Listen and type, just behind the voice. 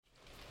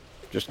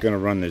Just going to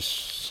run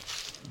this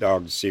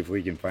dog to see if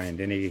we can find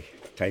any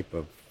type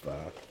of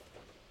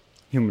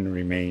human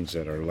remains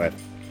that are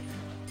left.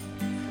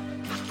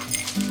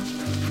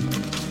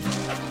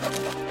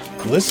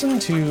 Listen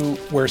to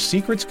Where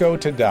Secrets Go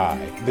to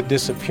Die, The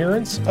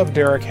Disappearance of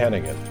Derek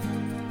Hennigan.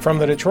 From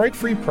the Detroit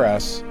Free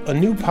Press, a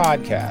new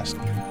podcast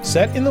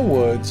set in the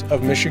woods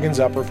of Michigan's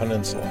Upper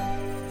Peninsula.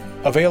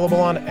 Available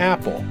on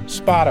Apple,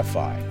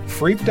 Spotify,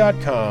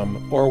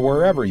 Freep.com, or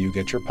wherever you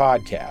get your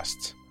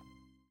podcasts.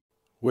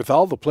 With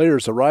all the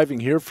players arriving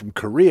here from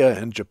Korea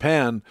and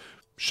Japan,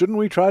 shouldn't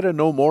we try to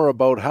know more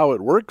about how it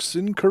works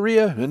in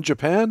Korea and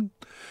Japan?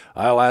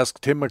 I'll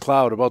ask Tim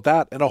McLeod about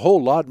that and a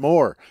whole lot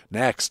more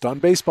next on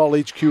Baseball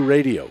HQ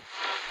Radio.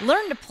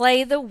 Learn to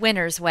play the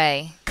winner's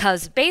way,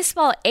 'cause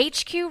Baseball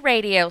HQ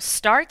Radio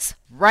starts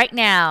right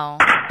now.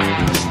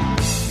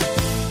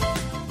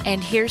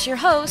 And here's your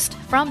host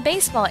from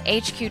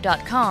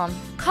BaseballHQ.com,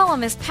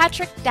 columnist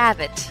Patrick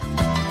Davitt.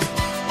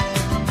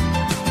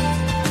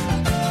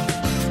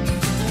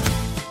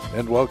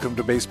 And welcome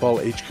to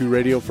Baseball HQ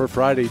Radio for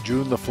Friday,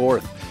 June the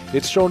 4th.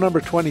 It's show number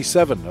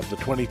 27 of the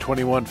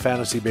 2021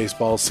 fantasy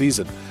baseball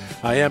season.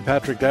 I am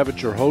Patrick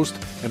Davitt, your host,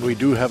 and we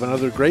do have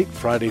another great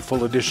Friday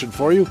full edition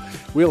for you.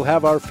 We'll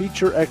have our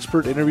feature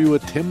expert interview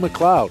with Tim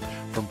McLeod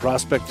from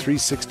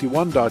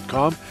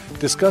Prospect361.com,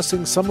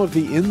 discussing some of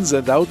the ins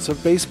and outs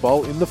of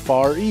baseball in the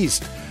Far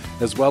East,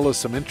 as well as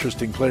some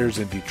interesting players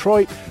in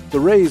Detroit, the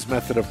Rays'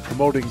 method of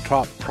promoting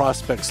top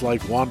prospects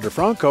like Wander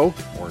Franco,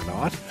 or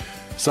not,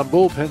 some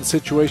bullpen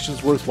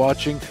situations worth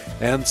watching,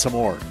 and some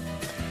more.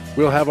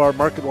 We'll have our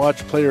Market Watch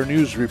player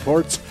news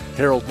reports.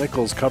 Harold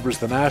Nichols covers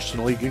the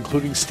National League,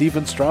 including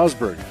Steven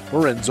Strasburg,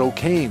 Lorenzo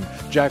Cain,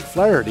 Jack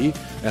Flaherty,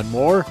 and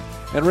more.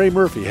 And Ray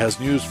Murphy has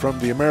news from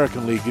the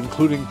American League,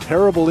 including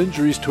terrible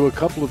injuries to a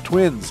couple of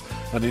Twins,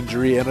 an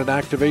injury and an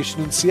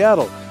activation in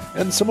Seattle,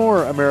 and some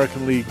more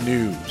American League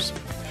news.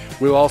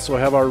 We'll also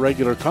have our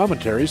regular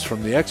commentaries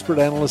from the expert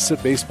analysts at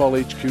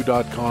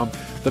BaseballHQ.com,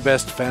 the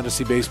best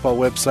fantasy baseball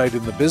website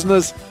in the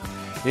business.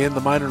 In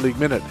the Minor League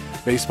Minute,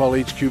 Baseball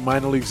HQ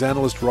Minor Leagues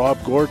analyst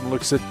Rob Gordon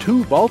looks at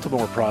two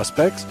Baltimore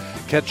prospects,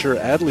 catcher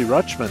Adley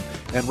Rutschman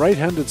and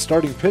right-handed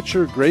starting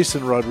pitcher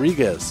Grayson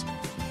Rodriguez.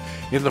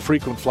 In the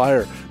Frequent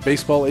Flyer,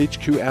 Baseball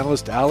HQ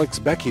analyst Alex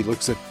Becky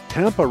looks at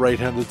Tampa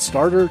right-handed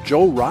starter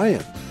Joe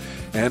Ryan.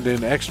 And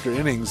in Extra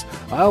Innings,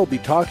 I'll be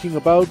talking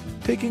about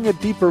taking a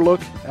deeper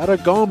look at a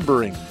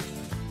Gombering.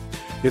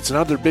 It's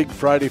another big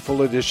Friday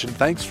full edition.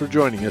 Thanks for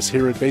joining us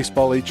here at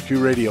Baseball HQ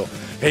Radio.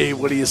 Hey,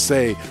 what do you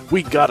say?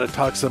 We gotta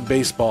talk some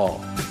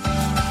baseball.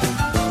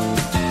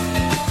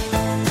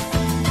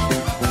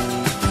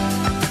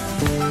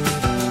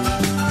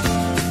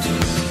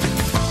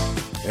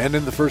 And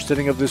in the first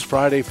inning of this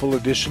Friday full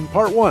edition,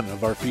 part one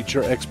of our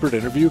feature expert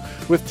interview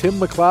with Tim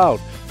McLeod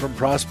from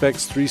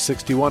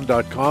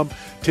Prospects361.com.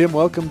 Tim,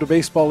 welcome to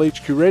Baseball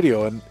HQ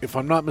Radio. And if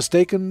I'm not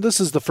mistaken, this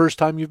is the first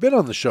time you've been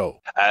on the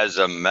show. As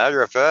a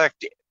matter of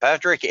fact,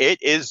 Patrick,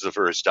 it is the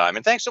first time.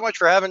 And thanks so much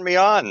for having me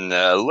on.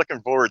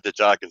 Looking forward to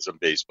talking some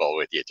baseball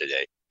with you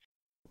today.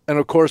 And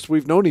of course,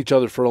 we've known each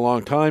other for a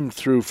long time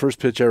through First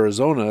Pitch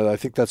Arizona. I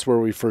think that's where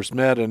we first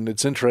met. And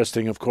it's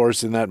interesting, of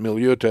course, in that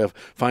milieu to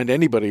find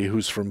anybody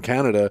who's from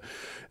Canada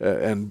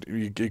and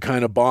you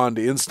kind of bond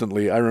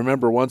instantly. I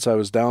remember once I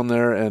was down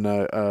there and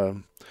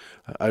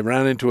I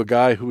ran into a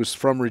guy who was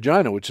from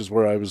Regina, which is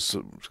where I was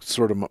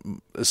sort of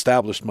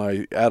established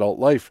my adult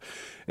life.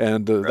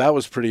 And that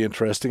was pretty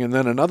interesting. And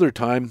then another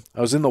time,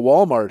 I was in the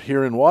Walmart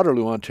here in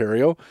Waterloo,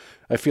 Ontario.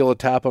 I feel a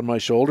tap on my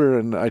shoulder,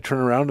 and I turn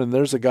around, and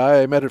there's a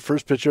guy I met at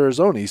First Pitch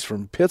Arizona. He's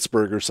from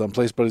Pittsburgh or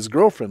someplace, but his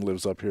girlfriend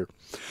lives up here.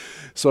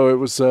 So it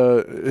was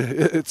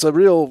it's a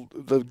real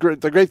the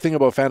great thing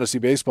about fantasy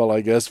baseball,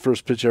 I guess,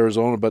 First Pitch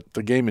Arizona, but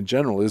the game in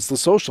general is the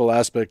social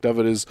aspect of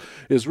it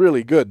is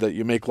really good. That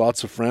you make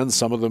lots of friends.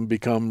 Some of them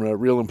become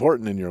real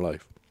important in your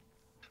life.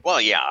 Well,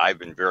 yeah, I've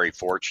been very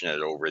fortunate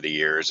over the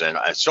years, and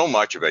so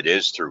much of it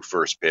is through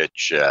First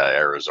Pitch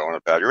Arizona,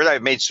 Patrick.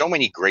 I've made so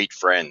many great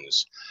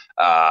friends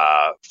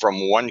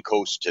from one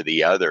coast to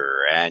the other,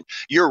 and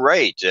you're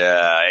right.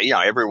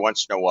 Every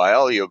once in a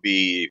while you'll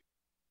be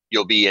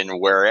in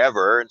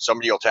wherever, and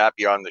somebody will tap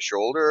you on the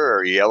shoulder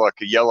or yell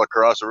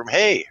across the room,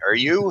 "Hey, are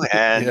you?"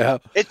 And Yeah.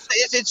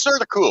 It's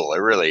sort of cool. It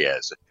really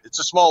is. It's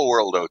a small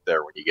world out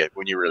there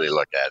when you really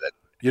look at it.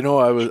 You know,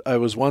 I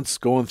was once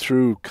going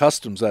through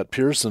customs at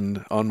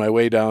Pearson on my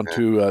way down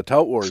to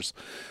Tout Wars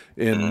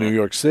in New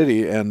York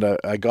City, and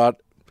I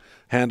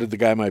handed the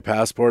guy my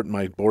passport and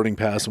my boarding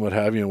pass and what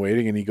have you, and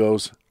waiting, and he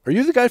goes, "Are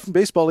you the guy from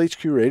Baseball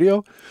HQ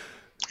Radio?"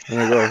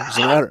 And I go,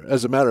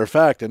 as a matter of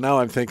fact, and now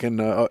I'm thinking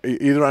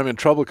either I'm in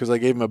trouble because I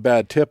gave him a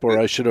bad tip, or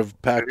I should have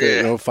packed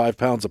 5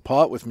 pounds of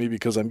pot with me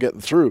because I'm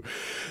getting through.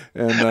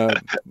 And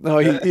no,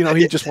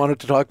 he just wanted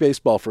to talk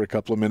baseball for a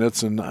couple of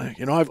minutes, and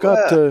I've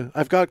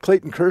got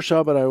Clayton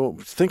Kershaw, but I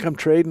think I'm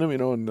trading him,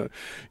 and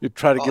you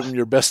try to give him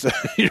your best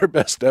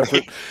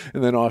effort,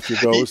 and then off you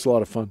go. It's a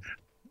lot of fun.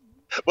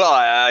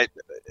 Well,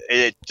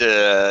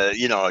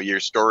 your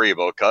story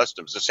about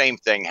customs, the same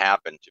thing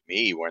happened to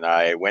me when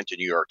I went to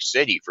New York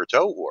City for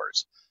Tout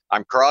Wars.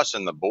 I'm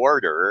crossing the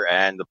border,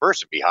 and the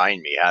person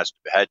behind me had to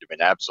have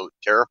been absolutely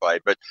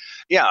terrified. But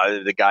yeah,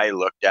 the guy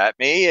looked at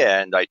me,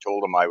 and I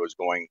told him I was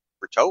going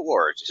for Tout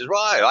Wars. He says,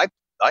 "Well,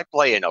 I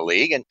play in a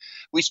league," and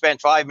we spent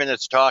 5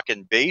 minutes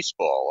talking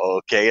baseball.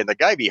 Okay, and the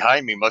guy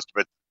behind me must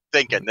have been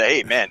thinking,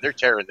 "Hey, man, they're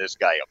tearing this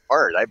guy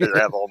apart. I better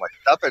have all my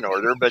stuff in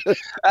order." But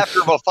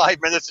after about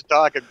 5 minutes of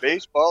talking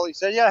baseball, he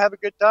said, "Yeah, have a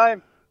good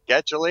time.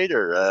 Catch you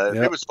later."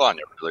 Yep. It was fun.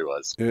 It really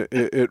was.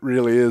 It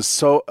really is.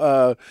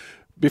 So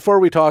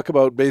before we talk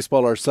about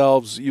baseball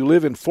ourselves, you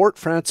live in Fort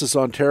Frances,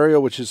 Ontario,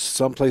 which is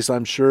someplace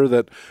I'm sure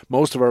that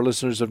most of our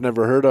listeners have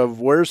never heard of.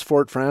 Where's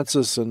Fort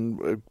Frances,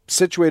 and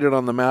situated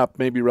on the map,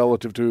 maybe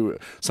relative to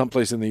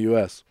someplace in the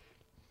U.S.?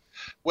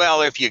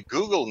 Well, if you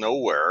Google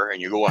nowhere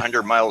and you go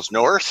 100 miles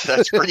north,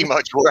 that's pretty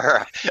much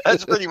where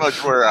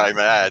I'm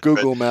at.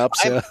 Google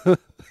Maps,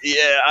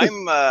 yeah.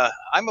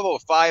 I'm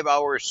about 5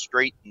 hours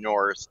straight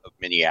north of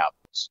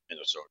Minneapolis,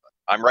 Minnesota.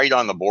 I'm right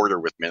on the border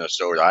with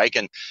Minnesota. I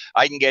can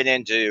get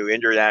into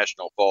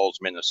International Falls,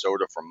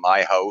 Minnesota from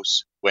my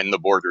house when the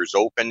border's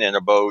open in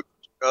about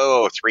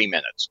 3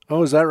 minutes.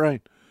 Oh, is that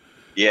right?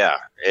 Yeah,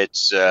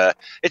 it's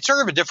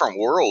sort of a different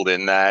world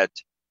in that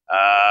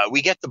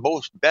we get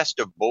the best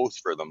of both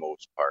for the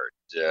most part.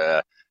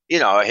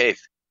 Hey,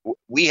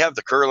 we have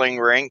the curling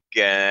rink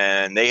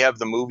and they have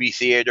the movie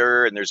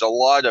theater, and there's a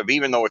lot of,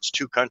 even though it's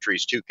two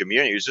countries, two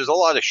communities, there's a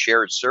lot of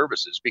shared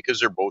services because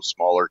they're both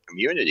smaller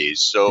communities.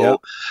 So Yep.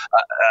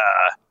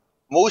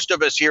 Most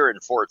of us here in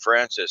Fort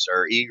Frances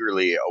are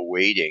eagerly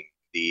awaiting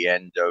the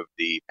end of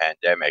the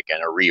pandemic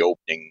and a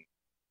reopening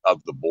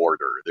of the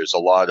border. There's a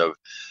lot of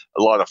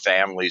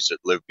families that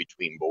live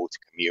between both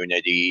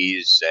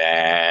communities,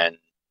 and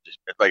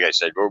like I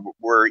said,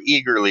 we're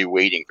eagerly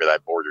waiting for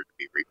that border to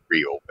be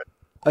reopened.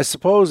 I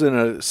suppose in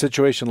a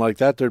situation like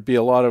that, there'd be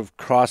a lot of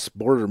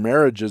cross-border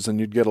marriages,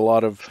 and you'd get a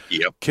lot of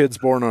kids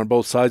born on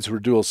both sides who are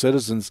dual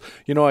citizens.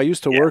 I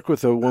used to work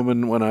with a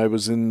woman when I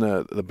was in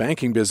the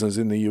banking business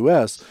in the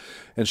U.S.,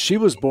 and she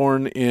was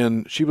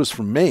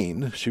from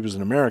Maine. She was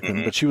an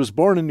American, but she was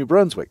born in New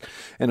Brunswick.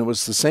 And it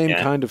was the same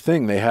kind of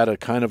thing. They had a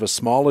kind of a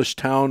smallish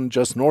town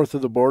just north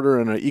of the border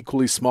and an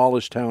equally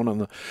smallish town on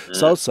the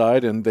south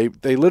side. And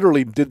they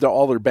literally did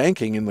all their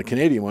banking in the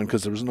Canadian one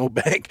because there was no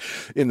bank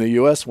in the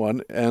U.S.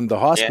 one. And the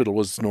hospital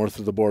was north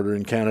of the border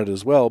in Canada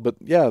as well. But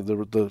yeah,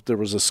 there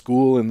was a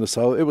school in the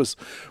south. It was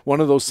one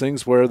of those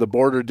things where the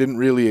border didn't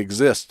really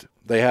exist.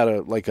 They had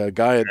a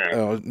guy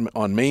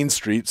on Main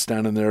Street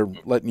standing there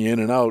letting you in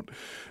and out,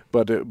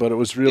 but it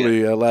was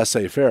really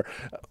laissez-faire.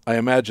 I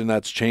imagine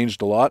that's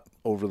changed a lot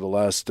over the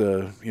last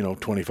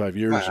 25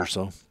 years or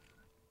so.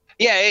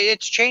 Yeah,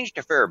 it's changed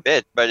a fair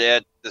bit, but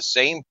at the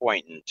same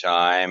point in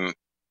time,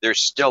 there's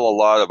still a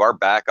lot of our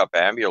backup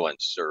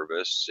ambulance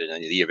service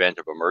in the event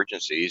of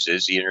emergencies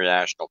is the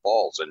International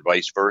Falls, and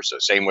vice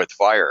versa. Same with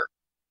fire.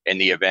 In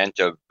the event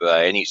of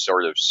any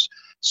sort of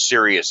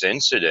serious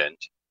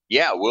incident,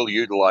 we'll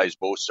utilize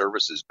both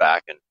services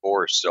back and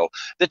forth. So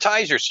the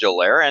ties are still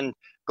there. And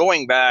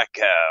going back,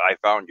 I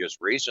found just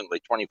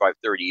recently, 25,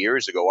 30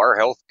 years ago, our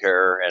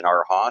healthcare and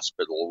our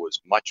hospital was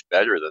much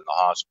better than the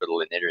hospital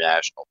in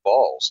International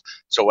Falls.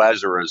 So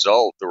as a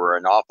result, there were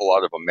an awful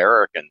lot of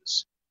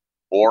Americans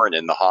born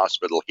in the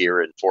hospital here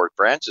in Fort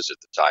Frances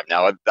at the time.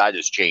 Now, that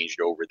has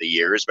changed over the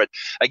years. But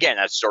again,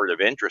 that's sort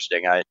of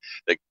interesting.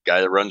 The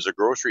guy that runs the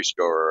grocery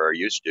store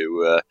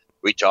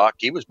we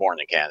talked, he was born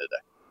in Canada.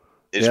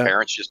 His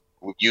parents just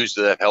used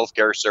the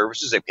healthcare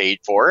services. They paid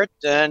for it,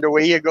 and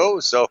away you go.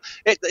 So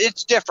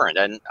it's different,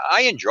 and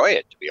I enjoy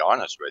it, to be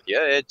honest with you.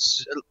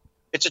 It's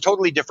a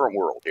totally different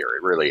world here.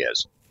 It really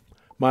is.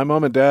 My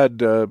mom and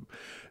dad,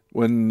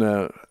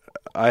 when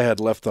I had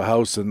left the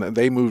house, and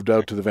they moved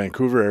out to the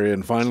Vancouver area,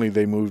 and finally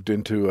they moved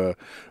into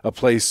a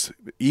place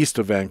east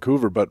of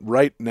Vancouver, but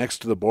right next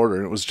to the border.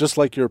 And it was just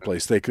like your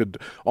place. They could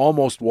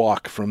almost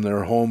walk from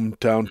their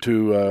hometown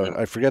to,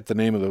 I forget the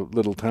name of the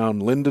little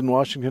town, Linden,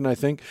 Washington, I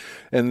think.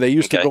 And they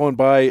used to go and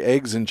buy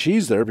eggs and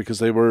cheese there because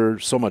they were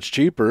so much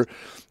cheaper.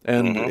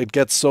 And it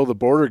gets so the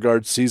border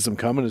guard sees them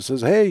coming and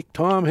says, "Hey,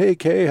 Tom, hey,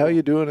 Kay, how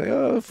you doing?"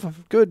 "Oh,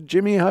 good.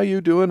 Jimmy, how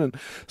you doing?" And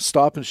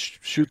stop and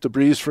shoot the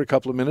breeze for a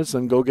couple of minutes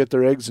and go get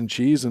their eggs and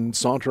cheese and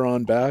saunter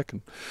on back.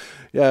 And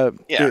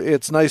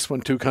it's nice when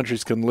two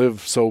countries can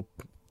live so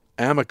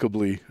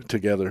amicably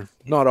together.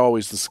 Not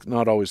always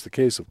the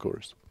case, of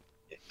course.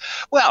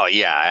 Well,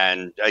 yeah,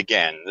 and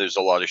again, there's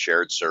a lot of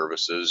shared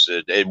services.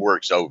 It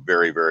works out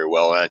very, very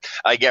well. And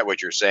I get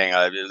what you're saying.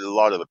 A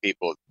lot of the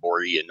people at the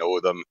border, you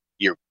know them.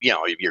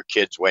 Your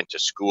kids went to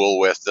school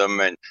with them,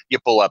 and you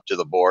pull up to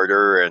the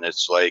border, and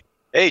it's like,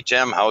 "Hey,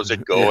 Tim, how's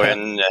it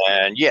going?"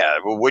 And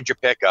well, would you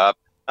pick up?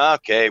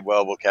 Okay,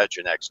 well, we'll catch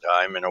you next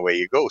time, and away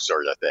you go,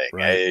 sort of thing.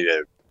 Right.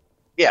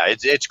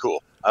 It's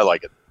cool. I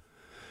like it.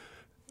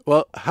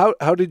 Well,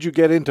 how did you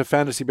get into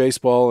fantasy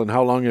baseball, and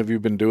how long have you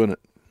been doing it?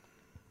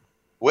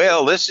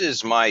 Well, this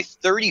is my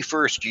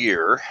 31st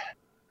year,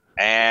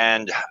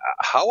 and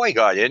how I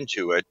got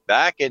into it,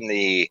 back in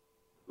the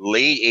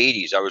late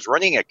 80s, I was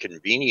running a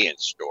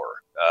convenience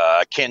store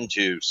akin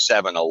to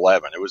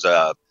 7-Eleven. It was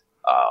a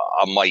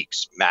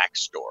Mike's Mac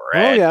store.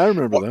 Oh, yeah, I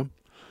remember them.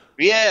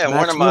 Yeah,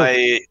 Max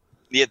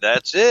yeah,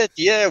 that's it.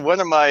 Yeah,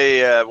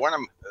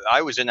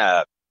 I was in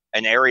an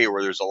area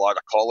where there's a lot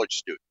of college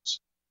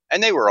students,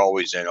 and they were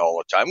always in all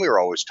the time. We were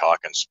always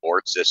talking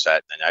sports, this,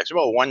 that, and the next.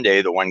 Well, one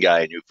day, the one guy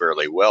I knew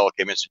fairly well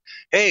came and said,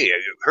 "Hey,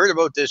 I heard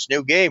about this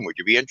new game. Would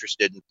you be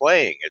interested in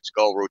playing? It's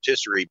called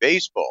rotisserie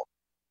baseball."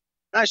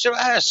 And I said,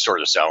 that sort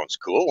of sounds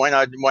cool. Why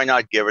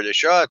not give it a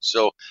shot?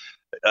 So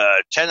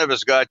 10 of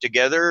us got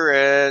together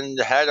and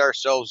had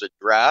ourselves a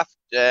draft,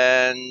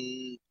 and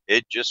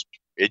it just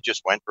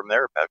went from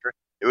there, Patrick.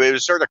 It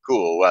was sort of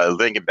cool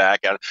thinking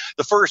back on it.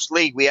 The first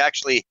league, we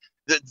actually,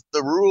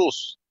 the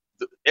rules,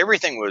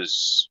 everything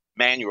was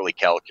manually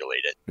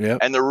calculated. Yep.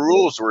 And the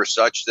rules were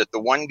such that the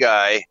one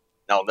guy, and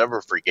I'll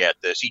never forget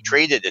this, he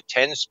traded a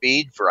 10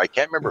 speed for, I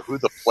can't remember who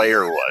the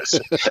player was.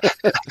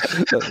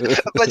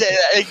 But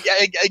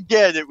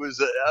again, it was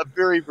a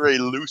very, very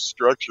loose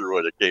structure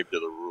when it came to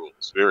the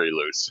rules. Very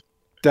loose.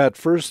 That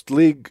first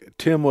league,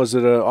 Tim, was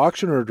it an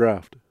auction or a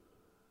draft?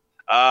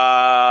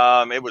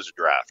 It was a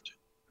draft.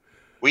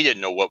 We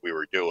didn't know what we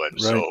were doing.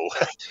 Right. So,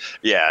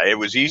 yeah, it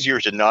was easier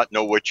to not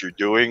know what you're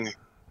doing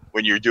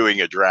when you're doing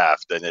a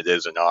draft than it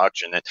is an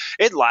auction. And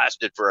it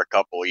lasted for a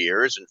couple of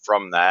years. And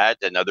from that,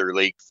 another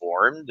league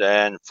formed.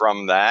 And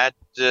from that,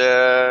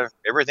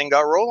 everything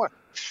got rolling.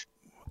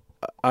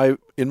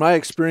 In my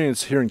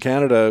experience here in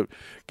Canada,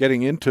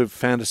 getting into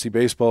fantasy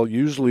baseball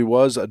usually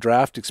was a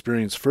draft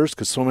experience first,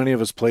 because so many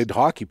of us played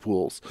hockey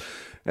pools,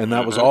 and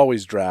that was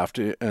always draft.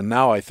 And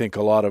now I think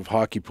a lot of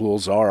hockey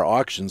pools are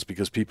auctions,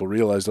 because people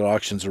realize that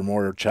auctions are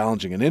more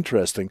challenging and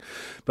interesting.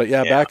 But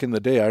yeah, back in the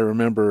day, I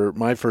remember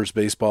my first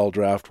baseball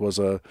draft was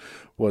a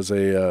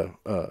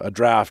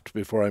draft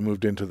before I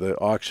moved into the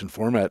auction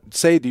format.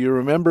 Say, do you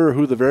remember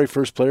who the very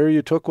first player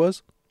you took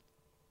was?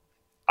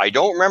 I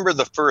don't remember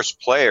the first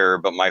player,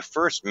 but my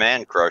first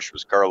man crush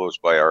was Carlos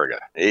Baerga.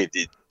 I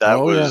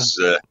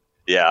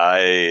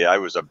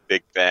was a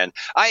big fan.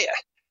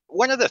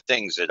 One of the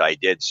things that I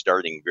did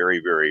starting very,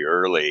 very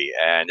early,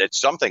 and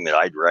it's something that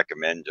I'd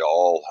recommend to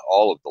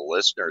all of the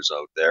listeners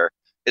out there,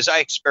 is I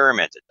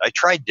experimented. I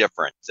tried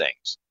different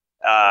things.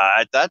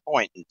 At that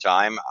point in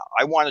time,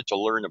 I wanted to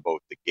learn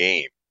about the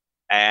game,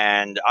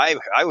 and I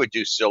would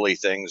do silly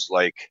things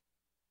like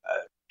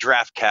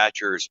draft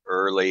catchers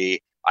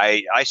early.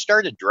 I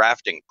started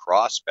drafting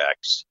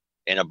prospects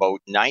in about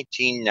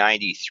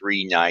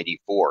 1993-94,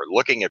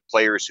 looking at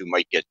players who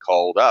might get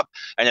called up.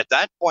 And at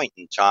that point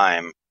in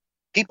time,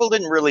 people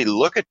didn't really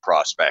look at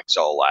prospects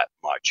all that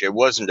much. It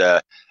wasn't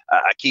a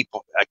key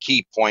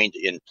point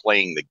in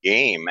playing the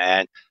game.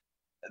 And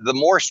the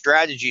more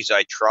strategies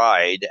I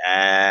tried,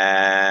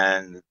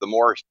 and the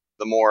more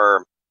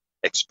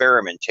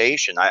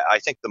experimentation, I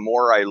think the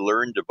more I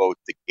learned about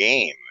the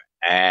game.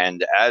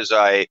 And as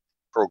I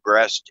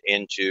progressed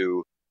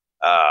into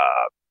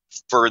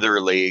further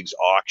leagues,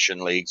 auction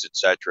leagues, et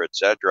cetera,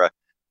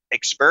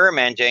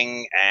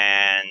 experimenting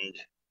and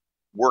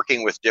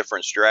working with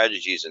different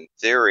strategies and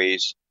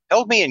theories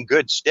held me in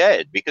good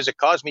stead, because it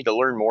caused me to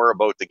learn more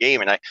about the game.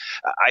 And I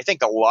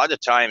think a lot of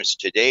times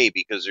today,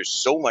 because there's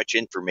so much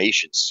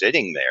information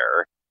sitting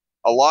there,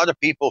 a lot of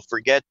people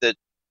forget that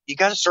you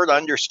got to sort of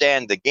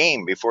understand the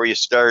game before you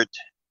start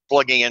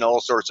plugging in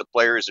all sorts of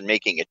players and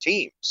making a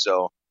team.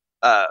 So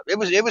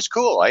it was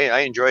cool. I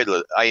enjoyed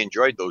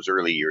those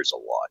early years a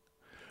lot.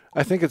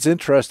 I think it's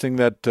interesting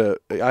that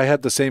I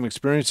had the same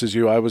experience as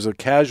you. I was a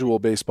casual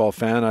baseball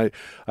fan.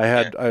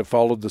 I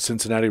followed the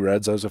Cincinnati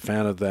Reds. I was a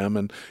fan of them,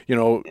 and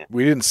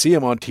we didn't see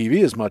them on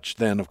TV as much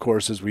then, of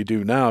course, as we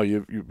do now.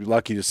 You're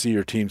lucky to see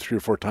your team 3 or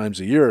 4 times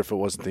a year if it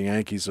wasn't the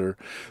Yankees or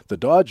the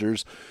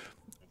Dodgers.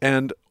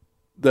 And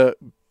the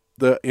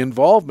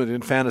involvement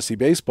in fantasy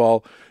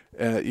baseball.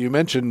 You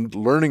mentioned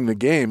learning the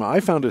game. I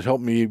found it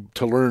helped me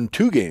to learn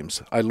 2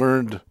 games. I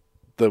learned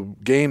the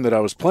game that I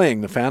was playing,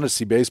 the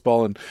fantasy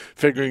baseball, and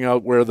figuring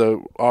out where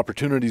the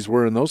opportunities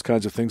were and those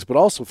kinds of things, but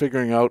also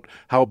figuring out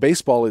how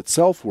baseball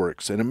itself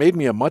works. And it made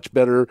me a much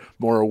better,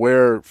 more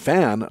aware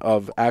fan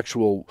of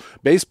actual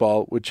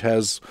baseball, which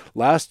has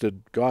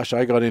lasted,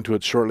 I got into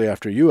it shortly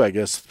after you, I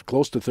guess,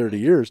 close to 30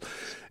 years.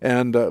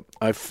 And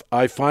I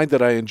find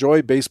that I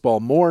enjoy baseball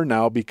more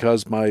now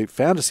because my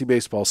fantasy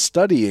baseball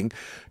studying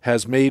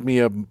has made me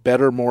a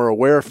better, more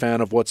aware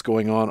fan of what's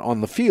going on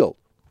the field.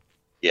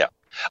 Yeah.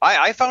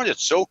 I found it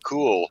so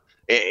cool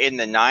in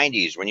the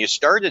 90s when you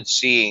started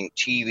seeing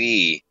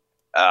TV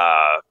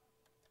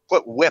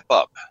put whip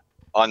up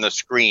on the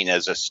screen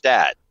as a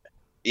stat,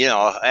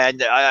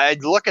 and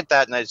I'd look at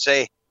that and I'd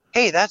say,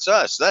 hey, that's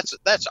us.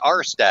 That's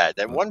our stat.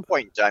 At one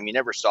point in time, you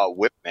never saw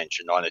whip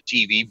mentioned on a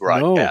TV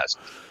broadcast.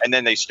 No. And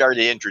then they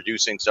started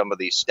introducing some of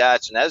these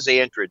stats. And as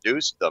they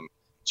introduced them,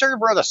 it sort of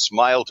brought a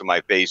smile to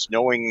my face,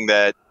 knowing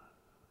that,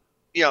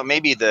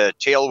 maybe the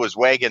tail was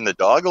wagging the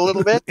dog a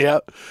little bit. Yeah.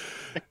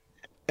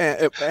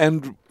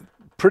 And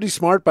pretty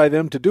smart by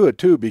them to do it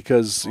too,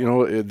 because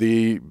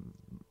the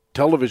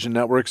television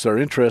networks are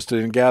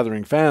interested in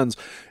gathering fans.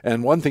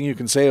 And one thing you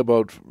can say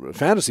about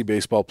fantasy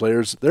baseball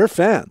players, they're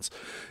fans.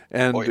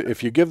 And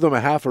if you give them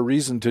a half a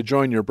reason to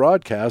join your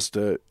broadcast,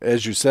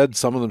 as you said,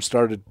 some of them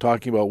started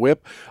talking about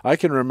WHIP. I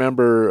can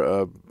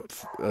remember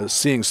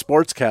seeing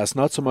sportscasts,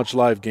 not so much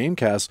live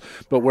gamecasts,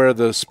 but where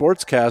the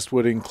sportscast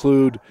would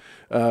include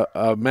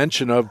a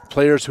mention of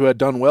players who had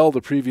done well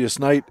the previous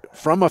night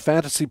from a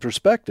fantasy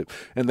perspective,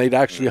 and they'd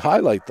actually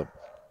highlight them.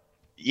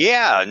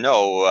 Yeah,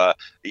 no,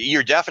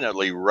 you're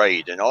definitely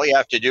right. And all you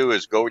have to do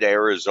is go to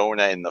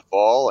Arizona in the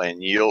fall,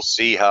 and you'll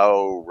see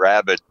how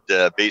rabid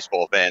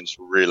baseball fans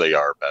really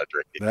are,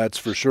 Patrick. That's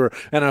for sure.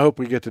 And I hope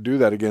we get to do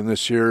that again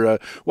this year.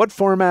 What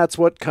formats,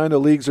 what kind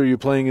of leagues are you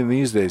playing in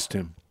these days,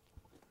 Tim?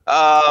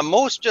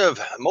 Most of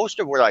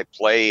what I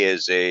play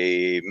is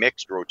a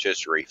mixed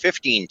rotisserie.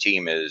 15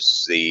 team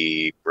is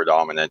the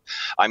predominant.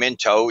 I'm in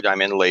Toad,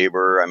 I'm in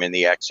Labor, I'm in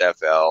the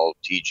XFL,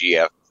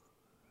 TGF.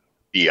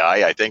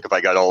 BI, I think, if I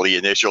got all the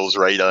initials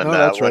right on that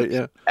that's one. Right,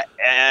 yeah.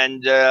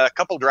 And a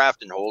couple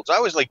draft and holds. I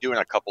always like doing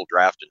a couple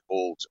draft and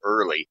holds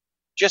early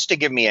just to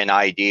give me an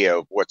idea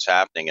of what's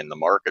happening in the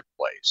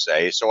marketplace.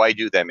 So I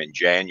do them in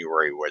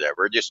January,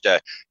 whatever, just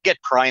to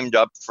get primed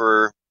up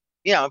for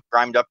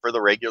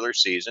the regular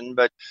season.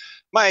 But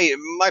my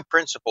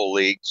principal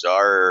leagues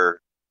are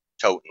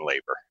Tote and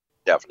Labor,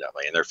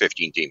 definitely, and they're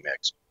 15-team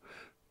mix.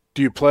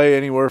 Do you play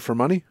anywhere for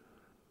money?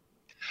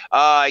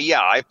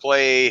 Yeah, I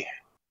play.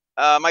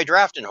 My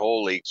draft and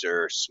whole leagues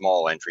are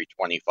small entry,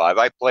 25.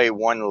 I play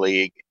one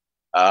league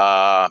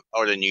out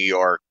of New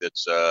York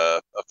that's a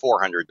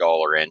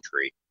 $400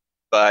 entry.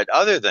 But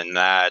other than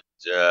that,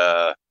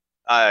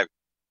 I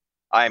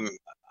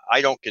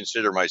don't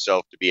consider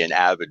myself to be an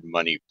avid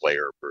money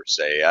player per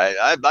se.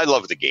 I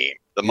love the game.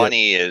 The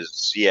money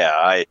is,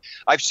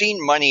 I've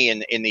seen money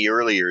in the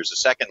early years. The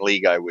second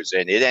league I was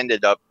in, it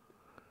ended up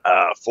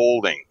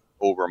folding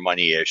over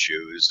money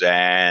issues,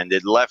 and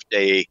it left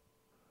a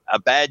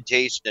bad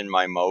taste in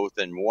my mouth,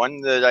 and one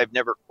that I've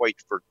never quite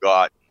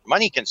forgotten.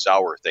 Money can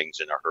sour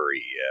things in a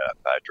hurry,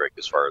 Patrick,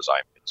 as far as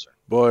I'm concerned.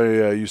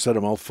 Boy, you said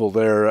a mouthful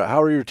there.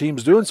 How are your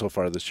teams doing so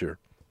far this year?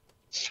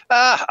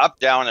 Up,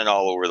 down, and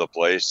all over the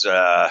place.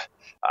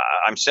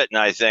 I'm sitting,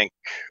 I think,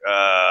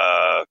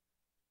 6th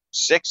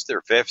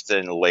or 5th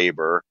in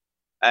Labor,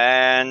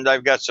 and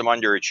I've got some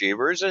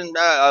underachievers, and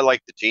I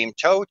like the team.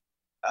 Tote,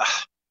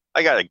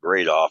 I got a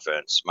great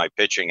offense. My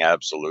pitching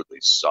absolutely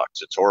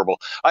sucks. It's horrible.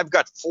 I've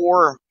got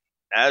 4,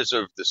 as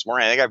of this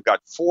morning, I think I've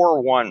got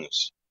 4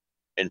 ones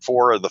in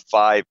 4 of the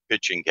 5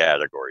 pitching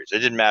categories. It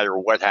didn't matter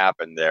what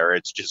happened there.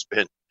 It's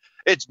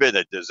been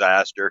a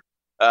disaster.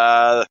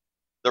 The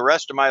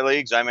rest of my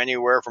leagues, I'm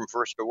anywhere from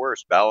first to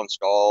worst,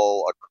 balanced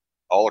all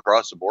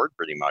across the board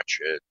pretty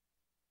much.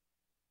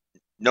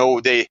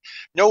 No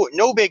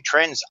big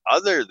trends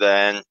other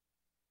than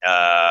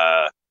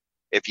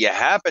if you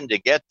happen to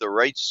get the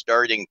right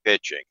starting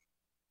pitching,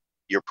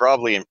 you're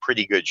probably in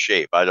pretty good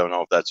shape. I don't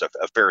know if that's a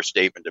fair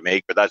statement to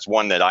make, but that's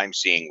one that I'm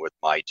seeing with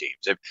my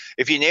teams.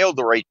 If you nailed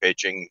the right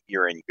pitching,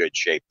 you're in good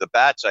shape. The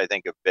bats, I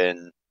think, have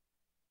been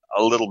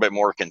a little bit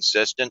more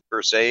consistent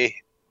per se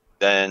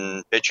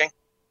than pitching.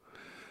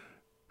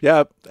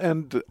 Yeah,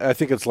 and I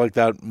think it's like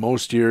that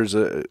most years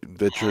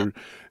that you're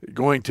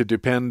going to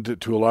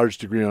depend to a large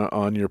degree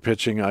on your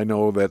pitching. I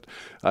know that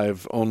I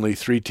have only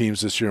 3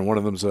 teams this year, and one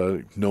of them's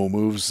a no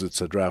moves.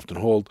 It's a draft and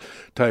hold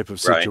type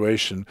of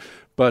situation. Right.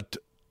 But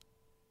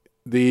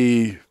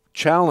the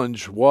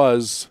challenge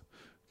was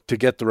to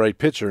get the right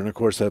pitcher. And, of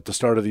course, at the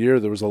start of the year,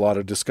 there was a lot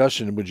of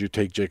discussion. Would you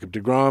take Jacob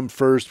deGrom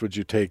first? Would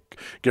you take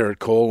Garrett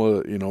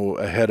Cole,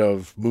 ahead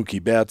of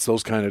Mookie Betts?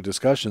 Those kind of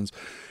discussions.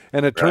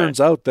 And it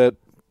turns out that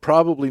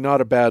probably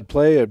not a bad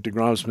play.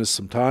 DeGrom's missed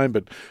some time,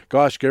 but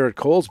gosh, Garrett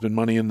Cole's been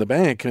money in the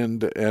bank,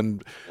 and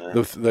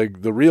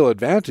the real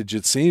advantage,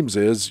 it seems,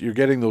 is you're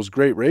getting those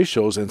great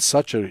ratios and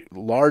such a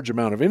large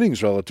amount of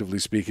innings, relatively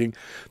speaking,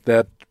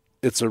 that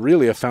it's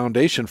really a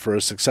foundation for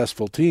a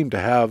successful team to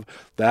have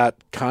that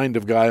kind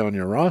of guy on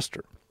your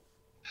roster.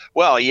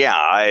 Well,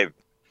 yeah,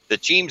 the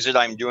teams that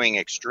I'm doing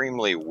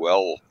extremely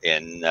well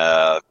in,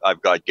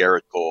 I've got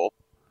Garrett Cole,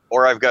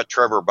 or I've got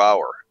Trevor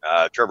Bauer.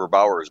 Trevor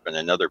Bauer has been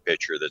another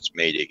pitcher that's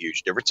made a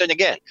huge difference. And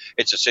again,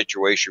 it's a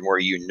situation where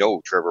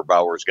Trevor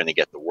Bauer is going to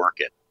get the work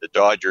in. The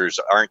Dodgers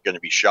aren't going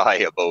to be shy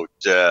about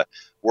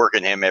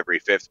working him every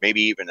 5th,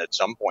 maybe even at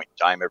some point in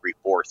time every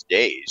 4th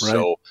day. Right.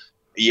 So,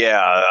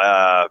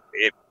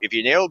 if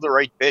you nail the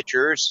right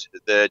pitchers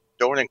that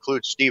don't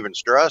include Steven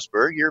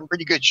Strasburg, you're in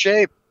pretty good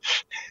shape.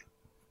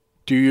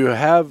 Do you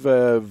have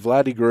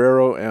Vladdy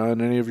Guerrero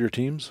on any of your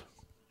teams?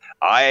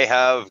 I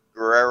have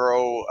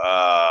Guerrero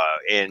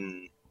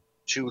in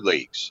 2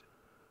 leagues,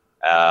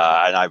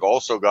 and I've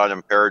also got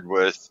him paired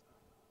with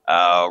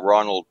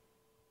Ronald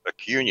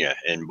Acuna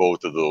in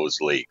both of those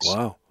leagues.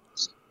 Wow!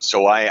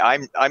 So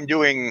I'm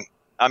doing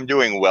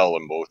well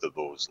in both of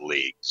those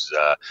leagues.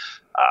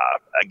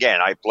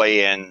 Again, I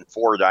play in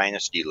 4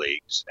 dynasty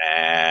leagues,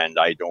 and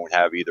I don't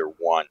have either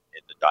one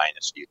in the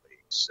dynasty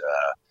leagues.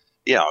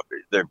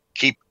 They're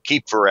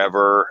keep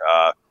forever.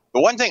 The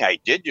one thing I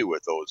did do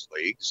with those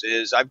leagues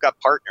is I've got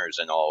partners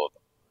in all of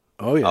them.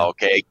 Oh yeah.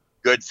 Okay,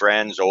 good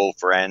friends, old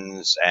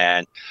friends,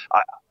 and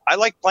I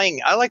like playing.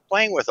 I like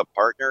playing with a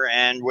partner,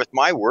 and with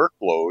my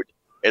workload,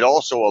 it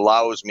also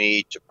allows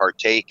me to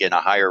partake in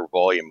a higher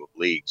volume of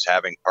leagues.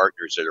 Having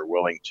partners that are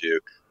willing to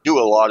do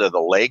a lot of the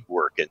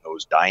legwork in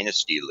those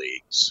dynasty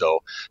leagues.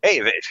 So,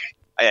 hey,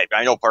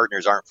 I know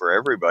partners aren't for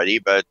everybody,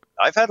 but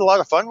I've had a lot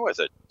of fun with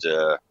it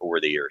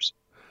over the years.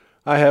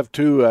 I have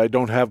too. I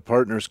don't have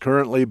partners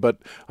currently, but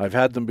I've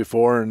had them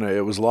before, and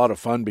it was a lot of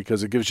fun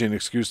because it gives you an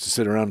excuse to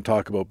sit around and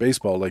talk about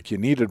baseball like you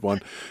needed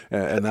one,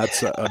 and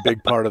that's a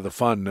big part of the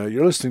fun.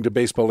 You're listening to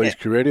Baseball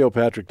HQ Radio.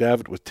 Patrick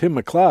Davitt with Tim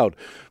McLeod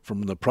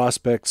from the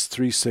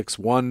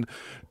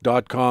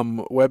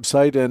Prospects361.com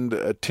website.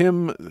 And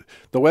Tim,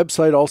 the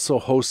website also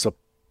hosts a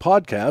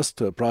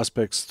podcast,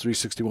 Prospects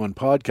 361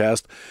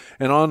 podcast,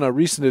 and on a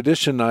recent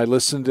edition I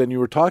listened, and you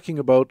were talking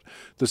about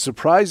the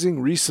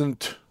surprising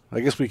recent,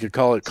 I guess we could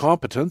call it,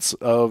 competence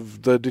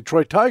of the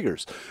Detroit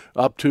Tigers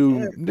up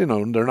to,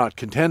 they're not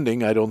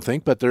contending, I don't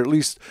think, but they're at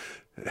least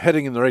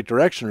heading in the right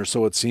direction, or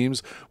so it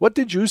seems. What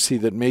did you see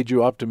that made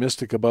you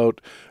optimistic about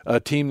a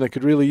team that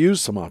could really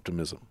use some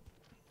optimism?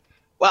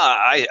 Well,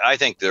 I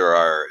think there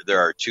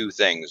are two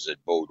things that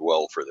bode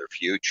well for their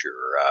future.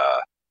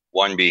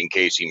 One being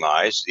Casey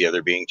Mize, the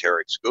other being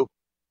Tarik Skubal.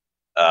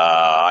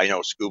 I know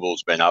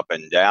Skubal's been up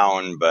and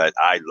down, but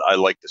I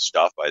like the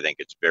stuff. I think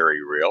it's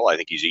very real. I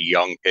think he's a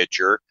young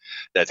pitcher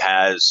that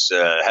has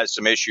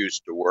some issues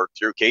to work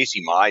through.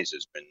 Casey Mize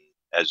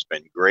has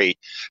been great.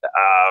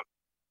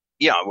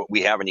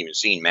 We haven't even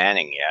seen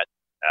Manning yet.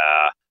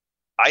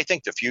 I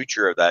think the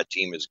future of that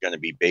team is going to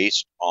be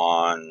based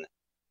on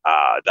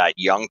that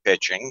young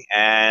pitching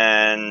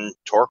and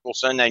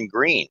Torkelson and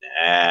Green.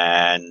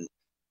 And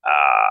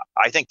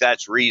I think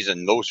that's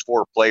reason, those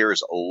four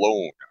players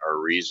alone are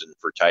reason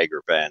for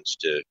Tiger fans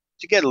to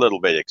get a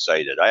little bit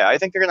excited. I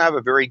think they're going to have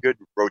a very good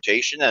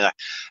rotation, and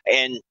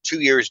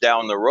 2 years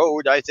down the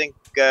road, I think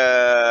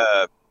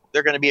they're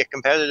going to be a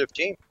competitive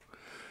team.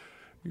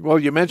 Well,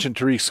 you mentioned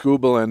Tarik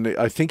Skubal, and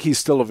I think he's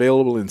still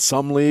available in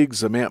some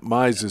leagues.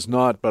 Mize is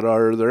not, but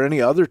are there any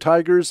other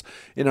Tigers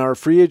in our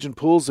free agent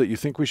pools that you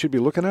think we should be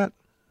looking at?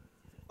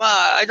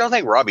 I don't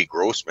think Robbie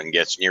Grossman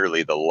gets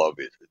nearly the love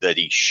that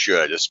he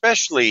should,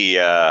 especially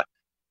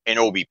in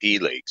OBP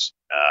leagues.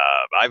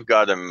 I've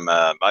got him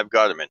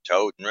in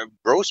tote, and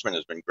Grossman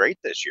has been great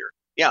this year.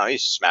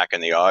 He's smacking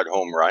the odd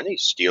home run.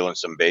 He's stealing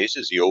some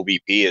bases. The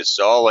OBP is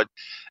solid,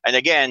 and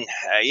again,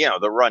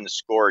 the runs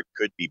scored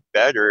could be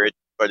better,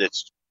 but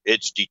it's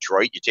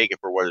Detroit. You take it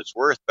for what it's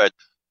worth. But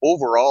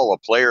overall, a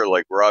player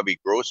like Robbie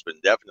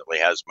Grossman definitely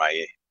has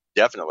my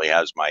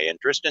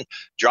interest. And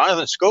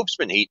Jonathan Scope's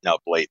been heating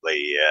up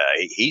lately.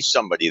 He's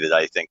somebody that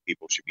I think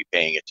people should be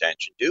paying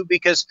attention to,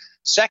 because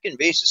second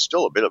base is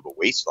still a bit of a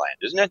wasteland,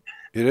 isn't it?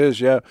 It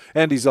is, yeah.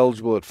 And he's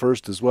eligible at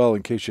first as well,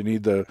 in case you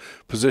need the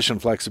position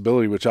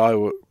flexibility, which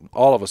all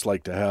of us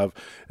like to have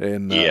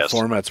in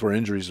formats where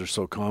injuries are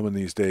so common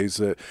these days.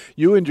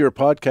 You and your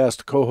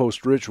podcast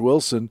co-host Rich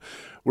Wilson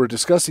were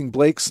discussing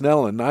Blake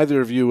Snell, and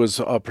neither of you was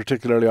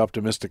particularly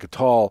optimistic at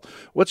all.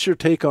 What's your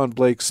take on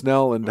Blake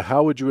Snell, and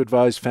how would you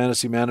advise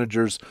fantasy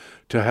managers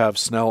to have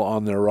Snell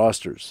on their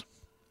rosters?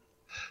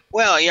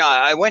 Well,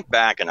 I went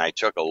back and I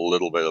took a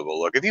little bit of a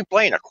look. If you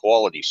play in a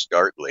quality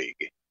start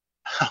league,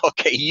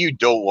 okay, you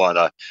don't want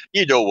to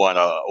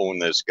own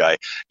this guy.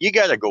 You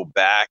got to go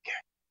back.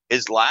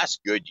 His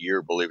last good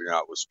year, believe it or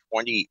not, was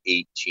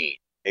 2018.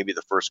 Maybe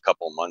the first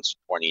couple months of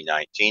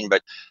 2019,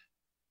 but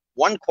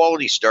one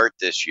quality start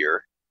this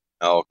year.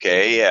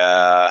 Okay,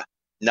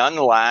 none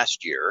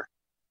last year,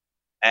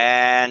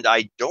 and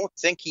I don't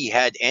think he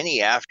had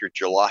any after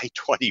July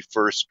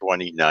 21st,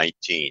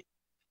 2019.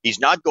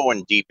 He's not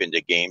going deep into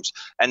games,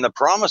 and the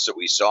promise that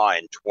we saw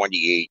in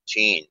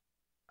 2018,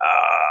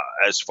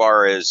 as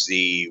far as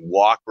the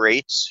walk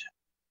rates,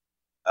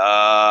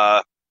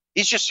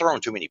 he's just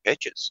throwing too many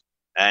pitches,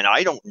 and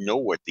I don't know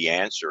what the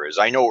answer is.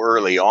 I know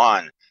early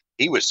on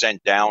he was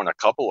sent down a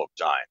couple of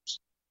times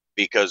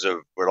because of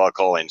what I'll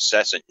call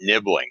incessant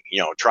nibbling,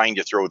 trying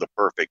to throw the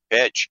perfect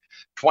pitch.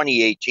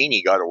 2018,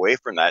 he got away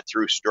from that,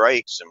 threw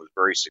strikes, and was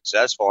very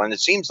successful. And it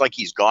seems like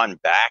he's gone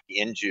back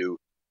into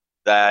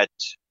that,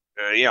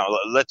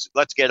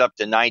 let's get up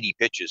to 90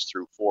 pitches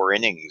through 4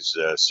 innings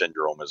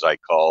syndrome, as I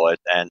call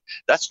it. And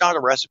that's not a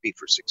recipe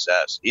for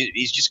success.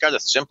 He's just got to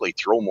simply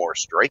throw more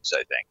strikes, I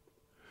think.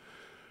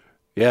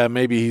 Yeah,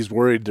 maybe he's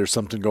worried there's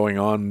something going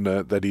on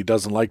that he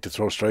doesn't like to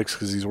throw strikes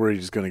because he's worried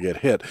he's going to get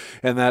hit.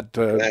 And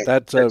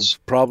that's a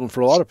problem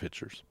for a lot of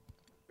pitchers.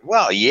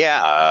 Well,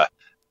 yeah.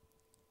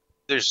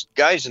 There's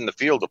guys in the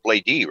field to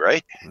play D,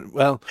 right?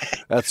 Well,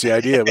 that's the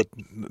idea, but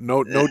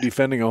no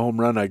defending a home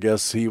run, I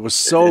guess. He was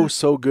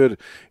so good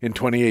in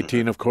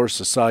 2018, of course,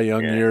 the Cy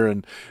Young year,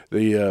 and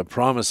the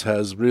promise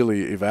has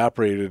really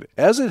evaporated,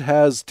 as it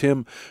has,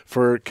 Tim,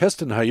 for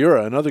Keston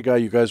Hiura, another guy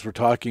you guys were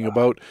talking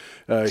about.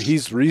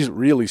 He's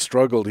really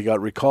struggled. He got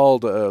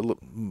recalled a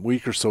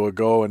week or so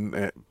ago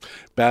and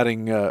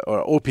batting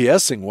or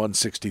OPSing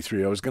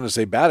 163. I was going to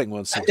say batting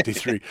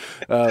 163.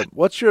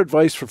 What's your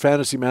advice for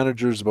fantasy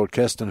managers about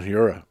Keston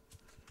Hiura?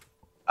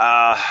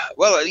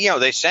 Well,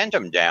 they sent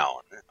him down.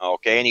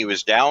 Okay, and he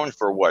was down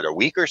for what, a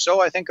week or so,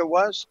 I think it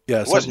was.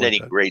 Yeah, It wasn't like any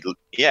that. great.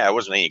 Yeah, it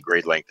wasn't any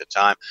great length of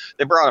time.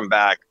 They brought him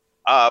back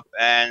up,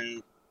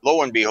 and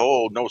lo and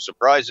behold, no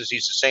surprises,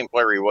 he's the same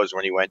player he was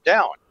when he went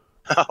down.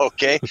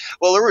 Okay,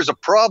 well, there was a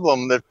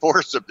problem that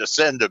forced him to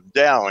send him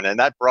down, and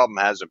that problem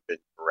hasn't been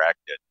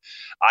corrected.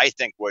 I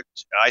think what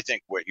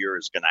you're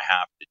going to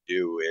have to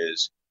do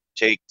is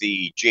take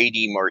the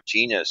JD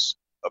Martinez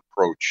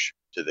approach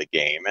to the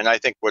game, and I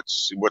think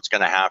what's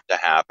going to have to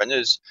happen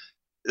is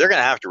they're going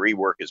to have to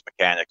rework his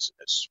mechanics in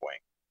his swing.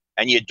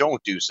 And you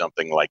don't do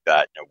something like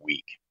that in a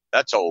week.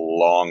 That's a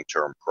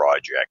long-term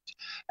project.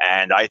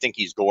 And I think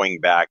he's going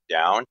back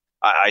down.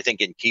 I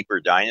think in keeper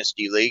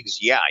dynasty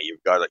leagues, yeah, you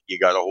got to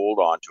hold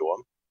on to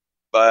him.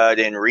 But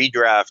in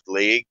redraft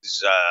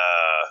leagues,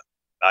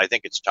 I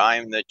think it's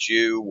time that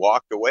you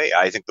walked away.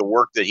 I think the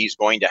work that he's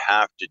going to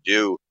have to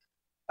do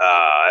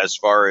as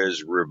far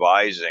as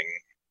revising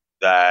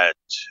that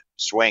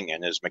swing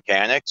and his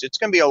mechanics, it's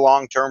going to be a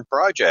long-term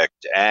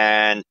project.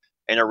 And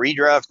in a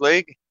redraft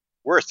league,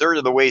 we're a third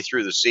of the way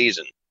through the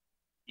season.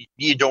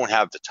 You don't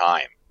have the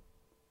time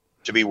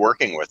to be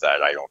working with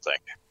that, I don't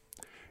think.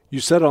 You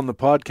said on the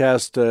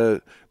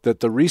podcast that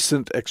the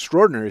recent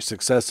extraordinary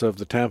success of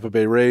the Tampa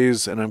Bay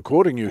Rays, and I'm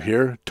quoting you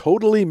here,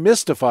 totally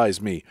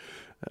mystifies me.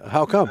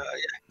 How come?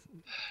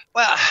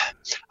 Well,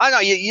 I know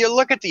you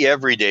look at the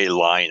everyday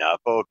lineup,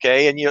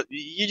 okay, and you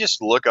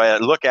just look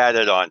at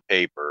it on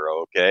paper,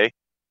 okay,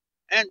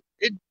 and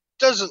it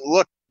doesn't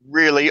look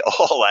really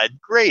all that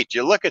great.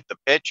 You look at the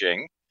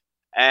pitching,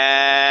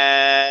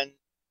 and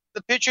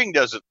the pitching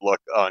doesn't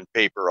look on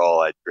paper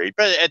all that great.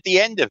 But at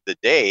the end of the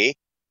day,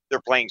 they're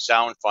playing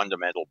sound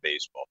fundamental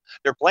baseball.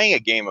 They're playing a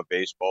game of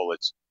baseball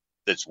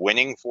that's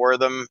winning for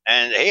them,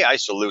 and hey, I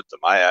salute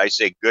them. I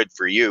say good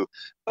for you.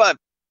 But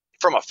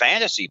from a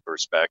fantasy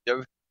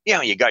perspective,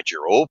 you got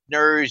your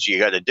openers, you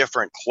got a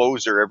different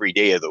closer every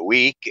day of the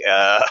week.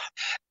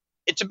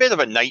 It's a bit of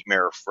a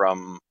nightmare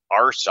from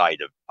our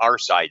side of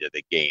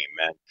the game.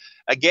 And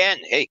again,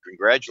 hey,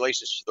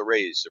 congratulations to the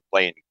Rays. They're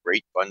playing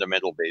great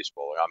fundamental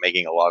baseball. They're not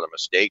making a lot of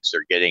mistakes.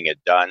 They're getting it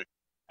done.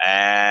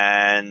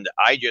 And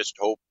I just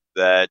hope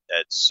that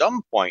at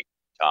some point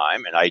in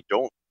time, and I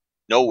don't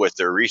know with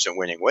their recent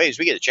winning ways,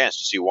 we get a chance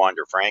to see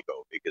Wander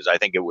Franco, because I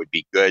think it would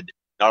be good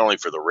not only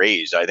for the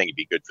Rays, I think it'd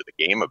be good for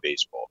the game of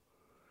baseball.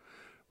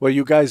 Well,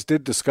 you guys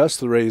did discuss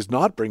the Rays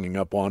not bringing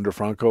up Wander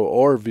Franco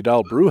or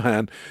Vidal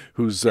Brujan,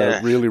 who's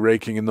really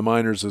raking in the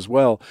minors as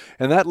well.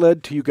 And that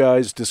led to you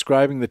guys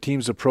describing the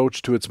team's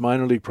approach to its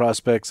minor league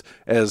prospects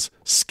as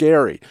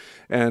scary.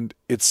 And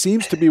it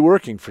seems to be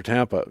working for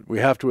Tampa. We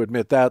have to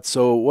admit that.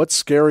 So what's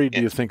scary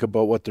do you think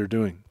about what they're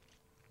doing?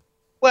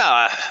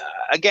 Well,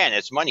 again,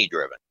 it's money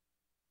driven.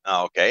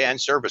 Okay,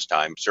 and service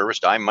time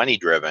money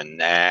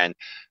driven. And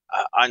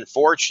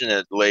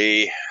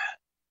unfortunately,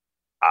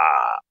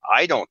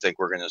 I don't think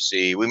we're going to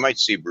see. We might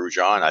see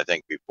Brujan, I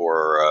think,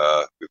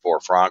 before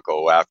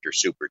Franco after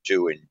Super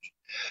 2 in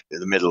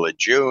the middle of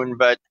June.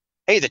 But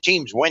hey, the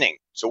team's winning,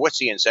 so what's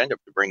the incentive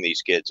to bring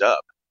these kids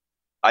up?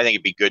 I think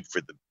it'd be good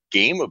for the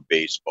game of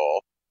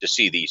baseball to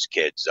see these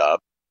kids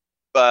up.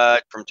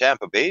 But from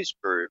Tampa Bay's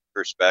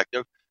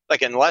perspective,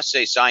 like, unless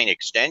they sign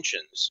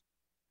extensions,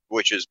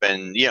 which has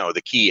been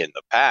the key in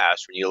the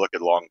past. When you look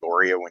at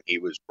Longoria when he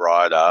was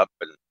brought up,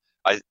 and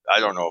I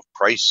don't know if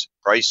Price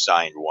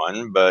signed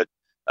one, but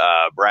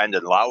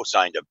Brandon Lau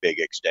signed a big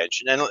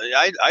extension, and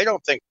I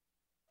don't think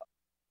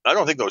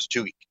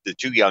the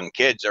two young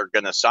kids are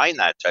going to sign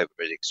that type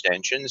of an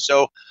extension.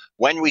 So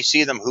when we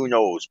see them, who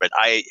knows? But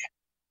I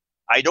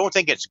don't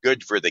think it's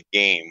good for the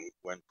game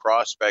when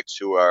prospects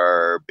who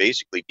are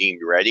basically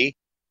deemed ready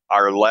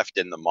are left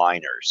in the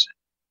minors.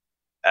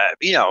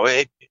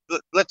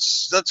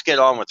 Let's get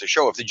on with the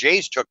show. If the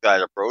Jays took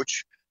that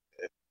approach,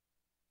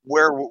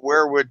 where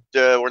would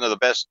one of the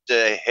best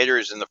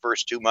hitters in the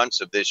first 2 months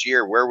of this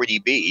year, where would he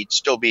be? He'd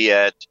still be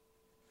at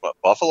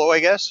Buffalo, I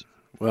guess.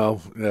 Well,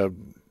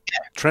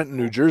 Trenton,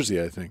 New Jersey,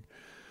 I think.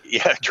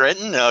 Yeah,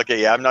 Trenton.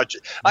 Okay, yeah, I'm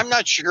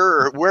not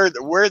sure where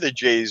the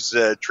Jays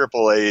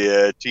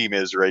AAA team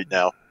is right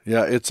now.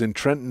 Yeah, it's in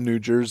Trenton, New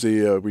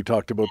Jersey. We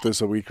talked about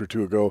this a week or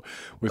two ago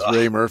with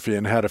Ray Murphy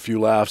and had a few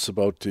laughs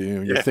about,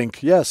 you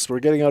think, yes, we're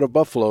getting out of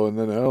Buffalo, and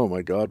then, oh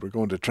my God, we're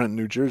going to Trenton,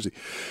 New Jersey.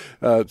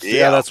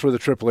 Yeah, that's where the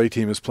AAA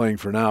team is playing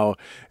for now,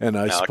 and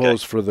I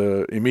suppose for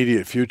the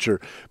immediate future.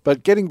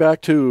 But getting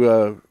back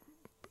to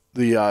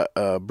the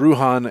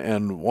Brujan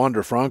and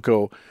Wander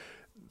Franco,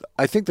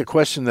 I think the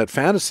question that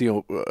fantasy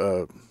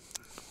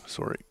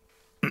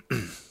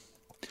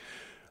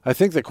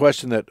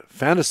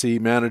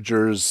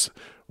managers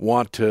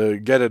want to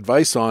get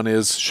advice on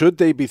is, should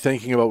they be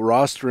thinking about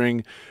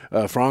rostering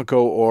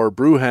Franco or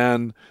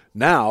Brujan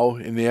now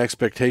in the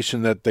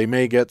expectation that they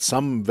may get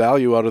some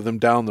value out of them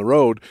down the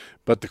road?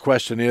 But the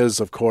question is,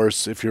 of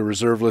course, if your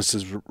reserve list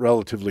is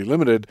relatively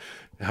limited,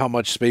 how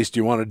much space do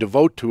you want to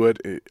devote to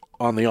it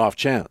on the off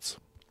chance?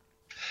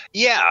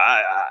 Yeah,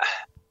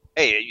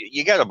 hey,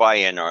 you got to buy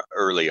in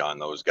early on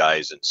those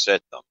guys and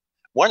sit them.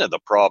 One of the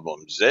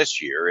problems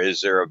this year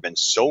is there have been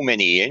so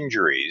many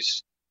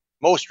injuries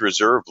most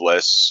reserve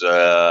lists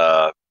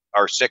are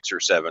 6 or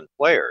 7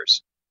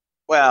 players.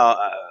 Well,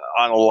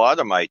 on a lot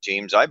of my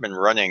teams, I've been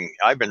running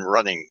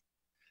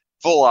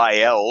full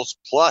ILs,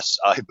 plus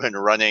I've been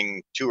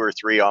running 2 or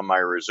 3 on my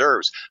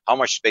reserves. How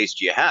much space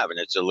do you have? And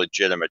it's a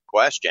legitimate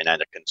question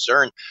and a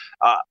concern.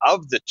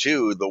 Of the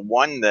two, the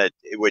one that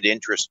it would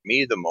interest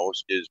me the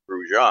most is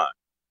Brujan,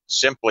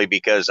 simply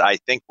because I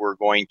think we're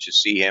going to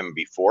see him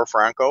before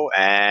Franco,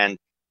 and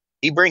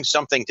he brings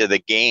something to the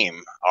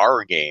game,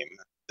 our game,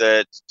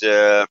 that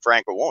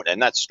Franco won't,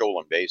 and that's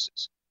stolen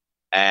bases.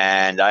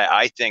 And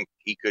I think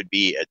he could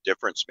be a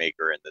difference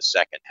maker in the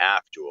second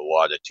half to a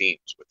lot of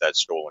teams with that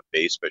stolen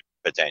base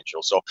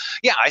potential. So,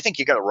 yeah, I think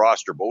you got to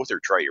roster both or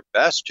try your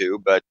best to.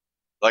 But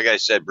like I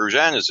said,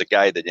 Brujan is a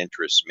guy that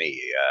interests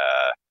me.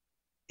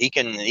 He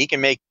can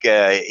make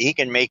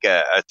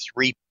a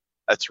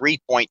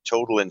 3-point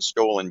total in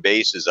stolen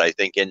bases, I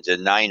think, into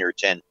 9 or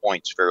 10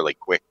 points fairly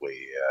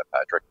quickly,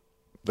 Patrick.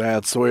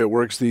 That's the way it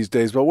works these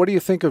days. But what do you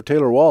think of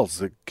Taylor Walls,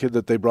 the kid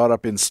that they brought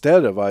up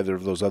instead of either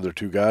of those other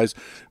two guys,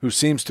 who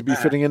seems to be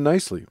fitting in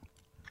nicely?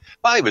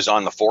 Well, he was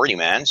on the 40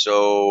 man,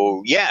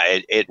 so yeah,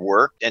 it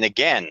worked. And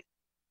again,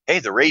 hey,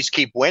 the Rays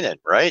keep winning,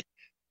 right?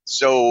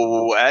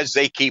 So as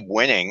they keep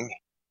winning,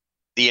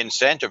 the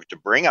incentive to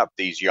bring up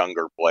these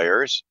younger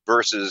players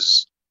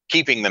versus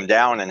keeping them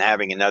down and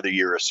having another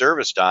year of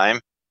service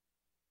time,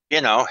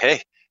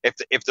 hey,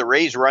 if the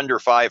Rays were under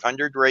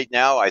 500 right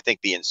now, I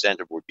think the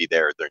incentive would be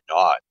there. They're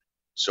not.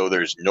 So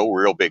there's no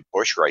real big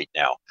push right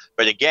now.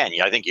 But again,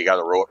 I think you got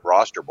to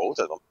roster both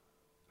of them.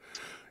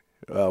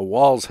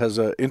 Walls has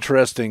an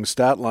interesting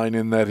stat line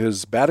in that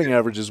his batting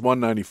average is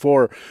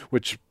 194,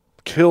 which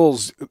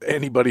kills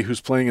anybody who's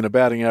playing in a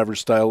batting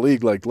average style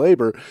league like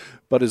Labor,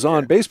 but his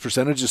on-base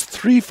percentage is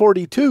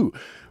 342,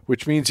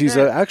 which means he's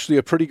actually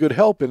a pretty good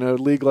help in a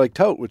league like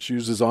Tout, which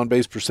uses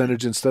on-base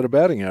percentage instead of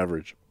batting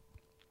average.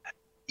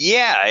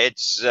 Yeah,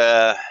 it's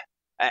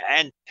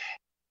and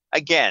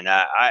again,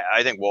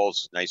 I think Walls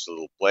is a nice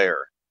little player,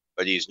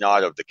 but he's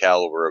not of the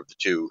caliber of the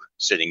two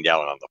sitting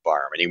down on the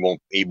farm, and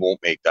he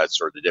won't make that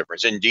sort of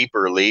difference in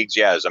deeper leagues.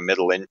 Yeah, as a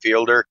middle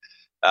infielder,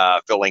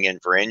 filling in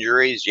for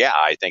injuries, yeah,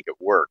 I think it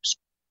works.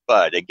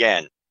 But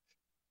again,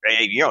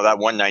 that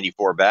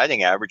 194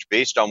 batting average,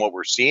 based on what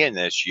we're seeing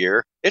this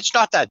year, it's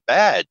not that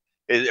bad.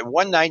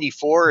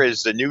 194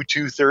 is the new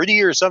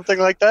 230 or something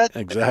like that?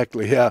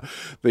 Exactly, yeah.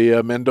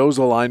 The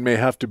Mendoza line may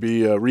have to be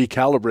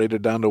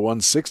recalibrated down to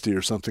 160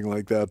 or something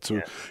like that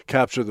to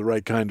capture the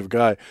right kind of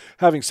guy.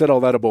 Having said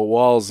all that about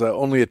Walls,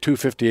 only a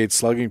 258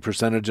 slugging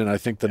percentage, and I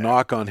think the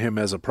knock on him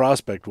as a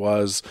prospect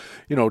was,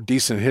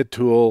 decent hit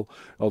tool,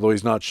 although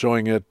he's not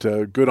showing it,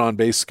 good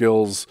on-base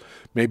skills,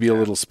 maybe a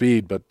little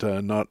speed, but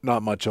not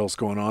much else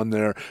going on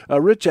there.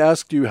 Rich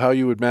asked you how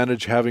you would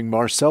manage having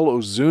Marcell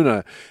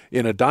Ozuna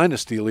in a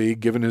dynasty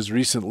league, given his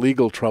recent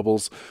legal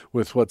troubles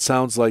with what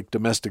sounds like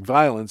domestic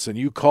violence, and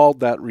you called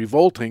that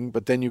revolting,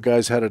 but then you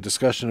guys had a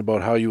discussion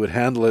about how you would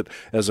handle it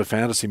as a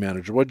fantasy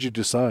manager. What did you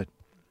decide?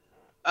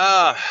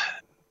 I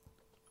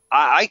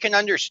can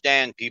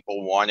understand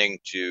people wanting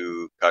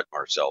to cut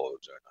Marcell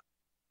Ozuna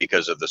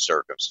because of the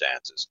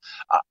circumstances.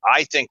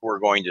 I think we're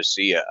going to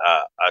see a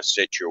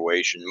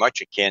situation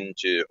much akin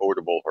to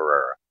Odubel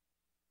Herrera.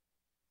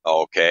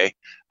 Okay.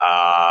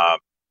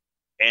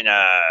 In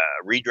a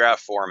redraft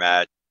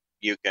format,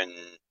 you can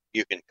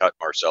cut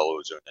Marcell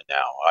Ozuna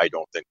now. I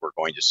don't think we're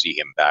going to see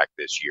him back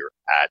this year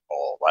at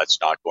all.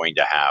 That's not going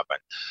to happen.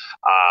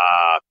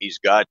 He's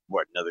got,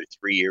 another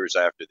 3 years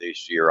after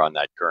this year on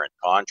that current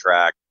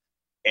contract.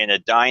 In a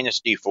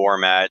dynasty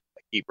format,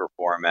 keeper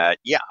format,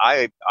 yeah,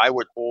 I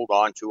would hold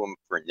on to him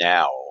for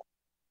now.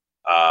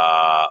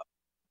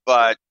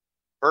 But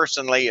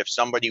personally, if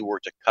somebody were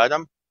to cut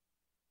him,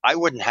 I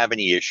wouldn't have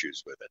any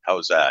issues with it.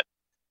 How's that?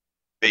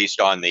 Based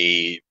on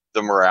the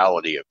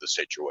morality of the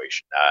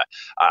situation,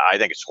 I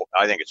think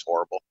it's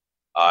horrible.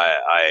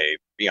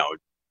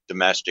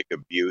 Domestic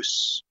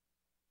abuse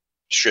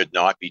should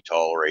not be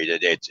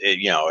tolerated.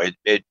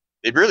 It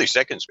really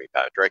sickens me,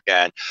 Patrick.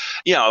 And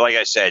like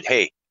I said,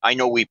 hey, I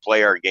know we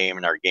play our game,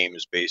 and our game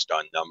is based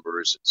on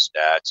numbers and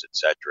stats, et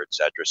cetera, et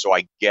cetera. So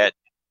I get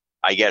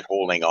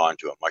holding on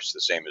to it, much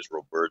the same as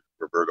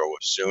Roberto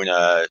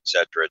Osuna, et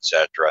cetera, et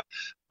cetera.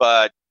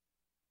 But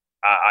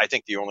I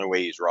think the only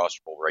way he's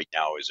rosterable right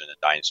now is in a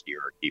dynasty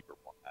or a keeper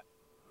format.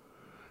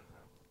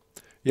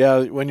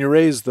 Yeah, when you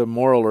raise the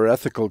moral or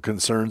ethical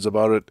concerns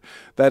about it,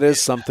 that is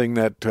something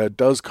that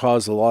does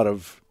cause a lot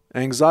of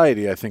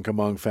anxiety, I think,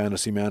 among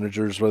fantasy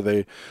managers, where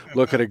they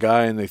look at a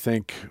guy and they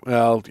think,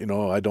 well,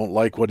 I don't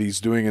like what he's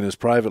doing in his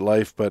private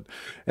life,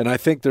 and I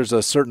think there's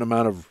a certain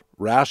amount of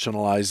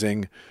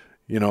rationalizing.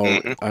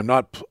 I'm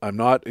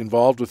not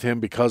involved with him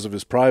because of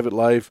his private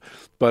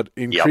life, but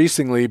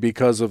increasingly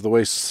because of the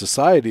way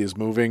society is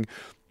moving,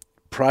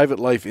 private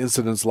life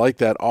incidents like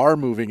that are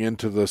moving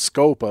into the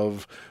scope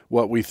of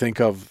what we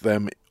think of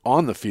them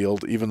on the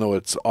field, even though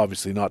it's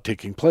obviously not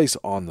taking place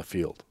on the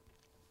field.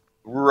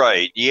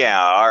 Right.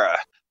 Yeah.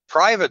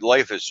 private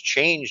life has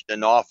changed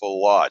an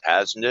awful lot,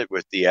 hasn't it,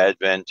 with the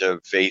advent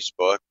of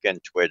Facebook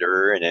and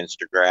Twitter and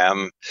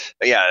Instagram?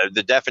 Yeah,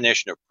 the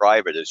definition of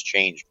private has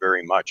changed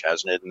very much,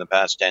 hasn't it, in the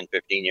past 10,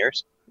 15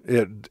 years?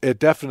 It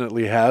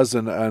definitely has,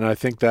 and I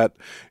think that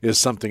is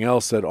something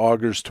else that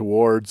augurs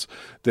towards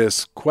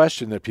this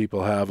question that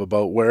people have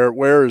about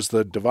where is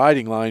the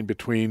dividing line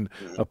between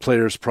a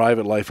player's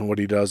private life and what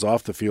he does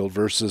off the field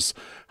versus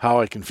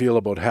how I can feel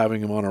about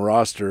having him on a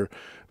roster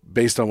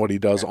based on what he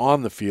does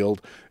on the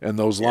field, and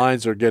those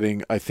lines are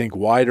getting, I think,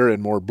 wider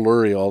and more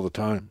blurry all the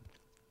time.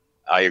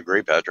 I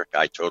agree, Patrick.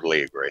 I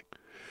totally agree.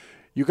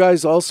 You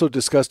guys also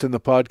discussed in the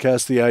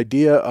podcast the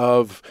idea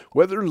of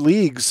whether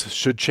leagues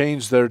should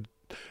change their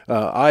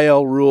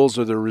IL rules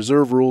or their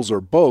reserve rules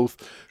or both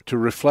to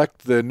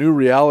reflect the new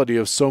reality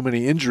of so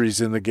many injuries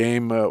in the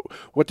game.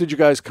 What did you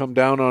guys come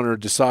down on or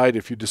decide,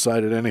 if you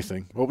decided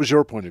anything? What was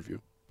your point of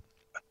view?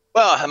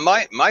 Well,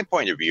 my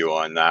point of view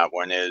on that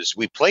one is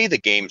we play the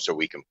game so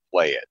we can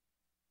play it.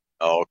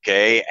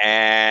 Okay.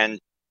 And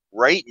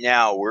right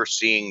now we're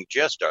seeing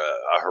just a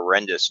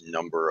horrendous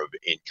number of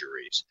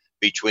injuries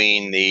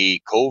between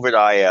the COVID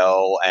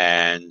IL,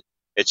 and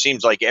it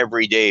seems like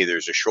every day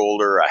there's a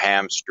shoulder, a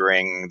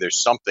hamstring,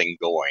 there's something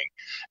going.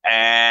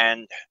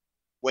 And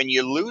when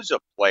you lose a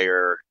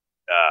player,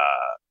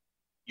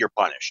 you're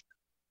punished.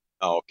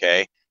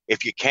 Okay.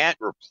 If you can't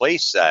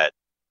replace that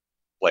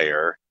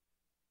player,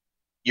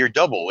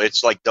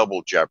 it's like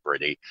double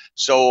jeopardy.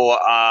 So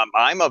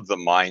I'm of the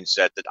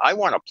mindset that I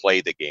want to play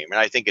the game, and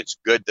I think it's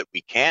good that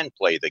we can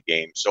play the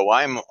game. So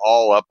I'm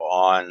all up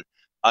on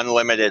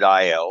unlimited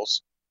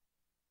ILs.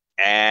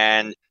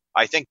 And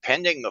I think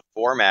pending the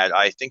format,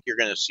 I think you're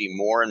going to see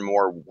more and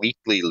more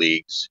weekly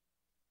leagues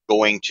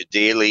going to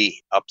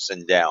daily ups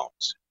and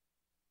downs.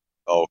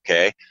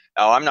 Okay.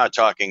 Now, I'm not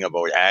talking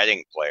about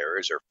adding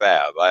players or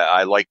fab.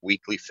 I like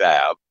weekly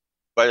fab.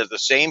 But at the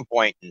same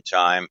point in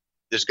time,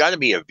 there's got to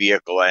be a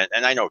vehicle,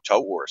 and I know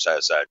Tout Wars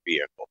has that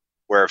vehicle,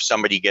 where if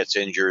somebody gets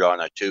injured on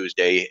a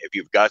Tuesday, if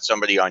you've got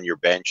somebody on your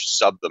bench,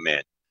 sub them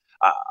in.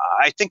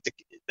 I think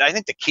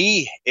the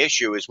key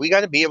issue is we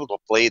got to be able to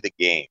play the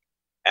game.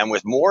 And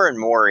with more and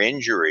more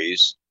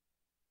injuries,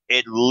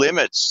 it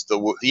limits the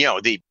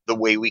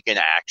way we can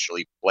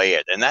actually play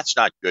it, and that's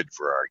not good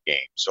for our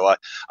game. So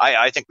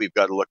I think we've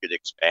got to look at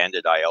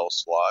expanded IL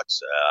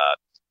slots,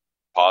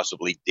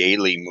 possibly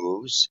daily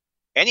moves,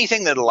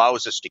 anything that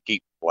allows us to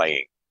keep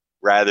playing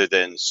rather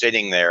than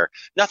sitting there.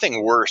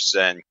 Nothing worse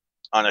than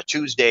on a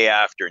Tuesday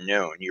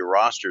afternoon, your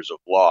rosters are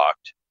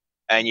blocked,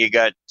 and you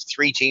got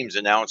 3 teams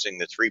announcing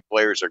that 3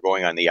 players are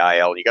going on the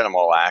IL, and you got them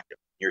all active.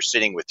 You're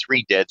sitting with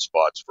 3 dead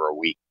spots for a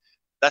week.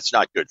 That's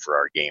not good for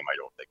our game, I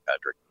don't think,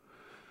 Patrick.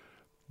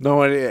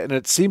 No, and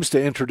it seems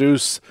to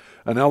introduce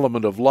an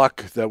element of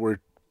luck that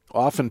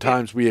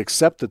oftentimes we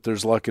accept that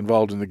there's luck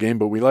involved in the game,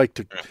 but we like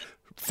to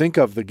think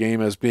of the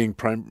game as being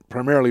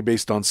primarily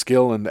based on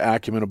skill and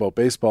acumen about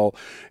baseball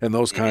and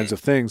those kinds of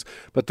things.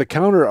 But the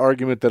counter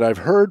argument that I've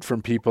heard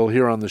from people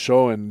here on the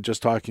show and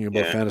just talking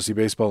about fantasy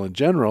baseball in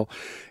general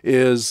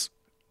is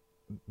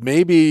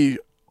maybe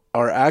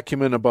our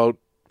acumen about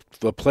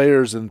the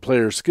players and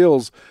player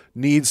skills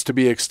needs to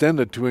be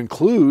extended to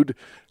include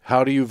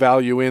how do you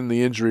value in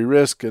the injury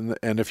risk, and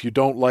if you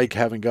don't like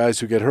having guys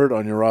who get hurt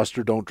on your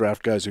roster, don't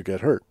draft guys who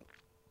get hurt.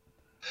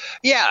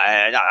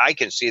 Yeah, and I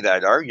can see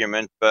that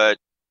argument, but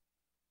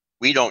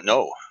we don't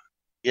know.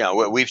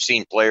 We've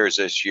seen players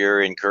this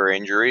year incur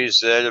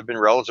injuries that have been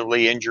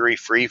relatively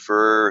injury-free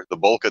for the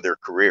bulk of their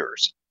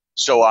careers.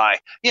 So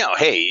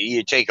hey,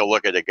 you take a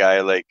look at a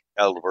guy like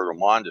Alberto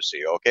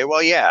Mondesi. Okay,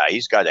 well, yeah,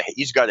 he's got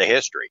a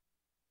history.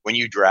 When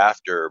you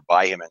draft or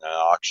buy him in an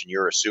auction,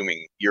 you're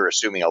assuming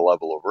a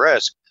level of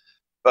risk.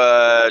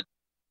 But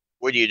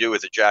what do you do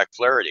with a Jack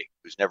Flaherty,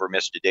 who's never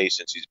missed a day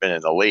since he's been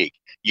in the league?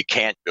 You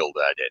can't build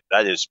that in.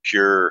 That is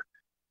pure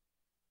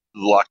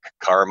luck,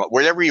 karma,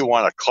 whatever you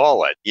want to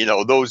call it.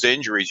 Those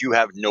injuries, you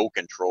have no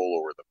control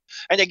over them.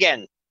 And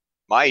again,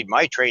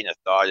 my train of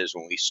thought is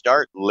when we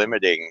start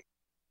limiting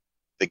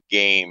the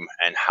game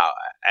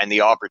and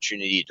the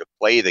opportunity to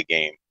play the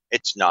game,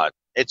 it's not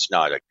a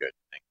good thing.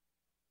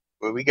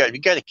 We got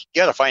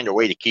to find a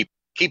way to keep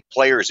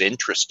players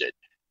interested,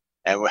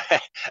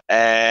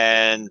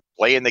 and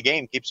playing the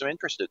game keeps them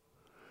interested.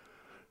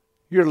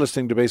 You're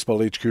listening to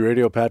Baseball HQ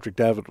Radio. Patrick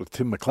Davitt with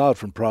Tim McLeod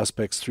from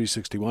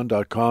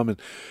Prospects361.com.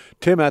 And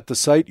Tim, at the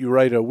site, you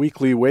write a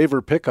weekly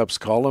waiver pickups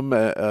column.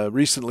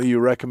 Recently, you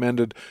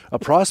recommended a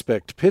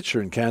prospect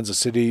pitcher in Kansas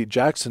City,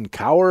 Jackson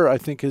Kowar, I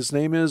think his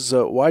name is.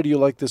 Why do you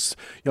like this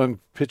young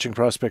pitching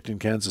prospect in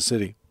Kansas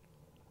City?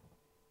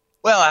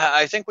 Well,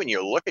 I think when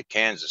you look at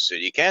Kansas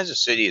City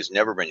has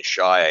never been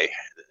shy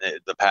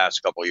the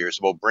past couple of years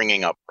about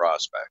bringing up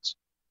prospects.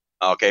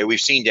 Okay, we've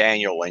seen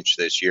Daniel Lynch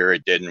this year.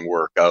 It didn't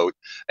work out.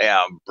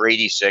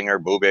 Brady Singer,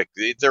 Bubic,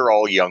 they're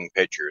all young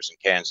pitchers, and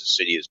Kansas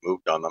City has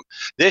moved on them.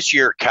 This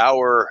year,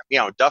 Kowar,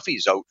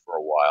 Duffy's out for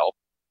a while.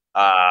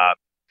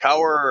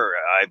 Kowar,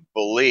 I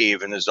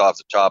believe, and this is off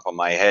the top of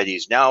my head,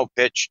 he's now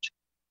pitched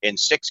in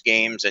 6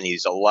 games, and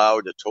he's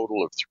allowed a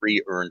total of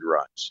 3 earned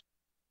runs.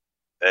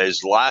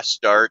 his last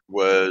start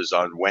was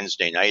on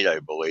Wednesday night, I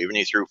believe, and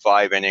he threw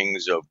 5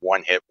 innings of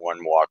 1 hit, 1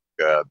 walk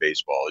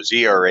baseball. His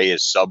ERA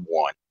is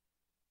sub-1.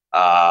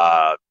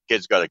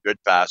 Kid's got a good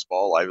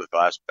fastball, lively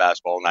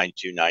fastball,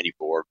 92,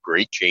 94,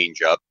 great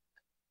changeup.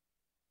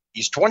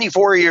 He's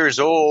 24 years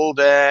old,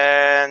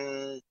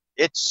 and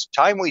it's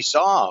time we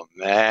saw him.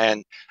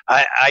 And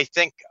I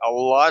think a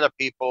lot of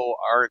people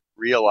aren't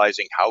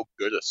realizing how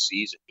good a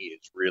season he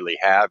is really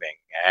having.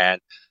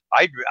 And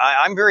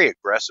I'm very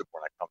aggressive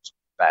when it comes to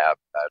FAB,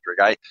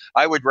 Patrick.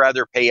 I would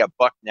rather pay $1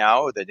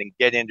 now than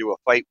get into a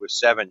fight with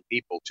 7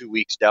 people 2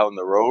 weeks down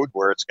the road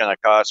where it's going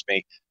to cost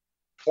me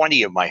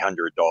 20 of my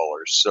 $100.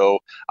 So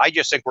I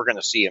just think we're going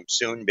to see him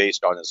soon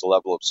based on his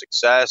level of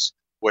success,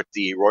 what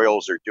the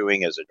Royals are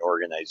doing as an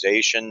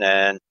organization,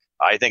 and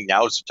I think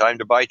now's the time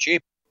to buy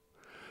cheap.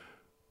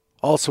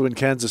 Also in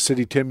Kansas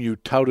City, Tim, you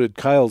touted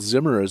Kyle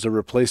Zimmer as a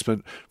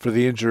replacement for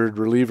the injured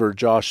reliever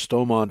Josh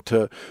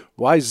Stomont.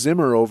 Why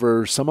Zimmer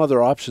over some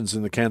other options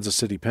in the Kansas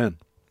City pen?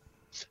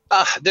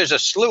 There's a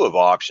slew of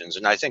options,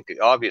 and I think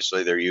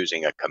obviously they're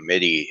using a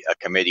committee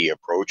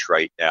approach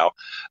right now.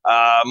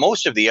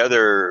 Most of the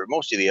other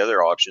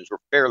options were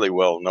fairly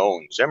well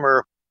known.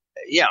 Zimmer,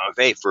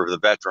 for the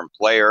veteran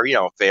player,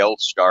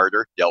 failed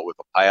starter, dealt with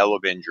a pile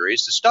of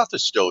injuries. The stuff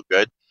is still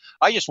good.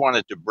 I just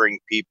wanted to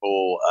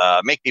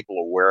make people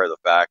aware of the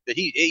fact that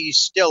he's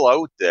still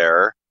out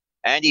there,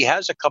 and he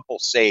has a couple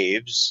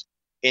saves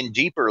in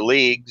deeper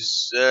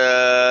leagues.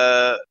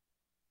 Why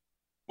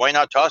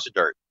not toss a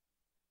dart?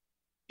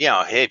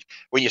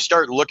 When you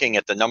start looking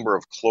at the number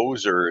of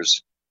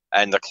closers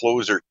and the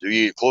closers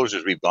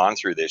we've gone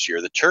through this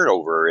year, the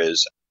turnover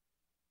is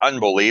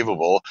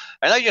unbelievable.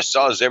 And I just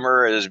saw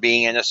Zimmer as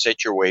being in a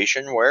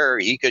situation where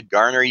he could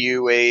garner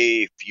you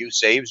a few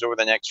saves over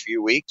the next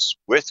few weeks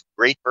with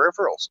great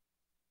peripherals.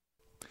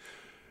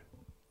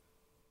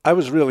 I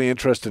was really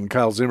interested in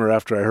Kyle Zimmer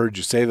after I heard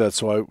you say that,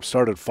 so I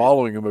started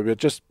following him a bit,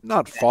 just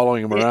not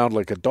following him around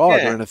like a dog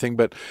or anything,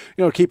 but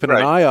keeping an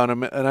eye on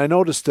him. And I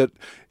noticed that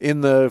in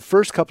the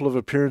first couple of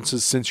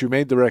appearances since you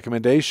made the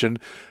recommendation,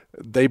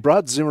 they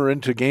brought Zimmer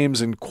into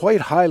games in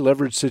quite high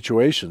leverage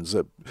situations.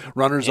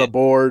 Runners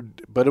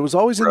aboard, but it was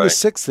always in the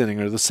 6th inning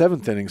or the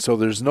 7th inning, so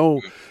there's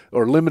no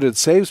or limited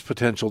saves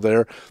potential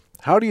there.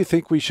 How do you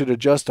think we should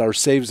adjust our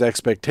saves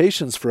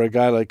expectations for a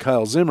guy like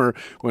Kyle Zimmer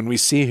when we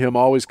see him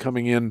always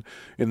coming in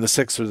the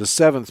 6th or the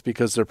 7th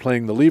because they're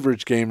playing the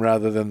leverage game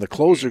rather than the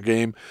closer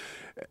game,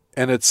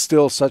 and it's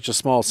still such a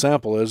small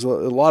sample? There's a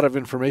lot of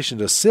information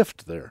to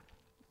sift there.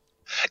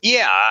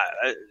 Yeah,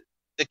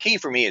 the key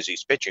for me is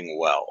he's pitching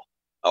well.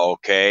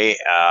 Okay,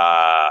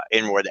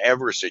 in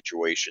whatever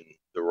situation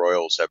the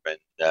Royals have been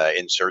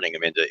inserting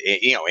him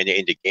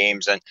into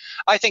games, and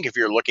I think if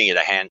you're looking at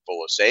a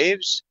handful of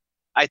saves,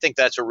 I think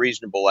that's a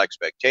reasonable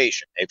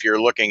expectation. If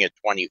you're looking at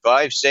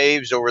 25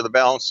 saves over the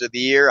balance of the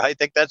year, I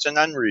think that's an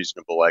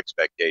unreasonable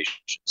expectation.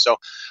 So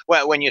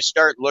when you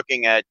start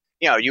looking at,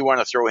 you want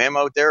to throw him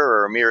out there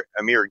or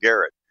Amir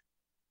Garrett,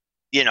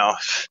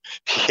 there's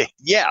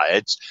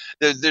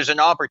an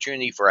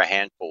opportunity for a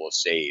handful of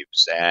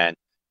saves. And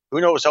who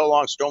knows how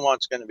long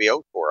Stomont's going to be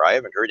out for? I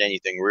haven't heard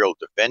anything real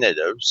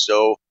definitive.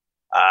 So,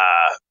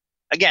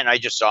 again, I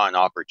just saw an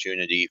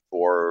opportunity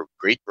for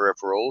great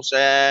peripherals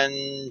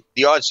and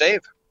the odd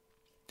save.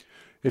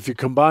 If you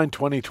combine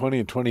 2020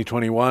 and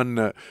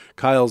 2021,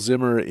 Kyle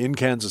Zimmer in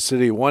Kansas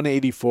City,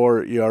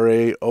 1.84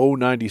 ERA,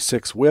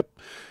 0.96 WHIP.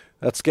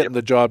 That's getting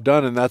the job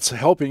done, and that's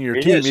helping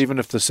your team, even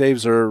if the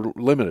saves are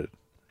limited.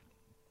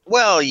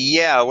 Well,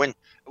 yeah. When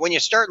you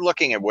start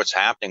looking at what's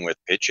happening with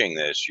pitching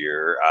this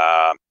year,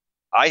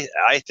 I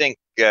think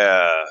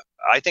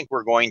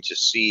we're going to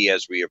see,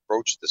 as we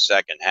approach the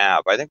second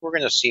half, I think we're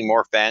going to see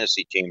more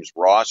fantasy teams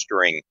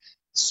rostering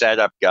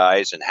setup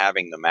guys and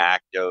having them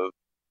active,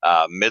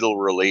 middle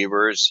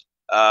relievers.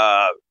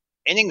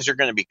 Innings are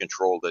going to be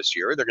controlled this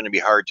year. They're going to be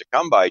hard to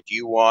come by. Do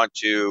you want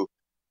to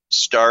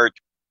start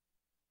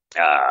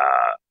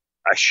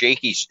a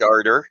shaky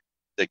starter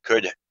that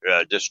could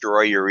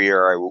destroy your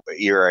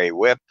ERA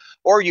whip,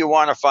 or do you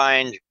want to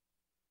find,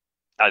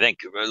 I think,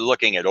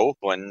 looking at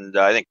Oakland,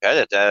 I think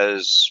Pettit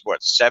has,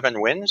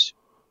 7 wins?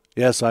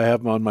 Yes, I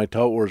have him on my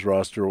Tout Wars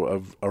roster,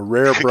 of a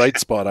rare bright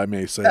spot, I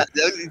may say.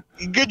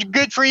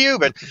 Good for you.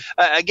 But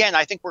again,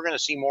 I think we're going to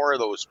see more of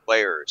those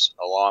players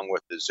along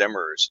with the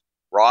Zimmers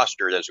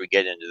rostered as we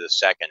get into the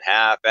second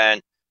half.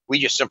 And we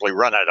just simply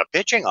run out of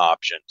pitching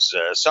options.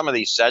 Some of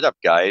these setup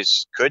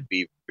guys could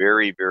be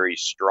very, very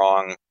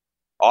strong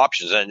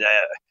options. And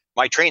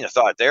my train of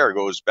thought there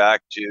goes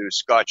back to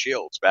Scott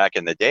Shields back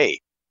in the day.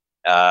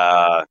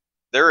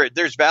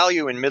 There's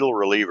value in middle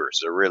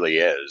relievers. There really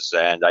is.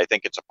 And I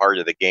think it's a part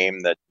of the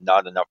game that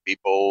not enough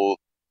people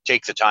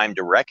take the time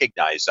to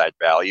recognize that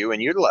value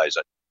and utilize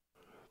it.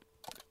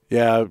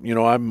 Yeah,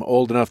 I'm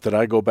old enough that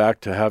I go back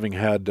to having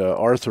had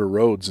Arthur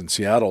Rhodes in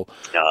Seattle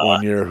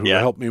one year, who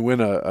helped me win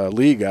a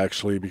league,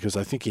 actually, because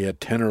I think he had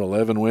 10 or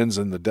 11 wins,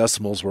 and the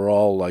decimals were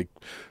all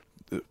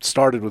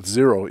started with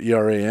 0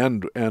 ERA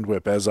and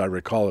WHIP, as I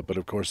recall it. But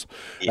of course,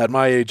 at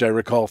my age, I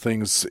recall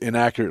things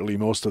inaccurately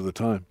most of the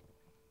time.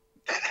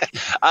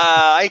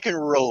 I can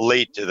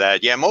relate to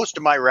that. Yeah, most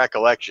of my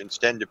recollections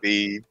tend to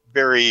be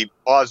very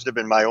positive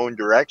in my own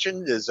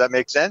direction. Does that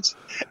make sense?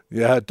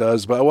 Yeah, it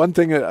does. But one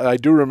thing I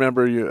do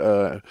remember,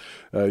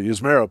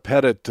 Yusmeiro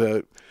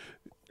Petit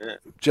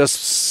just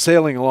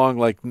sailing along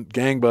like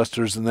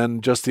gangbusters, and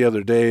then just the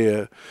other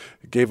day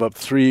gave up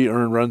 3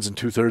 earned runs in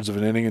 2/3 of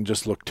an inning and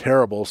just looked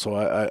terrible. So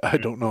I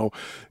don't know,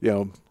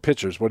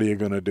 pitchers, what are you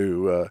going to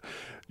do?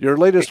 Your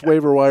latest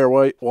waiver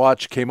wire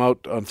watch came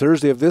out on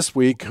Thursday of this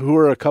week. Who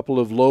are a couple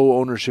of low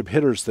ownership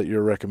hitters that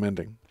you're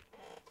recommending?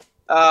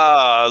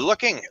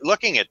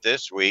 Looking at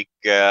this week,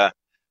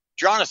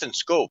 Jonathan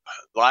Scope,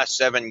 last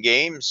 7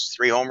 games,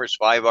 3 homers,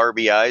 5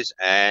 RBIs,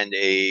 and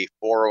a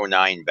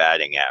 .409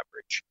 batting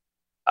average.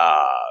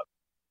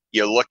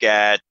 You look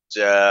at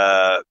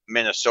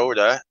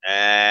Minnesota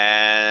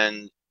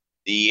and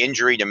the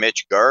injury to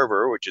Mitch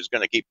Garver, which is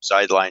going to keep him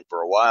sidelined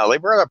for a while. They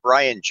brought up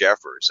Ryan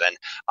Jeffers, and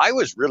I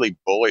was really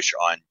bullish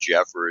on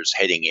Jeffers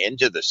heading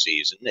into the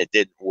season. It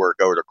didn't work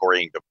out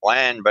according to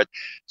plan, but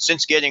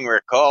since getting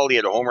recalled, he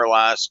had a homer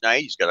last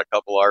night. He's got a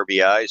couple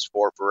RBIs,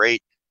 4 for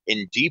 8.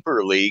 In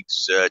deeper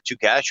leagues, 2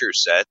 catcher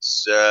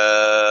sets,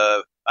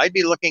 I'd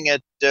be looking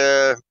at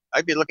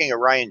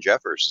Ryan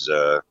Jeffers,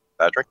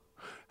 Patrick.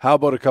 How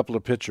about a couple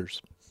of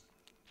pitchers?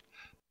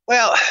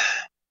 Well,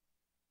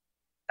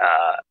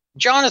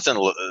 Jonathan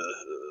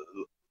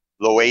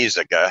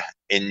Loaizaga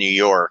in New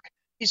York,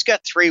 he's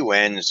got 3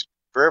 wins.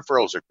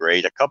 Peripherals are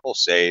great, a couple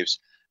saves.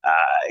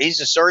 He's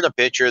the sort of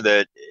pitcher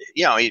that,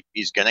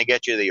 he's going to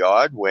get you the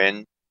odd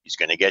win. He's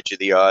going to get you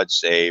the odd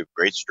save.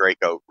 Great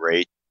strikeout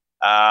rate.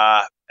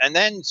 And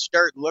then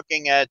start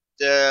looking at,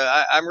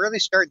 I'm really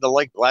starting to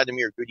like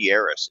Vladimir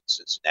Gutierrez in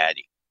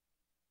Cincinnati.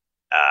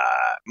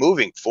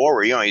 Moving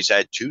forward, he's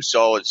had 2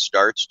 solid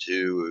starts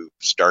to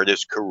start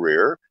his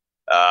career.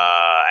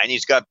 And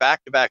he's got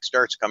back-to-back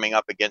starts coming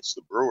up against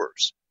the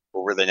Brewers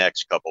over the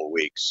next couple of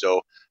weeks.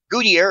 So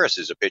Gutierrez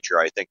is a pitcher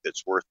I think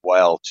that's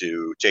worthwhile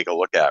to take a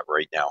look at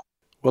right now.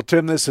 Well,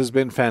 Tim, this has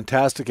been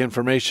fantastic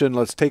information.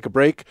 Let's take a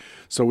break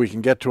so we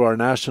can get to our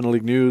National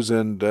League news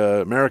and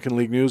American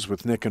League news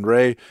with Nick and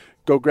Ray.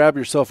 Go grab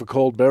yourself a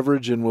cold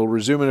beverage and we'll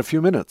resume in a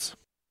few minutes.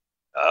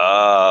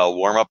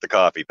 Warm up the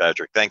coffee,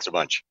 Patrick. Thanks a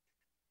bunch.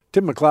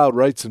 Tim McLeod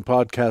writes and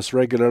podcasts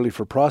regularly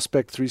for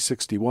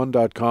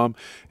Prospect361.com,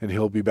 and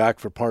he'll be back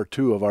for part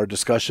 2 of our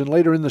discussion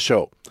later in the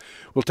show.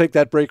 We'll take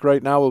that break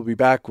right now. We'll be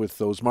back with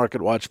those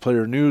Market Watch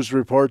player news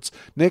reports.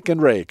 Nick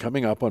and Ray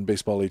coming up on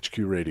Baseball HQ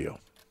Radio.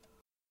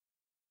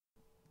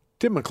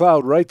 Tim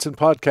McLeod writes and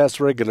podcasts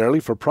regularly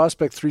for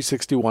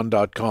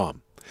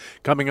Prospect361.com.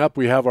 Coming up,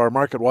 we have our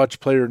Market Watch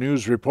player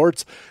news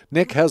reports.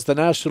 Nick has the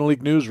National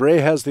League news. Ray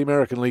has the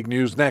American League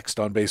news next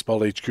on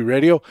Baseball HQ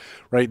Radio.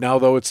 Right now,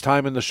 though, it's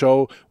time in the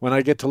show when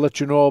I get to let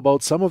you know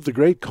about some of the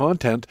great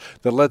content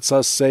that lets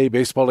us say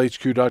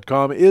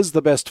BaseballHQ.com is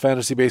the best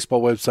fantasy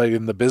baseball website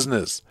in the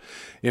business.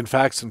 In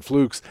Facts and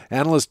Flukes,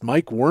 analyst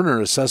Mike Werner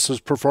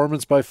assesses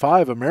performance by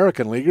 5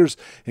 American leaguers,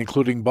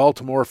 including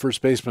Baltimore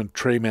first baseman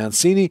Trey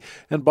Mancini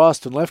and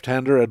Boston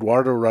left-hander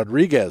Eduardo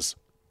Rodriguez.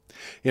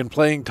 In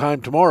Playing Time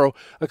Tomorrow,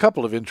 a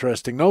couple of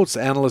interesting notes.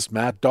 Analyst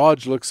Matt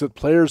Dodge looks at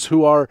players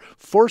who are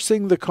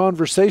forcing the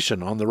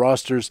conversation on the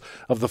rosters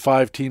of the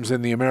 5 teams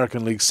in the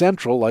American League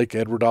Central, like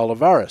Edward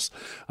Olivares.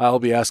 I'll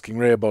be asking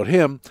Ray about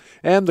him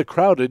and the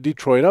crowded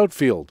Detroit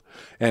outfield.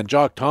 And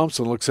Jock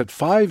Thompson looks at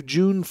 5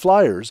 June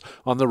flyers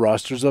on the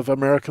rosters of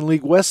American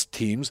League West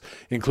teams,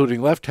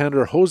 including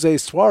left-hander Jose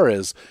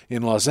Suarez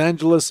in Los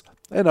Angeles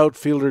and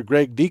outfielder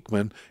Greg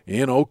Dieckmann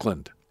in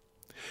Oakland.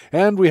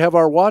 And we have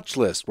our watch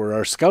list, where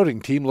our scouting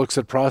team looks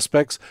at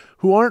prospects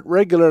who aren't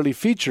regularly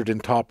featured in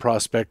top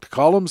prospect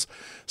columns.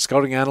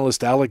 Scouting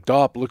analyst Alec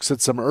Dopp looks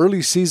at some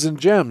early season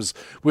gems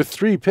with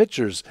 3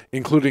 pitchers,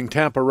 including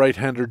Tampa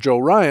right-hander Joe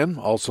Ryan,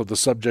 also the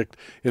subject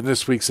in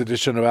this week's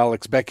edition of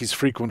Alex Becky's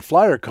Frequent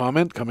Flyer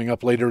comment coming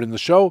up later in the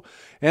show,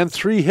 and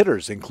 3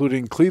 hitters,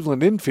 including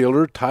Cleveland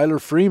infielder Tyler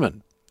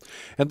Freeman.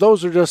 And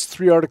those are just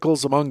 3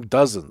 articles among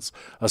dozens,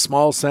 a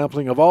small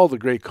sampling of all the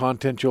great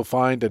content you'll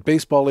find at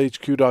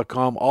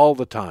BaseballHQ.com all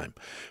the time.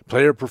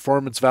 Player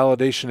performance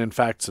validation in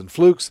Facts and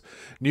Flukes,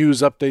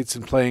 news updates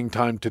in Playing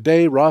Time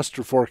today,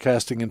 roster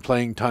forecasting in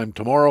Playing Time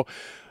tomorrow,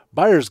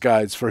 buyer's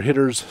guides for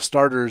hitters,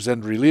 starters,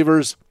 and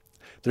relievers.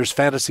 There's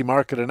fantasy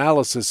market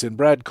analysis in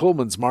Brad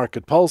Coleman's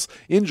Market Pulse,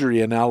 injury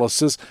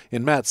analysis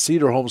in Matt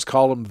Cederholm's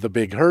column The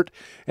Big Hurt,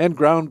 and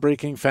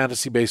groundbreaking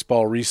fantasy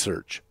baseball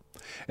research.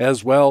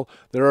 As well,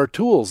 there are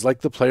tools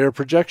like the player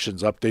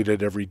projections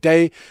updated every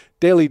day,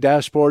 daily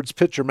dashboards,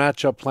 pitcher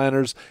matchup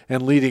planners,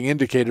 and leading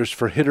indicators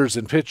for hitters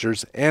and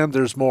pitchers, and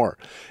there's more.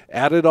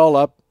 Add it all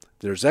up,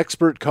 there's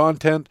expert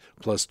content,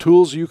 plus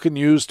tools you can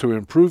use to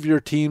improve your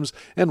teams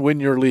and win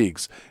your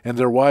leagues. And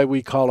they're why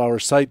we call our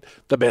site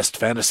the best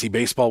fantasy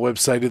baseball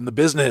website in the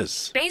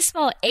business.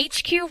 Baseball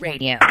HQ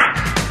Radio.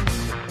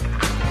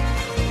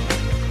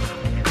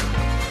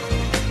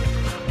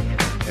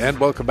 And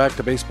welcome back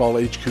to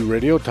Baseball HQ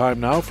Radio. Time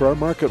now for our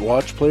Market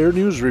Watch player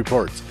news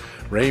reports.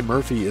 Ray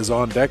Murphy is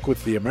on deck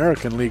with the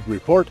American League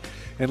report,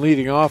 And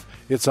leading off,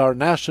 it's our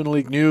National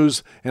League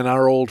news and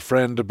our old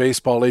friend,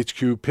 Baseball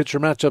HQ pitcher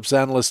matchups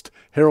analyst,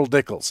 Harold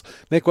Nichols.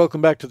 Nick,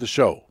 welcome back to the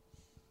show.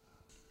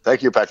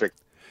 Thank you, Patrick.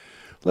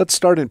 Let's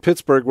start in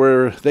Pittsburgh,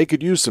 where they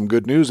could use some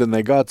good news, and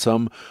they got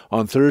some.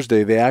 On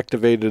Thursday, they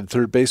activated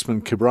third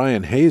baseman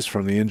Ke'Bryan Hayes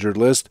from the injured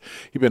list.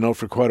 He'd been out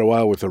for quite a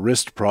while with a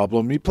wrist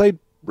problem. He played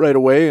right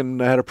away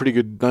and had a pretty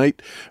good night.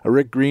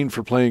 Rick Green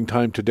for playing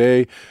time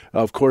today.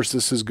 Of course,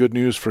 this is good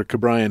news for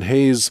Ke'Bryan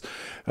Hayes,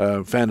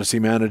 fantasy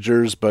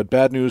managers, but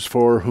bad news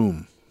for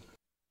whom?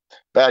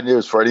 Bad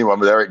news for anyone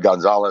with Eric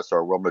Gonzalez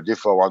or Wilmer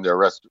Difo on their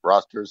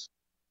rosters.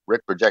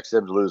 Rick projects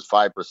them to lose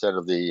 5%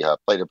 of the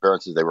plate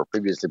appearances they were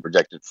previously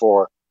projected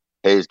for.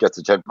 Hayes gets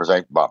a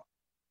 10% bump.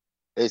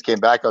 Hayes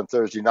came back on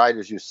Thursday night,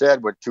 as you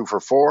said, went 2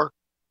 for 4,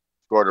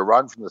 scored a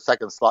run from the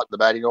second slot in the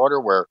batting order,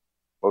 where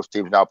most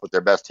teams now put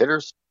their best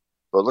hitters.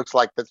 So it looks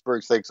like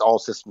Pittsburgh thinks all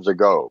systems are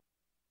go.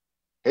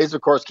 Hayes,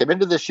 of course, came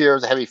into this year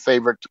as a heavy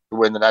favorite to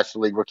win the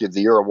National League Rookie of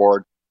the Year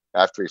award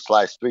after he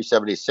slashed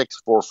 .376,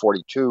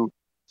 .442,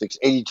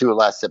 .682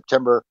 last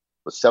September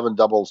with 7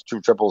 doubles, 2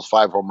 triples,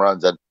 5 home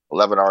runs, and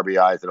 11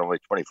 RBIs in only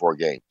 24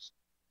 games.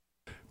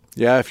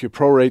 Yeah, if you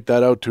prorate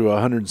that out to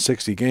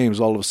 160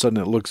 games, all of a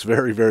sudden it looks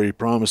very, very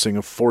promising,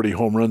 a 40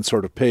 home run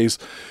sort of pace,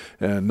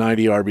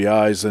 90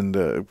 RBIs,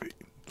 and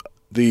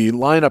the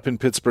lineup in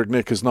Pittsburgh,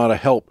 Nick, is not a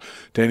help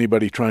to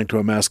anybody trying to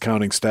amass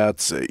counting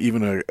stats,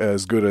 even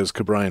as good as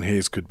Ke'Bryan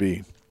Hayes could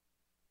be.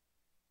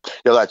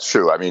 Yeah, that's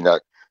true. I mean,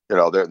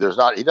 there's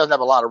not, he doesn't have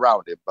a lot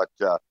around him, but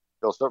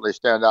he'll certainly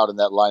stand out in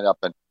that lineup.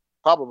 And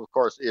the problem, of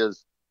course,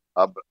 is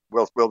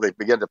will they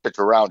begin to pitch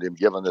around him,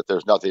 given that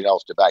there's nothing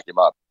else to back him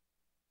up?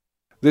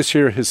 This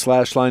year, his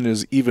slash line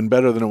is even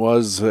better than it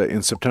was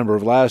in September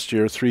of last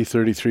year.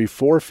 .333,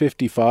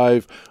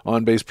 .455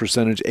 on-base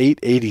percentage,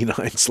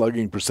 .889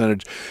 slugging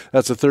percentage.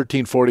 That's a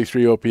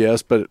 .1343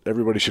 OPS, but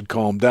everybody should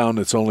calm down.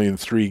 It's only in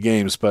 3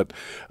 games, but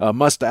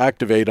must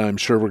activate, I'm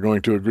sure we're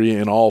going to agree,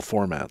 in all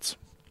formats.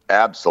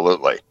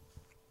 Absolutely.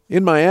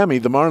 In Miami,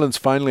 the Marlins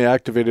finally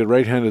activated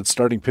right-handed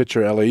starting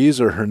pitcher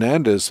Eliezer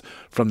Hernandez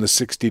from the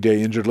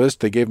 60-day injured list.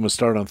 They gave him a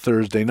start on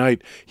Thursday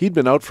night. He'd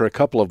been out for a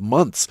couple of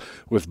months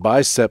with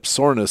bicep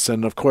soreness,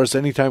 and of course,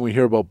 anytime we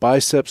hear about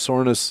bicep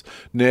soreness,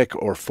 Nick,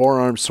 or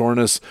forearm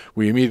soreness,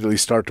 we immediately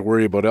start to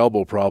worry about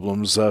elbow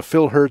problems.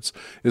 Phil Hertz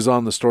is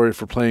on the story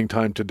for playing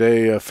time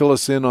today. Fill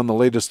us in on the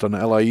latest on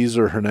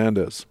Eliezer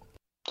Hernandez.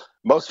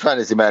 Most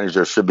fantasy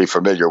managers should be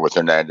familiar with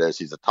Hernandez.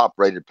 He's a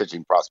top-rated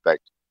pitching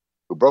prospect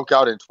who broke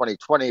out in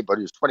 2020, but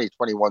his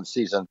 2021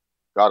 season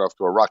got off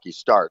to a rocky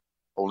start.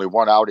 Only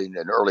one outing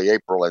in early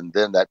April, and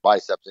then that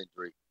biceps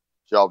injury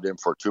shelved him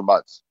for 2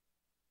 months.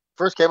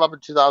 First came up in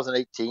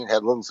 2018,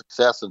 had little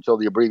success until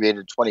the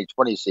abbreviated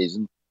 2020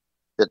 season.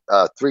 Hit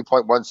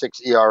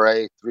 3.16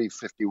 ERA,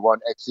 3.51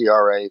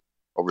 xERA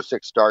over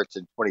 6 starts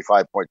in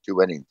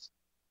 25.2 innings.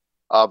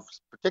 Of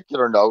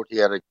particular note, he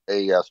had a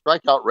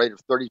strikeout rate of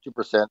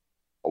 32%,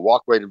 a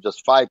walk rate of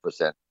just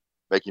 5%,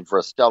 making for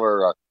a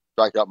stellar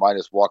strikeout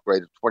minus walk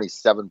rate of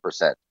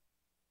 27%.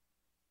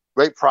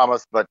 Great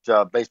promise, but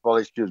Baseball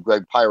HQ's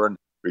Greg Pyron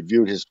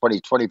reviewed his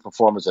 2020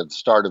 performance at the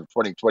start of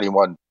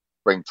 2021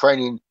 spring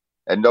training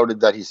and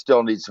noted that he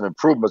still needs some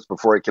improvements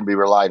before he can be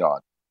relied on.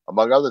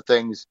 Among other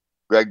things,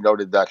 Greg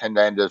noted that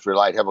Hernandez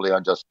relied heavily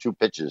on just 2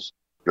 pitches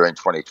during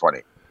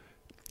 2020.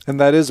 And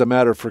that is a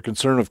matter for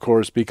concern, of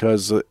course,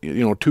 because,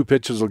 2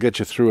 pitches will get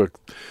you through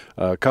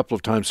a couple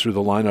of times through the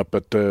lineup.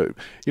 But,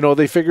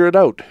 they figure it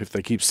out if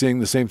they keep seeing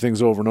the same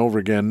things over and over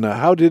again.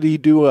 How did he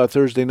do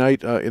Thursday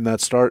night in that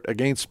start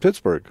against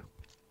Pittsburgh?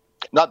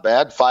 Not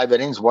bad. 5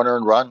 innings, 1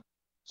 earned run,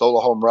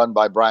 solo home run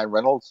by Brian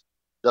Reynolds.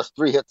 Just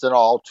 3 hits in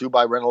all, 2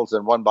 by Reynolds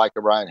and 1 by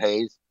Ke'Bryan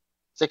Hayes.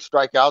 6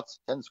 strikeouts,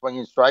 10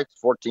 swinging strikes,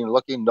 14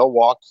 looking, no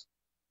walks.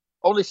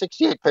 Only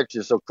 68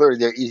 pitches, so clearly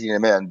they're easing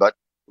him in, but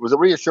it was a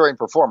reassuring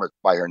performance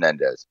by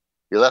Hernandez.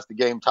 He left the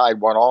game tied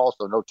 1-1,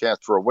 so no chance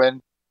for a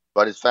win,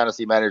 but his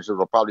fantasy managers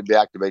will probably be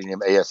activating him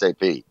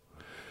ASAP.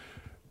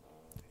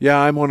 Yeah,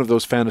 I'm one of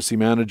those fantasy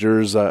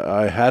managers.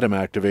 I had him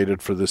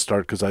activated for this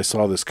start because I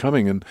saw this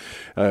coming, and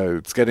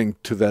it's getting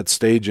to that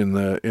stage in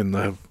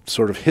the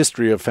sort of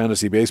history of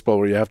fantasy baseball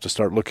where you have to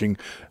start looking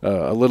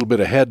a little bit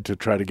ahead to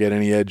try to get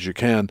any edge you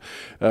can.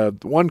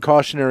 One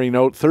cautionary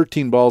note,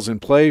 13 balls in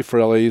play for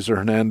Eliezer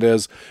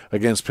Hernandez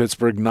against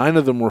Pittsburgh. 9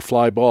 of them were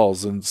fly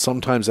balls, and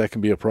sometimes that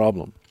can be a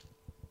problem.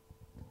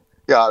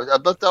 Yeah,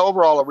 but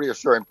overall a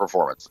reassuring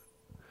performance.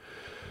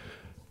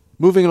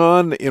 Moving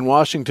on, in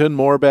Washington,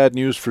 more bad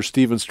news for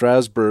Steven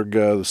Strasburg,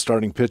 the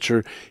starting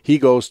pitcher. He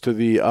goes to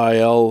the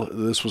IL.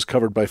 This was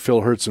covered by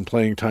Phil Hertz in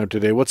Playing Time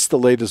today. What's the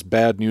latest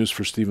bad news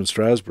for Steven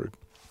Strasburg?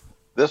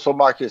 This will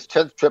mark his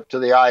 10th trip to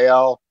the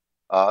IL,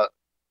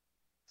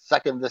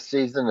 second this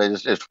season in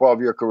his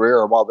 12-year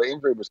career. While the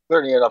injury was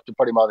clearly enough to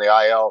put him on the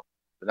IL,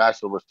 the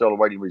Nationals were still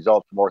awaiting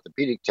results from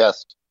orthopedic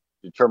tests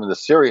to determine the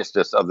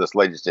seriousness of this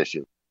latest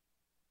issue.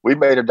 We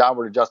made a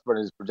downward adjustment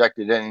in his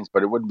projected innings,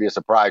 but it wouldn't be a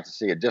surprise to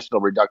see additional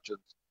reductions.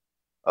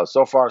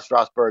 So far,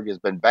 Strasburg has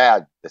been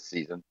bad this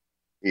season.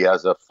 He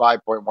has a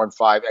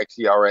 5.15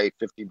 xERA,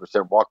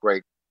 15% walk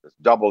rate. That's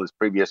double his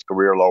previous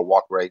career low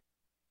walk rate.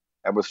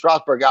 And with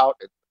Strasburg out,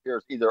 it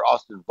appears either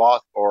Austin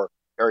Voth or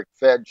Eric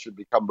Fed should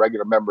become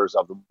regular members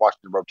of the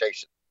Washington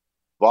rotation.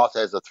 Voth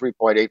has a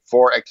 3.84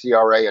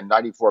 xERA and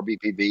 94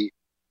 BPV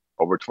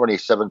over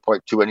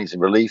 27.2 innings in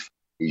relief.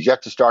 He's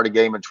yet to start a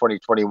game in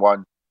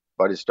 2021,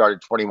 but has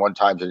started 21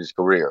 times in his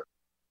career.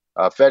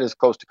 Fed is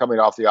close to coming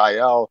off the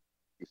IL.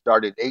 He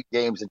started 8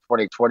 games in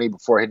 2020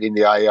 before hitting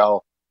the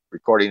IL,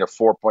 recording a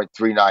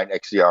 4.39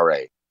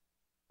 xERA.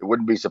 It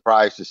wouldn't be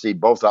surprised to see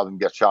both of them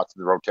get shots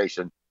in the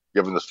rotation,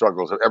 given the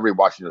struggles of every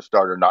Washington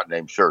starter not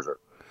named Scherzer.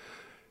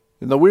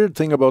 And the weird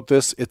thing about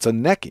this, it's a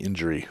neck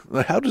injury.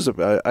 How does it?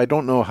 I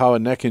don't know how a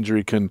neck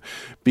injury can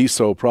be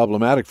so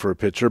problematic for a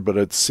pitcher, but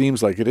it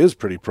seems like it is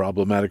pretty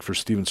problematic for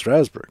Steven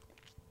Strasburg.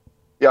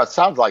 Yeah, it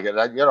sounds like it.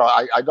 I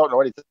don't know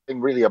anything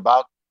really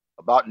about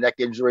neck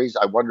injuries.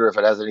 I wonder if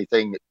it has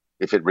anything,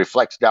 if it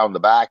reflects down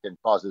the back and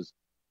causes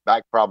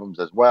back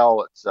problems as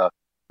well. It's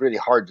really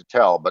hard to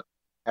tell. But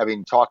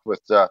having talked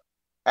with,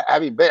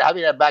 having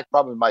had back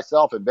problems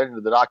myself and been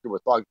to the doctor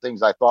with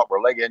things I thought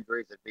were leg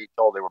injuries and being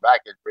told they were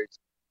back injuries,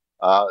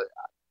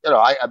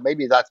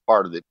 maybe that's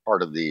part of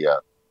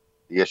the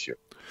issue.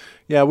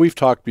 Yeah, we've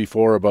talked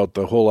before about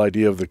the whole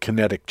idea of the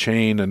kinetic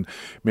chain, and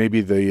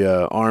maybe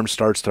the arm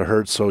starts to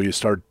hurt, so you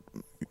start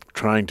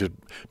trying to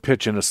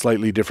pitch in a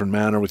slightly different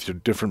manner with your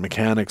different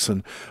mechanics,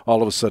 and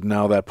all of a sudden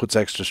now that puts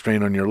extra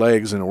strain on your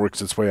legs and it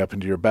works its way up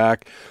into your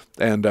back.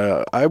 And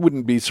I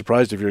wouldn't be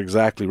surprised if you're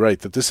exactly right,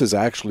 that this is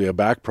actually a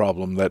back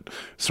problem that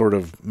sort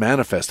of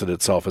manifested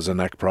itself as a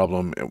neck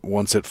problem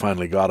once it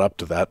finally got up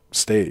to that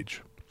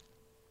stage.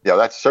 Yeah,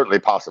 that's certainly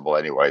possible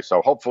anyway.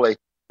 So hopefully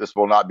this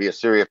will not be a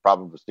serious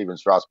problem for Steven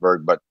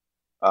Strasburg. But,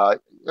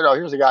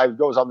 here's a guy who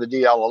goes on the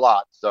DL a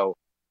lot, so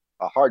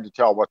hard to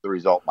tell what the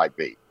result might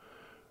be.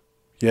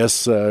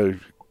 Yes,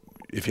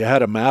 if you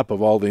had a map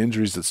of all the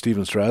injuries that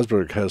Steven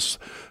Strasburg has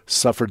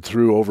suffered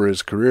through over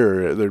his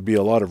career, there'd be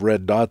a lot of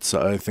red dots,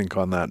 I think,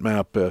 on that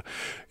map.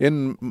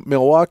 In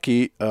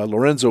Milwaukee,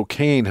 Lorenzo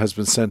Cain has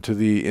been sent to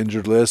the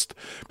injured list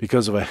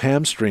because of a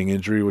hamstring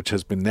injury, which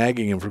has been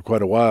nagging him for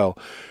quite a while.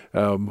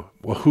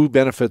 Who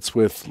benefits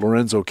with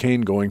Lorenzo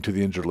Cain going to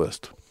the injured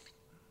list?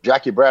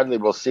 Jackie Bradley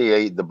will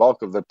see the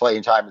bulk of the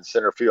playing time in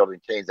center field in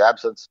Cain's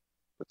absence,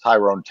 with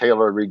Tyrone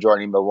Taylor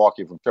rejoining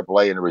Milwaukee from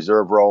AAA in a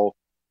reserve role.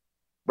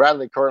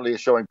 Bradley currently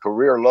is showing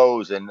career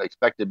lows in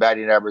expected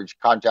batting average,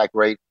 contact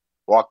rate,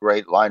 walk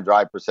rate, line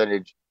drive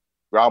percentage.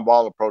 Ground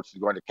ball approach is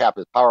going to cap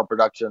his power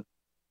production.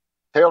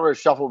 Taylor is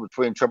shuffled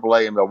between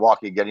AAA and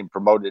Milwaukee, getting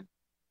promoted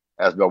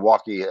as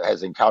Milwaukee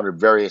has encountered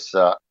various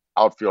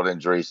outfield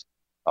injuries,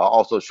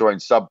 also showing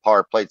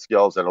subpar plate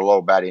skills and a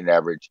low batting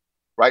average.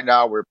 Right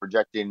now, we're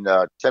projecting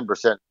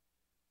 10%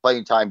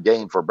 playing time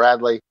gain for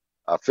Bradley,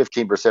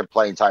 15%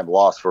 playing time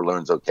loss for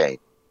Lorenzo Cain.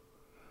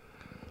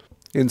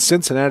 In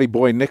Cincinnati,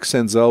 boy, Nick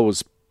Senzel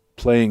was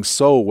playing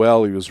so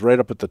well. He was right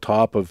up at the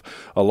top of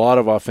a lot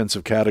of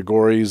offensive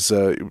categories.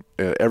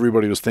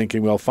 Everybody was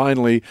thinking, well,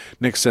 finally,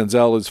 Nick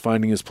Senzel is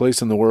finding his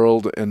place in the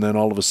world, and then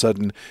all of a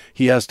sudden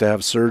he has to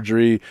have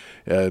surgery.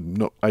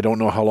 I don't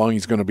know how long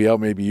he's going to be out.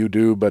 Maybe you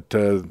do, but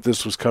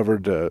this was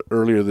covered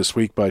earlier this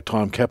week by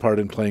Tom Kephart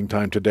in Playing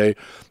Time Today.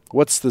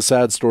 What's the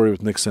sad story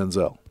with Nick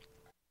Senzel?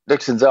 Nick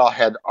Senzel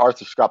had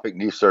arthroscopic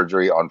knee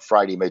surgery on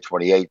Friday, May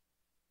 28th.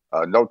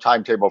 No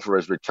timetable for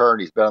his return.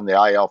 He's been on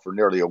the IL for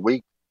nearly a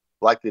week,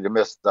 likely to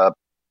miss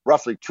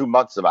roughly 2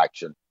 months of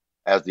action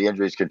as the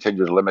injuries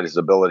continue to limit his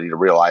ability to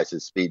realize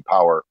his speed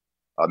power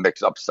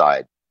mix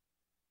upside.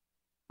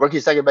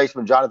 Rookie second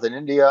baseman Jonathan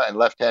India and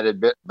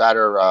left-handed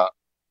batter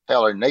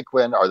Taylor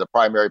Naquin are the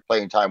primary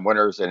playing time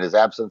winners in his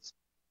absence.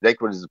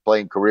 Naquin is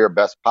playing career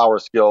best power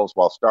skills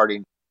while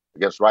starting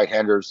against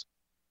right-handers.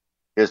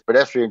 His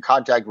pedestrian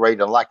contact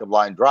rate and lack of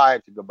line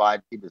drive to combine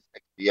to keep his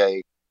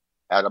XBA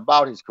at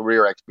about his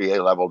career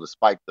XBA level,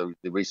 despite the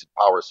recent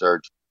power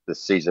surge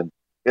this season.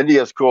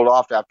 India's cooled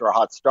off after a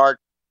hot start,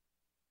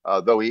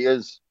 though he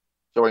is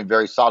showing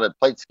very solid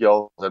plate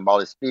skills, and while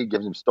his speed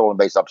gives him stolen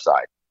base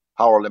upside.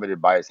 Power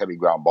limited by his heavy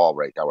ground ball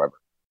rate, however.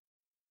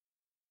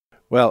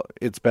 Well,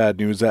 it's bad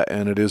news,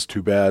 and it is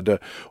too bad.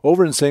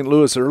 Over in St.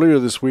 Louis earlier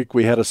this week,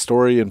 we had a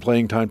story in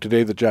Playing Time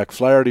Today that Jack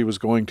Flaherty was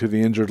going to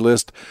the injured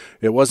list.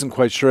 It wasn't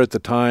quite sure at the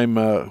time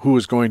who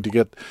was going to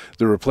get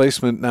the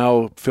replacement.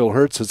 Now Phil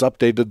Hertz has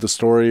updated the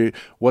story.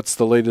 What's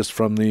the latest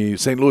from the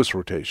St. Louis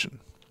rotation?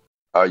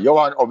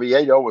 Johan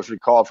Oviedo was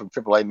recalled from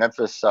AAA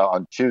Memphis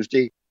on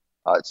Tuesday.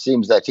 It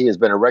seems that he has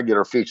been a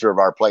regular feature of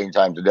our Playing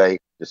Time Today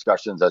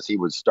discussions, as he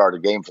would start a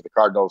game for the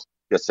Cardinals,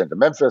 get sent to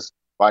Memphis,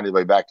 find his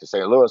way back to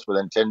St. Louis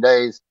within 10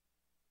 days.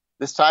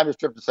 This time his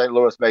trip to St.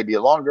 Louis may be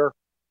longer,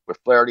 with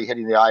Flaherty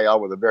hitting the IL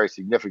with a very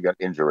significant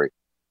injury.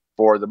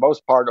 For the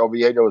most part,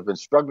 Oviedo has been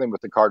struggling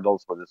with the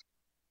Cardinals, with his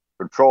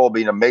control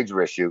being a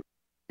major issue.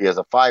 He has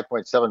a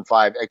 5.75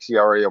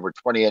 xERA over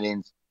 20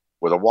 innings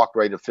with a walk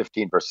rate of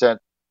 15%,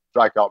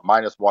 strikeout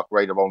minus walk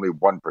rate of only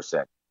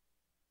 1%.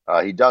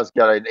 He does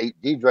get an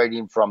 8D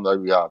rating from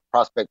the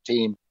prospect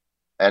team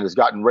and has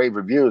gotten rave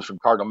reviews from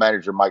Cardinal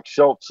manager Mike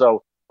Schultz.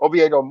 So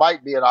Oviedo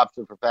might be an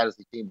option for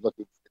fantasy teams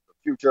looking in the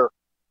future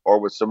or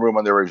with some room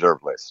on their reserve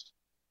list.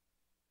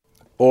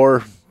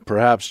 Or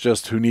perhaps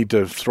just who need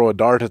to throw a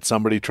dart at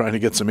somebody trying to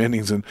get some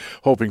innings and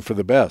hoping for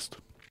the best.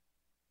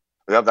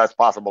 Yeah, that's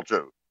possible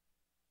too.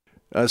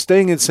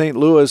 Staying in St.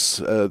 Louis,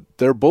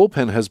 their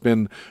bullpen has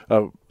been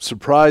a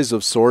surprise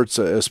of sorts,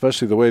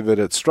 especially the way that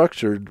it's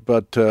structured.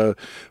 But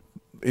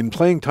in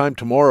playing time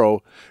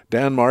tomorrow,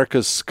 Dan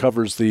Marcus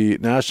covers the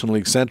National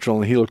League Central,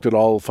 and he looked at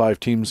all 5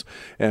 teams.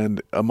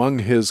 And among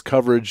his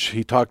coverage,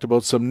 he talked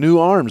about some new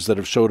arms that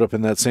have showed up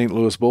in that St.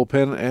 Louis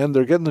bullpen, and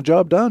they're getting the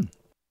job done.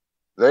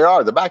 They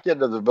are. The back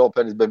end of the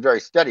bullpen has been very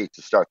steady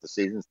to start the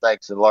season,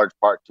 thanks in large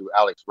part to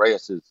Alex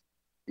Reyes'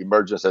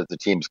 emergence as the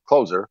team's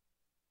closer.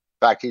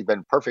 In fact, he's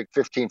been perfect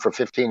 15 for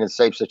 15 in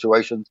save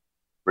situations,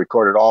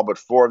 recorded all but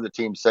 4 of the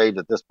team's saves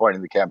at this point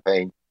in the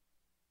campaign,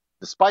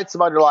 despite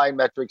some underlying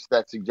metrics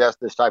that suggest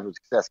this type of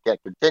success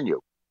can't continue.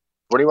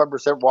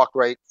 21% walk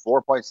rate,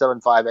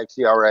 4.75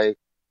 xERA.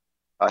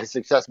 His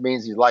success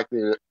means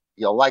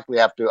he'll likely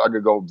have to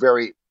undergo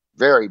very,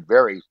 very,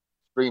 very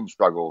extreme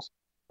struggles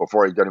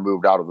before he's going to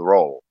move out of the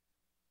role.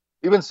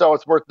 Even so,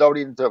 it's worth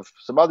noting to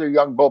some other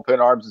young bullpen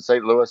arms in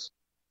St. Louis.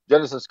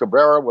 Genesis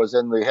Cabrera was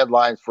in the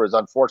headlines for his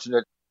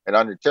unfortunate and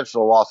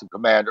unintentional loss of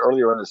command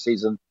earlier in the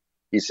season.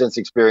 He's since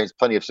experienced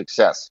plenty of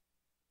success.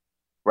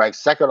 Ranked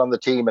second on the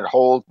team in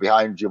holds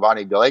behind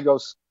Giovanni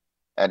Gallegos,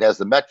 and has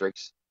the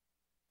metrics: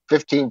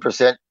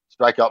 15%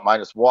 strikeout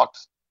minus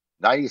walks,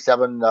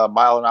 97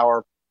 mile an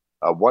hour,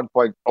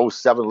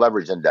 1.07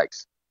 leverage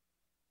index.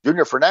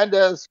 Junior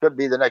Fernandez could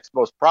be the next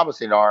most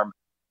promising arm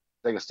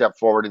to take a step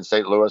forward in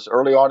St. Louis.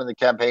 Early on in the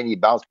campaign, he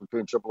bounced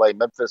between AAA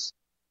Memphis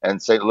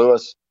and St.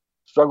 Louis,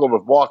 struggled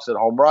with walks and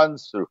home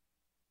runs through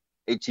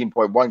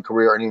 18.1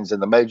 career innings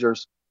in the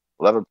majors,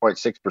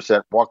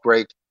 11.6% walk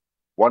rate,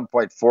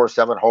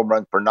 1.47 home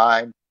runs per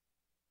 9.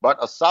 But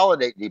a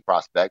solid 8D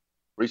prospect,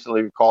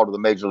 recently recalled to the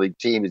major league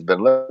team, has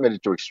been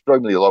limited to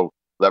extremely low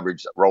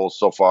leverage roles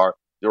so far,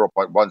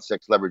 0.16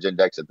 leverage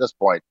index at this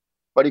point,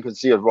 but he can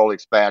see his role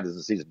expand as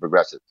the season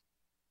progresses.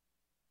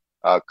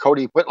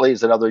 Cody Whitley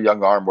is another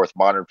young arm worth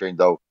monitoring,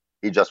 though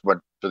he just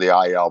went to the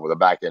IL with a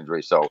back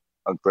injury, so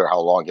unclear how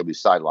long he'll be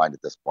sidelined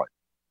at this point.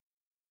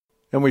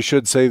 And we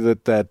should say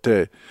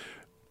that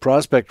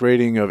prospect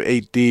rating of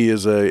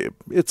 8D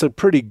it's a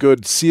pretty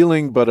good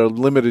ceiling, but a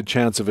limited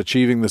chance of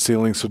achieving the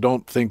ceiling. So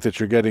don't think that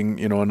you're getting,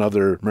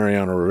 another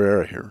Mariano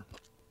Rivera here.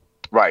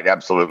 Right,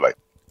 absolutely.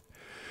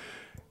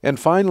 And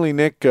finally,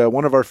 Nick,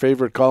 one of our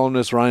favorite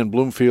columnists, Ryan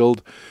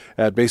Bloomfield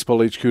at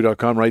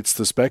baseballhq.com, writes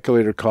the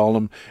Speculator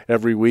column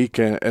every week.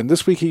 And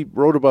this week he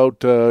wrote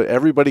about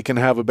everybody can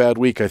have a bad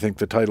week, I think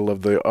the title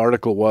of the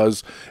article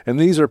was. And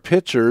these are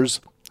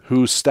pitchers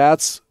whose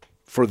stats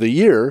for the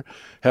year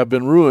have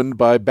been ruined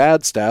by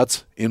bad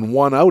stats in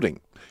one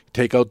outing.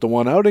 Take out the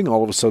one outing,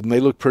 all of a sudden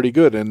they look pretty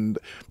good. And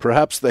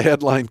perhaps the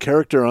headline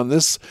character on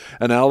this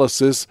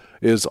analysis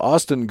is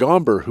Austin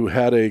Gomber, who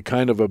had a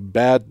kind of a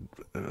bad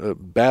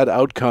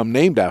outcome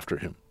named after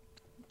him.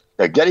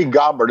 Yeah, getting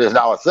Gomber is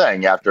now a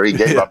thing after he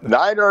gave up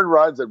 9 earned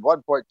runs and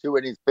 1.2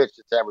 innings pitched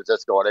at San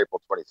Francisco on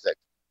April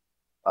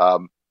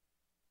 26th.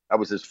 That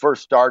was his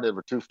first start of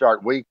a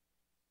 2-start week.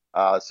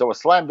 So a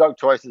slam dunk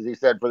choice, as he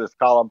said, for this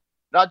column,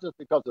 not just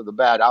because of the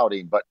bad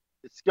outing, but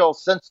his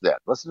skills since then.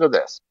 Listen to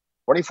this: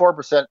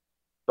 24%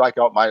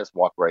 strikeout minus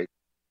walk rate,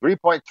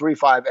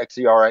 3.35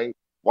 xERA,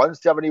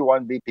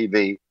 171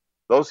 BPV.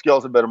 Those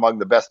skills have been among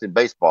the best in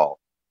baseball.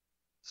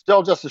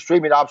 Still just a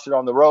streaming option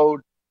on the road.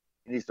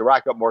 He needs to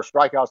rack up more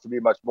strikeouts to be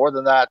much more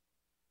than that.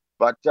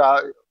 But,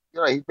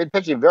 he's been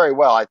pitching very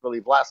well. I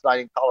believe last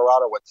night in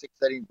Colorado went 6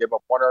 innings, gave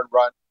up 1 earned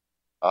run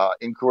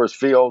in Coors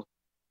Field.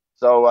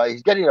 So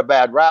he's getting a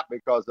bad rap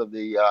because of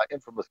the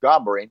infamous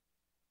Gombering,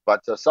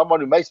 but someone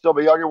who may still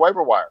be on your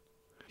waiver wire.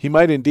 He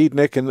might indeed,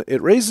 Nick, and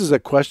it raises a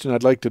question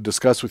I'd like to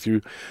discuss with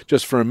you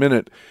just for a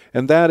minute,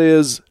 and that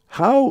is,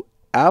 how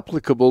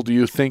applicable do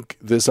you think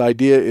this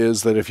idea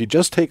is that if you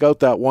just take out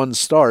that one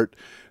start,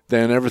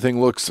 then everything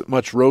looks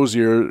much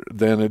rosier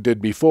than it did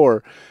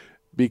before?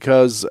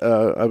 Because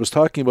I was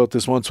talking about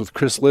this once with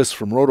Chris Liss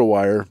from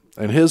RotoWire,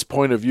 and his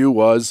point of view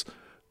was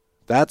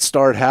that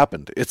start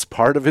happened. It's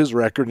part of his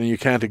record, and you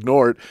can't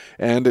ignore it,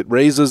 and it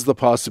raises the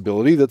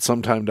possibility that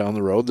sometime down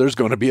the road there's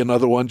going to be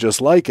another one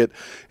just like it,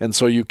 and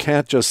so you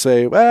can't just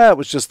say, it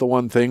was just the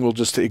one thing, we'll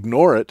just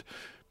ignore it,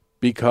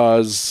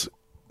 because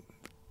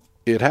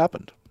it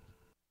happened.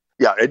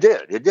 Yeah, it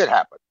did. It did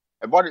happen.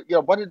 And what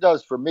it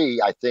does for me,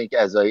 I think,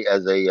 as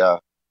a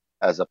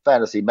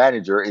fantasy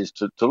manager, is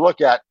to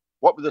look at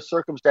what were the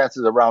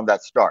circumstances around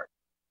that start.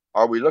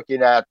 Are we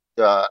looking at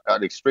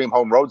an extreme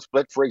home road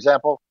split, for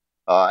example?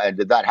 And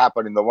did that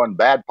happen in the one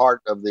bad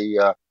part of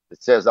the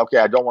that says, okay,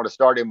 I don't want to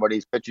start him when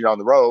he's pitching on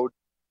the road,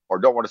 or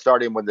don't want to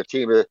start him when the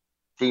team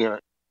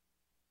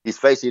he's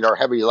facing are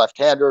heavy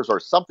left-handers, or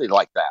something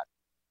like that?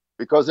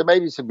 Because there may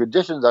be some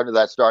conditions under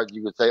that start.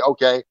 You could say,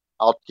 okay,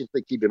 I'll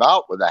keep him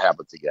out when that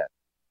happens again.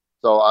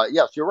 So,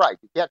 yes, you're right.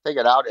 You can't take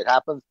it out. It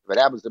happens. If it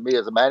happens to me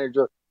as a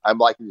manager, I'm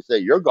likely to say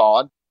you're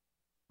gone.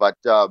 But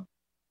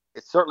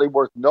it's certainly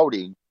worth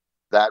noting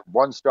that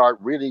one start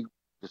really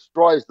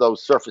destroys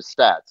those surface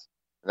stats.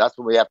 And that's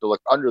when we have to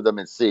look under them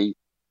and see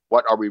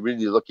what are we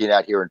really looking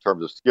at here in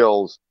terms of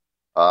skills?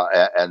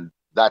 And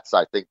that's,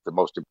 I think, the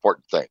most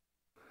important thing.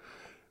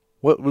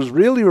 What was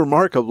really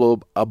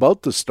remarkable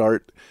about the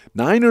start,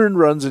 9 earned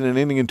runs in an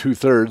inning and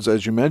 2/3,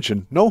 as you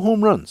mentioned, no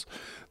home runs.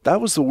 That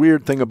was the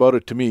weird thing about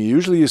it to me.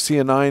 Usually you see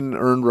a 9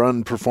 earned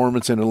run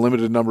performance in a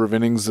limited number of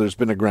innings. There's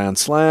been a grand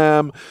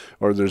slam,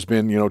 or there's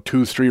been, 2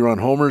 3-run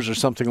homers or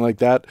something like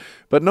that.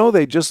 But no,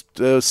 they just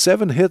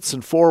 7 hits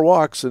and 4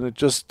 walks, and it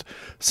just,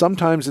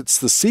 sometimes it's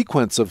the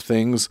sequence of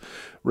things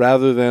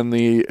rather than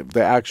the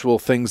actual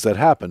things that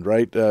happened,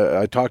 right?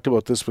 I talked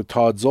about this with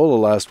Todd Zola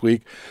last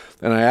week,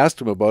 and I asked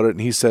him about it,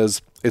 and he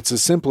says, it's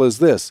as simple as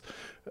this.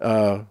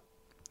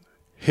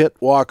 Hit,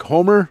 walk,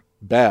 homer,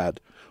 bad.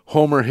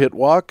 Homer, hit,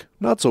 walk,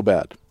 not so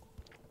bad.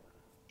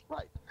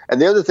 Right.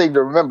 And the other thing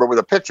to remember with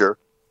a pitcher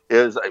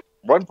is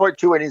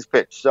 1.2 innings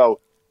pitched. So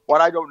what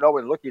I don't know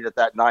in looking at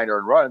that 9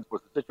 earned runs was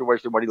the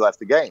situation when he left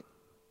the game,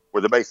 where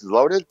the bases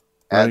loaded,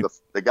 and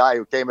the guy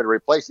who came in to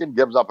replace him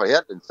gives up a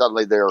hit, and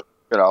suddenly there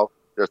are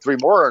 3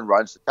 more earned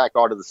runs to tack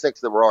on to the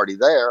 6 that were already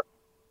there.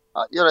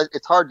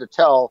 It's hard to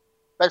tell,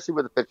 especially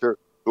with a pitcher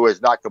who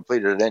has not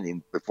completed an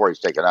inning before he's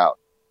taken out.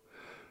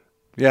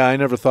 Yeah, I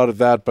never thought of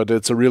that, but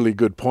it's a really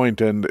good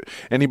point. And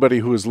anybody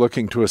who is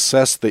looking to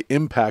assess the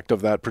impact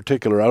of that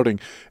particular outing,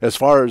 as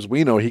far as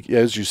we know,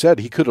 as you said,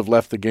 he could have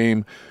left the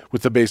game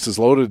with the bases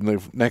loaded, and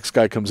the next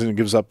guy comes in and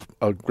gives up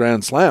a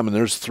grand slam, and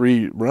there's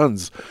 3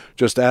 runs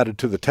just added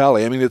to the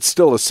tally. I mean, it's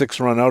still a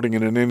 6-run outing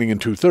in an inning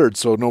and 2/3,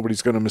 so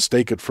nobody's going to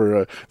mistake it for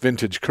a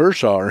vintage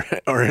Kershaw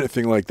or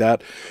anything like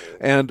that.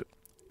 And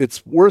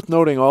it's worth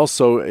noting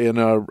also, in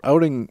a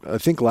outing, I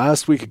think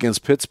last week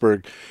against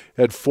Pittsburgh,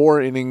 had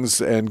 4 innings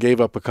and gave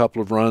up a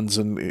couple of runs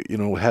and,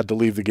 had to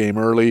leave the game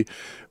early.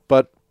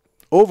 But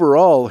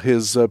overall,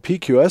 his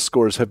PQS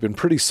scores have been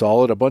pretty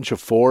solid, a bunch of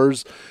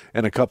 4s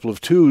and a couple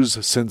of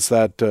 2s since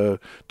that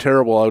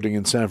terrible outing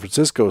in San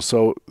Francisco.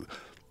 So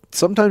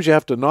sometimes you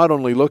have to not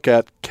only look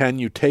at, can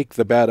you take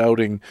the bad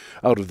outing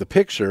out of the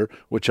picture,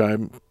 which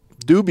I'm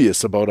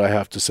dubious about, I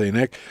have to say,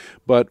 Nick,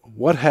 but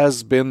what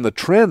has been the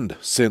trend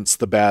since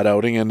the bad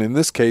outing? And in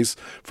this case,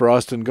 for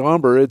Austin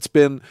Gomber, it's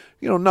been,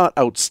 not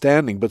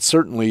outstanding, but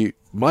certainly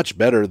much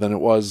better than it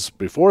was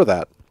before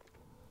that.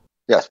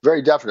 Yes,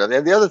 very definitely.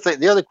 And the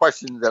other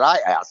question that I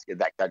ask in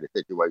that kind of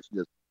situation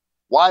is,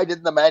 why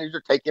didn't the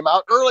manager take him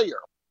out earlier?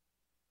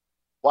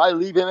 Why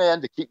leave him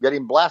in to keep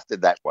getting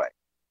blasted that way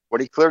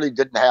when he clearly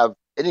didn't have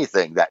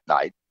anything that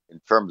night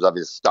in terms of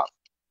his stuff?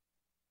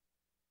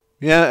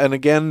 Yeah, and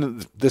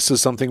again, this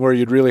is something where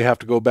you'd really have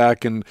to go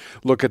back and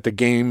look at the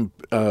game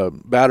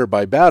batter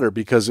by batter,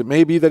 because it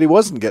may be that he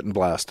wasn't getting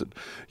blasted.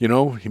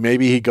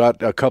 Maybe he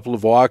got a couple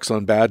of walks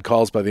on bad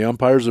calls by the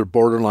umpires or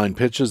borderline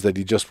pitches that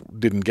he just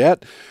didn't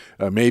get.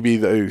 Maybe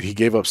he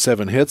gave up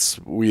 7 hits.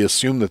 We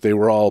assume that they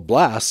were all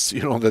blasts,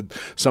 that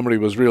somebody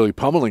was really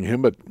pummeling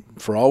him. But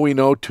for all we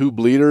know, 2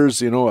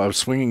 bleeders, a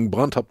swinging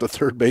bunt up the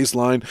third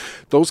baseline,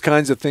 those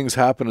kinds of things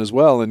happen as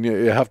well. And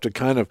you have to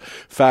kind of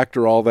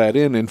factor all that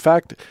in. In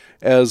fact,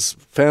 as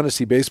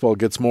fantasy baseball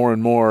gets more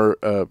and more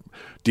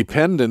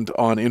dependent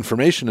on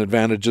information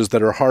advantages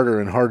that are harder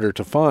and harder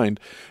to find,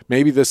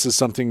 maybe this is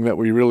something that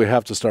we really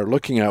have to start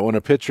looking at when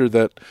a pitcher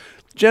that,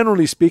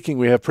 generally speaking,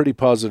 we have pretty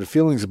positive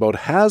feelings about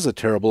has a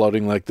terrible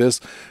outing like this.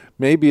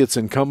 Maybe it's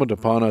incumbent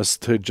upon us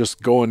to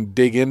just go and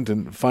dig in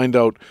and find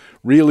out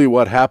really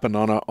what happened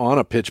on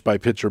a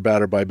pitch-by-pitch or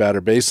batter-by-batter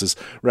basis,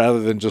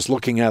 rather than just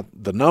looking at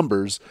the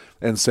numbers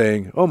and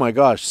saying, oh my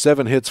gosh,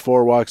 7 hits,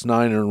 4 walks,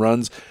 9 earned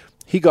runs.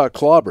 He got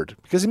clobbered.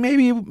 Because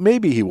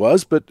maybe he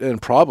was,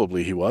 and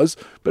probably he was,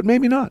 but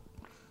maybe not.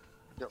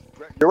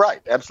 You're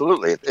right,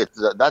 absolutely.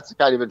 That's the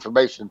kind of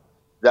information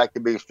that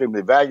can be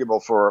extremely valuable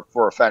for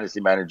a fantasy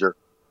manager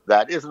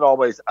that isn't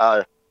always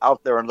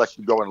out there unless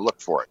you go and look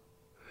for it.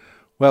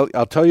 Well,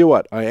 I'll tell you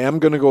what, I am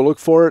going to go look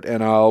for it,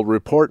 and I'll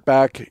report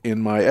back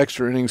in my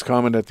extra innings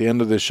comment at the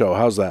end of this show.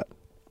 How's that?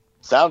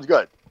 Sounds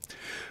good.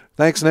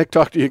 Thanks, Nick.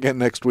 Talk to you again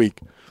next week.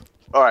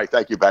 All right.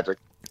 Thank you, Patrick.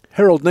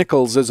 Harold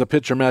Nichols is a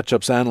pitcher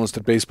matchups analyst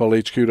at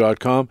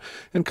BaseballHQ.com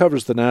and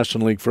covers the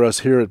National League for us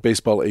here at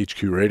Baseball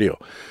HQ Radio.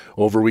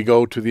 Over we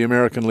go to the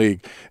American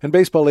League, and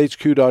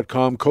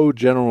BaseballHQ.com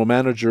co-general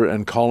manager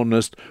and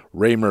columnist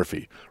Ray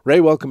Murphy. Ray,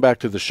 welcome back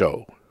to the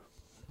show.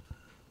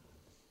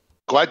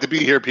 Glad to be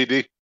here,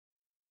 PD.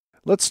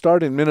 Let's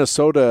start in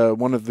Minnesota.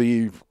 One of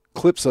the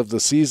clips of the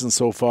season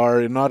so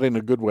far, not in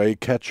a good way.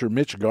 Catcher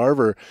Mitch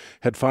Garver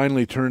had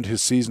finally turned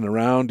his season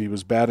around. He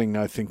was batting,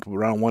 I think,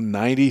 around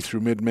 190 through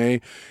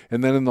mid-May.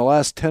 And then in the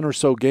last 10 or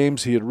so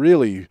games, he had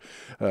really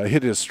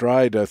hit his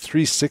stride. A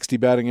 360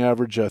 batting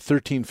average, a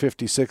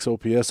 1356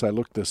 OPS. I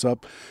looked this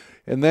up.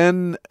 And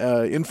then,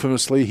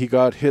 infamously, he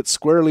got hit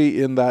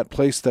squarely in that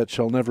place that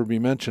shall never be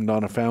mentioned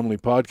on a family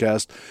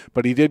podcast.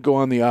 But he did go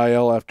on the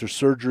IL after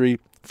surgery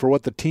for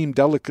what the team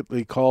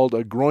delicately called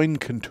a groin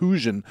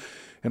contusion,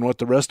 and what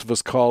the rest of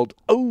us called,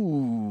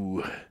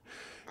 he'll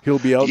be out for a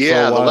while.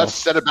 Yeah, the less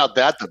said about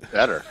that, the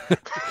better.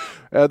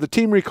 The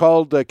team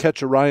recalled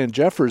catcher Ryan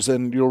Jeffers,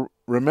 and you'll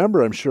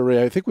remember, I'm sure,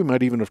 Ray, I think we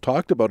might even have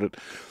talked about it,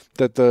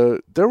 that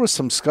there was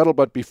some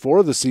scuttlebutt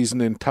before the season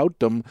in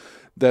Toutdom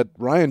that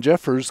Ryan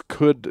Jeffers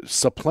could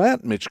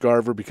supplant Mitch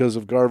Garver because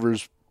of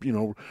Garver's,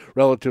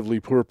 relatively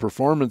poor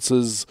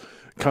performances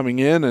coming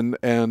in,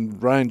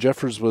 and Ryan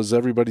Jeffers was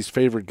everybody's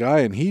favorite guy,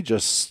 and he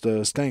just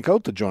stank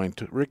out the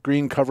joint. Rick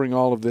Green covering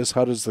all of this.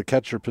 How does the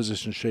catcher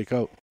position shake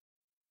out?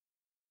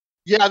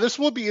 Yeah, this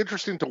will be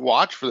interesting to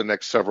watch for the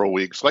next several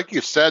weeks. Like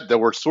you said, there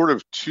were sort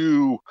of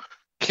two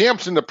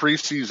camps in the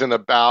preseason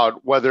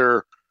about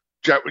whether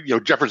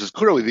Jeffers is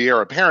clearly the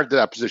heir apparent to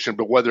that position,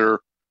 but whether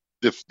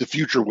the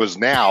future was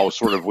now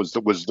sort of was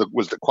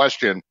the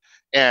question.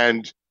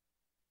 And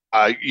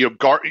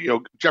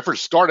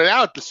Jeffers started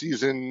out the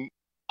season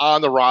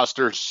on the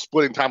roster,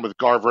 splitting time with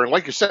Garver, and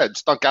like you said,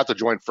 stunk out the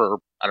joint for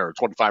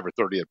 25 or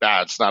 30 at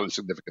bats, not a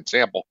significant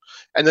sample.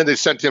 And then they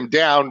sent him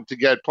down to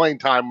get playing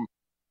time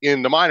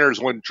in the minors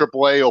when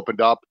AAA opened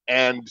up,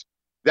 and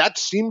that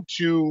seemed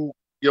to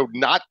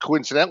not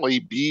coincidentally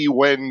be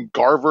when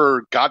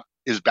Garver got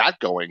his bat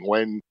going,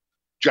 when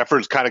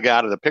Jeffers kind of got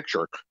out of the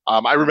picture.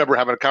 I remember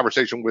having a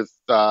conversation with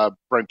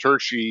Brent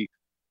Tershi,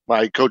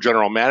 my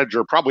co-general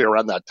manager, probably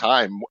around that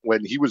time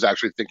when he was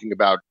actually thinking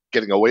about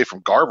getting away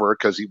from Garver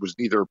because he was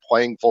neither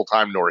playing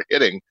full-time nor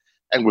hitting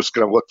and was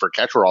going to look for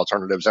catcher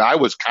alternatives. And I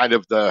was kind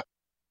of the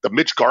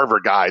Mitch Garver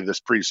guy this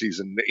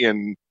preseason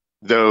in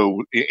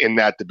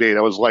that debate.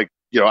 I was like,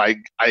 I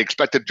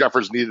expected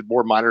Jeffers needed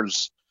more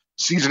minors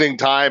seasoning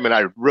time, and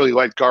I really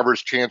liked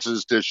Garver's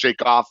chances to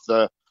shake off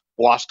the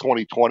lost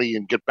 2020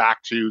 and get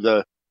back to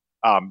the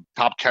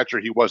top catcher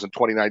he was in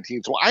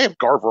 2019. So I have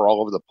Garver all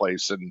over the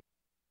place, and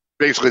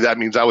basically that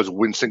means I was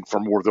wincing for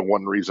more than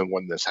one reason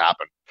when this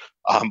happened.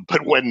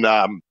 But when,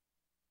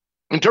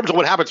 in terms of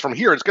what happens from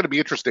here, it's going to be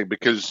interesting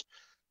because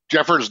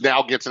Jeffers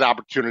now gets an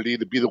opportunity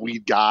to be the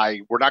lead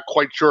guy. We're not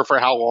quite sure for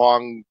how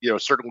long.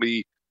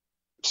 Certainly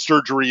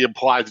surgery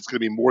implies it's going to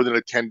be more than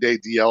a 10-day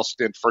DL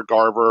stint for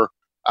Garver.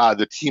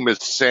 The team is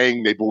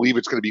saying they believe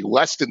it's going to be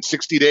less than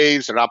 60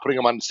 days. They're not putting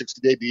him on a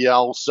 60-day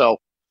DL. So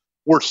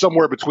we're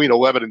somewhere between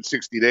 11 and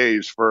 60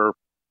 days for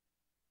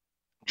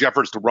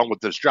Jeffers to run with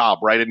this job,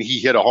 right? And he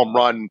hit a home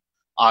run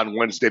on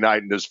Wednesday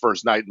night in his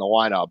first night in the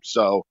lineup.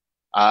 So,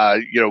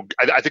 I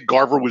think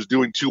Garver was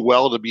doing too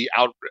well to be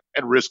out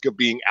at risk of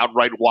being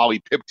outright Wally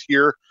pipped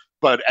here.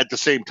 But at the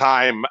same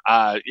time,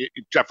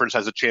 Jeffers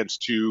has a chance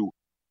to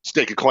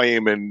stake a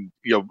claim and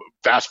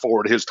fast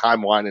forward his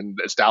timeline and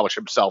establish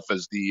himself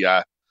as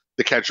the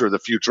catcher of the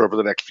future over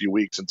the next few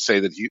weeks, and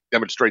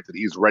demonstrate that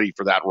he's ready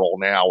for that role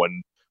now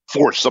and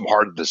force some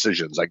hard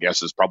decisions, I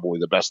guess, is probably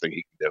the best thing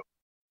he can do.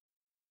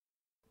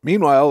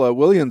 Meanwhile,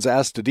 Willians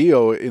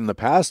Astudillo in the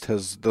past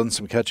has done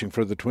some catching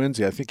for the Twins.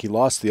 I think he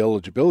lost the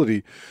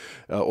eligibility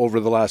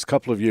over the last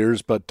couple of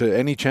years, but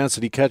any chance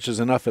that he catches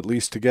enough at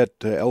least to get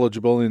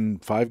eligible in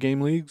 5-game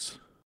leagues?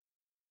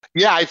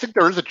 Yeah, I think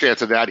there is a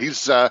chance of that.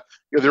 He's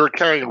they were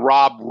carrying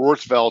Rob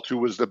Roosevelt, who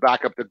was the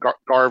backup to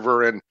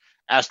Garver, and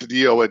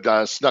Astudillo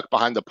had snuck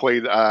behind the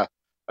plate a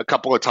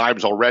couple of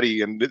times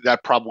already, and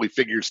that probably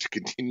figures to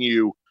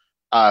continue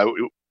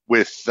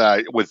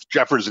with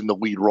Jeffers in the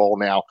lead role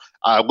now.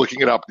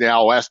 Looking it up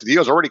now,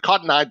 Astudillo's already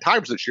caught 9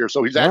 times this year,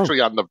 so he's actually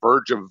on the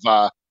verge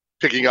of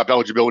picking up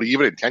eligibility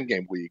even in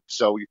 10-game leagues.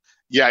 So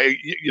yeah,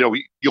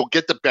 you'll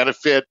get the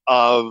benefit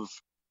of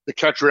the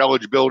catcher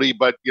eligibility,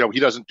 but he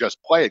doesn't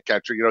just play at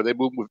catcher. They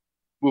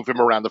move him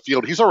around the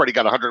field. He's already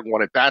got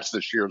 101 at bats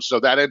this year, so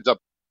that ends up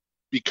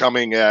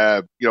becoming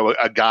a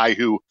guy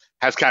who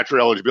has catcher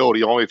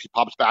eligibility only if he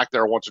pops back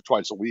there once or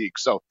twice a week.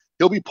 So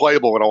he'll be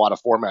playable in a lot of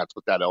formats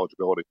with that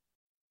eligibility.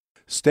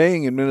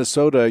 Staying in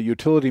Minnesota,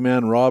 utility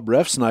man Rob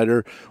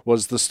Refsnyder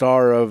was the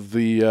star of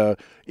the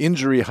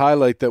injury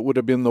highlight that would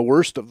have been the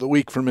worst of the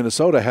week for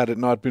Minnesota had it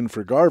not been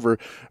for Garver.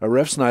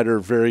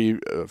 Refsnyder, very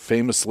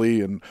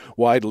famously and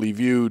widely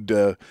viewed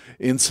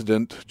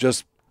incident,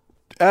 just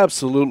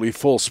absolutely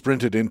full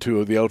sprinted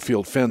into the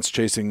outfield fence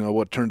chasing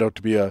what turned out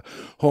to be a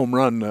home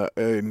run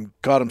and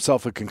got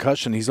himself a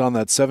concussion. He's on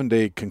that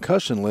 7-day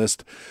concussion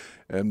list.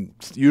 And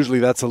usually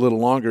that's a little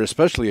longer,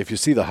 especially if you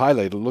see the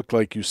highlight. It looked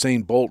like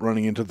Usain Bolt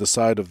running into the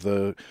side of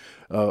the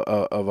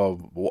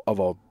of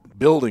a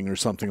building or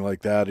something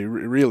like that. It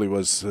really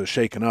was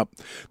shaken up.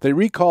 They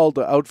recalled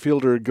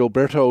outfielder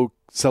Gilberto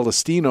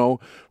Celestino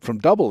from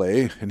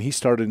AA, and he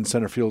started in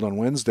center field on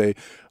Wednesday.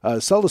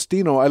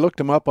 Celestino, I looked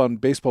him up on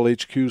Baseball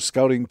HQ's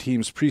scouting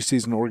team's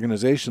preseason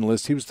organization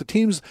list. He was the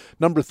team's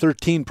number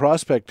 13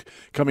 prospect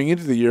coming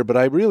into the year, but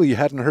I really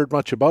hadn't heard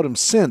much about him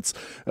since.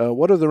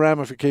 What are the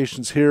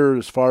ramifications here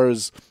as far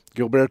as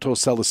Gilberto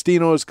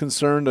Celestino is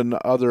concerned and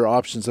other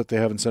options that they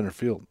have in center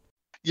field?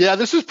 Yeah,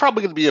 this is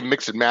probably going to be a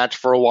mix and match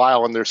for a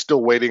while, and they're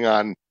still waiting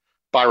on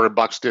Byron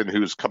Buxton,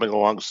 who's coming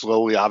along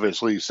slowly.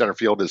 Obviously, center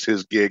field is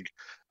his gig.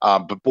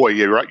 But boy,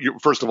 you're right.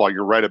 First of all,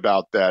 you're right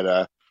about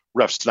that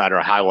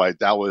Refsnyder highlight.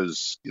 That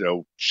was,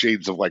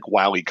 shades of like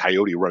Wile E.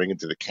 Coyote running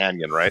into the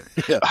canyon, right?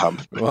 Yeah.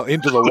 Well,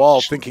 into the wall,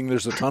 thinking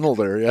there's a tunnel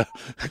there. Yeah.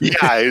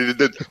 Yeah,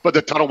 but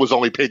the tunnel was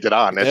only painted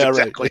on. That's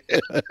exactly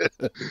it.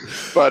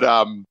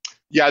 But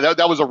Yeah,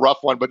 that was a rough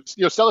one. But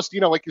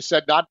Celestino, like you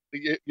said, not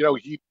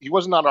he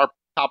wasn't on our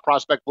top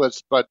prospect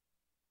list, but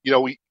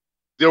we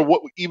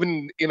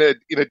even in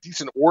a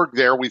decent org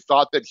there, we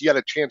thought that he had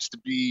a chance to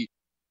be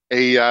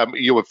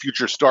a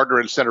future starter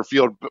in center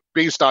field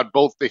based on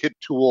both the hit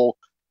tool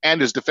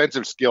and his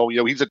defensive skill.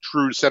 He's a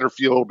true center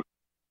field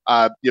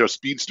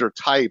speedster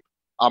type.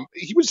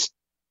 He was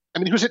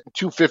hitting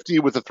 250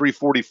 with a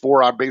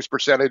 344 on base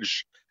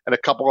percentage and a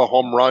couple of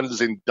home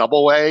runs in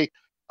Double-A.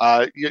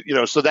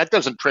 So that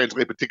doesn't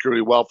translate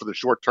particularly well for the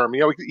short term.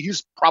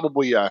 He's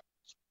probably a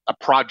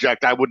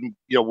project. I wouldn't,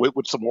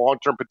 with some long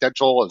term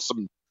potential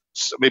and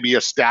maybe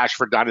a stash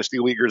for dynasty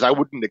leaguers. I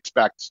wouldn't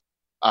expect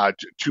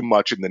too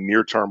much in the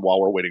near term while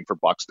we're waiting for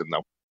Buxton,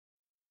 though.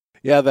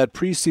 Yeah, that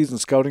preseason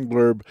scouting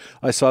blurb,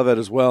 I saw that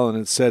as well, and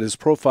it said his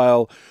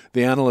profile,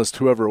 the analyst,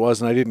 whoever it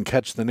was, and I didn't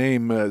catch the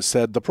name,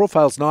 said the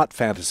profile's not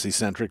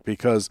fantasy-centric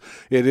because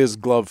it is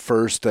glove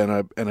first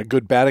and a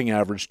good batting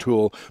average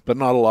tool, but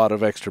not a lot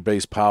of extra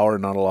base power,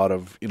 not a lot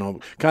of,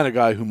 kind of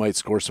guy who might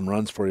score some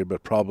runs for you,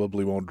 but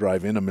probably won't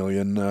drive in a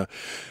million.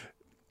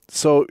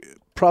 So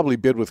probably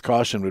bid with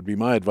caution would be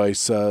my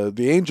advice.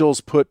 The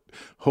Angels put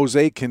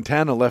Jose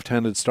Quintana,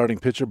 left-handed starting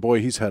pitcher. Boy,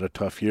 he's had a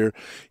tough year.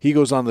 He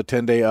goes on the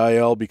 10-day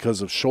IL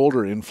because of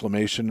shoulder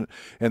inflammation,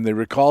 and they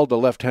recalled a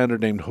left-hander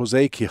named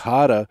Jose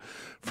Quijada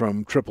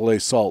from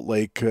AAA Salt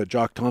Lake.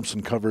 Jock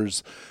Thompson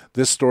covers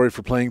this story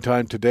for Playing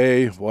Time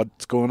today.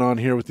 What's going on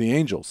here with the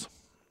Angels?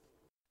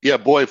 Yeah,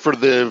 boy,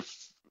 hopefully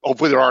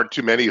there aren't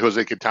too many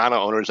Jose Quintana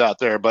owners out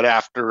there, but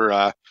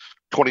after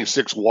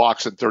 26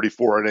 walks and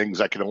 34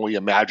 innings, I can only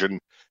imagine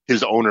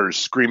his owners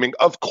screaming,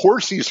 "Of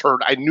course he's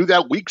hurt. I knew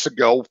that weeks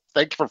ago.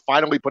 Thanks for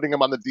finally putting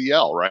him on the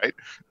DL," right?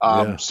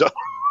 Yeah. So,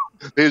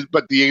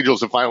 but the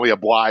Angels have finally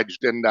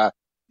obliged, and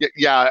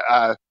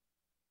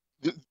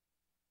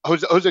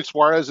Jose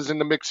Suarez is in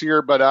the mix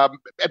here, but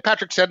and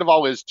Patrick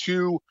Sandoval is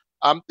too.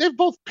 They've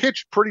both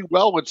pitched pretty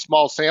well with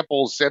small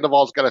samples.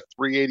 Sandoval's got a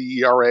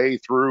 3.80 ERA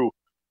through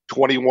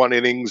 21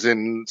 innings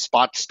in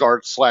spot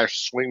start /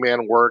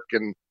 swingman work,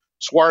 and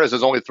Suarez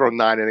has only thrown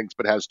 9 innings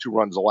but has 2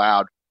 runs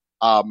allowed.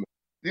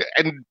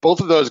 And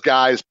both of those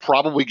guys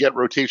probably get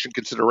rotation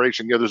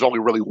consideration. There's only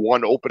really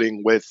one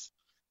opening with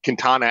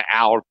Quintana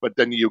out, but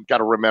then you've got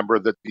to remember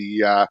that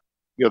the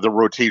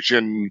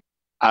rotation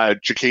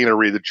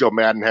chicanery that Joe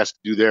Madden has to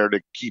do there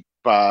to keep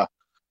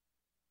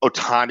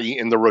Ohtani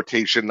in the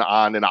rotation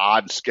on an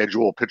odd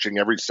schedule, pitching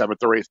every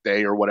 7th or 8th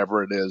day or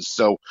whatever it is.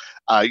 So,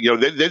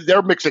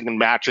 they're mixing and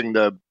matching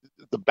the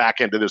back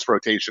end of this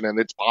rotation, and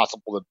it's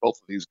possible that both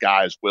of these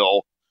guys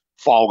will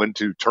fall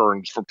into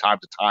turns from time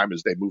to time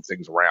as they move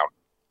things around.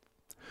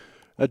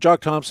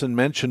 Jock Thompson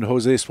mentioned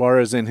Jose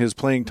Suarez in his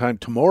Playing Time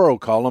Tomorrow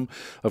column.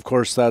 Of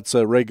course, that's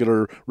a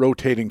regular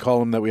rotating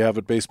column that we have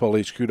at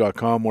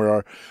baseballhq.com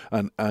where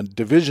our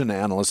division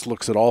analyst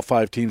looks at all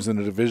 5 teams in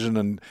the division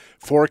and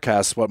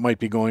forecasts what might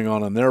be going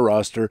on their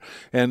roster.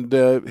 And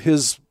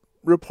his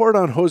report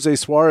on Jose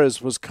Suarez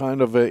was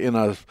kind of in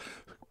a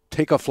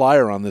take a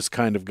flyer on this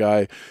kind of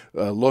guy,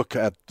 look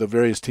at the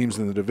various teams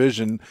in the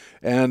division.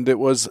 And it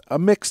was a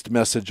mixed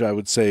message, I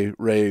would say,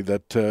 Ray,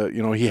 that,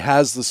 he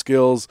has the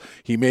skills.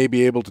 He may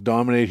be able to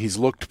dominate. He's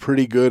looked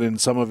pretty good in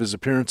some of his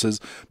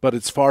appearances, but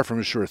it's far from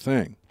a sure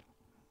thing.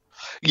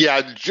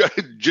 Yeah,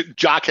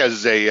 Jock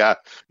has a,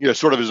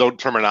 sort of his own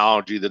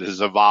terminology that has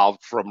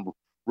evolved from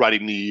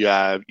writing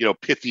the,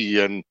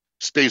 pithy and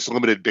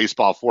space-limited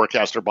baseball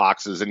forecaster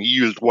boxes, and he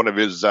used one of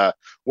his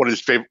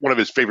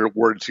favorite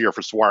words here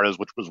for Suarez,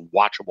 which was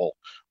watchable,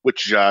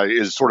 which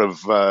is sort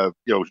of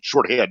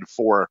shorthand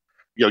for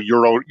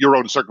your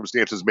own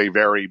circumstances may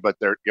vary, but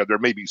there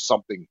may be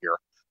something here.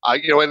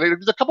 And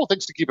there's a couple of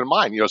things to keep in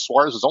mind.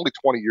 Suarez is only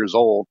 20 years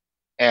old,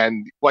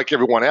 and like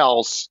everyone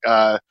else,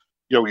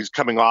 he's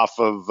coming off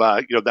of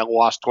that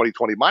lost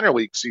 2020 minor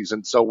league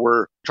season, so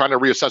we're trying to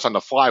reassess on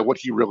the fly what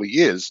he really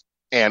is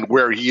and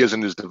where he is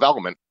in his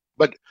development.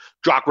 But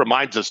Jock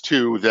reminds us,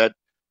 too, that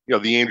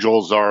the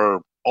Angels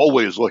are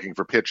always looking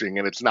for pitching,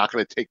 and it's not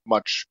going to take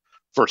much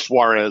for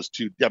Suarez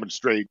to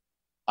demonstrate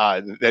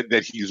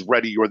that he's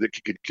ready or that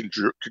he could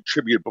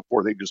contribute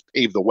before they just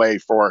pave the way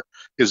for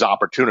his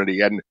opportunity.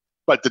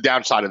 But the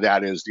downside of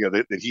that is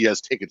that he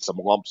has taken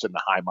some lumps in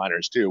the high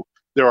minors, too.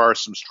 There are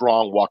some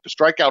strong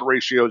walk-to-strikeout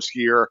ratios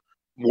here,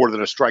 more than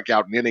a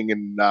strikeout an inning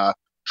in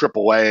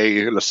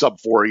AAA, and a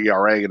sub-4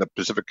 ERA in the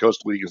Pacific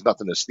Coast League is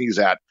nothing to sneeze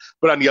at.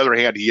 But on the other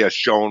hand, he has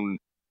shown,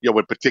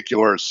 in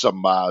particular,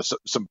 some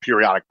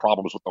periodic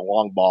problems with the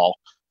long ball.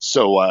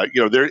 So,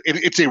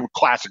 it's a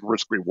classic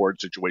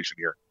risk-reward situation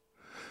here.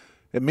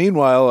 And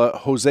meanwhile,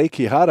 Jose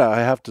Quijada, I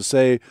have to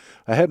say,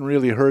 I hadn't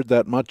really heard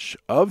that much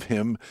of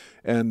him.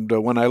 And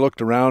when I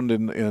looked around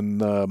in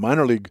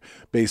minor league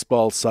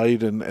baseball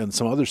site and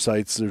some other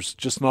sites, there's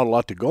just not a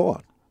lot to go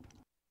on.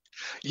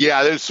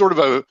 Yeah, there's sort of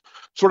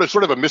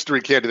a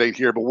mystery candidate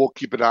here, but we'll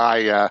keep an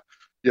eye.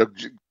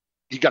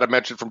 He got a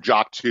mention from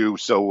Jock too,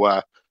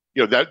 so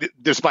that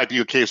this might be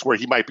a case where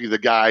he might be the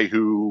guy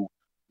who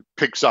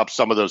picks up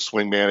some of those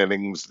swingman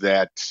innings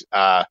that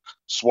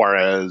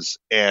Suarez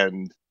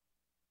and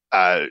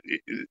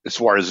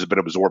Suarez has been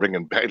absorbing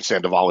and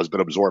Sandoval has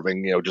been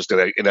absorbing, just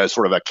in a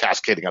sort of a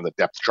cascading on the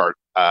depth chart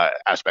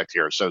aspect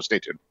here. So stay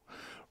tuned.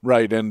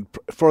 Right, and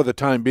for the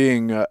time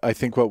being, I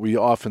think what we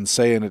often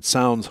say, and it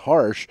sounds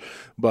harsh,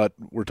 but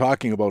we're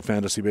talking about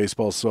fantasy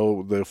baseball,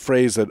 so the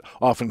phrase that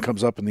often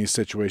comes up in these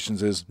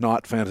situations is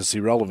not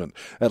fantasy relevant,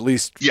 at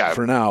least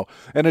for now.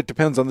 And it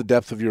depends on the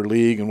depth of your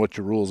league and what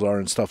your rules are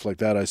and stuff like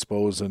that, I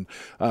suppose. And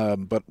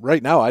but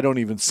right now, I don't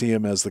even see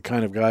him as the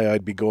kind of guy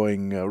I'd be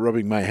going,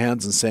 rubbing my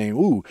hands and saying,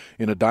 ooh,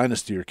 in a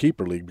dynasty or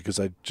keeper league, because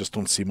I just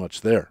don't see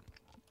much there.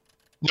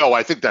 No,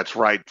 I think that's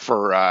right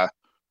for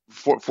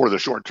the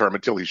short term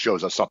until he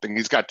shows us something.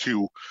 He's got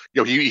two,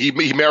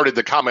 he merited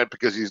the comment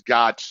because he's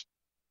got,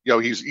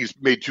 he's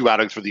made 2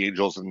 outings for the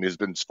Angels and has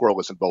been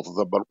scoreless in both of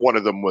them. But one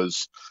of them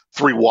was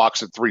 3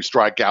 walks and 3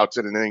 strikeouts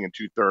in an inning and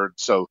 2/3.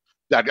 So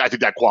I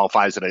think that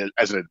qualifies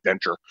as an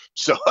adventure.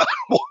 So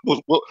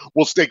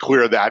we'll stay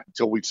clear of that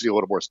until we see a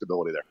little more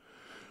stability there.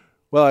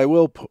 Well, I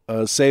will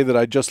say that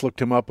I just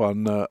looked him up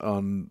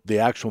on the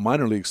actual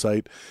minor league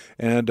site,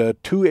 and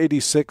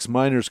 2.86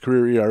 minors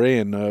career ERA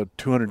in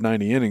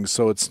 290 innings.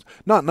 So it's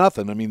not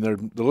nothing. I mean, there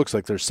looks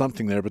like there's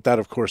something there, but that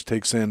of course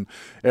takes in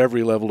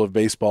every level of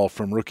baseball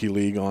from rookie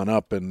league on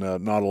up, and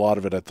not a lot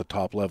of it at the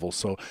top level.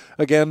 So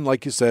again,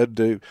 like you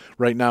said,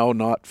 right now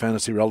not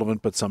fantasy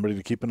relevant, but somebody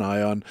to keep an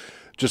eye on.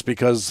 Just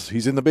because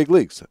he's in the big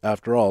leagues.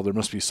 After all, there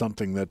must be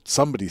something that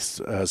somebody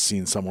has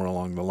seen somewhere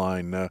along the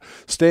line.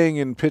 Staying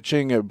in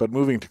pitching, but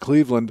moving to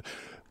Cleveland,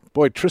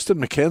 boy, Tristan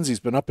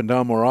McKenzie's been up and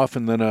down more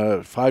often than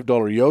a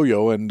 $5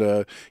 yo-yo,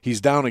 and he's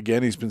down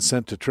again. He's been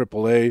sent to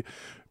AAA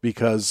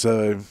because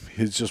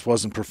he just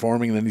wasn't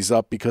performing. Then he's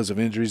up because of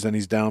injuries. Then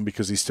he's down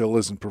because he still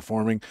isn't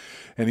performing.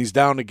 And he's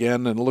down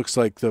again, and it looks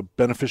like the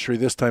beneficiary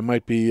this time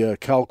might be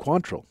Cal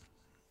Quantrill.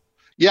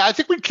 Yeah, I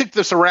think we kicked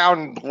this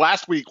around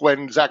last week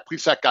when Zach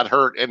Plesac got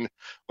hurt. And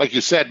like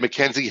you said,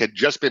 McKenzie had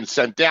just been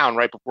sent down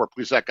right before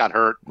Plesac got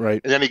hurt. Right.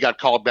 And then he got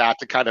called back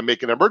to kind of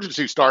make an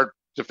emergency start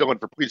to fill in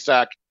for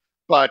Plesac.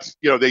 But,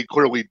 they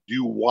clearly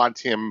do want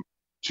him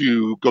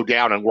to go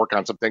down and work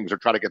on some things or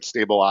try to get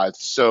stabilized.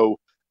 So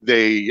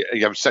they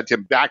have sent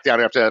him back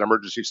down after that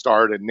emergency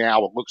start. And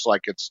now it looks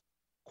like it's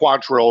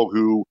Quantrill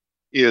who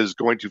is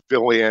going to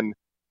fill in.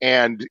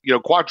 And,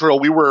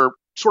 Quantrill, we were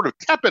sort of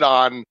tepid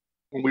on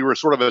when we were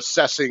sort of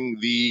assessing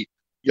the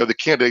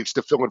candidates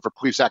to fill in for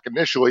Plesac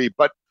initially,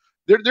 but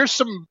there's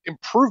some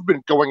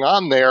improvement going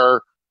on there.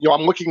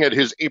 I'm looking at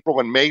his April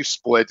and May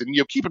split, and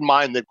keep in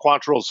mind that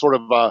Quantrill is sort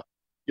of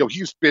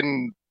he's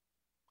been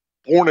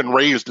born and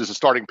raised as a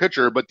starting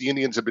pitcher, but the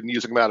Indians have been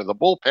using him out of the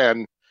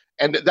bullpen,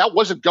 and that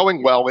wasn't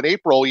going well. In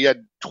April, he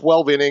had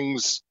 12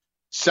 innings,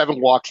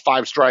 7 walks,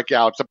 5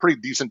 strikeouts, a pretty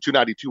decent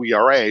 2.92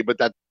 ERA, but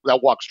that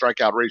walk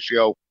strikeout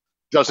ratio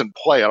doesn't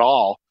play at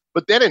all.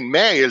 But then in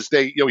May, as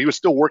he was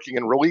still working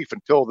in relief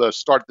until the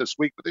start this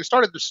week. But they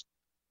started this,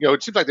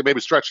 it seems like they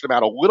maybe stretched him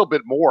out a little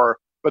bit more.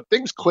 But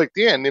things clicked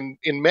in.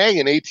 In May,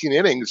 in 18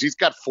 innings, he's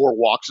got 4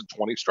 walks and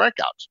 20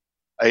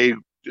 strikeouts.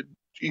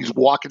 He's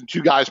walking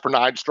 2 guys per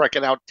 9,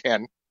 striking out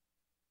 10.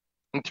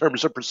 In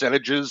terms of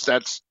percentages,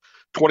 that's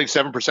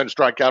 27%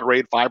 strikeout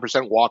rate,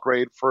 5% walk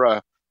rate for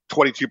a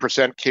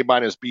 22%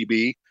 K-minus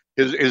BB.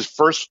 His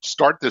first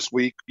start this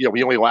week, he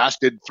only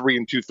lasted 3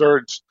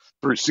 2/3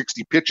 through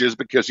 60 pitches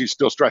because he's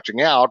still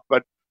stretching out,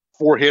 but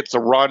 4 hits,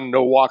 a run,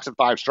 no walks, and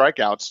 5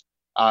 strikeouts.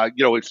 So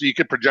you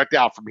could project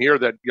out from here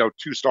that,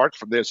 2 starts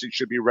from this, he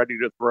should be ready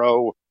to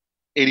throw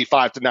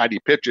 85 to 90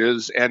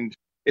 pitches. And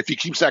if he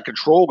keeps that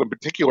control in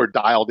particular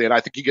dialed in,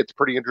 I think he gets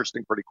pretty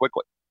interesting pretty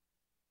quickly.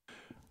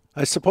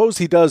 I suppose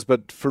he does,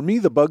 but for me,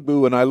 the bugaboo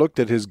when I looked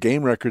at his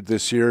game record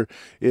this year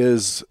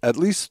is, at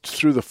least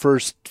through the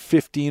first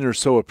 15 or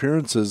so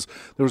appearances,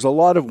 there was a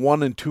lot of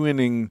 1 and 2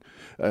 inning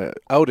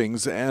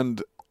outings,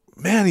 and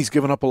man, he's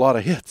given up a lot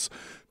of hits.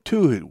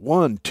 2,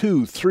 1,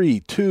 2, 3,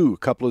 2, a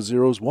couple of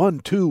zeros,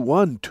 1, 2,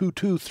 1, 2,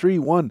 2, 3,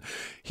 1.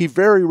 He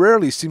very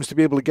rarely seems to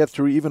be able to get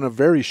through even a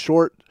very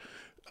short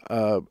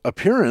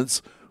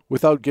appearance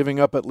without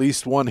giving up at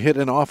least 1 hit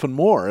and often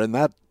more, and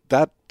that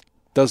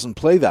doesn't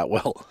play that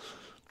well.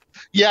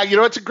 Yeah,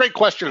 it's a great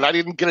question. I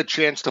didn't get a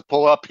chance to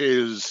pull up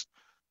his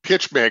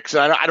pitch mix.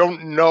 I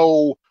don't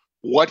know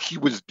what he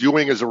was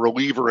doing as a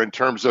reliever in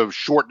terms of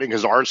shortening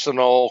his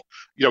arsenal.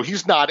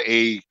 He's not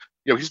a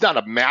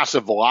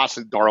massive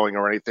velocity darling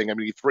or anything. I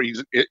mean,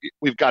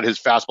 we've got his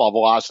fastball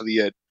velocity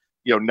at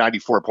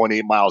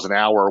 94.8 miles an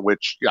hour,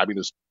 which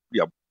is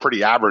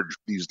pretty average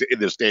in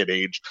this day and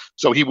age.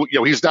 So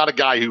he's not a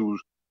guy who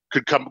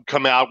could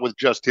come out with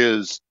just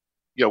his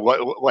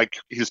like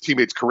his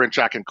teammates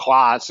Karinchak and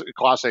Clase,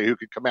 who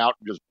could come out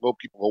and just blow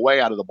people away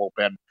out of the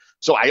bullpen.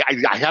 So I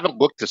haven't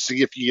looked to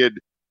see if he had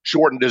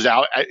shortened his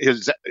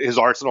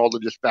arsenal to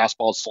just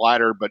fastball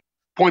slider. But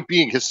point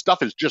being, his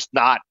stuff is just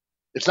not.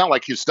 It's not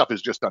like his stuff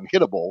is just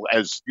unhittable,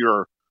 as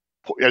your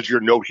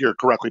note here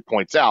correctly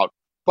points out.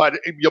 But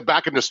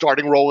back in the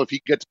starting role, if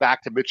he gets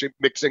back to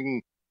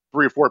mixing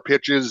 3 or 4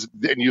 pitches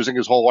and using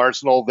his whole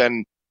arsenal,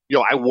 then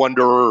I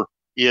wonder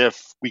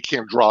if we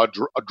can draw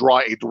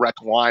a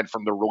direct line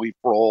from the relief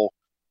role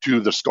to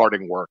the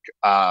starting work.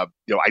 I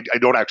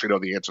don't actually know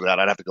the answer to that.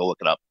 I'd have to go look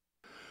it up.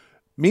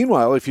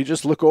 Meanwhile, if you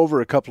just look over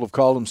a couple of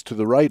columns to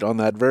the right on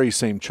that very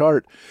same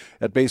chart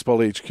at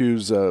Baseball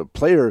HQ's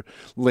player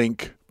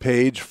link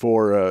page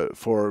for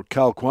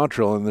Cal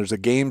Quantrill, and there's a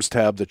games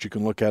tab that you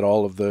can look at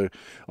all of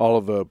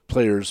the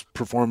players'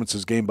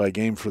 performances game by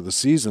game for the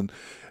season.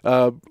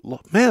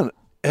 Man,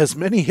 as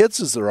many hits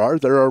as there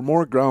are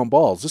more ground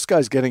balls. This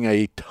guy's getting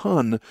a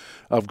ton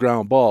of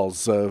ground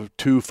balls,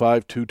 2,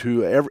 5, 2,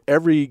 2.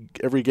 Every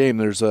game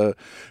there's a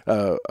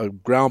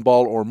ground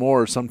ball or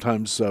more,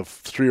 sometimes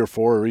 3 or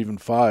 4 or even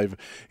 5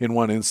 in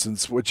one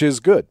instance, which is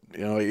good.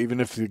 Even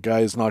if the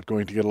guy is not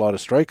going to get a lot of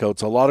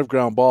strikeouts, a lot of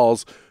ground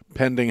balls,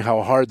 pending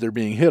how hard they're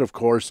being hit, of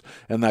course,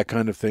 and that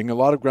kind of thing. A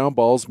lot of ground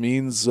balls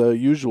means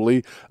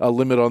usually a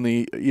limit on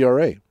the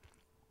ERA.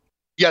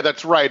 Yeah,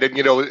 that's right.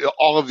 And,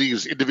 all of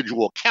these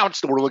individual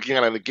counts that we're looking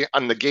at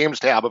on the games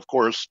tab, of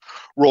course,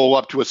 roll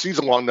up to a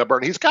season-long number.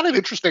 And he's got an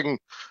interesting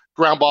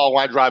ground ball,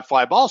 line drive,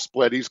 fly ball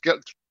split. He's got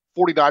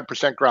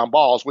 49% ground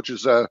balls, which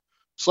is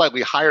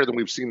slightly higher than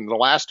we've seen in the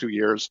last 2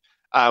 years,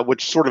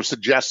 which sort of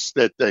suggests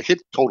that the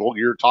hit total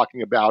you're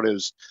talking about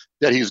is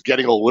that he's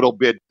getting a little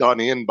bit done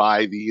in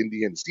by the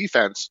Indians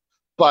defense.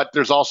 But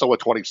there's also a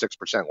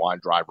 26% line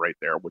drive right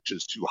there, which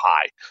is too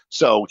high.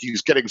 So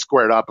he's getting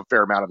squared up a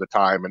fair amount of the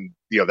time, and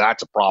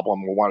that's a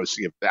problem. We'll want to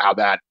see how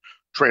that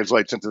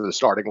translates into the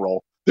starting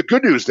role. The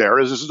good news there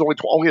is this is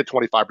only a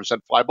 25%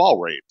 fly ball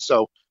rate,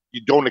 so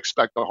you don't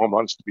expect the home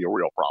runs to be a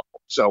real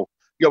problem. So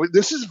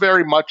this is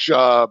very much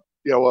a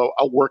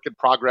work in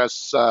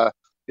progress.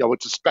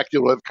 It's a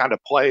speculative kind of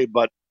play,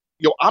 but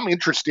I'm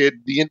interested.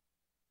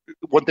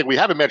 One thing we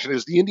haven't mentioned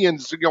is the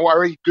Indians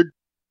are a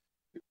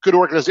good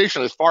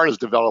organization as far as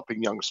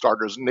developing young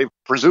starters, and they've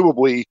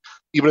presumably,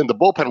 even in the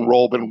bullpen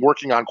role, been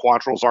working on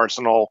Quantrill's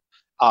arsenal.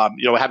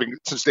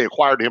 Since they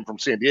acquired him from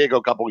San Diego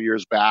a couple of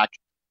years back,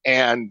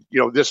 and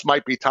this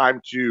might be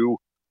time to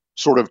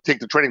sort of take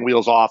the training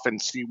wheels off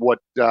and see what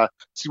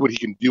he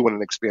can do in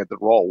an expanded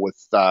role with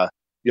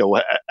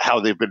how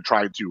they've been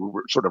trying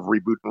to sort of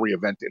reboot and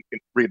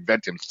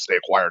reinvent him since they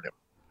acquired him.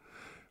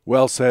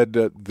 Well said.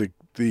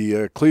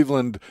 The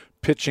Cleveland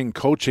pitching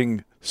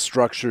coaching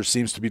structure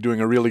seems to be doing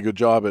a really good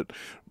job at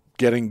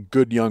getting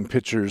good young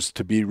pitchers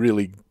to be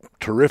really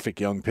terrific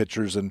young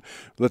pitchers, and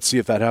let's see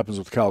if that happens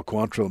with Cal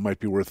Quantrill. It might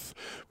be worth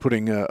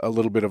putting a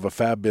little bit of a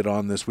fab bid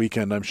on this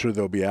weekend. I'm sure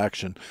there'll be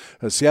action.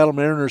 Seattle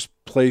Mariners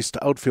placed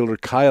outfielder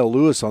Kyle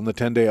Lewis on the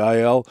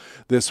 10-day IL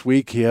this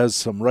week. He has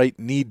some right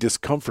knee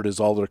discomfort, is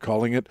all they're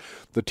calling it.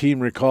 The team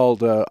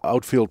recalled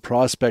outfield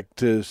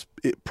prospect-ish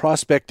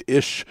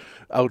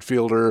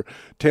outfielder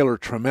Taylor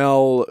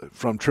Trammell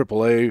from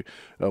AAA.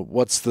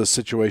 What's the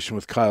situation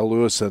with Kyle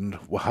Lewis, and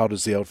how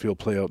does the outfield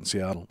play out in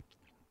Seattle?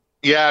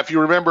 Yeah, if you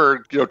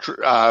remember,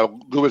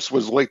 Lewis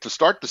was late to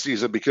start the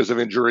season because of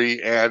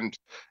injury, and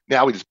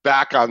now he's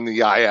back on the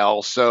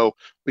IL. So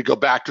we go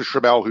back to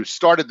Trammell, who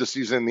started the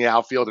season in the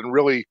outfield and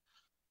really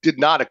did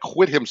not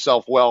acquit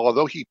himself well,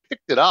 although he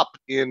picked it up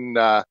in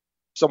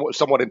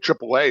somewhat in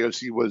AAA as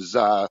he was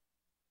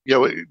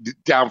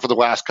down for the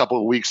last couple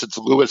of weeks since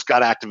Lewis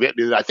got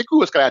activated. I think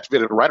Lewis got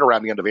activated right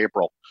around the end of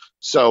April.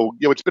 So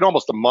it's been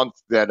almost a month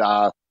that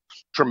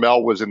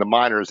Trammell was in the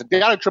minors, and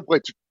down in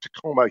AAA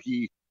Tacoma,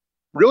 he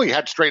really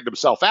had straightened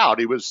himself out.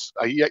 He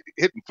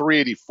hitting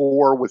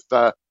 384 with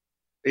an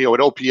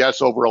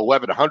OPS over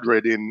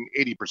 1100 in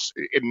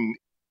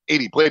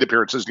 80 plate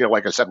appearances.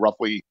 Like I said,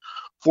 roughly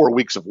 4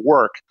 weeks of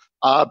work.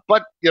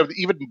 But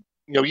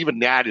even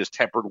that is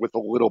tempered with a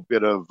little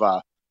bit of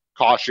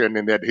caution,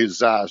 and that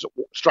his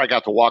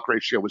strikeout to walk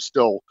ratio was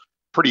still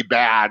pretty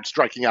bad,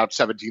 striking out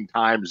 17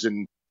 times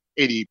in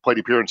 80 plate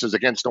appearances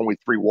against only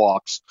 3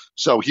 walks.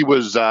 So he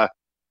was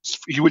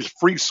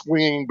free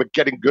swinging, but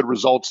getting good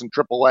results in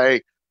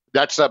AAA.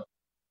 That's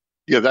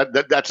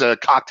that's a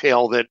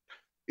cocktail that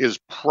is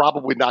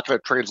probably not going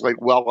to translate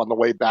well on the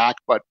way back.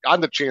 But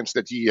on the chance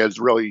that he has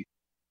really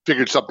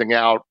figured something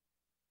out,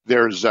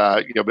 there's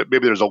maybe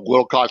there's a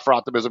little cause for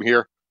optimism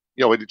here.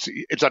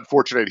 It's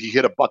unfortunate he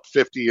hit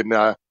 $150 in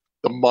the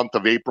month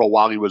of April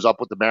while he was up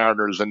with the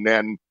Mariners, and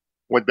then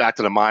went back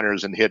to the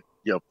minors and hit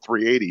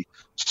 380.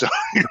 So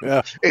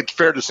yeah. It's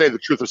fair to say the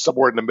truth is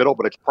somewhere in the middle,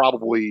 but it's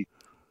probably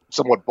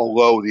somewhat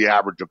below the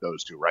average of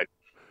those two, right?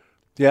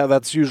 Yeah,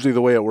 that's usually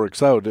the way it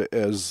works out.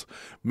 As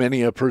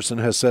many a person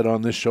has said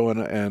on this show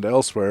and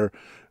elsewhere,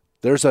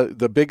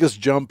 the biggest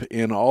jump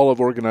in all of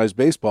organized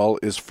baseball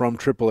is from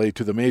AAA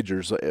to the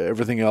majors.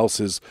 Everything else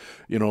is,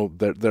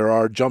 there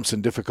are jumps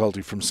in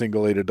difficulty from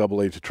single A to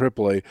AA to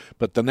AAA,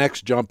 but the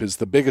next jump is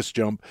the biggest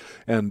jump,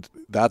 and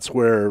that's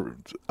where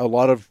a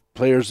lot of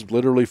players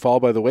literally fall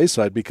by the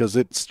wayside because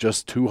it's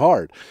just too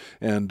hard.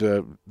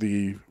 And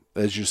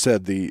as you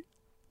said, the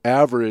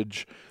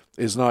average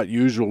is not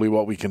usually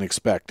what we can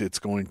expect. It's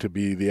going to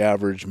be the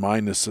average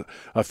minus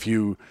a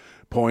few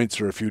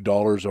points or a few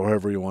dollars or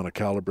however you want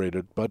to calibrate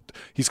it. But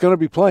he's going to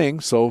be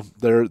playing, so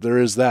there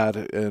is that,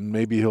 and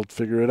maybe he'll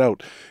figure it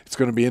out. It's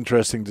going to be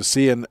interesting to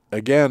see. And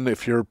again,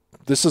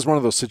 this is one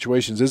of those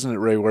situations, isn't it,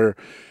 Ray, where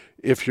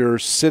if you're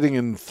sitting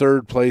in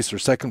third place or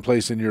second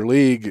place in your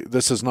league,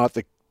 this is not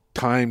the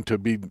time to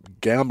be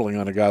gambling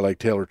on a guy like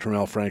Taylor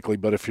Trammell, frankly.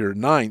 But if you're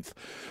ninth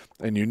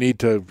and you need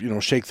to,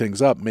 shake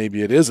things up,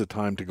 maybe it is a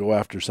time to go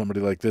after somebody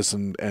like this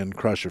and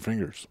cross your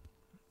fingers.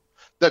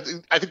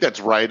 I think that's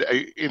right.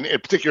 In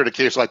particular, in a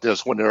case like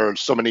this, when there are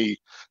so many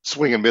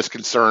swing and miss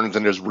concerns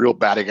and there's real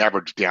batting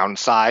average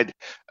downside,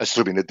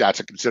 assuming that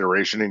that's a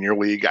consideration in your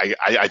league,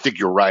 I think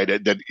you're right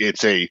that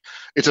it's a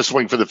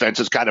swing for the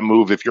fences kind of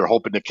move if you're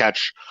hoping to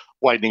catch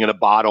lightning in a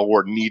bottle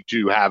or need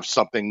to have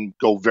something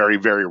go very,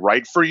 very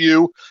right for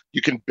you.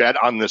 You can bet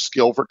on the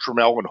skill for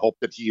Trammell and hope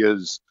that he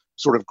is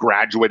sort of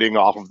graduating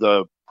off of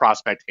the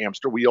prospect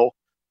hamster wheel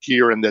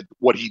here, and that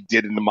what he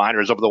did in the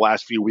minors over the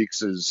last few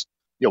weeks is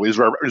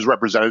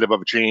representative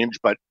of a change.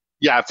 But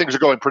yeah, if things are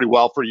going pretty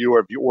well for you,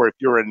 or if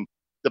you're in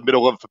the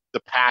middle of the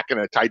pack in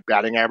a tight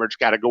batting average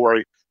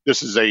category,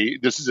 this is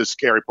a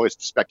scary place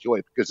to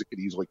speculate because it could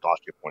easily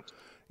cost you points.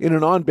 In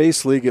an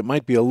on-base league, it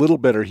might be a little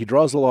better. He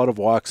draws a lot of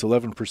walks,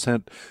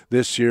 11%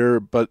 this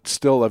year, but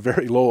still a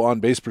very low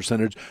on-base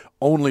percentage,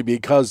 only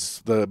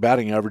because the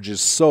batting average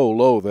is so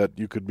low that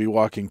you could be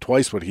walking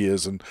twice what he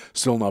is and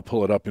still not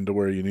pull it up into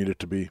where you need it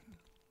to be.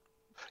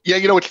 Yeah,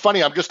 it's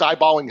funny. I'm just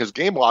eyeballing his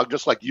game log,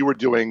 just like you were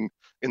doing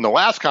in the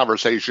last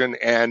conversation.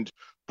 And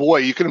boy,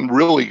 you can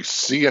really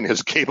see in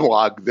his game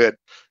log that,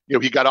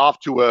 he got off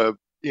to a,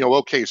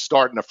 okay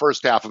start in the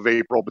first half of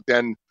April. But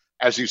then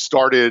as he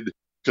started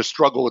to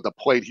struggle at the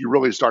plate, he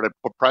really started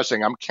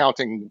pressing. I'm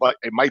counting, but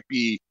it might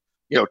be,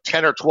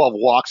 10 or 12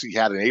 walks he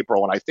had in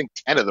April. And I think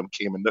 10 of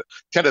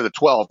the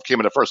 12 came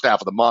in the first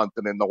half of the month.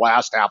 And in the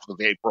last half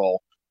of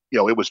April,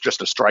 it was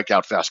just a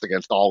strikeout fest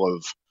against all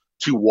of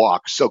 2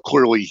 walks. So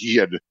clearly he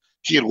had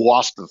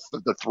lost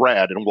the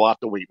thread, and we'll have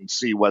to wait and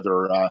see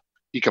whether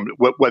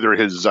whether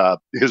his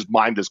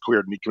mind is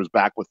cleared and he comes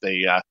back with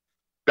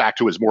back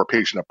to his more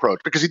patient approach,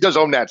 because he does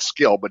own that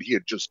skill, but it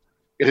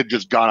had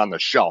just gone on the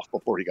shelf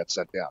before he got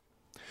sent down.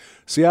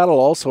 Seattle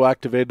also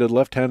activated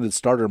left-handed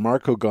starter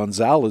Marco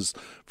Gonzalez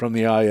from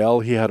the IL.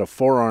 He had a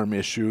forearm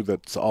issue,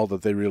 that's all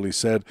that they really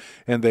said,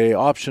 and they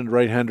optioned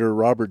right-hander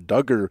Robert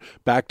Duggar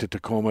back to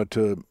Tacoma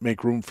to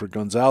make room for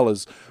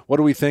Gonzalez. What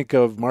do we think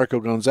of Marco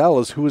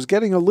Gonzalez, who was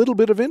getting a little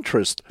bit of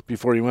interest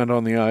before he went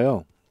on the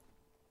IL?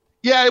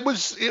 Yeah, it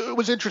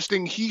was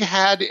interesting. He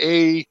had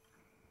a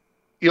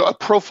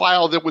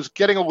profile that was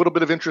getting a little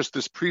bit of interest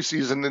this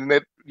preseason, and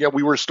that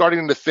we were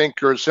starting to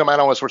think, or some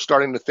analysts were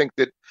starting to think,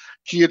 that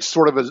he had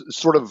sort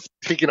of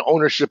taken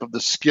ownership of the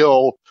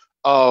skill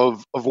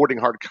of avoiding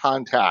hard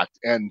contact.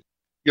 And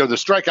the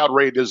strikeout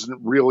rate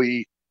isn't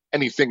really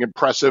anything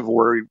impressive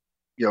or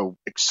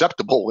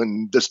acceptable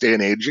in this day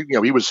and age.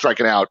 He was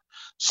striking out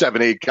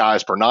 7-8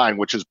 guys per 9,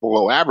 which is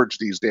below average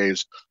these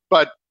days.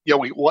 But in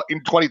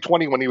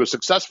 2020, when he was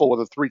successful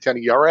with a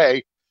 3.10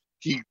 ERA,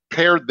 he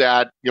paired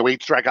that 8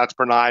 strikeouts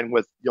per 9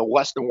 with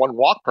less than 1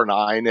 walk per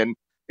 9. And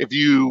if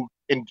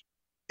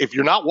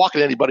you're not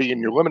walking anybody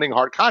and you're limiting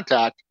hard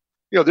contact,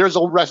 there's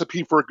a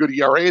recipe for a good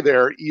ERA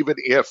there, even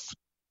if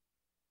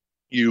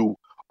you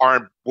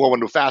aren't blowing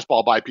the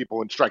fastball by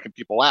people and striking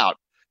people out.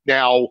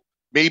 Now,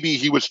 maybe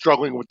he was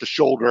struggling with the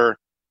shoulder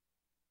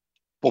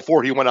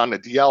before he went on the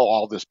DL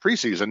all this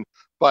preseason,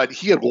 but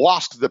he had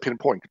lost the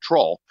pinpoint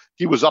control.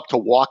 He was up to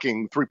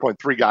walking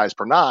 3.3 guys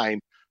per 9,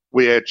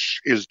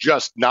 which is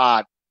just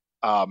not,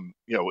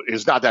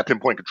 is not that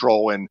pinpoint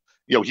control. And,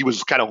 he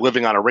was kind of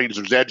living on a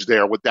razor's edge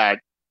there with that,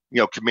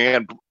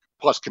 command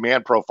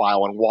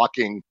profile, and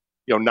walking,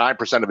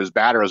 9% of his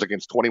batters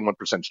against 21%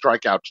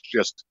 strikeouts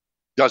just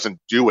doesn't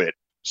do it.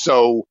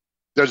 So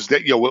there's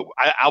that,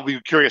 I'll be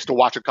curious to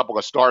watch a couple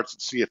of starts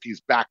and see if he's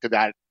back to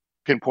that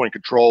pinpoint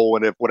control,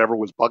 and if whatever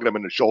was bugging him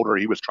in the shoulder,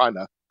 he was trying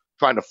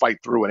to fight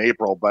through in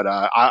April. But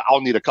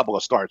I'll need a couple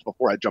of starts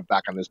before I jump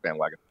back on this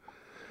bandwagon.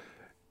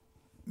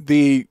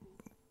 The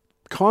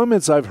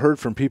comments I've heard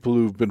from people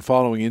who've been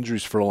following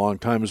injuries for a long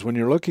time is when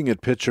you're looking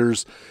at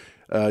pitchers,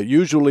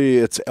 usually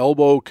it's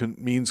elbow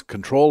means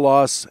control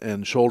loss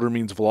and shoulder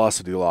means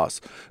velocity loss.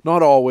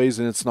 Not always,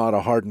 and it's not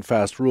a hard and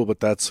fast rule, but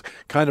that's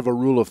kind of a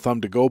rule of thumb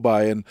to go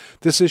by. And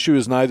this issue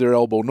is neither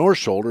elbow nor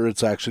shoulder.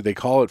 It's actually, they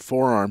call it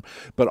forearm.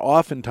 But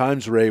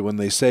oftentimes, Ray, when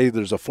they say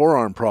there's a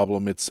forearm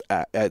problem, it's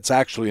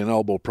actually an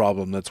elbow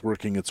problem that's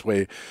working its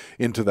way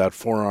into that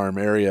forearm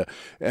area.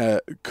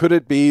 Could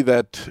it be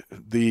that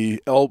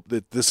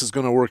that this is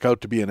going to work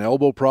out to be an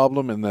elbow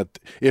problem, and that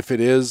if it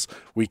is,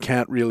 we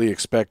can't really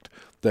expect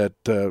that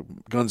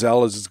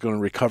Gonzalez is going to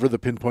recover the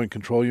pinpoint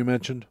control you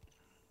mentioned?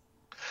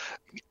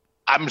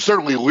 I'm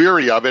certainly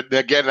leery of it. And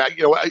again,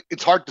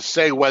 it's hard to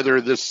say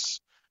whether this,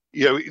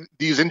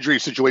 these injury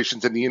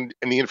situations and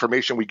the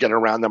information we get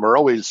around them are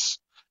always,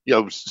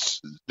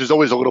 there's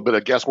always a little bit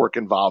of guesswork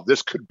involved.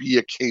 This could be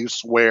a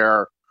case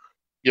where,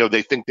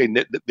 they think they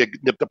nip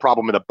the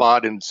problem in the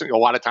bud. And a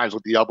lot of times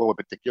with the elbow in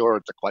particular,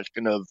 it's a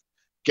question of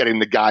getting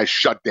the guy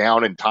shut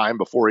down in time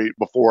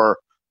before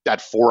that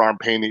forearm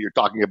pain that you're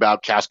talking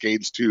about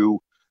cascades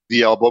to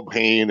the elbow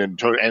pain and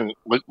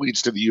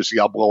leads to the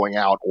UCL blowing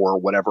out, or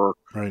whatever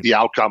the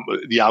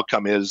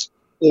outcome is.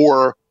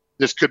 Or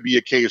this could be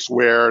a case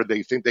where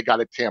they think they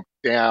got it tamped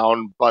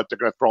down, but they're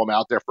going to throw him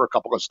out there for a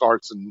couple of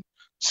starts and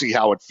see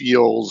how it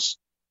feels.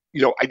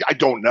 I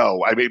don't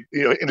know. I mean,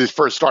 in his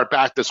first start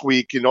back this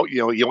week, he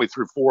only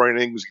threw 4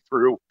 innings. He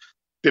threw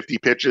 50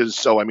 pitches.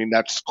 So, I mean,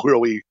 that's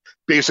clearly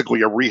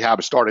basically a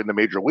rehab start in the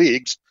major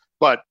leagues.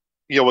 But,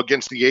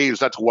 against the A's,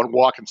 that's 1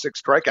 walk and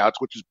 6 strikeouts,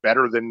 which is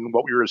better than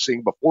what we were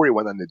seeing before he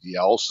went on the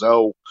DL.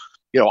 So,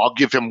 I'll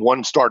give him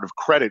 1 start of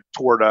credit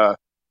toward a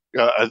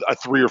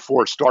 3 or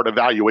 4 start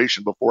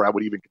evaluation before I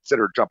would even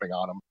consider jumping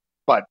on him.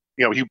 But,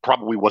 he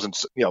probably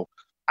wasn't,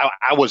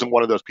 I wasn't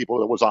one of those people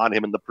that was on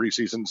him in the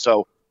preseason.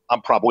 So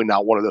I'm probably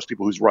not one of those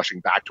people who's rushing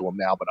back to him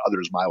now, but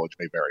others' mileage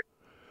may vary.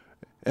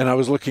 And I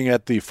was looking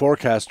at the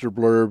forecaster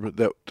blurb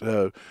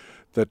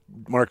that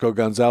Marco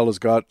Gonzalez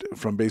got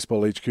from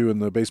Baseball HQ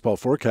and the Baseball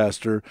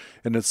Forecaster,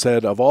 and it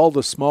said, of all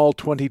the small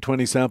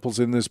 2020 samples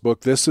in this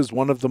book, this is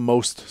one of the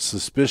most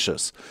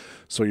suspicious.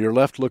 So you're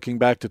left looking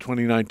back to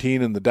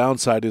 2019, and the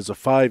downside is a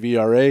 5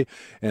 ERA,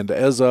 and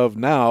as of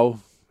now,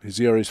 his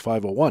ERA is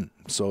 5.01.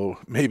 So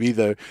maybe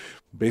the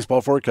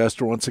Baseball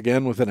Forecaster once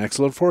again with an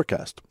excellent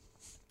forecast.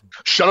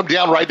 Shut him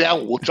down right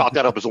now. We'll chalk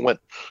that up as a win.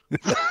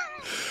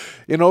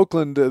 In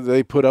Oakland,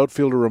 they put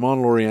outfielder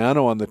Ramon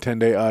Laureano on the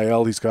 10-day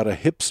IL. He's got a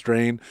hip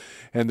strain,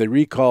 and they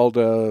recalled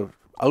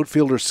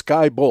outfielder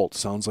Sky Bolt.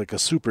 Sounds like a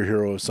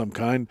superhero of some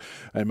kind.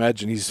 I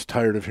imagine he's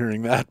tired of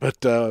hearing that.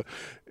 But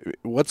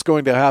what's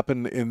going to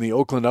happen in the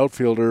Oakland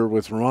outfielder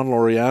with Ramon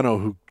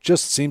Laureano, who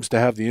just seems to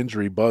have the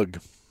injury bug?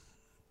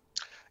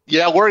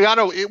 Yeah,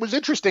 Laureano, it was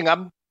interesting.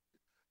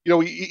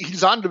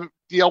 He's on the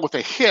DL with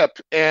a hip,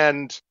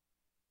 and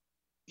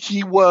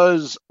he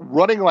was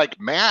running like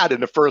mad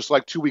in the first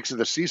 2 weeks of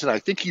the season. I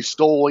think he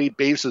stole 8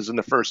 bases in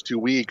the first 2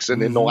 weeks.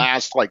 And in the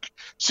last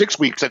 6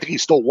 weeks, I think he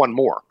stole 1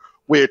 more,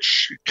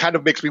 which kind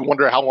of makes me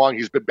wonder how long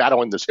he's been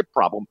battling this hip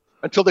problem.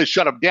 Until they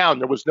shut him down,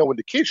 there was no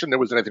indication there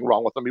was anything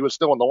wrong with him. He was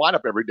still in the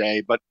lineup every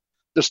day, but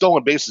the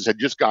stolen bases had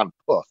just gone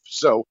poof.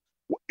 So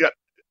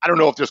I don't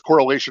know if there's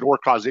correlation or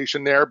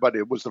causation there, but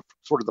it was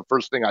sort of the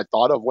first thing I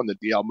thought of when the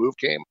DL move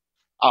came.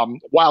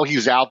 While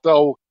he's out,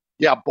 though,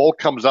 yeah, Bolt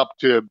comes up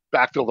to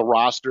backfill the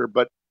roster,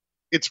 but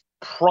it's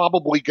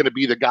probably going to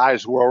be the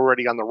guys who are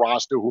already on the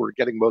roster who are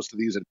getting most of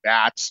these at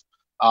bats.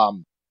 Mark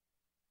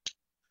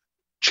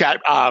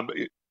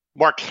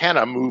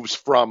Hanna moves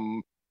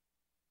from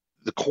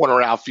the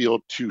corner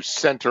outfield to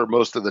center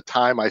most of the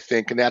time, I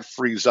think, and that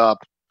frees up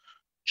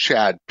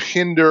Chad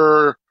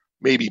Pinder,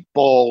 maybe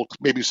Bolt,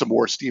 maybe some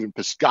more Stephen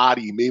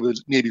Piscotty,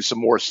 maybe some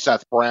more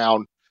Seth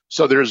Brown.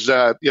 So there's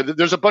a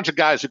bunch of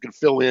guys who can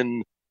fill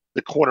in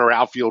the corner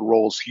outfield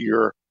roles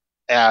here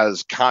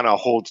as Kana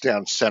holds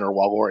down center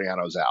while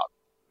Laureano's out.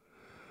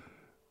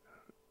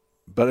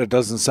 But it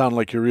doesn't sound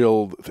like you're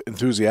real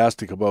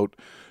enthusiastic about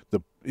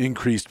the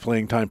increased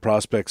playing time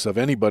prospects of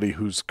anybody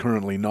who's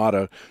currently not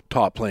a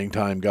top playing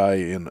time guy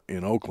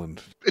in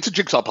Oakland. It's a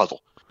jigsaw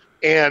puzzle.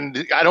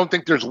 And I don't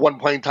think there's one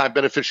playing time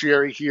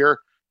beneficiary here.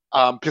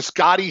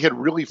 Piscotty had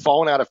really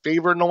fallen out of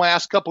favor in the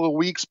last couple of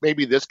weeks.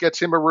 Maybe this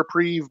gets him a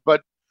reprieve,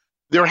 but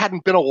there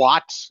hadn't been a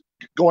lot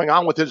going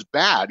on with his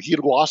bat. He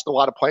had lost a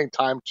lot of playing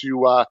time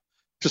to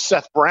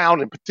Seth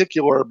Brown in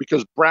particular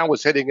because Brown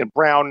was hitting, and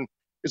Brown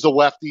is a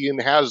lefty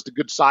and has the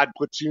good side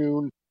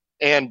platoon.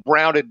 And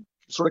Brown had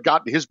sort of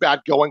gotten his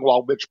bat going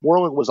while Mitch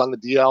Moreland was on the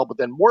DL, but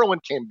then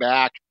Moreland came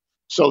back.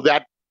 So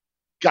that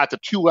got the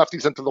 2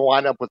 lefties into the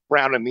lineup with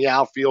Brown in the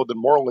outfield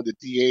and Moreland at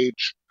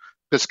DH,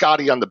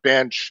 Piscotty on the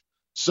bench.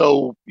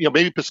 So,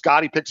 maybe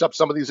Piscotty picks up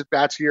some of these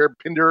at-bats here.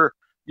 Pinder,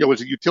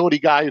 is a utility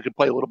guy who can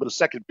play a little bit of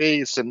second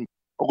base and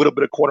a little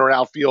bit of corner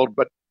outfield.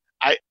 But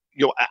I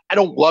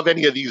don't love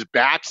any of these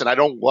bats, and I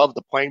don't love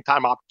the playing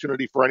time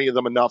opportunity for any of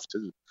them enough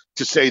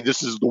to say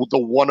this is the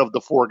one of the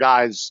 4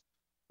 guys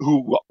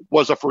who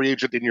was a free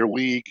agent in your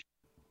league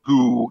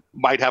who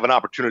might have an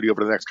opportunity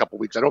over the next couple of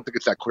weeks. I don't think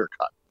it's that clear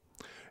cut.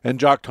 And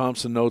Jock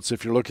Thompson notes,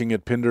 if you're looking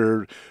at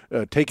Pinder,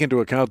 take into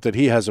account that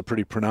he has a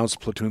pretty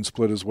pronounced platoon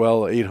split as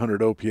well,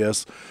 800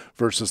 OPS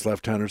versus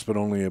left-handers, but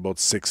only about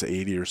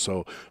 680 or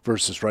so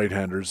versus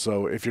right-handers.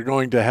 So if you're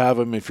going to have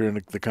him, if you're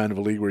in the kind of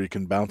a league where you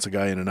can bounce a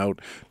guy in and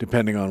out,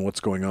 depending on what's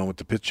going on with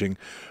the pitching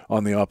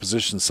on the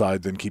opposition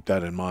side, then keep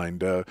that in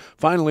mind.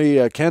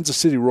 Finally, Kansas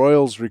City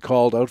Royals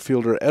recalled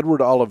outfielder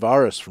Edward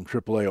Olivares from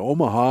AAA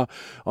Omaha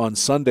on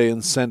Sunday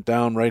and sent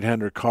down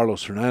right-hander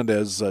Carlos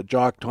Hernandez.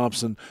 Jock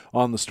Thompson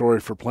on the story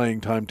for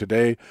playing time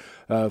today.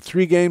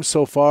 3 games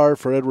so far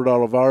for Edward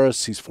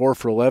Olivares. He's 4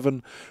 for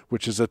 11,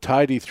 which is a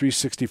tidy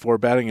 .364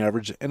 batting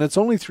average. And it's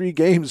only 3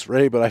 games,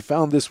 Ray, but I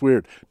found this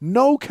weird.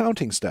 No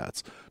counting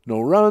stats.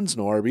 No runs,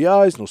 no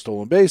RBIs, no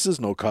stolen bases,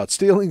 no caught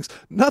stealings,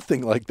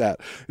 nothing like that.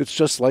 It's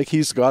just like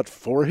he's got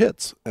 4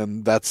 hits,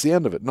 and that's the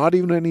end of it. Not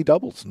even any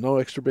doubles, no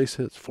extra base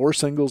hits. 4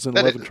 singles and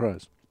 11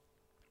 tries.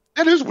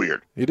 That is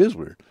weird. It is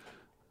weird.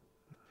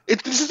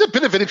 This is a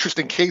bit of an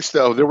interesting case,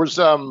 though. There was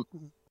some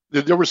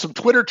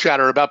Twitter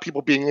chatter about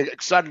people being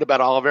excited about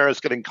Olivares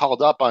getting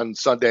called up on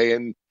Sunday,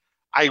 and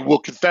I will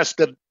confess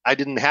that I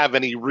didn't have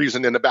any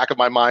reason in the back of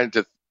my mind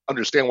to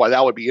understand why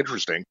that would be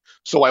interesting.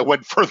 So I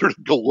went further to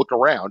go look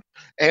around.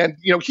 And,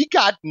 he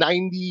got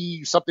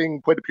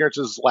 90-something plate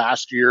appearances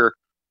last year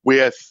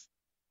with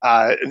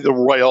the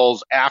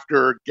Royals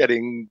after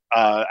getting,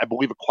 I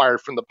believe,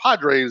 acquired from the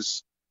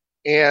Padres,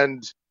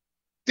 and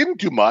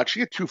didn't do much. He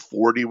had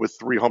 240 with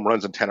 3 home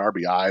runs and 10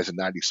 RBIs and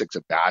 96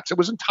 at bats. It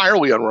was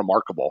entirely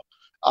unremarkable.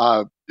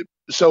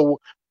 So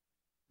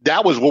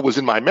that was what was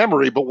in my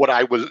memory. But what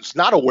I was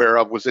not aware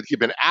of was that he'd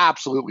been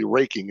absolutely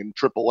raking in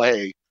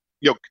AAA.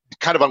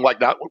 Kind of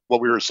unlike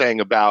what we were saying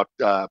about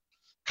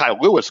Kyle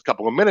Lewis a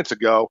couple of minutes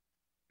ago.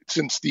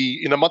 In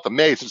the month of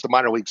May, since the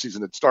minor league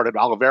season had started,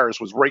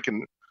 Olivares was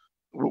raking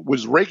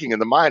in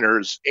the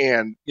minors,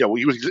 and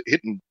he was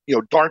hitting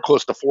darn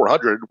close to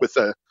 400 with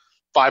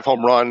 5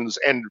 home runs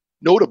and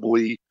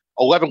notably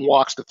 11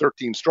 walks to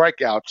 13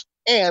 strikeouts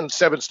and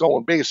 7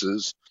 stolen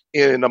bases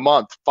in a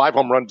month. 5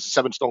 home runs,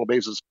 7 stolen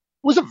bases.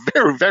 It was a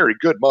very, very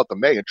good month of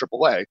May in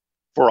AAA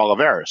for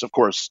Olivares. Of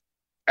course,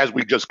 as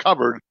we just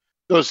covered,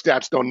 those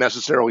stats don't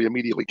necessarily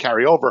immediately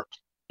carry over,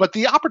 but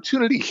the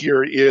opportunity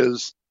here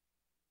is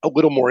a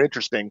little more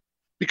interesting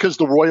because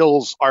the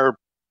Royals are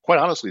quite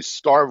honestly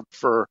starved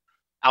for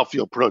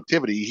outfield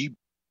productivity.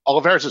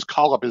 Olivares'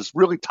 call-up is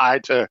really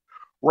tied to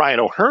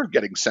Ryan O'Hearn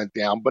getting sent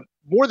down, but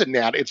more than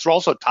that, it's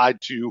also tied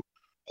to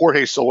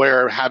Jorge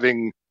Soler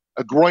having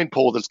a groin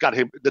pull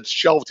that's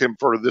shelved him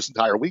for this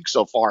entire week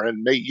so far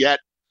and may yet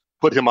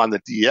put him on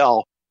the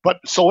DL. But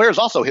Soler is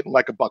also hitting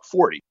like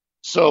 $140.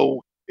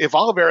 So if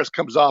Olivares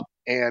comes up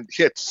and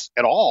hits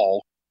at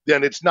all,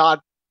 then it's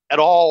not at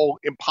all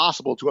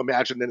impossible to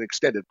imagine an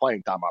extended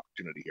playing time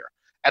opportunity here.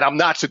 And I'm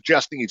not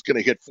suggesting he's going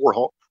to hit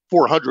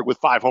 400 with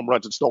 5 home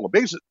runs and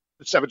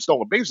 7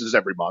 stolen bases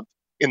every month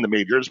in the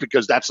majors,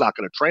 because that's not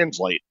going to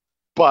translate.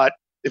 But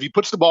if he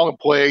puts the ball in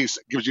place,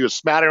 gives you a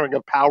smattering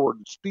of power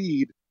and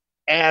speed,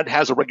 and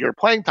has a regular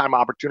playing time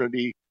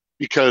opportunity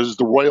because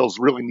the Royals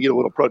really need a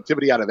little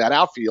productivity out of that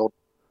outfield,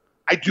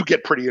 I do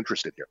get pretty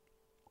interested here.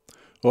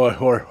 Well,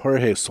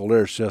 Jorge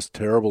Soler is just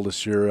terrible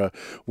this year.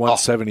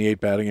 178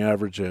 batting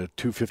average,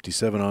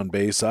 257 on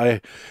base.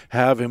 I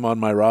have him on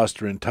my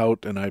roster in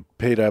tout, and I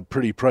paid a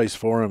pretty price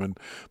for him. And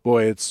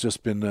boy, it's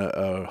just been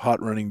a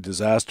hot running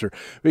disaster.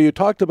 But you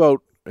talked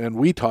about, and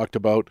we talked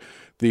about,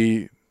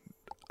 the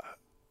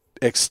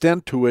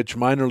extent to which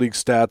minor league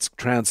stats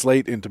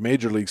translate into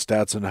major league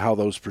stats and how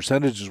those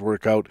percentages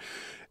work out.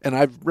 And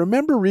I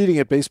remember reading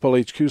at Baseball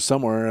HQ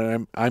somewhere,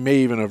 and I may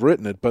even have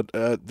written it, but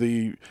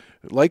the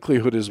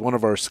likelihood is one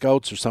of our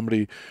scouts or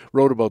somebody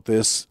wrote about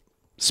this.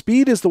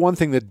 Speed is the one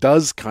thing that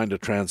does kind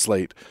of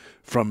translate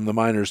from the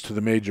minors to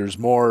the majors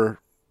more,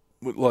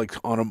 like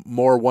on a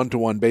more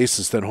one-to-one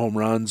basis than home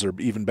runs or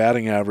even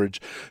batting average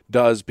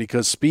does,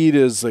 because speed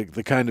is like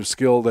the kind of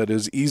skill that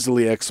is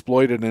easily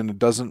exploited, and it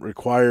doesn't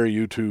require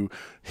you to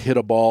hit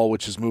a ball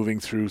which is moving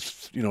through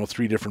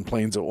 3 different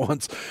planes at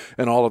once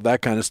and all of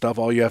that kind of stuff.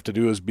 All you have to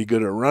do is be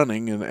good at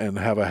running and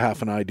have a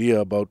half an idea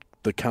about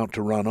the count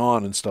to run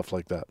on and stuff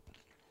like that.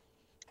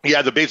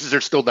 Yeah, the bases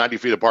are still 90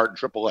 feet apart in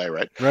AAA,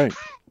 right? Right.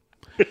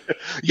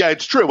 Yeah,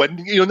 it's true.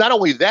 And, not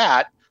only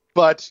that,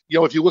 but,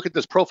 if you look at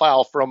this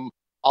profile from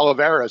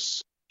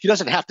Olivares, he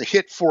doesn't have to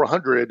hit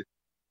 400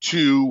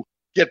 to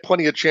get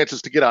plenty of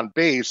chances to get on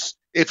base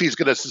if he's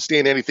going to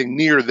sustain anything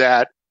near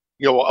that,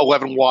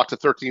 11 walk to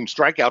 13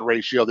 strikeout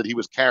ratio that he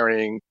was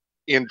carrying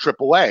in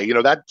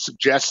AAA. That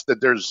suggests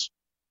that there's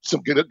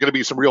going to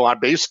be some real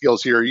on-base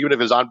skills here, even if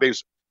his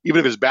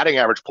batting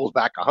average pulls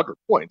back 100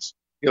 points.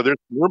 There's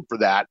room for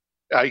that.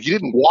 He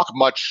didn't walk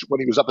much when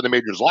he was up in the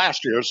majors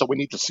last year, so we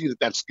need to see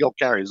that skill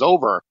carries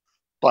over.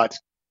 But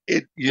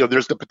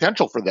there's the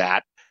potential for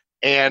that.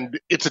 And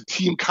it's a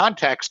team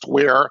context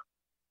where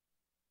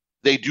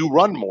they do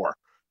run more.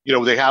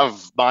 They have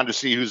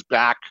Mondesi, who's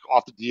back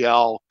off the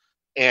DL,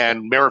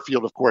 and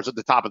Merrifield, of course, at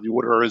the top of the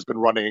order has been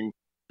running.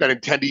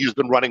 Benintendi has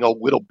been running a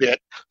little bit.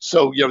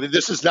 So,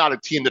 this is not a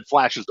team that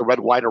flashes the red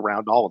light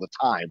around all of the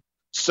time.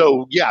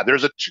 So, yeah,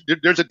 there's a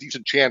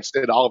decent chance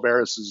that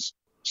Olivares'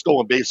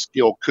 stolen base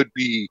skill could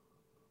be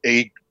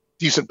a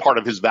decent part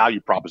of his value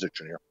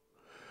proposition here.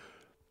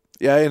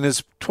 Yeah, in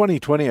his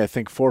 2020, I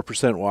think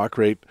 4% walk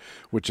rate,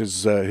 which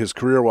is his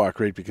career walk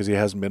rate, because he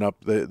hasn't been up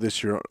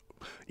this year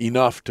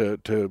enough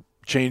to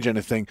change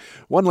anything.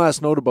 One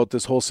last note about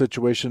this whole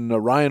situation: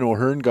 Ryan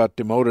O'Hearn got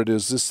demoted.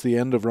 Is this the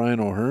end of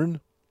Ryan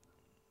O'Hearn?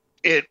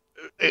 I'm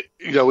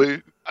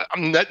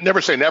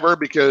never say never,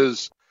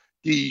 because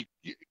he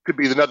could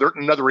be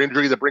another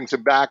injury that brings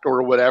him back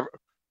or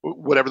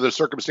whatever the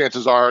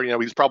circumstances are.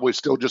 He's probably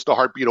still just a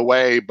heartbeat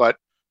away. But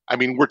I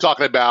mean, we're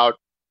talking about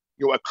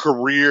a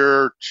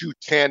career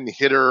 210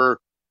 hitter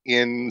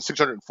in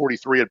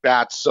 643 at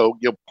bats. So,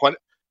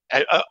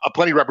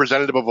 plenty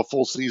representative of a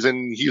full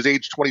season. He's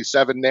age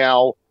 27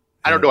 now.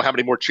 I don't know how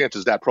many more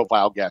chances that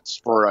profile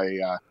gets for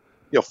a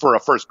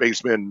first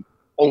baseman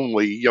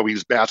only.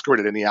 He's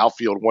masqueraded in the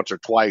outfield once or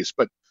twice,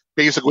 but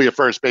basically a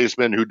first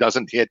baseman who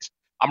doesn't hit.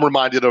 I'm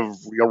reminded of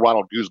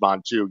Ronald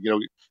Guzman too.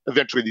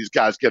 Eventually these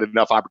guys get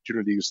enough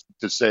opportunities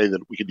to say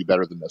that we can do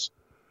better than this.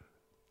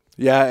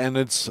 Yeah, and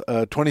it's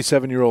a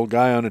 27-year-old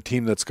guy on a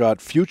team that's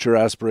got future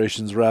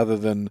aspirations rather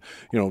than,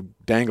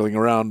 dangling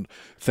around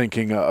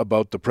thinking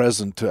about the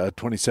present. A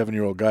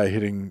 27-year-old guy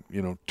hitting,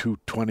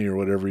 220 or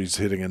whatever he's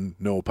hitting and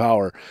no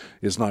power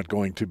is not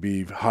going to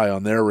be high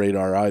on their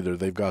radar either.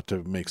 They've got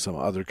to make some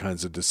other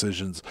kinds of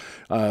decisions.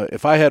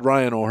 If I had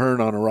Ryan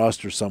O'Hearn on a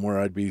roster somewhere,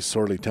 I'd be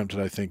sorely tempted,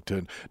 I think,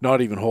 to not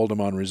even hold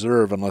him on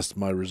reserve unless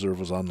my reserve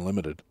was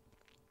unlimited.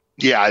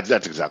 Yeah,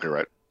 that's exactly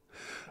right.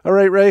 All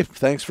right, Ray,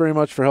 thanks very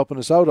much for helping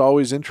us out.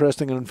 Always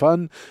interesting and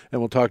fun, and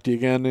we'll talk to you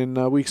again in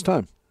a week's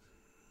time.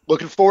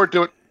 Looking forward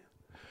to it.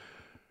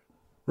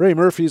 Ray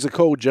Murphy is a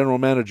co-general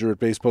manager at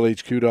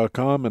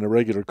BaseballHQ.com and a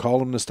regular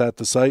columnist at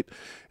the site,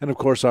 and of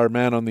course our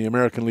man on the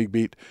American League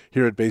beat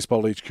here at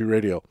Baseball HQ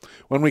Radio.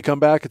 When we come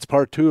back, it's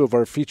part 2 of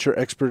our feature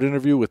expert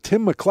interview with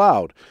Tim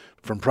McLeod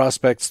from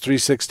Prospects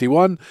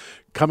 361,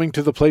 coming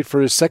to the plate for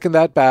his second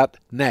at-bat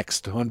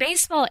next on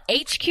Baseball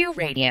HQ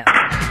Radio.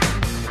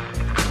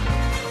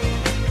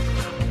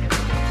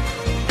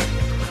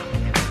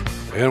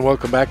 And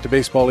welcome back to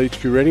Baseball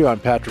HQ Radio.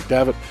 I'm Patrick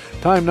Davitt.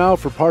 Time now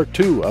for part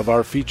 2 of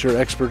our feature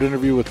expert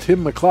interview with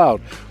Tim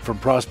McLeod from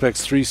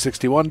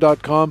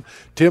Prospects361.com.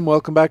 Tim,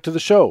 welcome back to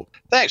the show.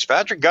 Thanks,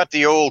 Patrick. Got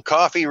the old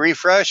coffee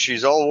refresh.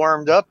 She's all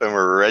warmed up, and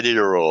we're ready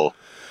to roll.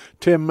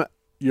 Tim,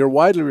 you're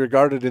widely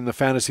regarded in the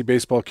fantasy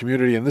baseball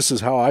community, and this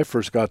is how I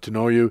first got to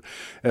know you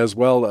as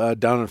well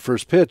down at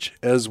First Pitch,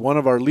 as one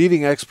of our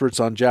leading experts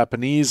on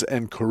Japanese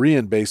and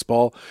Korean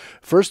baseball.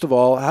 First of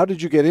all, how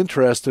did you get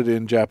interested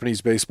in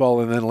Japanese baseball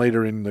and then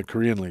later in the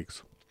Korean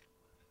leagues?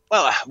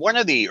 Well, one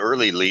of the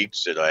early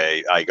leagues that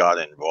I got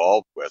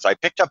involved with, I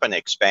picked up an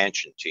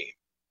expansion team.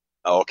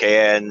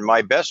 Okay, and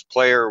my best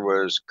player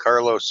was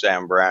Carlos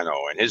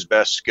Zambrano, and his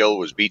best skill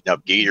was beating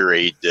up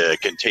Gatorade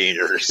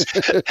containers.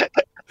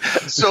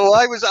 So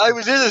I was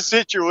in a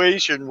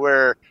situation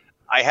where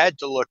I had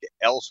to look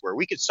elsewhere.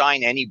 We could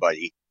sign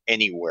anybody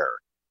anywhere.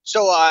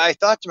 So I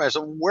thought to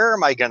myself, where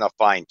am I going to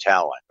find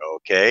talent?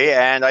 Okay,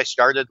 and I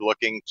started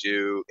looking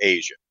to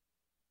Asia.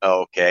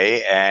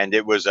 Okay, and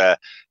it was a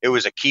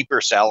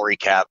keeper salary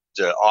capped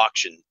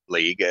auction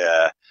league.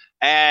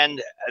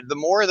 And the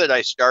more that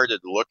I started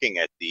looking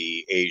at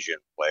the Asian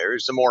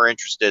players, the more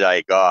interested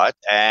I got.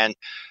 And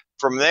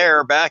from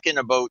there, back in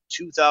about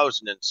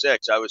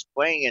 2006, I was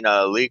playing in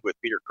a league with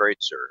Peter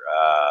Kreutzer,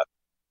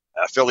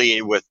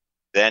 affiliated with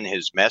then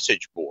his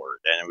message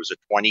board. And it was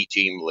a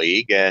 20-team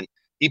league. And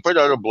he put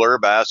out a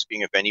blurb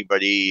asking if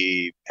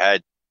anybody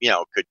had,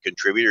 could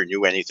contribute or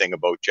knew anything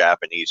about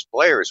Japanese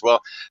players.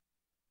 Well,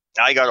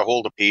 I got a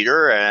hold of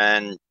Peter,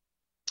 and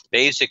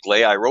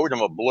basically I wrote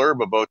him a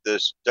blurb about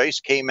this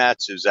Daisuke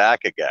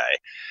Matsuzaka guy.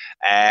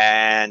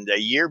 And a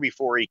year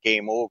before he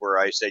came over,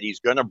 I said he's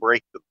going to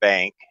break the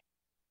bank.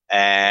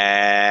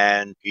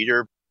 And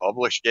Peter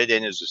published it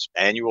in his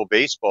annual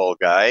baseball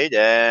guide,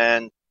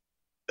 and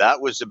that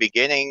was the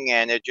beginning,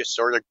 and it just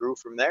sort of grew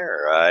from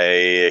there.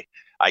 I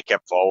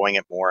kept following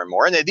it more and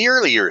more. And the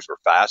early years were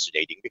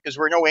fascinating because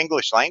there were no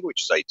English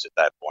language sites at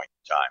that point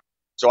in time.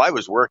 So I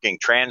was working,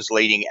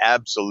 translating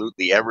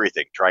absolutely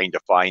everything, trying to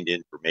find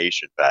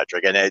information,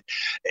 Patrick. And it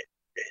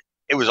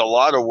was a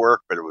lot of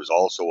work, but it was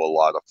also a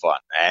lot of fun.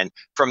 And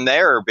from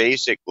there,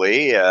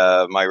 basically,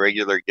 my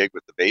regular gig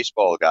with the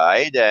baseball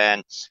guide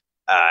and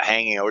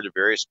hanging out at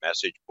various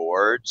message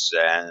boards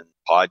and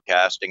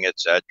podcasting,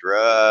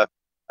 etc.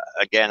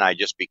 Again, I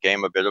just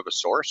became a bit of a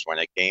source when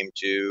it came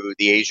to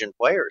the Asian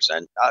players.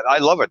 And I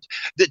love it.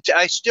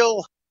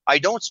 I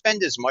don't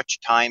spend as much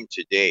time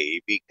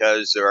today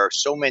because there are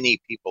so many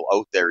people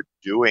out there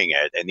doing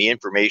it and the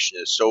information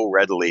is so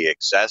readily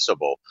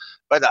accessible.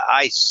 But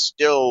I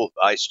still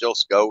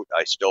scout,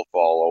 I still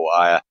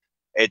follow.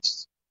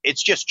 It's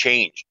just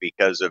changed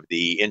because of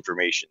the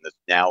information that's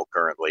now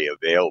currently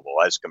available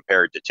as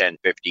compared to 10,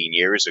 15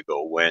 years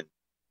ago when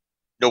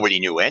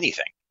nobody knew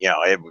anything.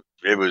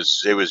 It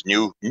was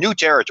new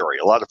territory,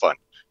 a lot of fun.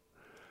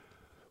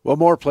 Well,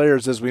 more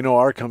players, as we know,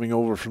 are coming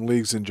over from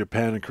leagues in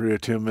Japan and Korea,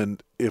 Tim.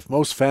 And if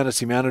most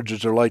fantasy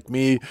managers are like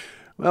me,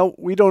 well,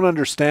 we don't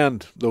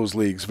understand those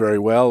leagues very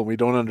well. We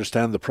don't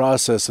understand the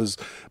processes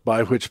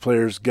by which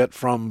players get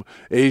from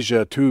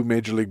Asia to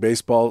Major League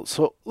Baseball.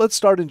 So let's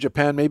start in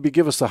Japan. Maybe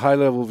give us a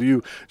high-level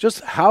view. Just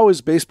how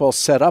is baseball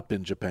set up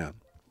in Japan?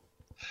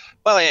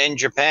 Well, in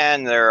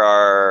Japan, there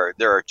are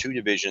 2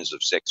 divisions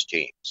of 6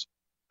 teams.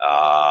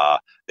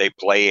 They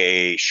play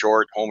a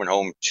short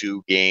home-and-home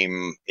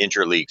 2-game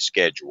interleague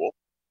schedule.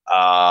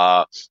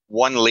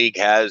 One league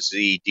has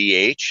the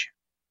DH.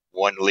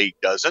 One league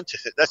doesn't.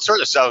 That sort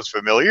of sounds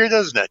familiar,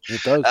 doesn't it?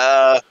 It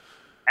does.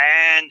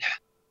 And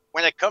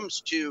when it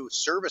comes to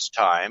service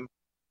time,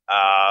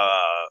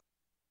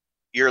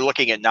 you're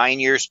looking at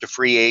 9 years to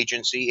free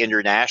agency,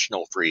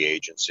 international free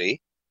agency,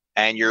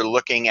 and you're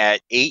looking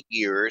at 8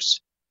 years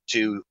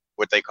to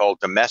what they call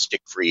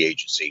domestic free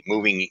agency,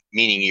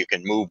 meaning you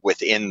can move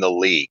within the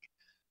league.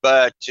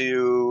 But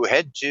to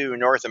head to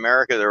North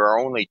America, there are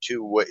only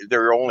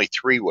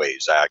 3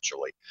 ways,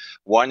 actually.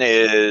 One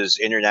is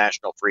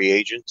international free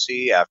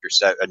agency after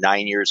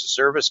 9 years of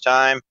service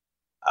time,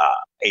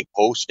 a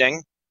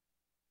posting,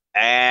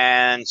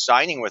 and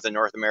signing with a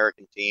North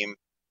American team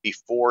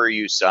before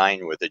you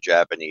sign with a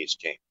Japanese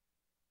team.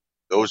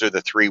 Those are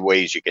the three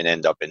ways you can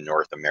end up in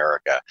North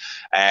America.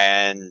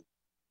 And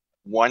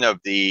one of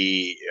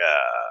the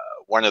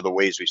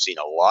ways we've seen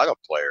a lot of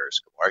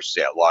players, or I should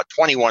say a lot,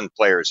 21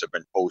 players have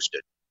been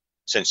posted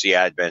since the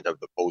advent of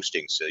the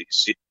posting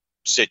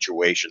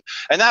situation.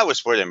 And that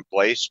was put in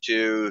place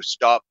to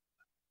stop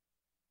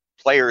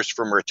players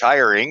from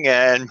retiring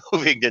and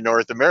moving to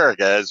North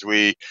America, as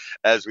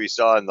we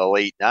saw in the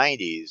late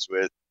 90s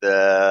with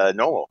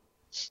Nomo.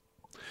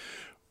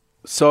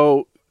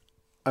 So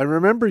I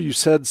remember you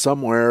said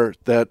somewhere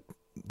that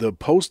the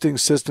posting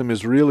system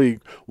is really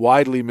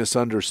widely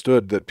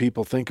misunderstood, that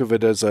people think of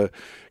it as a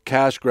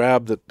cash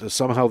grab, that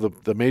somehow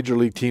the major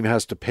league team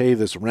has to pay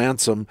this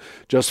ransom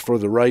just for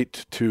the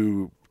right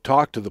to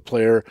talk to the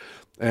player.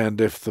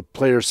 And if the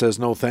player says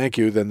no, thank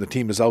you, then the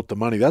team is out the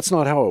money. That's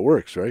not how it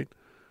works, right?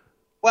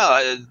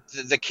 Well,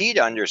 the key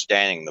to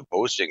understanding the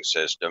posting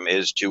system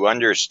is to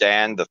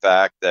understand the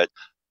fact that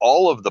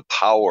all of the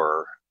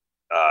power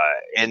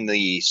in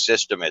the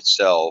system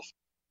itself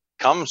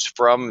comes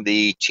from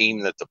the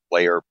team that the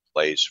player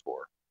plays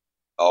for.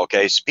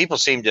 Okay, so people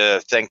seem to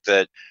think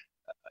that,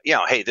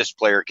 hey, this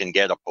player can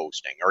get a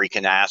posting or he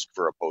can ask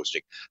for a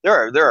posting.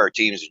 There are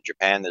teams in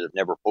Japan that have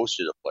never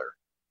posted a player.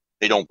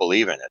 They don't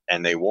believe in it,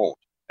 and they won't.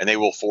 And they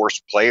will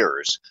force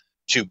players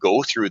to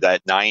go through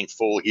that 9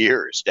 full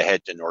years to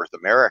head to North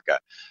America.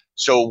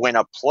 So when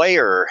a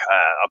player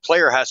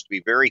has to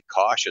be very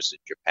cautious in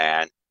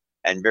Japan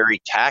and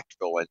very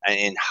tactful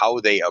in how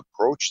they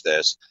approach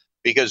this,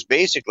 because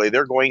basically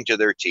they're going to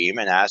their team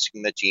and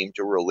asking the team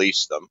to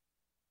release them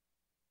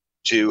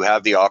to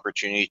have the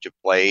opportunity to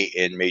play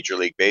in Major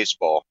League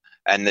Baseball.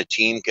 And the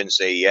team can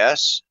say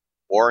yes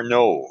or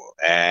no,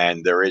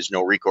 and there is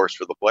no recourse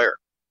for the player.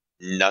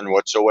 None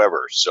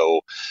whatsoever.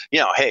 So,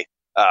 hey,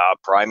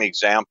 prime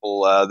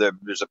example,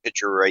 there's a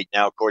pitcher right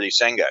now, Cordy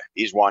Senga.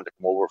 He's wanted to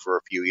come over for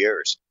a few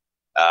years.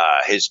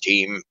 His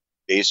team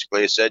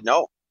basically said,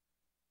 no,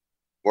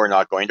 we're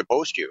not going to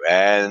post you.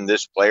 And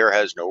this player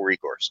has no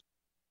recourse.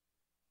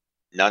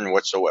 None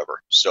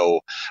whatsoever.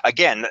 So,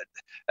 again,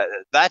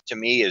 that to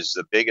me is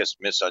the biggest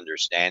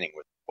misunderstanding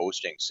with the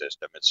posting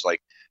system. It's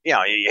like,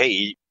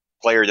 hey,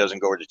 player doesn't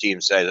go to the team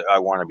and say, I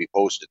want to be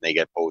posted, and they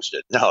get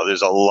posted. No,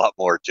 there's a lot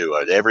more to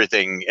it.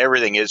 Everything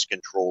is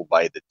controlled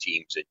by the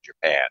teams in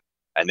Japan,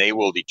 and they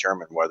will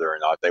determine whether or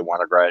not they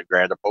want to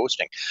grant a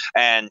posting.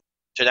 And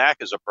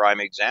Tanaka is a prime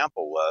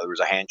example. There was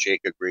a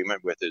handshake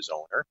agreement with his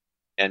owner.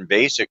 And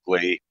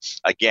basically,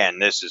 again,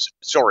 this is,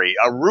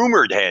 a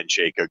rumored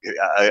handshake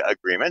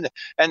agreement.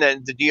 And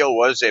then the deal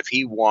was if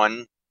he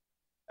won,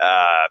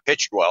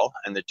 pitched well,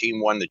 and the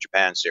team won the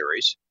Japan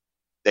series,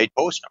 they'd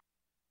post him.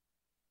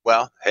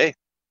 Well, hey,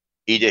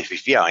 he did.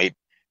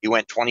 He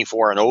went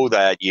 24-0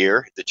 that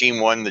year. The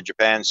team won the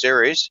Japan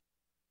series.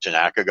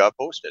 Tanaka got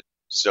posted.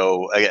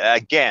 So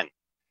again,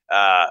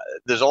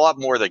 there's a lot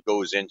more that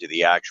goes into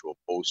the actual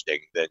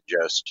posting than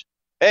just,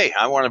 hey,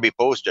 I want to be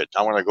posted.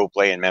 I want to go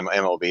play in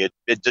MLB.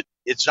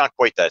 It's not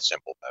quite that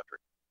simple,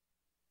 Patrick.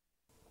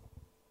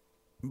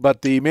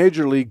 But the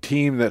major league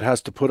team that has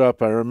to put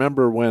up, I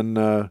remember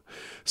when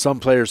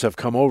some players have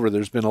come over,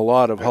 there's been a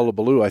lot of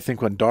hullabaloo. I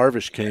think when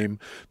Darvish came,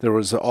 there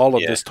was all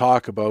of this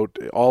talk about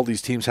all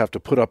these teams have to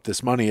put up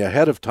this money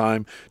ahead of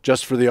time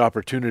just for the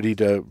opportunity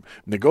to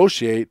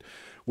negotiate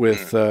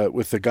with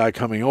the guy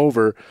coming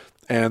over.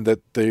 And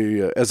that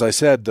as I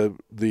said,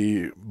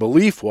 the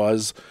belief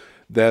was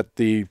that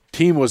the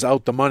team was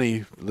out the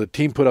money, the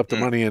team put up the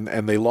money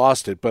and they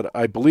lost it. But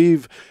I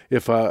believe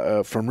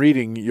from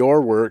reading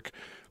your work,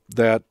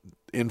 that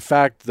in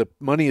fact the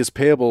money is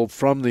payable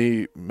from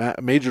the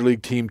major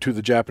league team to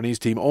the Japanese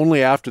team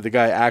only after the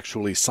guy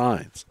actually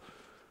signs.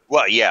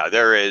 Well, yeah,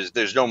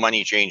 there's no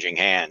money changing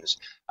hands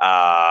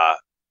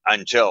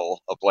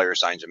until a player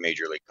signs a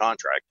major league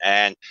contract.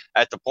 And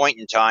at the point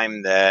in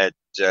time that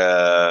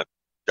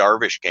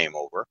Darvish came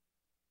over,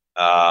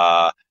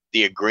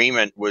 the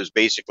agreement was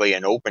basically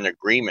an open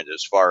agreement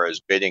as far as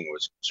bidding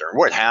was concerned.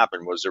 What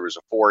happened was there was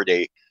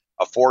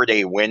a four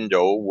day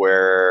window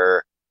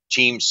where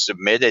teams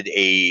submitted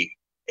a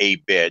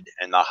bid,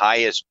 and the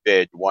highest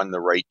bid won the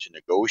right to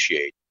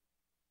negotiate.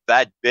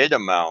 That bid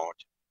amount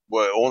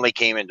only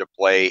came into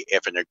play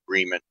if an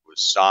agreement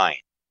was signed.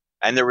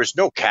 And there was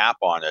no cap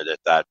on it at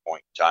that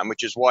point in time,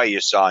 which is why you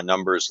saw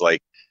numbers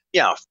like,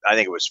 I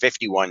think it was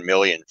 51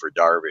 million for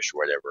Darvish,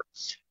 whatever.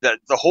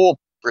 The whole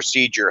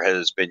procedure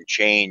has been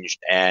changed,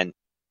 and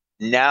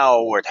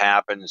now what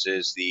happens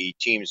is the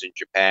teams in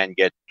Japan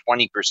get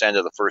 20%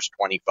 of the first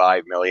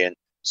 25 million,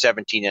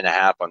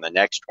 17.5 on the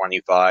next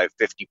 25,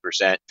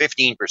 50%,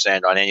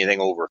 15% on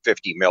anything over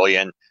 50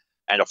 million,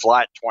 and a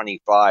flat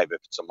 25 if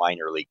it's a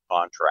minor league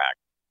contract.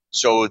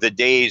 So the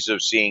days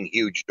of seeing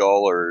huge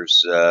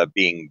dollars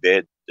being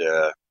bid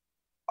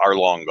are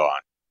long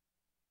gone.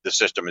 The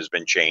system has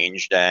been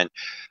changed. And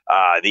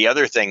the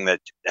other thing that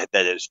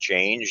has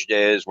changed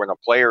is when a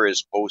player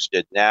is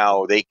posted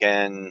now, they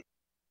can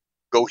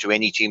go to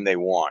any team they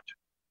want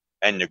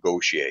and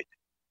negotiate.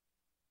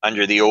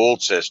 Under the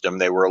old system,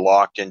 they were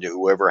locked into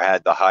whoever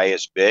had the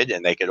highest bid,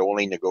 and they could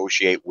only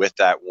negotiate with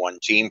that one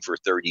team for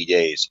 30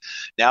 days.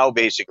 Now,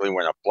 basically,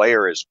 when a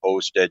player is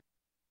posted,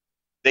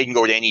 they can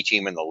go to any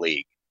team in the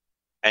league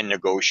and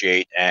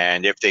negotiate.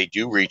 And if they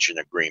do reach an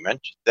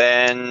agreement,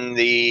 then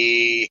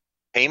the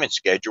payment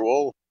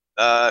schedule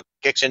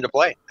kicks into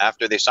play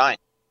after they sign.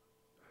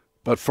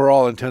 But for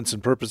all intents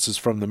and purposes,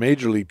 from the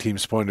major league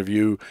team's point of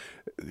view,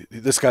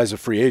 this guy's a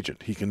free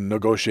agent. He can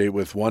negotiate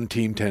with one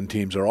team, 10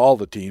 teams, or all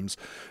the teams.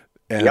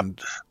 And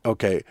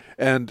okay.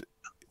 And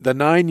the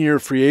 9-year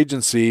free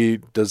agency,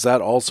 does that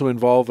also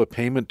involve a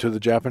payment to the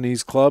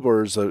Japanese club,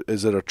 or is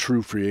it a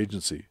true free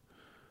agency?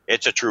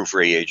 It's a true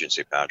free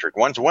agency, Patrick.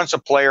 Once a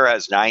player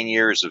has 9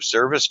 years of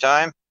service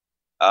time,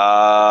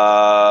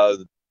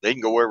 they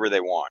can go wherever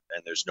they want,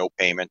 and there's no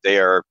payment. They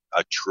are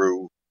a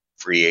true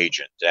free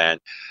agent. And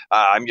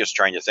I'm just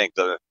trying to think,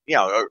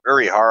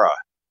 Urihara,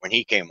 when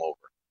he came over,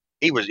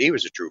 he was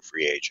a true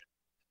free agent.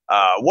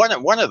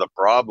 One of the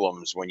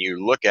problems when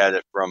you look at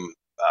it from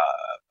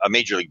a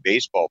Major League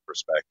Baseball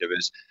perspective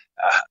is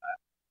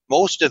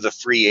most of the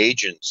free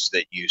agents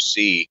that you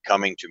see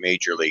coming to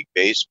Major League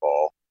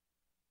Baseball,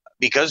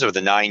 because of the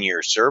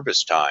 9-year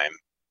service time,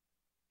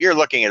 you're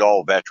looking at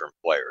all veteran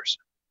players.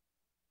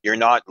 You're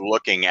not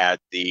looking at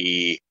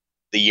the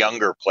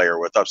younger player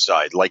with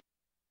upside. Like,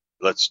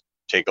 let's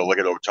take a look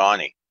at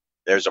Ohtani.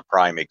 There's a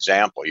prime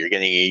example. You're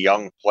getting a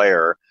young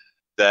player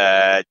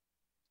that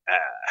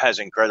has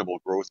incredible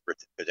growth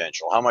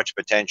potential. How much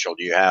potential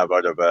do you have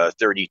out of a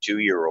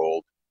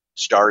 32-year-old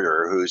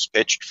starter who's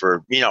pitched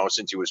for,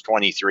 since he was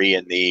 23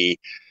 in the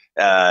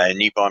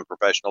Nippon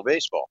Professional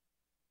Baseball?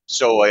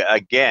 So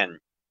again,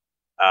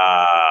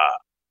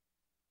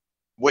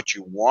 what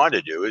you want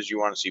to do is you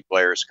want to see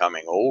players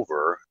coming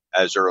over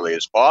as early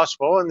as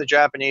possible, and the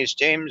Japanese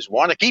teams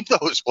want to keep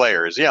those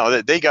players.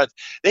 They've got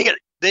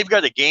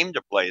a game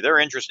to play. Their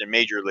interest in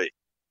Major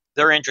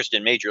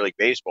League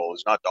Baseball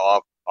is not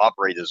to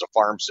operate as a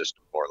farm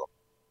system for them.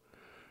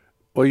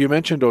 Well, you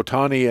mentioned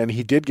Ohtani, and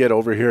he did get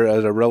over here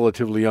at a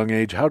relatively young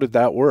age. How did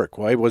that work?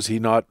 Why was he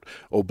not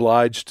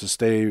obliged to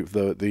stay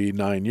the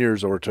 9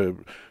 years, or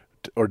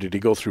did he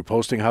go through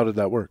posting? How did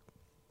that work?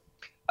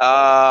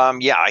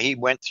 He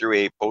went through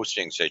a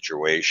posting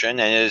situation,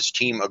 and his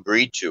team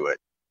agreed to it.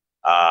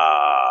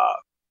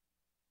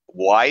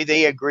 Why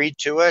they agreed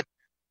to it?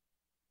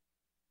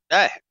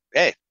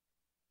 Hey,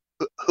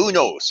 who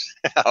knows?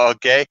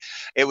 Okay,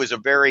 it was a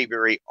very,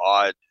 very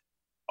odd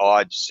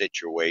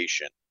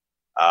situation.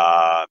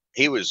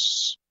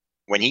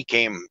 When he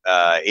came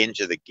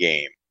into the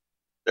game,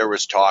 there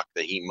was talk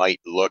that he might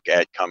look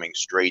at coming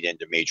straight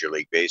into Major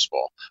League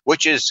Baseball,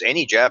 which is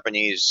any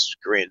Japanese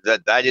Korean,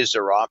 that is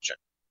their option.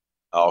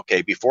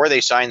 Okay, before they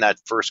sign that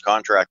first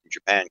contract in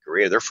Japan,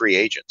 Korea, they're free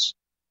agents.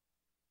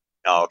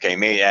 Okay,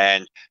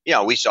 and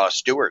we saw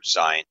Stewart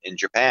sign in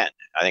Japan.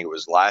 I think it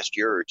was last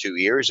year or 2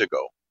 years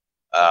ago.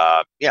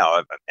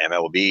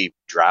 MLB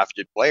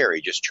drafted player.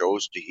 He just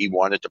he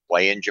wanted to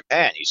play in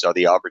Japan. He saw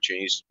the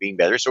opportunities being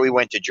better, so he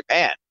went to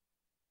Japan.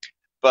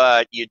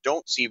 But you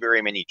don't see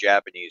very many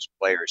Japanese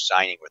players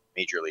signing with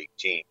major league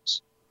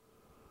teams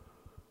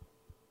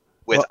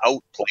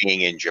without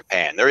playing in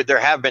Japan. There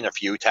have been a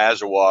few.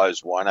 Tazawa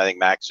is one. I think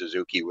Max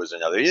Suzuki was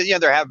another.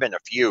 There have been a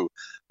few,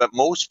 but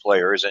most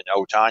players, and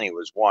Ohtani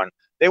was one,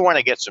 they want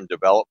to get some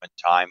development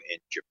time in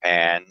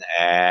Japan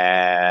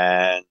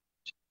and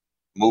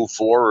move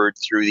forward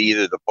through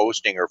either the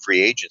posting or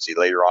free agency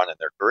later on in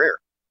their career.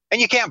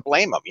 And you can't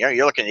blame them.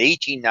 You're looking at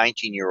 18,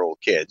 19-year-old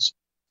kids.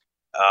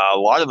 A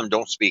lot of them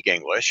don't speak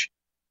English.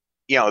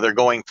 They're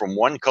going from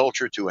one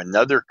culture to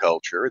another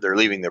culture. They're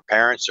leaving their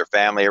parents, their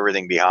family,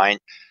 everything behind.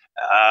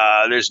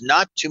 There's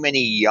not too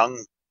many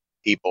young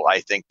people, I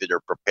think, that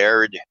are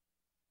prepared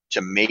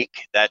to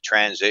make that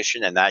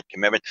transition and that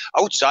commitment.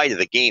 Outside of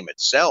the game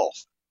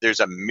itself, there's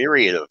a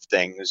myriad of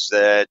things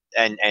that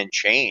and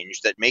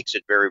change that makes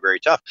it very, very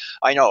tough.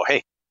 I know,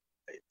 hey,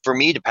 for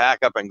me to pack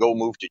up and go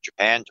move to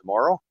Japan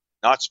tomorrow,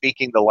 not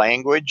speaking the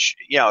language,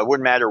 it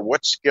wouldn't matter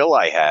what skill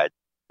I had.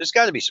 There's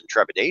got to be some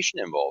trepidation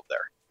involved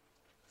there.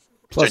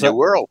 Plus, it's a new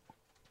world.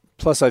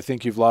 Plus, I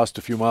think you've lost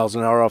a few miles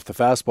an hour off the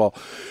fastball.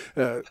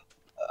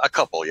 A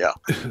couple, yeah.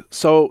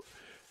 So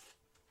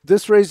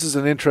this raises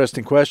an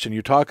interesting question.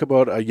 You talk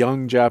about a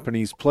young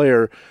Japanese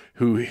player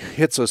who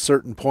hits a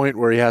certain point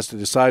where he has to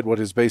decide what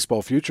his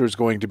baseball future is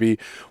going to be.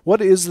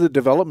 What is the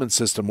development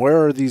system?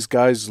 Where are these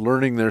guys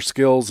learning their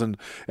skills and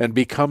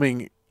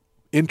becoming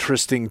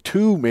interesting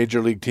to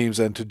major league teams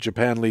and to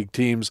Japan league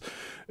teams?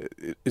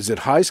 Is it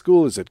high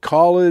school? Is it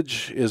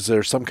college? Is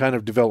there some kind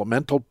of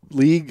developmental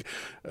league?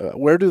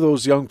 Where do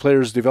those young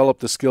players develop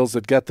the skills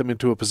that get them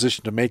into a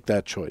position to make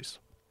that choice?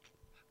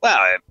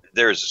 Well,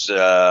 there's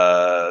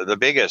the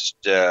biggest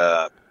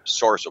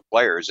source of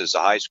players is the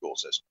high school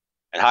system.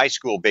 And high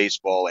school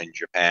baseball in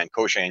Japan,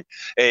 Koshien,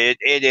 it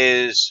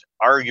is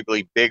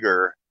arguably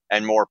bigger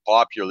and more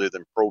popular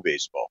than pro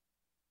baseball.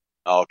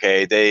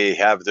 Okay, they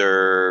have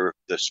the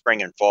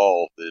spring and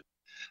fall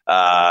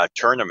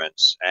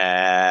tournaments,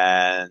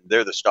 and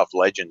they're the stuff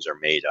legends are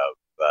made of.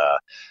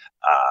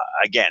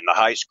 Again, the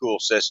high school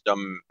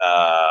system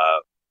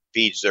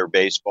feeds their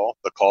baseball.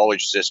 The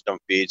college system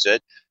feeds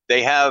it.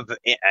 They have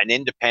an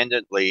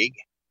independent league,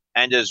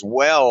 and as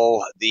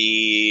well,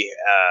 the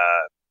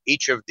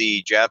each of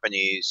the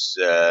Japanese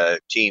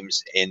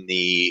teams in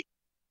the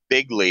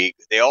big league,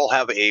 they all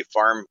have a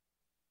farm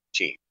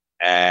team,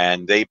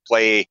 and they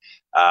play.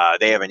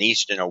 They have an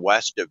East and a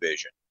West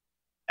division,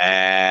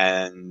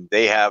 and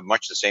they have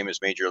much the same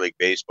as Major League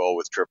Baseball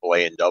with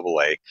AAA and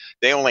AA.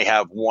 They only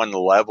have one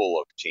level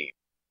of team,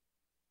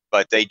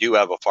 but they do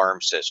have a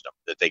farm system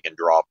that they can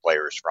draw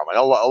players from. And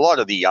a lot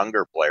of the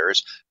younger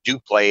players do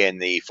play in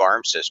the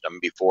farm system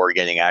before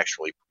getting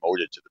actually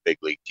promoted to the big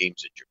league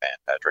teams in Japan,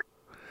 Patrick.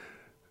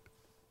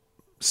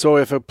 So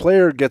if a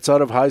player gets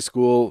out of high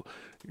school,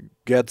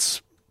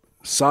 gets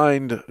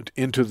signed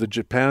into the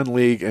Japan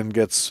League and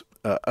gets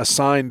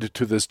assigned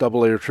to this AA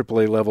or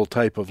AAA level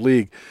type of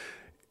league,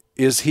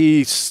 is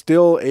he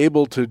still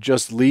able to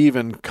just leave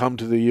and come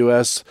to the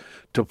U.S.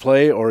 to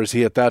play, or is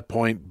he at that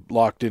point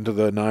locked into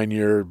the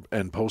 9-year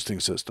and posting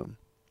system?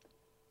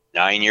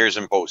 9 years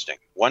in posting.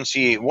 Once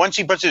he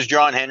puts his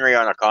John Henry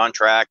on a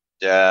contract,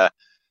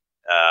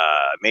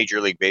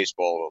 Major League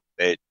Baseball,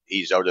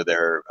 he's out of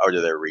their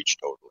reach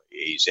totally.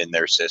 He's in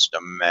their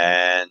system,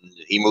 and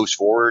he moves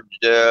forward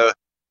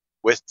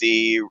with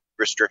the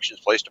restrictions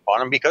placed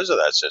upon him because of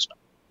that system.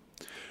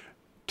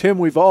 Tim,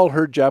 we've all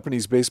heard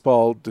Japanese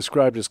baseball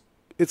described as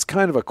it's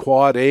kind of a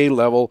quad A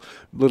level,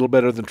 a little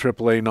better than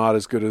AAA, not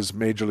as good as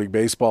Major League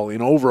Baseball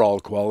in overall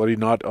quality,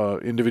 not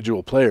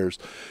individual players.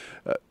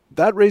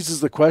 That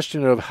raises the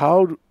question of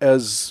how,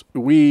 as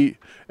we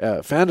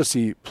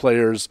fantasy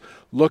players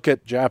look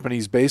at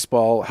Japanese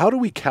baseball, how do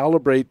we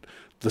calibrate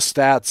the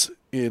stats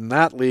in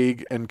that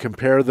league and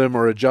compare them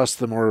or adjust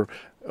them or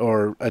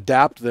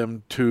adapt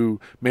them to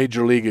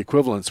major league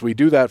equivalents? We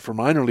do that for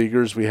minor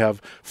leaguers. We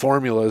have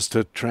formulas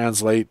to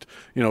translate,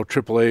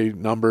 AAA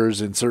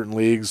numbers in certain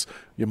leagues.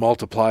 You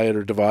multiply it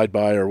or divide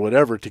by or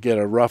whatever to get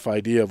a rough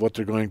idea of what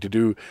they're going to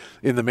do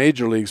in the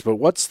major leagues. But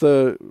what's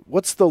the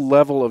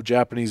level of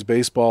Japanese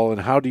baseball,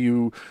 and how do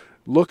you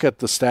look at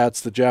the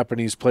stats the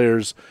Japanese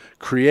players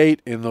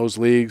create in those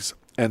leagues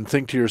and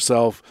think to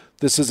yourself,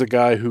 this is a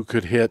guy who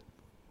could hit,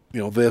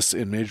 this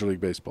in Major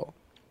League Baseball?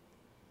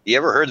 You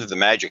ever heard of the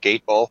Magic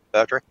 8 Ball,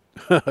 Patrick?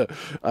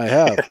 I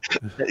have.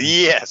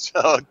 Yes.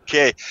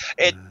 Okay.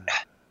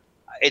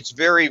 It's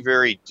very,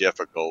 very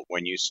difficult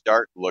when you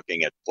start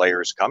looking at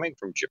players coming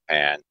from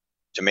Japan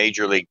to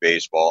Major League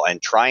Baseball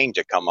and trying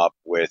to come up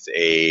with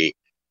a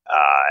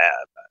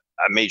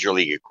Major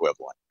League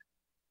equivalent.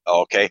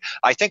 Okay.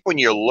 I think when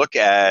you look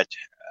at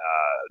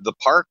the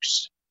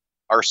parks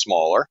are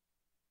smaller.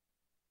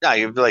 Now,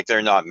 you'd be like,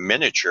 they're not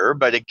miniature,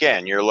 but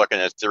again, you're looking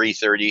at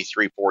 330,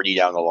 340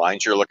 down the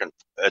lines. You're looking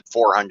at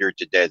 400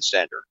 to dead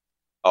center.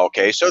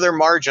 Okay, so they're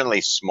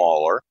marginally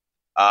smaller.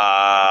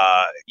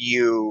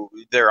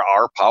 There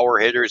are power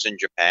hitters in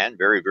Japan,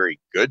 very, very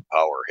good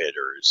power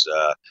hitters.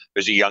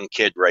 There's a young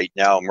kid right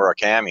now,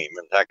 Murakami.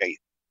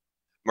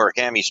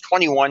 Murakami's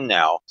 21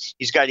 now.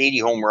 He's got 80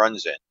 home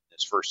runs in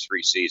his first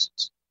 3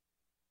 seasons.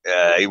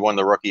 He won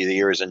the Rookie of the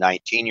Year as a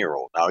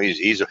 19-year-old. Now,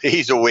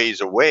 he's a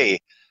ways away.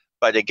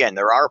 But again,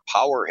 there are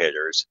power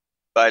hitters.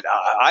 But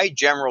I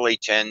generally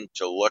tend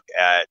to look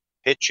at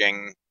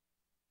pitching.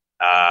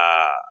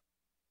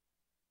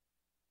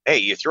 Hey,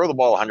 you throw the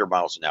ball 100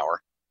 miles an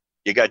hour.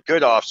 You got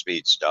good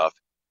off-speed stuff.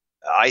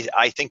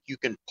 I think you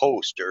can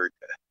post or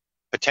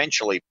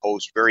potentially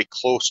post very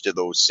close to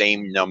those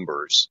same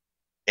numbers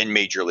in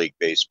Major League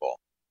Baseball.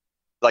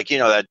 Like,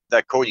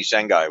 that Cody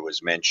Sengai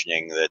was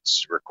mentioning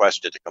that's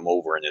requested to come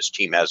over and his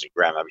team hasn't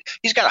grabbed him.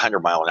 He's got a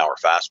 100-mile-an-hour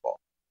fastball,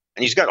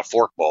 and he's got a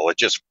forkball.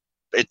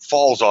 It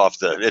falls off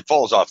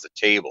the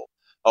table.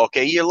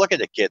 Okay, you look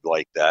at a kid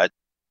like that,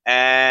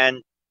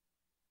 and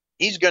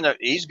he's gonna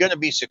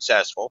be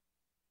successful,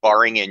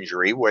 barring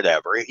injury,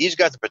 whatever. He's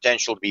got the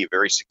potential to be a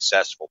very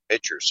successful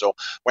pitcher. So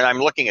when I'm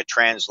looking at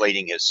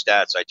translating his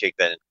stats, I take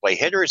that into play.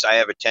 Hitters, I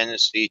have a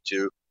tendency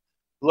to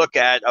look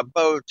at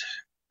about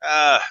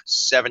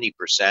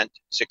 70%,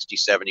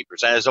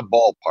 60-70% as a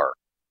ballpark.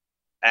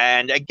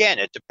 And again,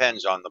 it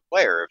depends on the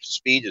player. If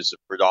speed is the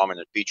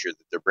predominant feature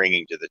that they're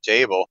bringing to the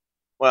table,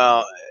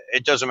 well,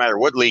 it doesn't matter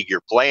what league you're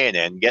playing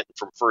in, getting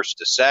from first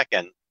to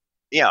second,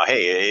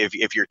 hey,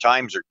 if your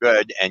times are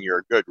good and you're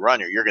a good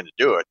runner, you're going to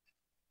do it.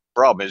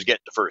 Problem is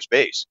getting to first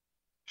base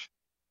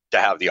to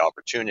have the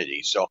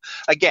opportunity. So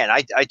again,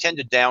 I tend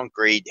to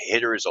downgrade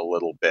hitters a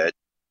little bit.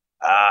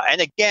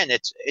 And again,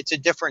 it's a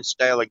different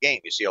style of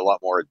game. You see a lot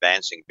more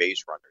advancing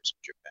base runners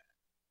in Japan.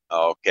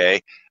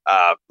 Okay.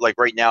 Like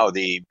right now,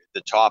 the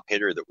top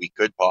hitter that we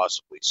could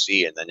possibly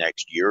see in the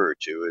next year or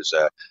two is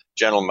a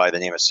gentleman by the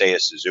name of Seiya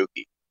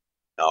Suzuki.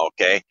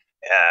 Okay.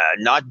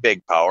 Not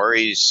big power.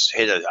 He's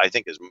hit, I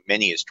think, as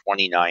many as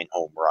 29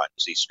 home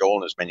runs. He's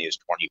stolen as many as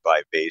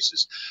 25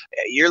 bases.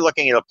 You're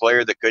looking at a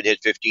player that could hit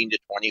 15 to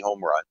 20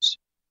 home runs,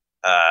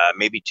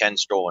 maybe 10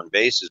 stolen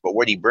bases. But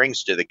what he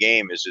brings to the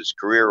game is his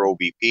career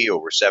OBP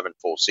over 7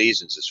 full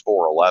seasons is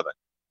 411.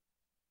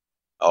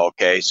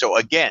 Okay, so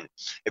again,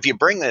 if you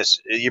bring this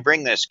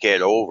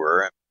kid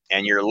over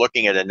and you're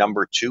looking at a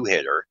number 2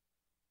 hitter,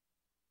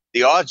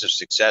 the odds of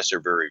success are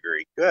very,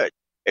 very good.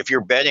 If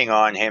you're betting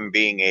on him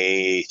being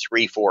a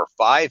 3, 4,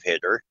 5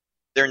 hitter,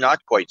 they're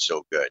not quite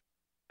so good.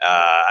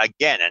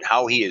 Again, and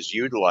how he is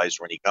utilized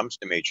when he comes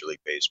to Major League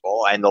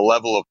Baseball and the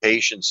level of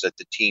patience that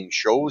the team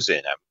shows in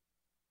him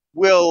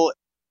will,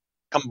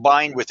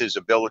 combined with his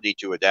ability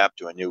to adapt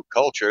to a new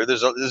culture,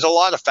 there's a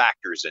lot of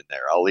factors in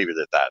there. I'll leave it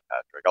at that,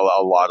 Patrick.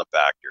 A lot of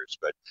factors.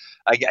 But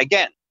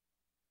again,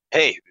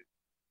 hey,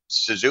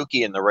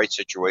 Suzuki in the right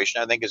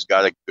situation, I think, has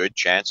got a good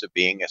chance of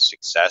being a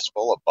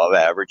successful,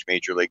 above-average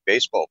Major League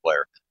Baseball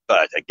player.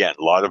 But again,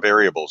 a lot of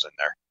variables in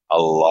there. A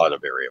lot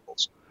of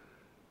variables.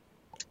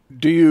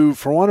 Do you,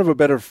 for want of a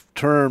better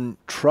term,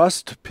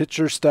 trust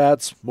pitcher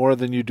stats more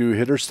than you do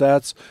hitter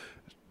stats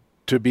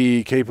to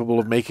be capable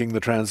of making the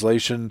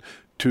translation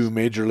to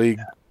Major League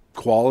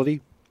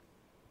quality?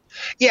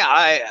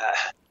 Yeah,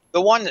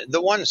 the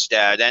one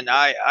stat, and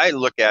I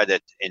look at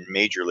it in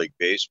Major League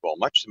Baseball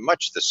much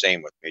the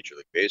same with Major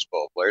League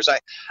Baseball players.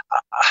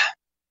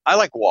 I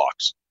like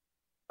walks.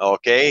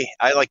 Okay,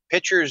 I like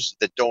pitchers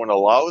that don't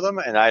allow them,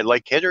 and I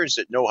like hitters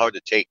that know how to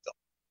take them.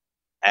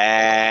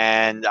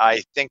 And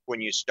I think when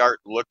you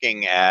start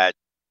looking at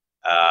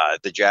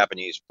the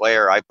Japanese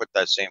player, I put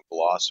that same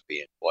philosophy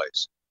in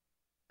place.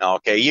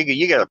 Okay,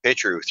 you got a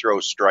pitcher who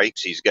throws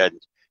strikes. He's got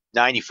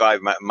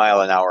 95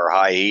 mile an hour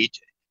high heat.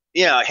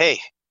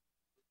 Hey,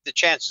 the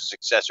chances of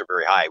success are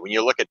very high. When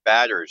you look at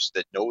batters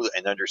that know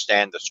and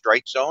understand the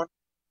strike zone,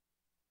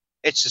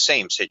 it's the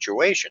same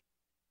situation.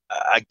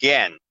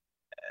 Again,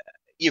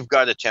 you've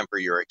got to temper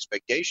your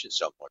expectations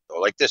somewhat, though.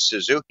 Like this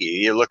Suzuki,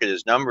 you look at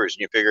his numbers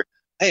and you figure,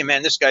 hey,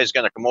 man, this guy's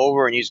going to come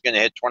over and he's going to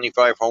hit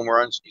 25 home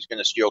runs. He's going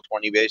to steal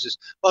 20 bases.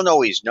 Well,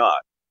 no, he's not.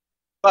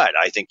 But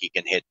I think he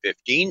can hit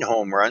 15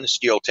 home runs,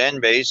 steal 10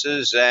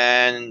 bases,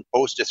 and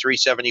post a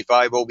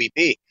 375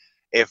 OBP.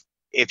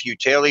 If you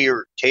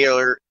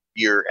tailor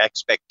your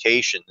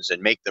expectations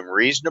and make them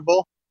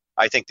reasonable,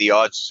 I think the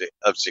odds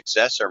of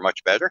success are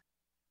much better.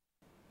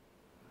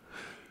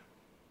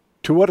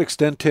 To what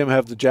extent, Tim,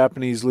 have the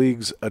Japanese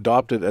leagues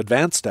adopted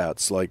advanced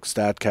stats like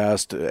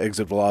StatCast,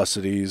 exit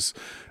velocities,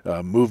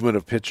 movement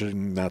of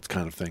pitching, that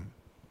kind of thing?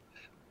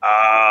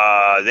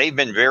 They've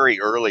been very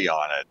early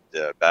on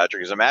it,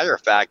 Patrick. As a matter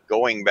of fact,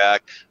 going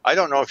back, I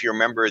don't know if you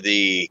remember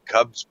the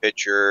Cubs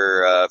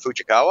pitcher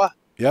Fuchikawa.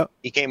 Yeah.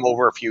 He came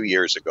over a few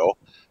years ago.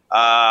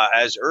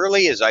 As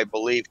early as, I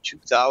believe,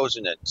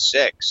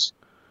 2006,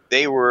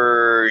 they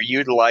were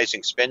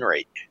utilizing spin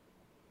rate.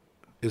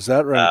 Is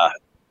that right?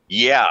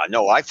 Yeah,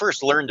 no, I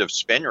first learned of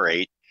spin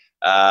rate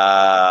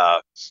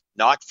not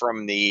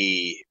from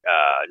the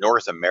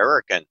North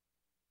American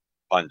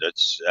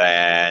pundits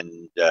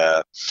and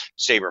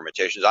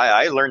sabermeticians.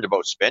 I learned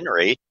about spin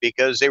rate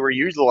because they were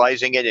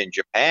utilizing it in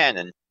Japan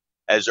and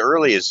as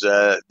early as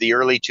the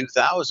early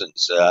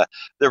 2000s.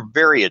 They're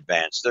very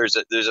advanced. There's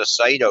a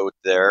site out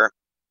there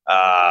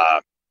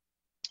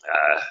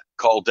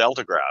called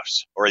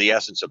Deltagraphs, or The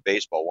Essence of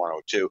Baseball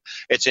 102.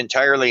 It's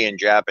entirely in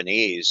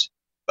Japanese,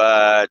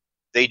 but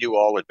they do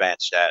all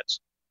advanced stats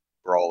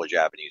for all the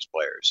Japanese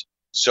players.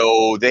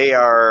 So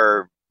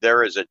they're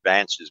as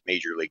advanced as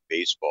Major League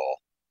Baseball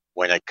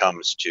when it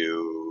comes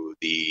to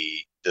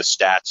the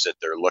stats that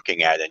they're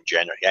looking at and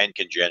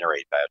can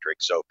generate, Patrick.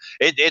 So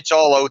it's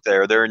all out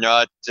there. They're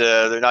not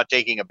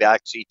taking a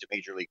backseat to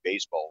Major League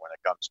Baseball when it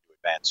comes to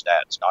advanced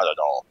stats. Not at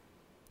all.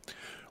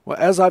 Well,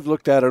 as I've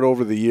looked at it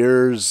over the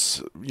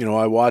years,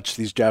 I watch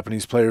these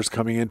Japanese players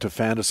coming into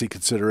fantasy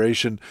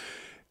consideration,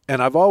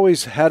 and I've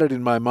always had it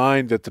in my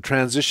mind that the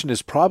transition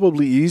is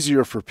probably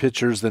easier for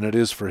pitchers than it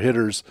is for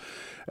hitters.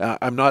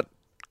 I'm not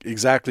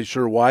exactly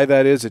sure why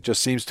that is. It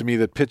just seems to me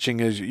that pitching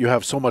is, you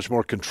have so much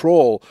more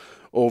control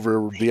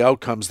over the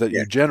outcomes that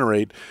you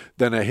generate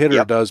than a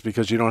hitter does,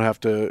 because you don't have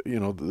to,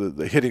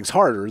 the hitting's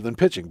harder than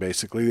pitching,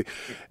 basically.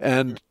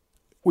 And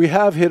we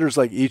have hitters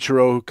like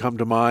Ichiro who come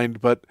to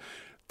mind, but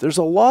there's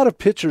a lot of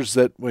pitchers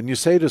that when you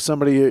say to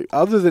somebody,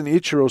 other than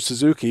Ichiro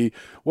Suzuki,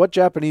 what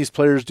Japanese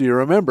players do you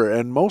remember?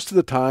 And most of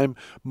the time,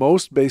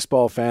 most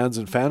baseball fans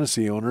and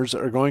fantasy owners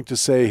are going to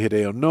say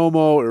Hideo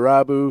Nomo,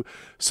 Irabu,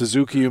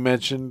 Suzuki you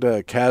mentioned,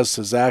 Kaz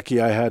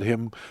Sasaki, I had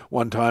him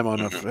one time on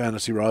a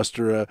fantasy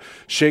roster,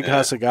 Shig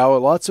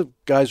Hasegawa. Lots of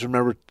guys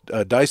remember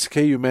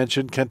Daisuke you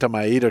mentioned, Kenta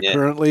Maeda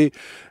currently,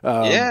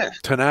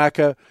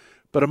 Tanaka.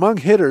 But among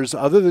hitters,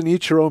 other than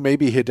Ichiro,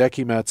 maybe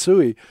Hideki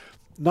Matsui,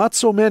 not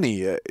so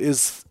many.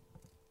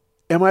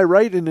 Am I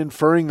right in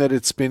inferring that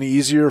it's been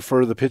easier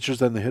for the pitchers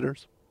than the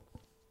hitters?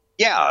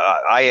 Yeah,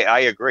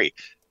 I agree.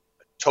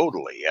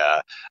 Totally.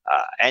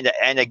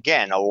 And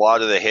again, a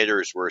lot of the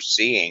hitters we're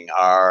seeing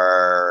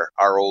are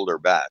older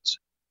bats.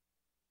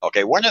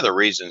 Okay, one of the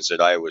reasons that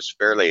I was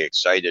fairly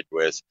excited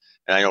with,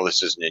 and I know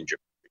this isn't in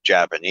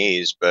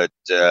Japanese, but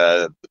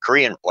the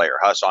Korean player,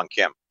 Ha-Sung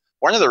Kim,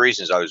 one of the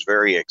reasons I was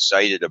very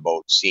excited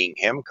about seeing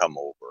him come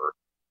over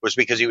was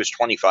because he was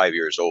 25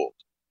 years old.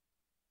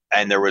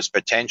 And there was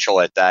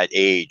potential at that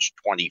age,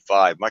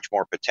 25, much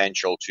more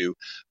potential to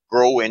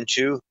grow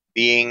into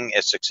being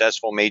a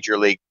successful Major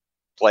League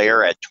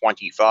player at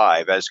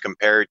 25 as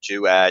compared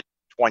to at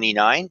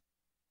 29.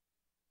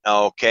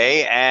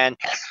 Okay, and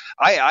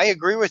I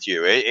agree with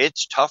you.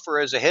 It's tougher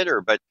as a hitter,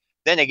 but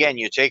then again,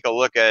 you take a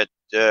look at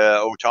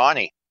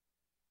Ohtani,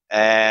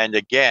 and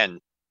again,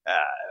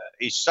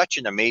 he's such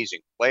an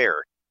amazing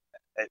player.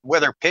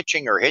 Whether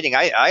pitching or hitting,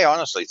 I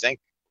honestly think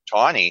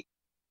Ohtani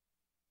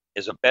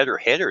is a better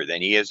hitter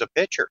than he is a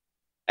pitcher.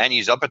 And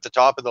he's up at the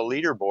top of the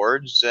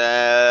leaderboards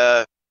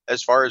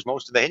as far as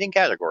most of the hitting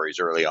categories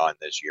early on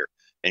this year,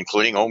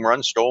 including home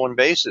runs, stolen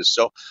bases.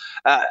 So,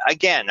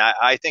 again,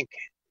 I think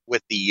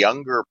with the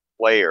younger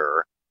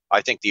player,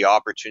 I think the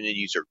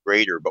opportunities are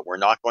greater, but we're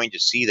not going to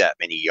see that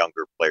many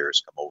younger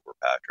players come over,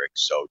 Patrick.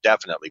 So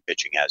definitely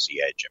pitching has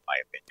the edge, in my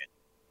opinion.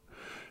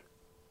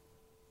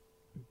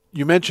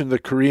 You mentioned the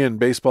Korean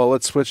baseball.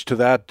 Let's switch to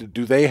that.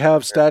 Do they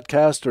have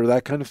StatCast or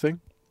that kind of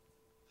thing?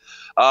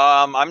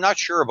 I'm not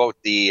sure about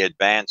the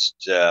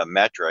advanced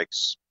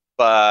metrics,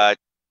 but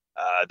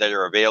that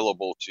are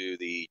available to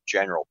the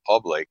general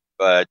public.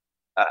 But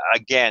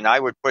again, I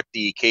would put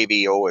the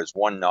KBO as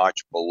one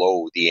notch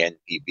below the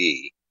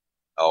NPB.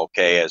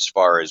 Okay, as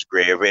far as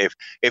grade,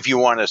 if you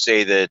want to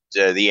say that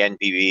the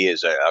NPB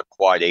is a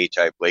quad A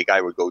type league,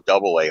 I would go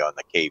double A on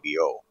the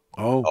KBO.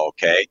 Oh,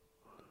 okay.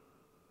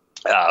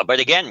 But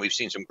again, we've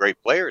seen some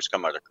great players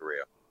come out of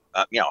Korea.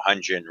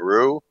 Hyunjin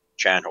Ryu,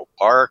 Chan-ho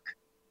Park,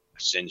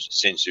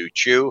 Shin-Soo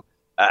Choo.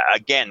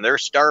 Again, they're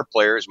star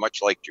players,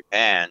 much like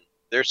Japan.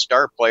 Their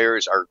star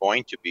players are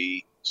going to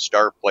be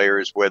star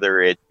players,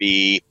 whether it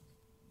be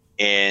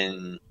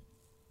in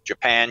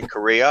Japan,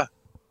 Korea,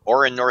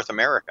 or in North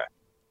America.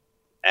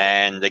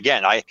 And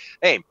again,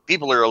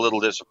 people are a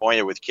little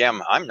disappointed with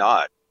Kim. I'm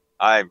not.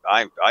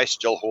 I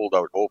still hold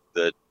out hope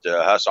that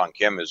Ha-Seong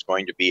Kim is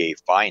going to be a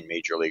fine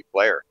major league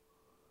player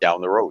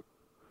down the road.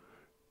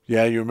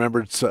 Yeah, you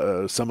remembered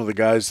some of the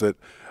guys that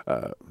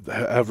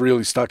have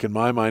really stuck in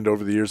my mind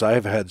over the years. I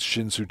have had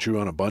Shin-Soo Choo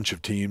on a bunch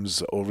of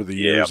teams over the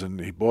years, and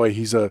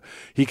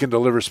he can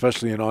deliver,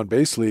 especially in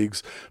on-base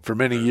leagues, for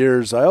many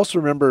years. I also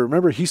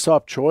remember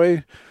Hee-Seop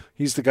Choi.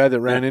 He's the guy that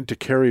ran into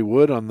Kerry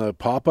Wood on the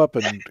pop-up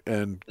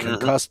and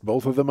concussed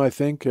both of them, I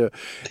think.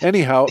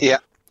 Anyhow,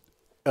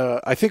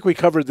 I think we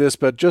covered this,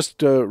 but just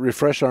to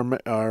refresh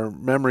our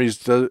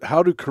memories,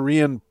 how do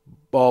Korean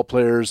ball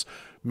players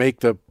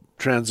make the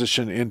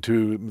transition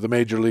into the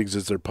major leagues?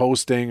 Is there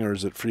posting or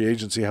is it free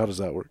agency? How does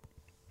that work?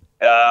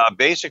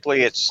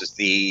 Basically, it's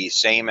the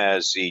same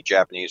as the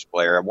Japanese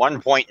player. At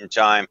one point in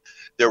time,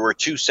 there were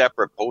two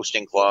separate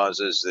posting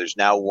clauses. There's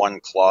now one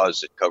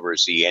clause that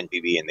covers the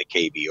NPB and the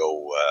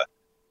KBO,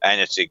 and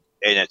it's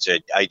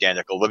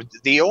identical.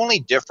 The only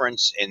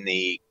difference in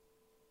the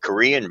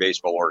Korean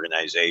baseball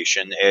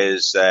organization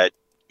is that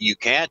you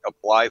can't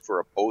apply for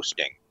a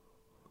posting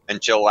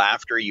until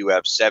after you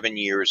have 7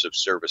 years of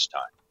service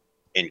time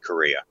in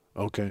Korea.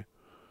 Okay.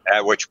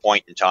 At which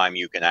point in time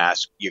you can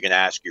ask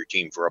your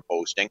team for a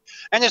posting,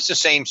 and it's the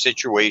same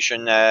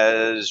situation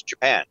as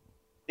Japan.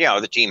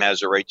 The team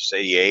has the right to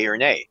say yay or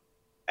nay,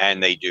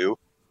 and they do.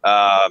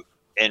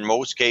 In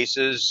most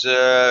cases,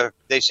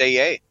 they say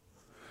yay.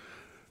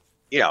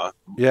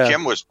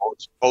 Kim was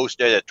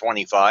posted at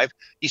 25.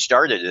 He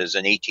started as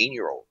an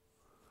 18-year-old.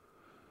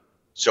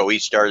 So he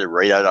started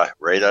right out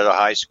of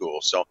high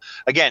school. So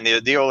again,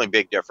 the only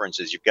big difference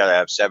is you've got to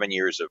have 7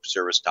 years of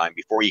service time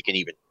before you can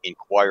even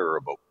inquire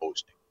about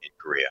posting in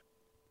Korea.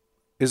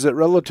 Is it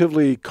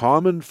relatively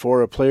common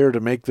for a player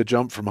to make the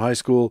jump from high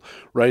school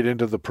right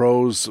into the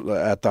pros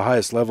at the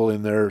highest level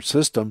in their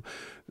system,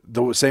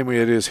 the same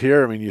way it is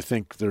here? I mean, you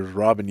think there's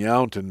Robin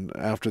Yount, and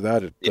after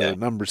that, the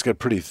numbers get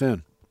pretty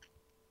thin.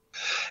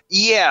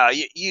 Yeah,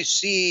 you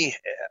see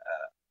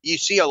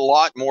a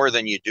lot more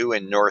than you do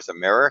in North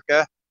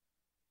America.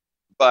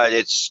 But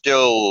it's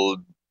still,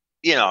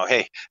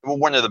 hey,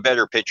 one of the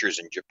better pitchers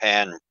in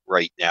Japan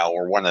right now,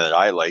 or one that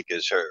I like,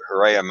 is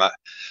Hiraya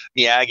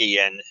Miyagi,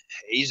 and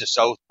he's a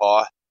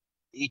southpaw.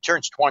 He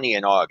turns 20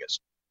 in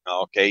August.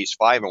 Okay, he's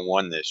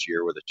 5-1 this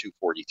year with a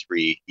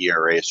 2.43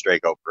 ERA, a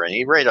strikeout per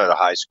inning, right out of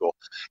high school.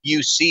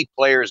 You see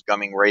players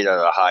coming right out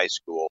of high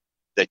school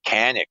that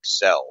can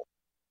excel.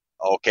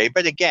 Okay,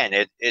 but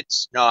again,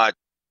 it's not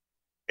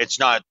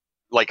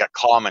like a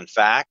common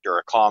fact or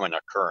a common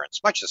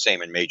occurrence, much the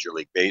same in Major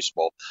League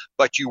Baseball,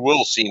 but you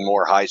will see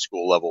more high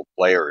school level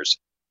players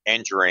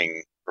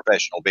entering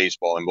professional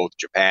baseball in both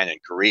Japan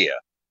and Korea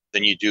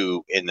than you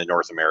do in the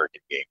North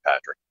American game,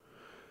 Patrick.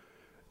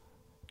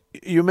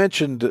 You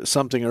mentioned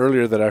something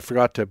earlier that I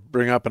forgot to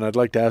bring up, and I'd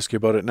like to ask you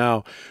about it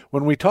now.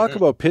 When we talk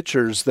about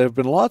pitchers, there have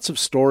been lots of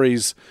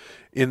stories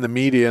in the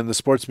media and the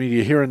sports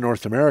media here in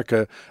North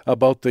America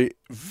about the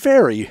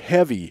very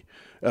heavy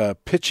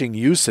pitching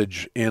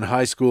usage in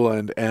high school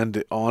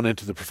and on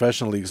into the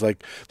professional leagues.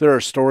 Like, there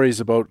are stories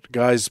about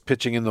guys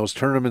pitching in those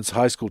tournaments,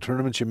 high school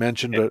tournaments you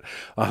mentioned, but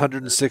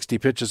 160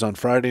 pitches on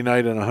Friday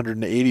night and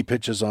 180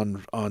 pitches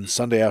on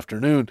Sunday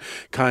afternoon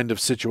kind of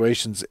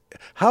situations.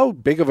 How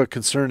big of a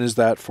concern is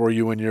that for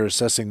you when you're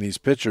assessing these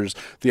pitchers,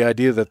 the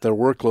idea that their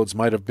workloads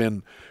might have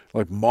been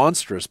like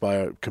monstrous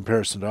by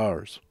comparison to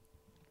ours?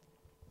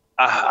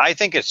 I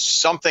think it's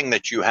something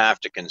that you have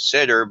to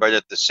consider, but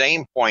at the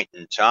same point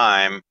in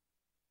time,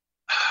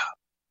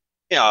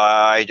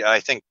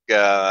 I think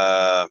Miyagi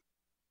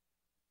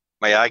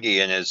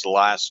in his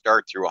last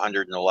start threw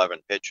 111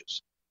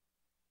 pitches.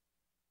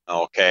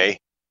 Okay,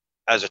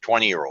 as a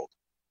 20-year-old.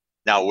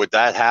 Now, would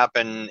that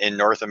happen in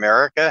North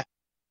America?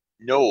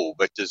 No,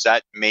 but does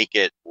that make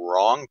it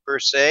wrong per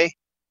se?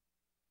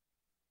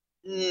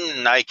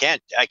 I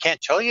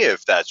can't tell you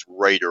if that's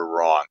right or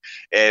wrong.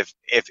 If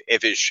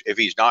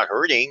he's not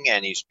hurting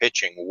and he's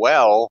pitching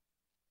well,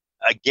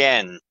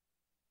 again,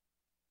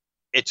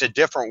 it's a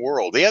different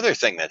world. The other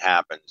thing that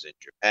happens in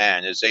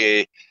Japan is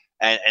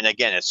and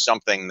again, it's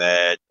something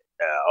that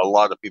a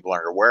lot of people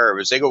aren't aware of,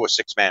 is they go with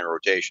 6-man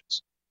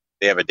rotations.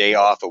 They have a day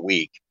off a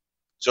week,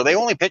 so they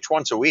only pitch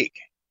once a week.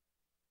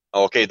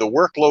 Okay, the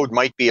workload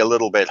might be a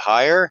little bit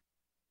higher.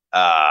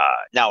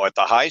 Now, at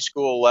the high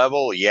school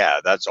level,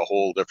 yeah, that's a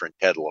whole different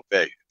kettle of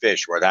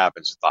fish, what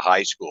happens at the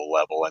high school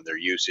level and their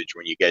usage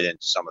when you get into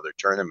some of their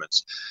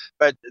tournaments.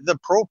 But the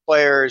pro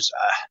players,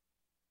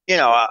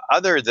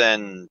 other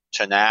than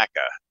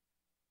Tanaka,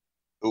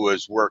 who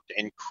has worked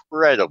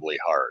incredibly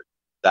hard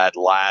that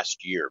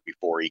last year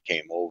before he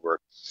came over,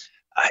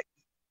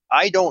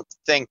 I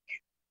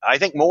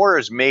think more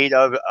is made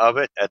of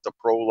it at the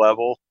pro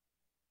level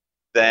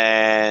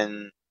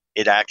than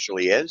it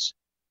actually is,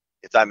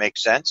 if that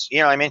makes sense. You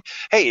know what I mean?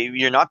 Hey,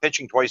 you're not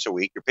pitching twice a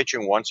week. You're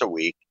pitching once a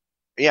week.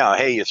 Yeah,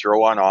 hey, you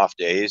throw on off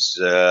days,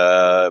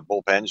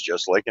 bullpens,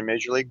 just like in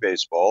Major League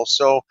Baseball.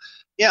 So,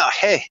 yeah,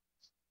 hey,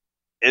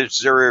 is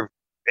there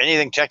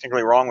anything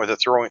technically wrong with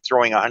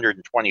throwing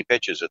 120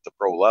 pitches at the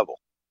pro level?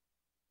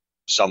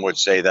 Some would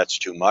say that's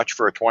too much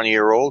for a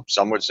 20-year-old.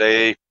 Some would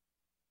say,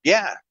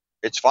 yeah,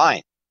 it's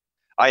fine.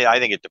 I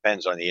think it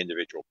depends on the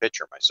individual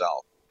pitcher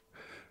myself.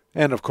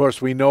 And of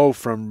course, we know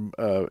from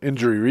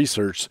injury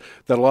research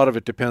that a lot of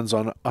it depends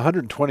on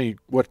 120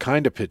 what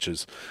kind of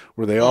pitches.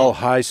 Were they all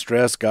high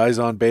stress, guys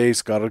on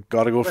base, got to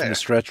go from the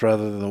stretch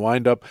rather than the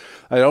windup?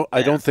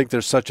 I don't think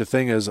there's such a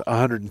thing as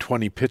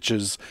 120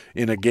 pitches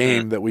in a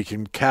game that we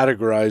can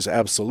categorize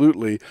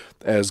absolutely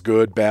as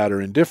good, bad, or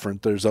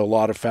indifferent. There's a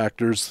lot of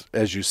factors,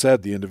 as you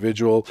said, the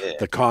individual,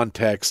 the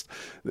context,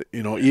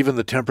 even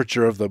the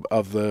temperature of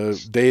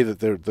the day that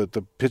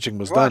the pitching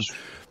was done.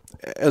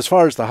 As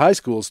far as the high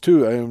schools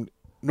too,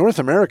 North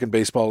American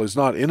baseball is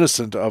not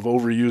innocent of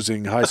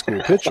overusing high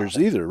school pitchers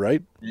either,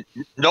 right?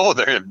 No,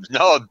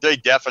 they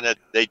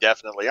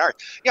definitely aren't.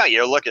 Yeah,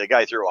 you look at a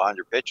guy threw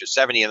 100 pitches,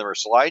 70 of them are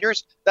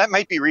sliders. That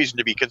might be reason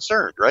to be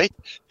concerned, right?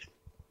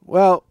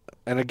 Well,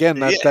 and again,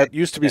 that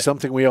used to be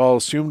something we all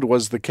assumed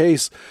was the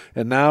case,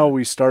 and now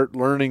we start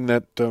learning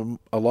that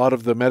a lot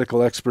of the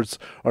medical experts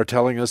are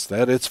telling us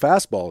that it's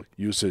fastball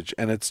usage,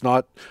 and it's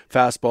not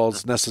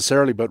fastballs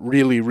necessarily, but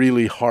really,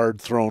 really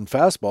hard-thrown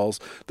fastballs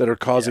that are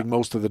causing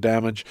most of the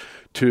damage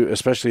to,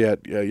 especially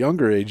at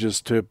younger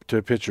ages, to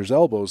pitchers'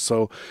 elbows.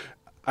 So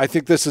I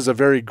think this is a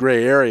very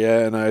gray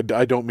area, and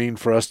I don't mean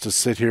for us to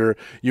sit here,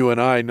 you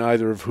and I,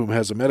 neither of whom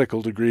has a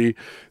medical degree,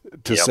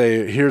 to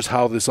say, here's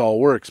how this all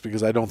works,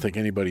 because I don't think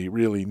anybody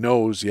really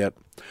knows yet,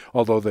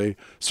 although they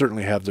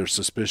certainly have their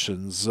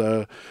suspicions.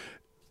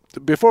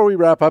 Before we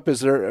wrap up,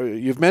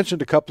 you've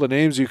mentioned a couple of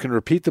names, you can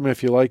repeat them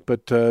if you like,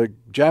 but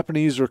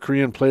Japanese or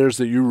Korean players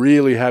that you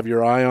really have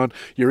your eye on.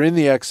 You're in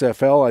the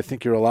XFL. I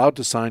think you're allowed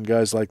to sign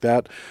guys like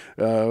that.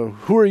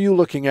 Who are you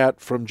looking at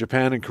from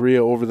Japan and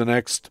Korea over the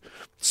next,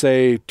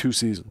 say, 2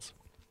 seasons?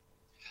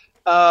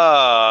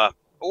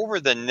 Over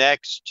the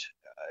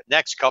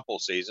next couple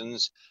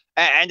seasons,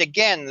 and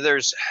again,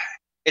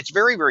 it's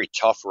very, very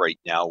tough right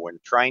now when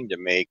trying to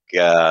make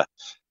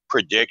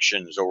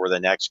predictions over the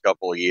next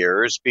couple of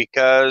years,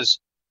 because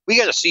we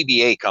got a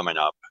CBA coming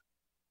up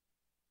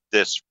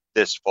this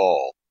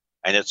fall,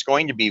 and it's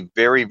going to be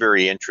very,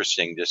 very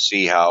interesting to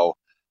see how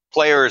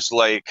players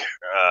like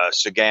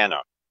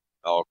Sagano,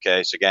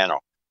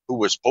 who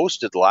was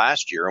posted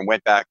last year and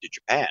went back to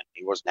Japan.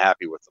 He wasn't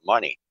happy with the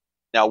money.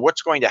 Now,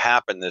 what's going to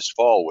happen this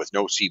fall with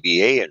no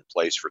CBA in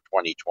place for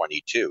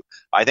 2022?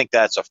 I think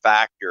that's a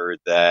factor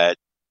that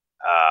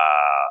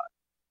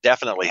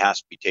definitely has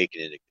to be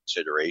taken into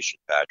consideration,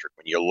 Patrick,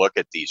 when you look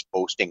at these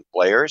posting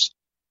players,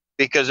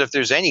 because if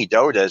there's any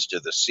doubt as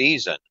to the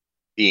season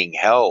being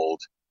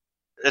held,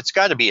 it's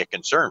got to be a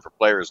concern for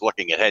players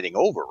looking at heading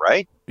over,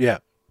 right? Yeah.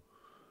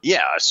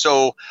 Yeah.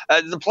 So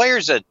the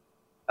players that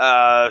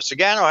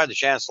Sagano had the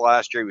chance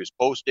last year, he was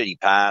posted, he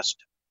passed,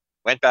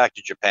 went back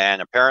to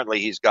Japan. Apparently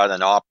he's got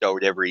an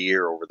opt-out every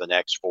year over the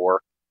next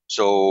 4,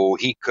 so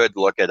he could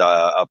look at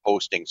a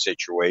posting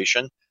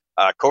situation.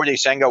 Kodai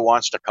Senga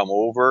wants to come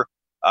over.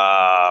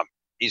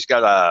 He's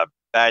got a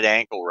bad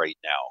ankle right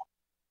now.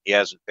 He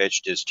hasn't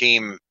pitched. His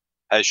team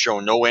has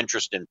shown no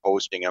interest in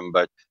posting him,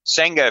 but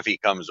Senga, if he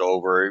comes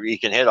over, he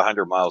can hit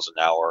 100 miles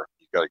an hour.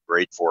 He's got a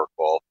great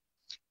forkball.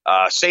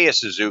 Seiya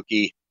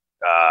Suzuki,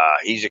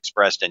 he's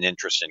expressed an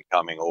interest in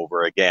coming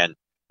over again.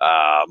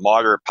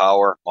 Moderate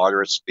power,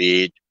 moderate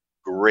speed,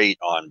 great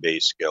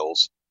on-base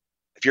skills.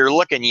 If you're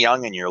looking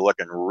young and you're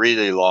looking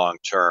really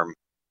long-term,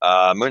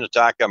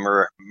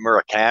 Munetaka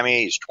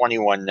Murakami, he's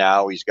 21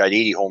 now. He's got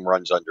 80 home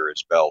runs under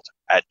his belt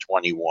at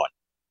 21.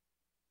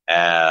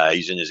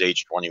 He's in his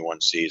age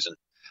 21 season.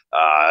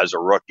 As a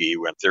rookie, he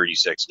went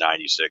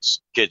 36-96.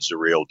 Kid's the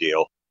real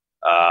deal.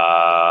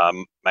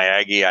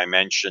 Miyagi, I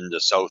mentioned, the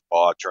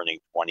southpaw turning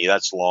 20.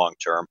 That's long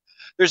term.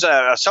 There's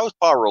a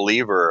southpaw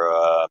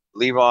reliever,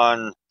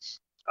 Levon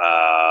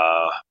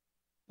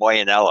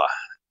Moyanella,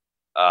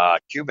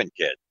 Cuban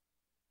kid.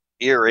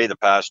 ERA the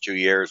past 2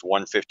 years,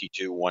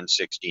 152,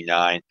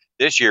 169.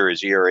 This year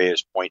his ERA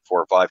is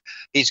 0.45.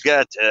 He's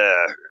got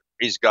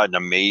an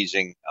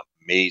amazing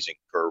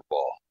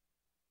curveball,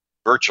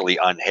 virtually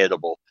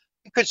unhittable.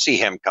 You could see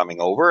him coming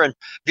over. And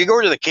if you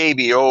go to the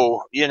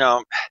KBO, you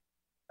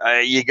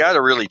got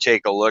to really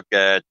take a look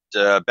at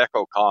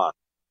Beko Khan,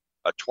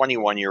 a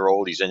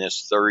 21-year-old. He's in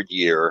his third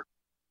year.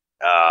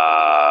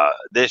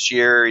 This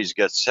year he's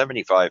got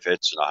 75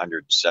 hits and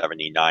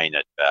 179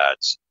 at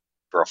bats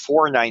for a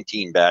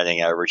 419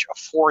 batting average, a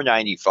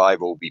 495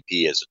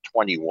 OBP as a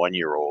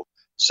 21-year-old,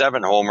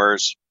 7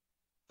 homers,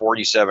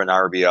 47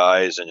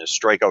 RBIs, and his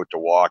strikeout to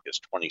walk is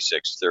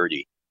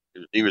 26.30.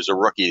 He was a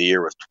rookie of the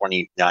year with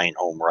 29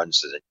 home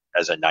runs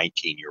as a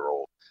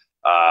 19-year-old.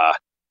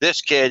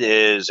 This kid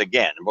is,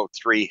 again, about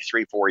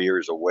 3-4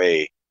 years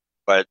away,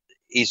 but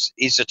he's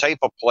the type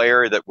of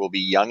player that will be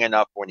young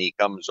enough when he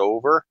comes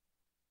over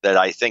that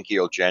I think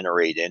he'll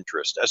generate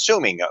interest,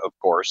 assuming, of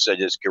course, that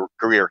his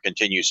career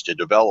continues to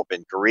develop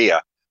in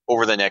Korea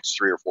over the next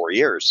 3 or 4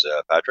 years,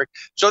 Patrick.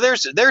 So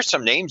there's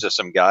some names of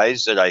some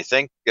guys that I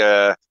think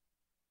your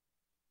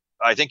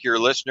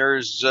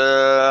listeners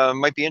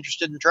might be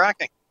interested in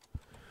tracking.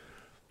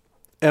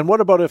 And what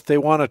about if they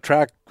want to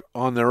track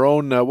on their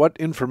own? What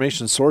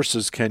information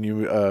sources can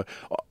you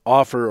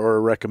offer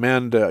or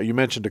recommend? You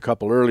mentioned a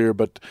couple earlier,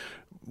 but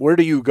where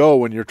do you go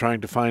when you're trying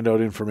to find out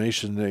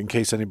information in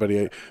case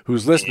anybody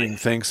who's listening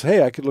thinks,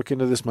 hey, I could look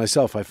into this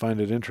myself. I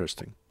find it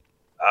interesting.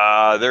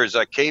 There's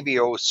a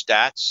KBO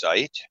stats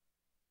site.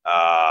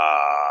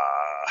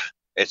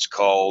 It's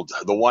called,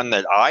 the one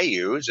that I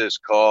use is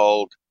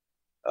called,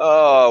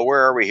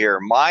 where are we here?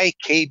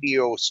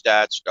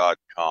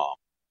 mykbostats.com.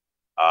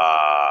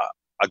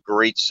 A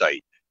great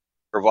site.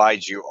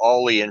 Provides you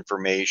all the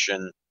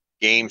information,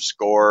 game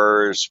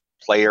scores,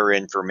 player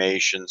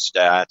information,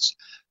 stats.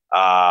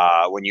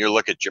 When you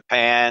look at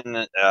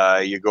Japan,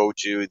 you go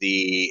to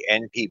the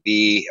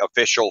NPB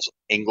official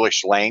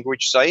English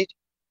language site,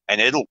 and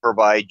it'll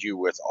provide you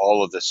with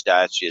all of the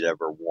stats you'd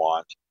ever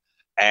want.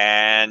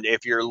 And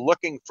if you're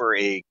looking for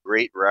a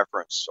great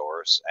reference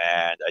source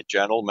and a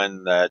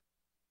gentleman that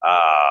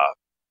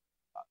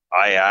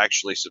I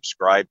actually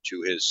subscribe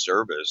to his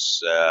service,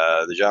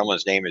 the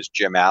gentleman's name is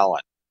Jim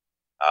Allen.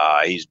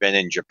 He's been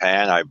in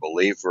Japan, I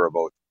believe, for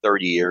about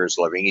 30 years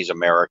living. He's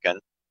American.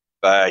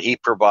 But he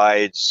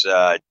provides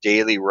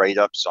daily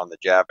write-ups on the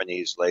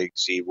Japanese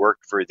leagues. He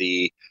worked for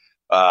the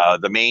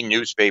main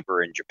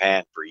newspaper in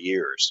Japan for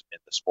years in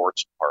the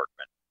sports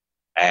department.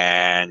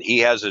 And he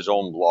has his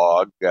own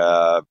blog.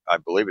 I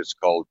believe it's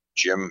called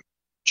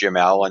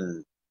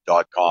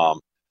jimallen.com.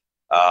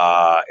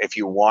 If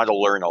you want to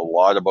learn a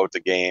lot about the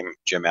game,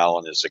 Jim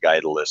Allen is the guy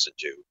to listen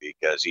to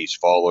because he's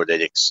followed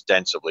it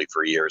extensively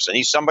for years. And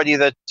he's somebody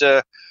that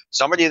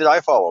I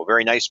follow.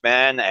 Very nice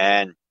man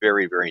and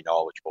very, very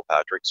knowledgeable,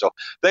 Patrick. So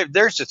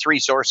there's the 3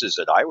 sources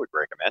that I would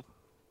recommend.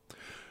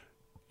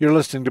 You're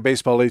listening to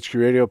Baseball HQ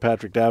Radio.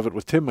 Patrick Davitt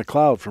with Tim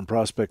McLeod from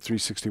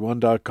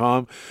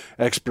Prospect361.com,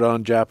 expert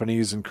on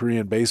Japanese and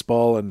Korean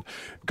baseball. And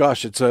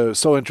gosh, it's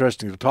so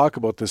interesting to talk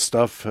about this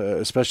stuff,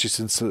 especially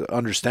since the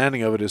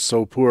understanding of it is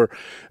so poor.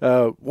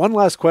 One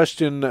last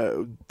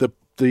question.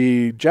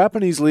 The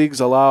Japanese leagues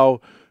allow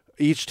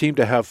each team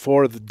to have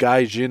 4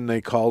 gaijin, they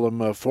call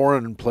them,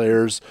 foreign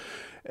players.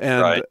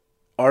 And right.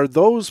 Are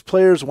those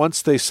players,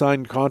 once they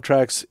sign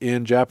contracts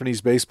in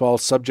Japanese baseball,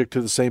 subject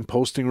to the same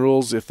posting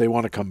rules if they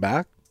want to come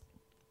back?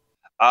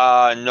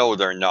 No,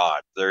 they're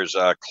not. There's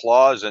a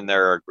clause in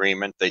their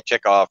agreement. They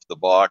tick off the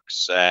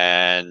box,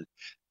 and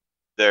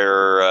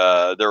they're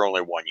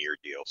only 1-year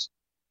deals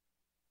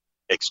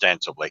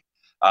extensively.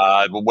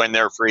 But when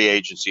their free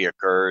agency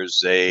occurs,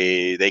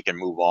 they can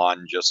move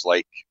on just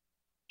like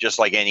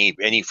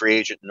any free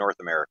agent in North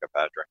America,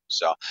 Patrick.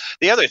 So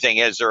the other thing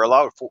is they're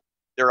allowed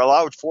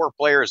 4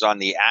 players on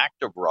the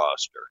active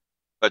roster,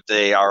 but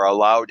they are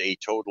allowed a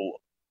total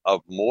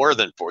of more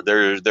than 4.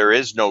 There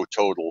is no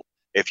total.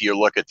 If you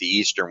look at the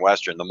Eastern,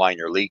 Western, the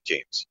minor league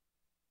teams,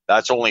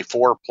 that's only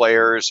 4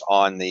 players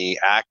on the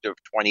active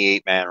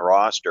 28-man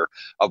roster,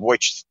 of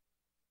which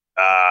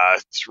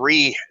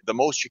 3, the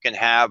most you can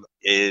have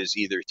is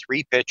either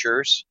 3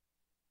 pitchers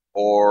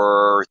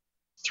or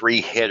 3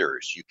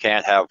 hitters. You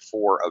can't have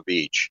 4 of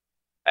each.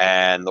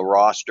 And the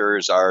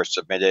rosters are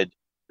submitted.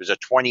 There's a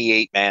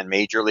 28-man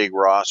major league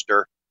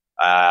roster.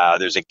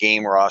 There's a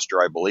game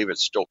roster. I believe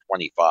it's still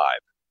 25.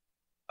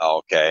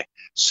 Okay.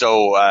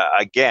 So,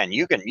 again,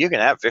 you can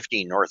have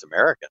 15 North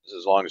Americans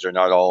as long as they're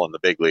not all in the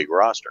big league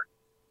roster.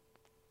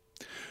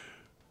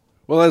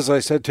 Well, as I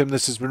said, Tim,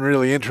 this has been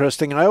really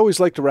interesting. I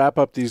always like to wrap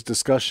up these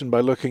discussions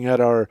by looking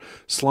at our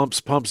slumps,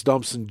 pumps,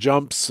 dumps, and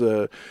jumps.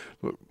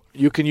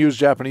 you can use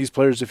Japanese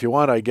players if you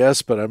want, I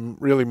guess, but I'm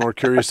really more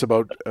curious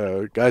about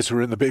guys who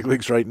are in the big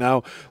leagues right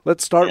now.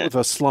 Let's start with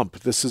a slump.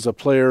 This is a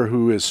player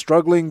who is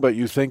struggling, but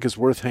you think is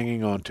worth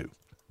hanging on to.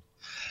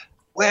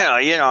 Well,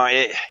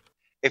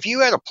 if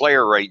you had a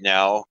player right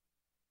now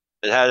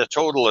that had a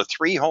total of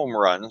 3 home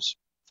runs,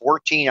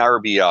 14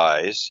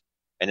 RBIs,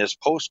 and is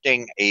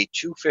posting a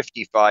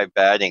 .255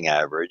 batting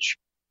average,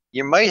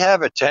 you might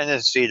have a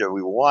tendency to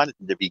want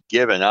to be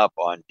given up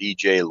on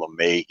DJ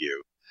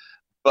LeMahieu,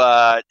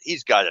 but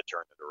he's got to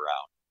turn it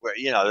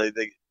around.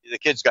 The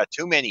kid's got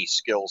too many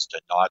skills to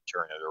not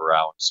turn it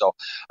around. So,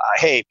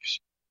 hey,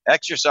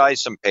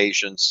 exercise some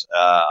patience.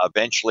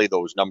 Eventually,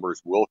 those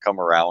numbers will come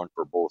around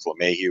for both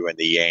LeMahieu and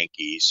the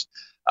Yankees.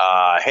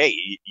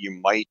 Hey, you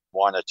might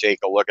want to take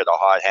a look at a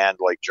hot hand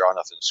like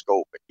Jonathan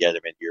Scope and get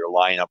him into your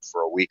lineup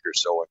for a week or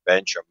so and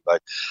bench him.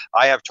 But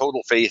I have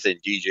total faith in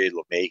DJ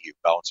LeMahieu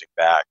bouncing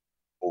back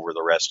over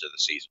the rest of the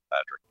season,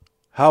 Patrick.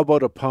 How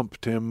about a pump,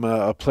 Tim?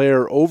 A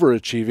player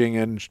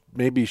overachieving and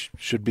maybe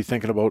should be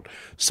thinking about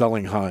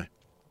selling high.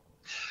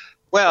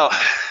 Well,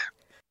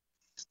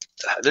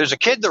 there's a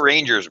kid the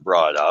Rangers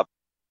brought up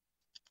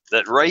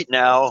that right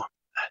now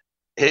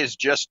is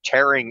just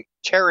tearing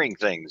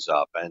things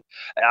up, and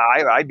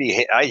I'd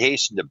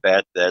hasten to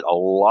bet that a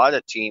lot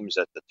of teams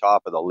at the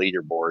top of the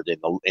leaderboard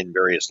in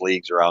various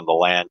leagues around the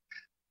land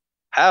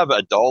have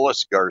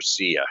Adolis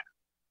Garcia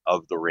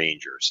of the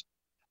Rangers,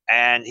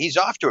 and he's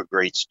off to a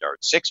great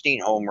start.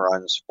 16 home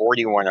runs,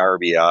 41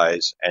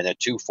 RBIs, and a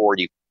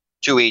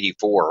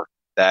 .284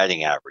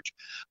 batting average.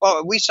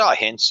 Well, we saw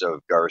hints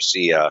of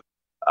Garcia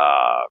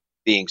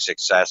being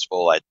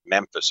successful at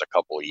Memphis a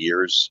couple of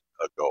years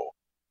ago.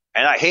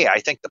 And I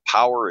think the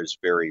power is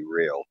very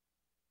real.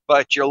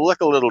 But you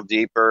look a little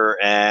deeper,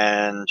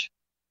 and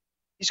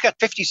he's got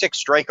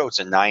 56 strikeouts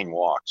and 9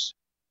 walks.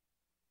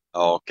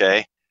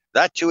 Okay.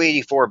 That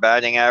 .284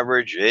 batting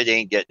average, it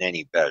ain't getting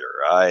any better.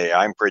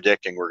 I'm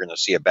predicting we're going to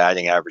see a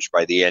batting average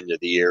by the end of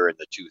the year in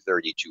the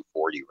 .230,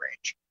 .240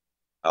 range.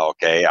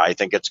 Okay. I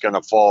think it's going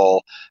to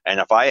fall. And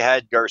if I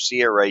had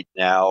Garcia right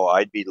now,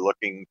 I'd be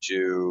looking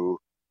to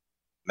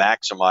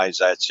maximize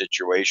that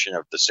situation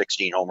of the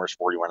 16 homers,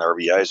 41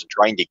 RBIs, and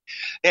trying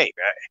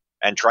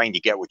to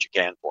get what you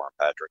can for him,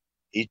 Patrick.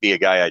 He'd be a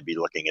guy I'd be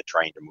looking at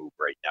trying to move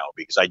right now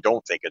because I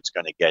don't think it's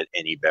going to get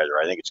any better.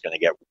 I think it's going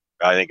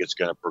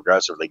to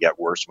progressively get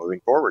worse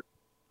moving forward.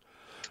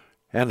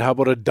 And how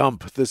about a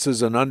dump? This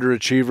is an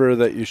underachiever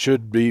that you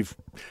should be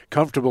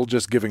comfortable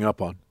just giving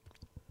up on.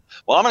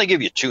 Well, I'm going to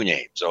give you 2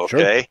 names,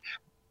 okay?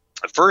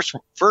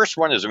 Sure. First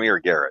one is Amir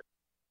Garrett.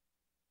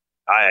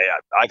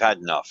 I've had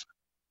enough.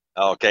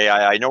 Okay,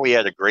 I know he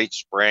had a great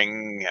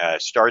spring,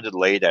 started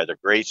late, had a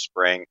great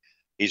spring.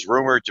 He's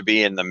rumored to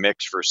be in the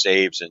mix for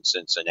saves in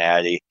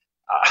Cincinnati.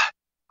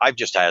 I've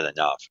just had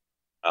enough.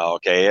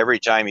 Okay, every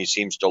time he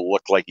seems to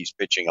look like he's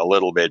pitching a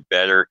little bit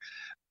better,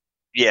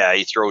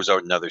 he throws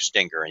out another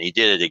stinker, and he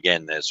did it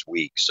again this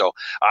week. So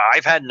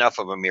I've had enough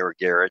of Amir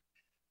Garrett.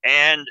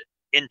 And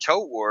in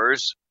Tote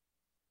Wars,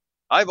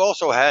 I've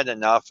also had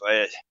enough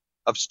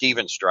of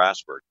Steven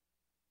Strasburg.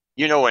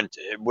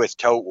 With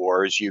Tote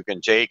Wars, you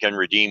can take and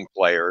redeem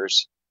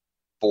players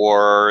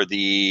for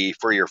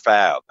your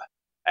fab.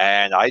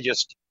 And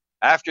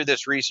after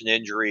this recent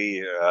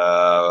injury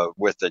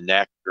with the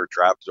neck or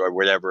traps or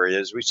whatever it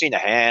is, we've seen a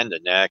hand,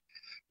 a neck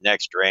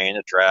strain,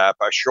 a trap,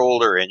 a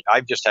shoulder, and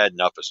I've just had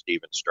enough of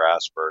Steven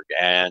Strasburg.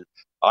 And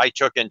I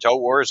took in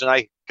Tote Wars and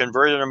I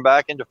converted him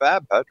back into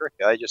fab, Patrick.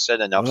 I just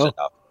said enough's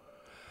enough.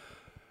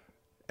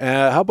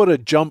 How about a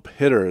jump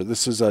hitter?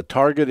 This is a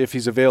target if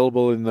he's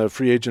available in the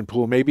free agent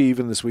pool, maybe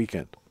even this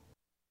weekend.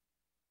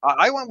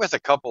 I went with a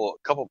couple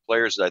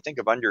players that I think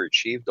have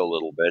underachieved a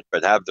little bit,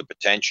 but have the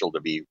potential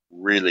to be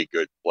really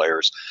good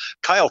players.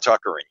 Kyle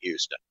Tucker in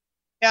Houston.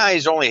 Yeah,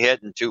 he's only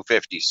hitting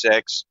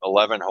 .256,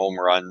 11 home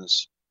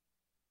runs.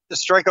 The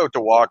strikeout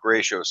to walk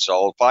ratio is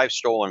solid, 5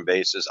 stolen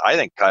bases. I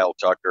think Kyle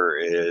Tucker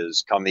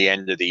is, come the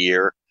end of the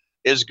year,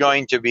 is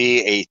going to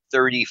be a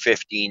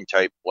 30-15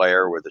 type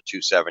player with a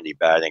 .270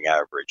 batting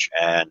average.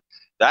 And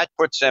that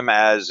puts him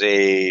as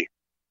a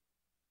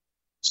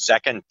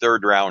second,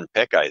 third round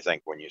pick, I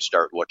think, when you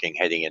start looking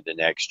heading into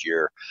next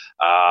year.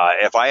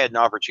 If I had an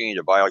opportunity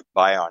to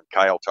buy on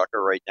Kyle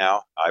Tucker right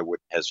now, I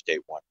wouldn't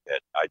hesitate one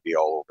bit. I'd be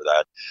all over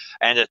that.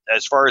 And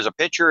as far as a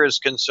pitcher is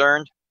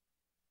concerned,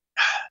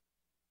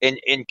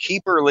 in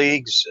keeper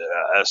leagues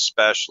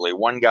especially,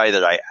 one guy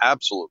that I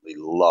absolutely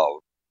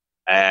love,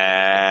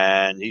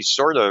 and he's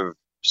sort of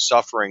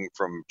suffering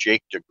from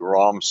Jake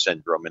DeGrom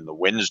syndrome in the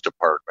wins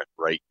department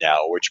right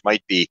now, which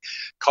might be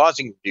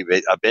causing him to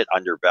be a bit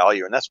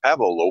undervalued, and that's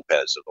Pablo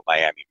Lopez of the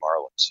Miami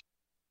Marlins.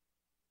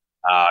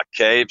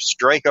 Okay,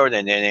 strikeout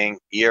an inning,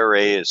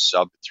 ERA is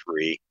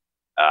sub-3.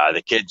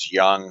 The kid's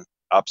young,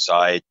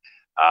 upside.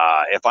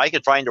 If I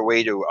could find a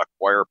way to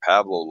acquire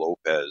Pablo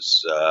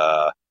Lopez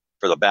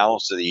for the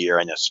balance of the year,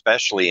 and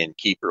especially in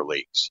keeper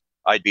leagues,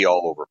 I'd be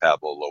all over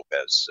Pablo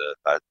Lopez.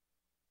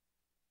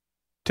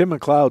 Tim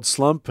McLeod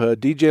slump,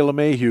 DJ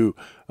LeMahieu,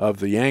 of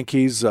the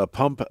Yankees,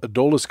 Pump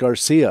Adolis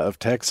Garcia of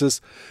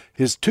Texas,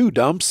 his two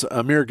dumps,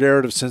 Amir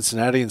Garrett of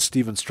Cincinnati and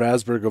Steven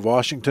Strasburg of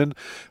Washington,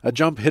 a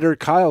jump hitter,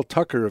 Kyle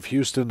Tucker of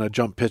Houston, a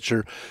jump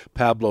pitcher,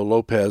 Pablo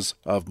Lopez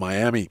of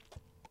Miami.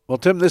 Well,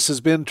 Tim, this has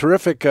been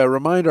terrific.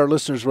 Remind our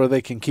listeners where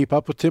they can keep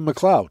up with Tim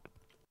McLeod.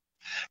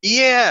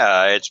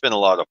 Yeah, it's been a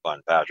lot of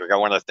fun, Patrick. I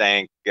want to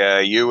thank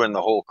you and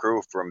the whole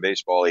crew from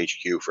Baseball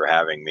HQ for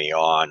having me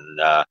on.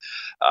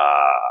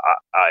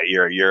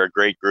 You're a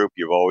great group.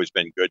 You've always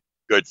been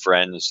good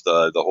friends,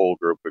 the whole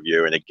group of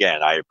you. And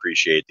again, I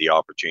appreciate the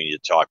opportunity to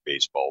talk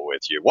baseball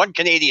with you. One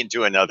Canadian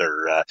to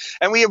another,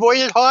 and we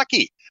avoided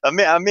hockey.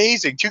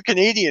 Amazing, 2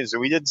 Canadians,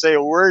 and we didn't say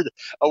a word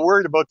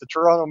about the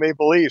Toronto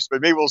Maple Leafs.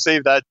 But maybe we'll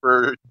save that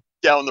for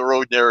down the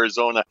road in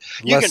Arizona.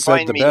 You Less can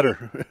find said, the me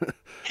better.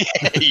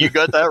 You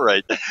got that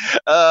right.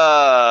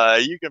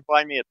 You can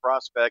find me at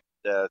Prospect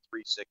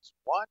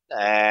 361,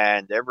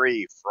 and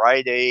every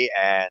Friday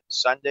and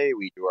Sunday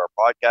we do our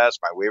podcast.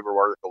 My waiver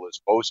article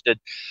is posted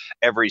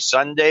every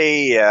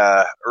Sunday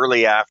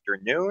early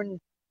afternoon,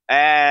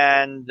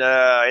 and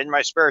in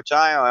my spare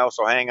time I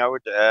also hang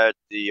out on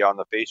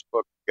the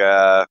Facebook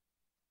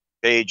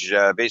page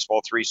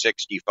Baseball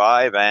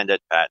 365 and at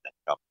Patton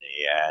 &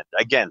 Company. And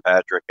again,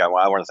 Patrick, I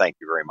want to thank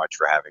you very much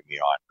for having me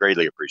on.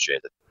 Greatly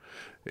appreciate it.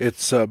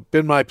 It's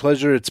been my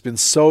pleasure. It's been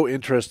so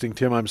interesting,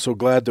 Tim. I'm so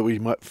glad that we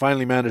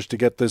finally managed to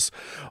get this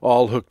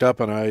all hooked up,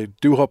 and I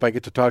do hope I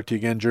get to talk to you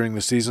again during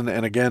the season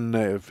and again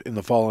in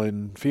the fall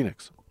in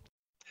Phoenix.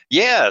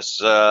 Yes,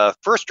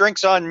 first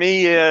drinks on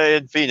me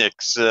in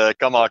Phoenix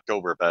come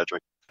October,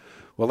 Patrick.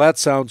 Well, that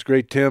sounds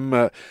great,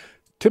 Tim.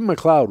 Tim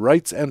McLeod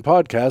writes and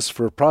podcasts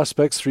for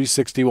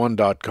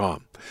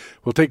Prospects361.com.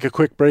 We'll take a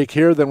quick break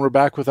here, then we're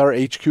back with our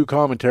HQ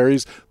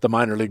commentaries, the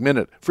Minor League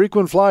Minute,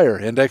 Frequent Flyer,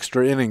 and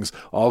Extra Innings,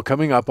 all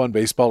coming up on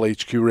Baseball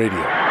HQ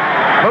Radio.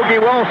 Mookie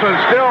Wilson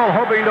still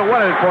hoping to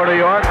win it for New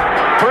York.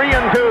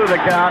 3-2 the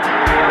count.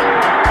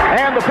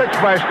 And the pitch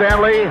by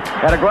Stanley.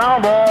 And a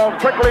ground ball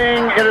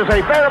trickling. It is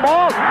a fair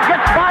ball.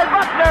 Gets by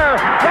Buckner.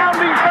 Down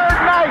the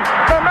third night.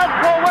 The Mets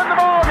will win the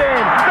ball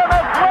game. The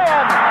Mets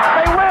win.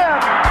 They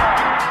win.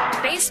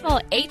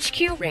 Baseball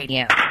HQ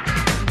Radio.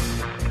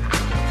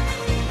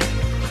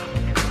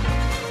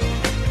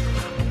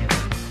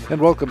 And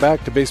welcome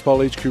back to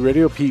Baseball HQ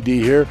Radio.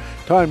 PD here.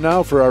 Time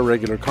now for our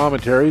regular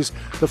commentaries.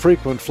 The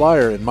Frequent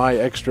Flyer and my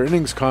Extra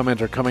Innings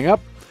comment are coming up.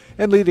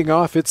 And leading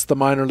off, it's the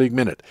Minor League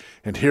Minute.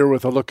 And here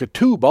with a look at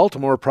 2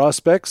 Baltimore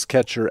prospects,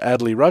 catcher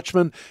Adley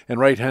Rutschman and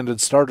right-handed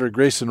starter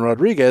Grayson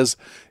Rodriguez,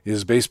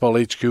 is Baseball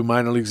HQ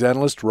Minor Leagues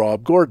analyst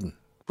Rob Gordon.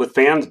 With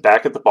fans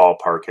back at the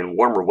ballpark and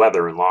warmer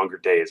weather and longer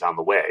days on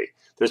the way,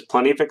 there's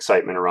plenty of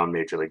excitement around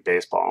Major League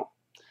Baseball.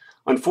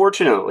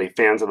 Unfortunately,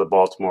 fans of the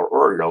Baltimore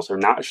Orioles are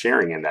not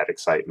sharing in that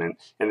excitement,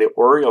 and the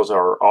Orioles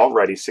are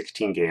already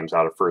 16 games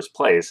out of first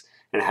place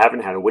and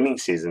haven't had a winning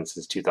season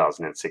since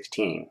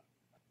 2016.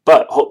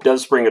 But hope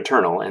does spring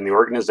eternal, and the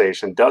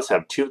organization does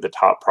have 2 of the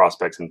top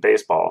prospects in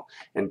baseball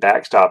in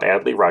backstop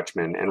Adley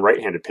Rutschman and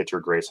right-handed pitcher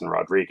Grayson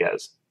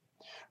Rodriguez.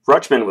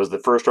 Rutschman was the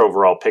first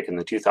overall pick in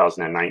the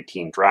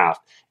 2019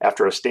 draft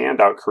after a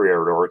standout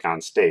career at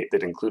Oregon State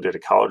that included a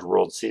College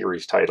World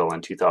Series title in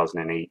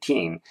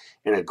 2018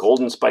 and a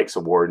Golden Spikes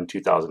Award in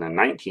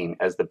 2019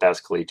 as the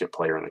best collegiate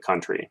player in the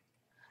country.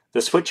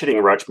 The switch-hitting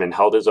Rutschman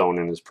held his own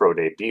in his pro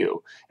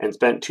debut and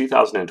spent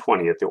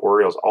 2020 at the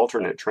Orioles'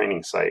 alternate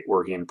training site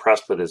where he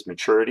impressed with his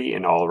maturity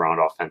and all-around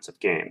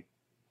offensive game.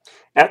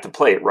 At the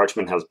plate,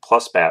 Rutschman has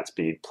plus bat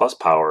speed, plus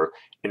power,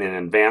 and an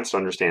advanced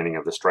understanding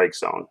of the strike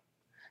zone.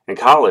 In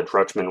college,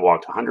 Rutschman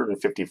walked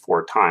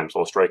 154 times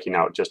while striking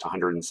out just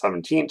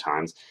 117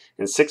 times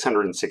in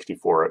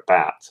 664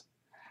 at-bats.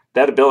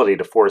 That ability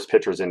to force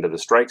pitchers into the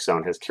strike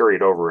zone has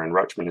carried over, and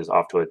Rutschman is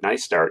off to a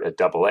nice start at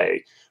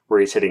Double-A, where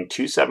he's hitting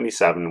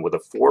 .277 with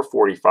a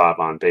 .445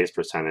 on-base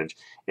percentage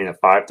and a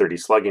 .530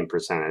 slugging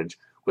percentage,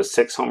 with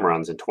 6 home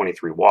runs and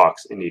 23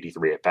 walks in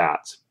 83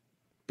 at-bats.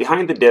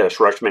 Behind the dish,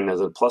 Rutschman is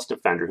a plus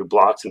defender who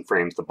blocks and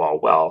frames the ball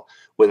well,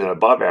 with an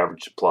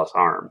above-average plus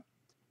arm.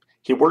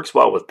 He works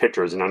well with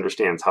pitchers and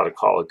understands how to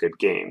call a good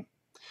game.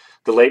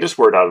 The latest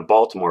word out of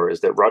Baltimore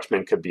is that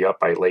Rutschman could be up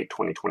by late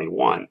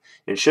 2021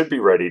 and should be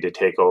ready to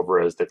take over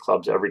as the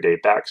club's everyday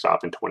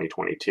backstop in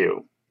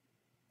 2022.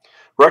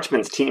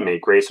 Rutschman's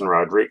teammate Grayson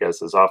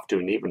Rodriguez is off to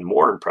an even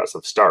more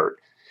impressive start.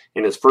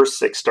 In his first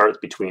 6 starts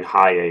between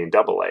High A and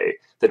Double A,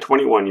 the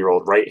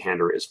 21-year-old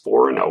right-hander is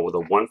 4-0 with a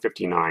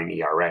 1.59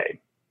 ERA.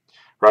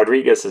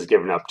 Rodriguez has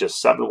given up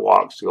just 7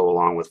 walks to go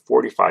along with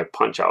 45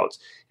 punch-outs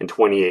in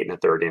 28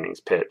 1/3 innings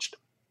pitched.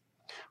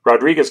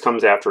 Rodriguez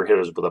comes after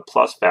hitters with a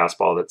plus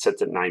fastball that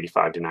sits at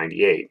 95 to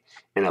 98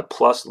 and a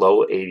plus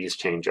low 80s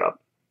changeup.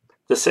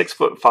 The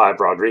 6'5"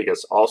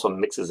 Rodriguez also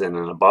mixes in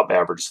an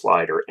above-average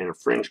slider and a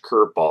fringe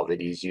curveball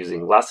that he's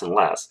using less and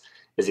less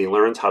as he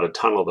learns how to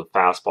tunnel the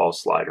fastball,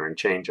 slider, and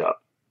changeup.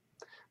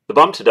 The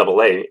bump to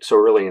Double-A so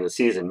early in the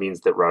season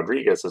means that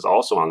Rodriguez is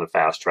also on the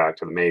fast track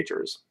to the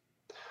majors.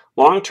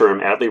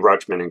 Long-term, Adley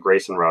Rutschman and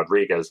Grayson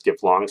Rodriguez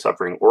give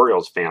long-suffering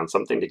Orioles fans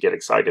something to get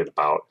excited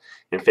about,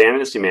 and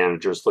fantasy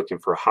managers looking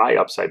for high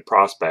upside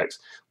prospects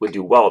would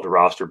do well to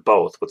roster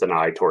both with an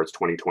eye towards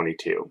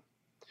 2022.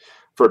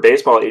 For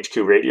Baseball HQ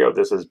Radio,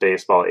 this is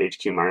Baseball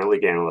HQ minor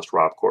league analyst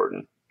Rob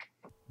Gordon.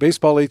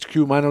 Baseball HQ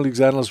minor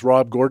leagues analyst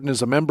Rob Gordon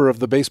is a member of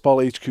the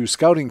Baseball HQ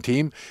scouting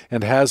team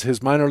and has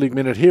his minor league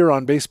minute here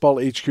on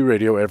Baseball HQ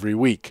Radio every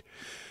week.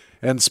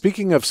 And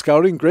speaking of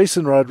scouting,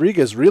 Grayson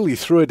Rodriguez really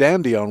threw a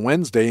dandy on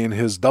Wednesday in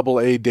his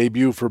Double-A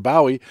debut for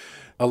Bowie,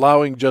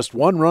 allowing just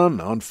 1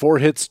 run on 4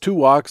 hits, 2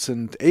 walks,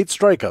 and 8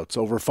 strikeouts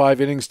over 5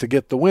 innings to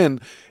get the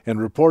win,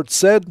 and reports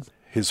said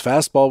his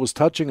fastball was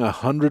touching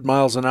 100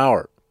 miles an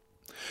hour.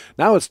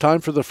 Now it's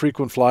time for the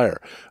Frequent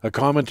Flyer, a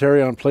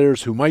commentary on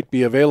players who might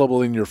be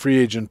available in your free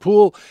agent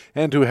pool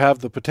and who have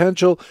the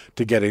potential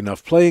to get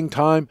enough playing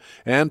time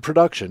and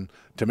production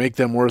to make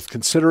them worth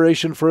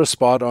consideration for a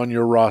spot on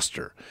your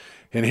roster.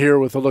 And here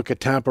with a look at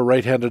Tampa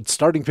right-handed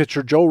starting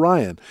pitcher Joe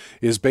Ryan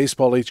is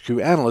Baseball HQ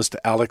analyst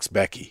Alex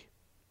Becky.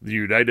 The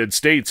United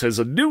States has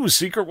a new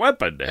secret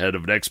weapon ahead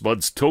of next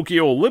month's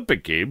Tokyo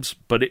Olympic Games,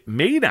 but it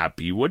may not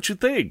be what you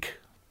think.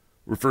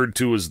 Referred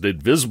to as the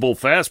invisible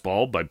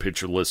fastball by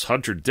pitcherless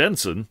Hunter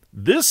Denson,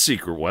 this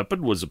secret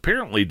weapon was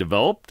apparently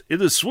developed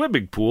in a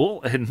swimming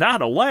pool and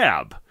not a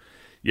lab.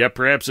 Yet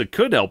perhaps it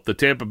could help the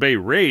Tampa Bay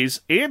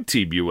Rays and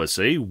Team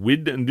USA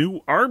win a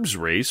new arms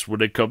race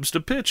when it comes to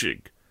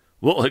pitching.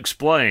 We'll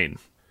explain.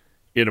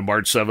 In a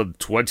March 7,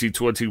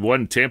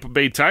 2021 Tampa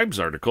Bay Times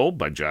article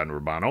by John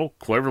Romano,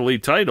 cleverly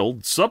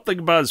titled, "Something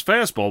About His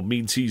Fastball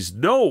Means He's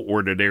No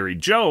Ordinary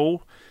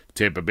Joe,"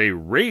 Tampa Bay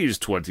Rays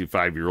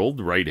 25-year-old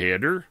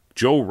right-hander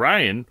Joe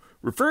Ryan,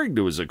 referring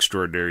to his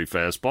extraordinary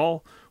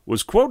fastball,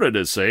 was quoted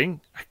as saying,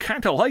 "I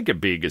kind of like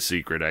it being a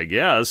secret, I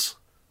guess."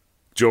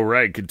 Joe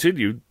Ryan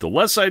continued, "The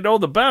less I know,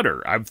 the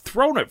better. I've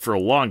thrown it for a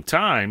long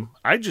time.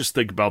 I just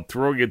think about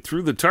throwing it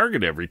through the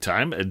target every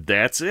time, and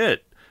that's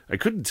it. I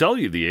couldn't tell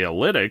you the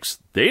analytics.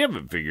 They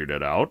haven't figured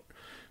it out.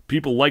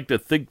 People like to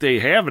think they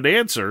have an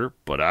answer,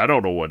 but I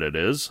don't know what it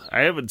is.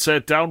 I haven't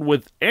sat down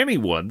with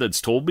anyone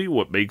that's told me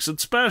what makes it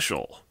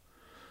special."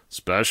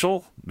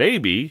 Special?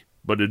 Maybe.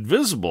 But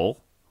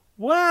invisible?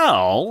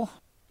 Well,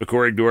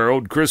 according to our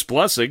own Chris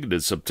Blessing in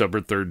his September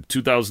 3rd,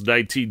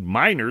 2019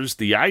 Miners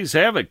The Eyes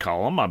Have It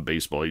column on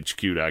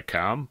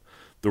BaseballHQ.com,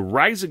 the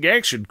rising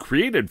action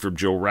created from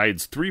Joe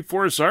Ryan's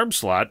 3/4 arm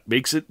slot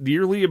makes it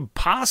nearly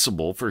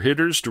impossible for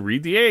hitters to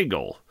read the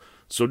angle.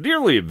 So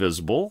nearly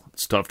invisible,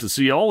 it's tough to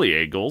see all the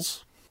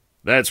angles.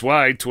 That's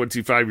why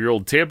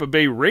 25-year-old Tampa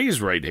Bay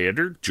Rays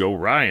right-hander Joe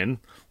Ryan,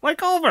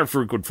 like all of our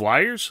frequent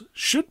flyers,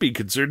 should be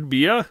considered to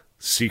be a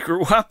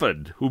secret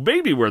weapon who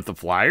may be worth a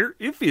flyer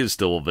if he is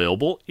still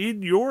available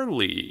in your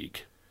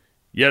league.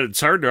 Yet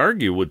it's hard to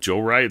argue with Joe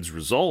Ryan's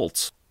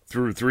results.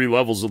 Through 3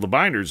 levels of the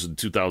minors in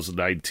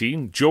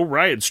 2019, Joe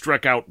Ryan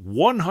struck out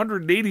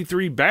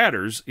 183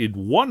 batters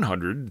in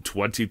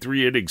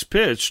 123 innings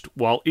pitched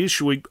while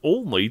issuing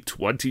only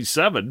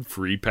 27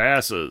 free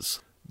passes.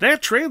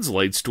 That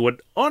translates to an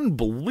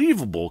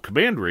unbelievable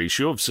command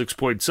ratio of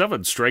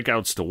 6.7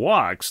 strikeouts to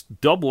walks,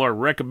 double our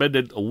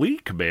recommended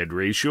elite command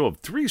ratio of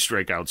 3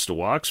 strikeouts to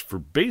walks for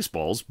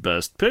baseball's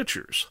best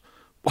pitchers.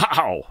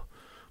 Wow!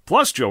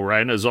 Plus, Joe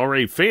Ryan has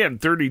already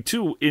fanned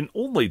 32 in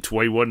only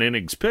 21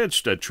 innings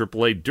pitched at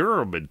AAA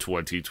Durham in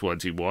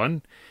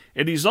 2021,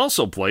 and he's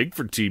also playing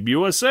for Team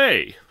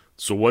USA.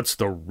 So what's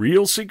the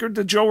real secret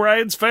to Joe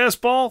Ryan's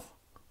fastball?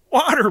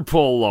 Water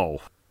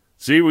polo!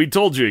 See, we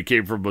told you it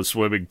came from a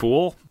swimming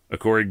pool.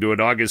 According to an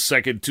August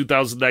 2nd,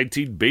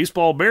 2019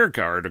 Baseball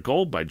America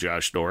article by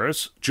Josh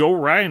Norris, Joe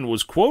Ryan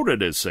was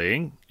quoted as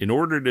saying, "In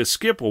order to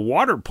skip a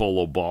water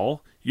polo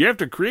ball, you have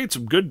to create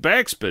some good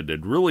backspin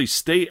and really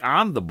stay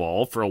on the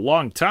ball for a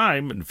long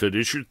time and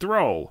finish your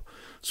throw.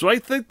 So I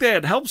think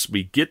that helps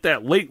me get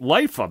that late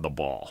life on the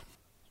ball."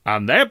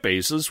 On that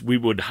basis, we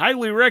would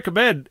highly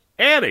recommend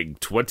adding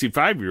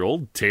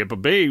 25-year-old Tampa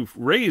Bay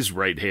Rays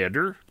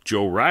right-hander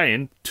Joe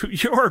Ryan to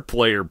your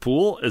player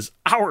pool as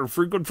our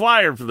frequent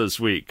flyer for this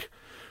week.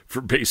 For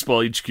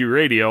Baseball HQ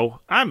Radio,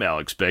 I'm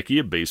Alex Becky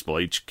at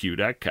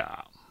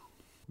BaseballHQ.com.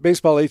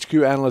 Baseball HQ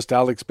analyst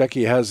Alex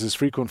Becky has his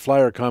frequent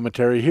flyer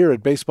commentary here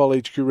at Baseball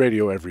HQ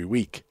Radio every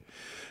week.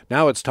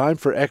 Now it's time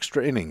for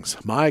Extra Innings,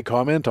 my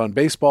comment on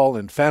baseball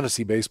and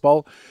fantasy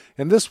baseball,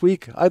 and this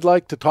week I'd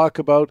like to talk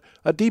about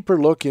a deeper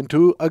look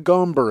into a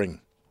gombering.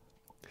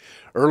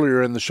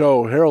 Earlier in the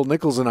show, Harold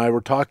Nichols and I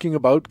were talking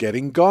about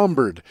getting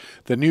gombered,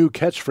 the new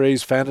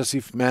catchphrase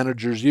fantasy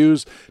managers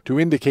use to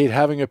indicate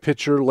having a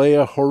pitcher lay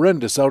a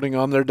horrendous outing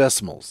on their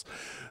decimals.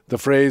 The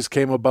phrase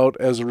came about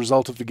as a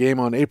result of the game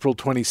on April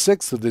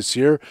 26th of this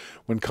year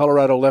when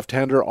Colorado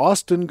left-hander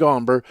Austin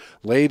Gomber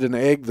laid an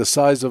egg the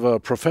size of a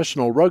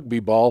professional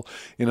rugby ball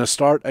in a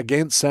start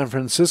against San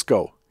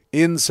Francisco.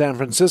 In San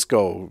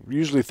Francisco,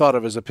 usually thought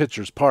of as a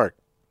pitcher's park.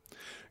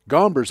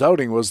 Gomber's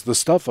outing was the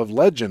stuff of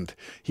legend.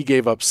 He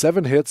gave up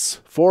 7 hits,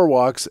 4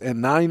 walks,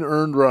 and 9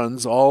 earned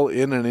runs, all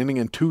in an inning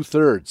and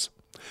 2/3.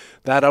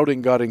 That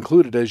outing got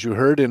included, as you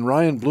heard, in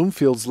Ryan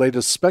Bloomfield's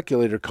latest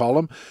speculator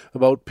column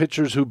about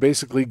pitchers who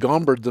basically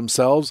gombered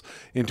themselves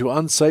into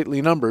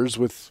unsightly numbers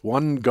with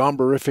one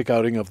gomberific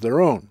outing of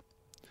their own.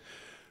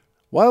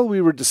 While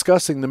we were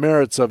discussing the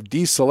merits of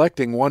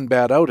deselecting one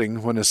bad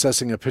outing when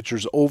assessing a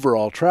pitcher's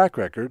overall track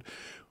record,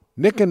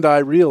 Nick and I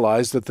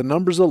realized that the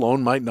numbers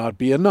alone might not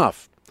be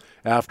enough.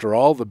 After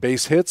all, the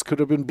base hits could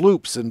have been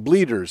bloops and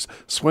bleeders,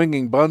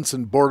 swinging bunts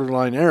and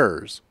borderline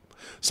errors.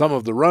 Some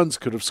of the runs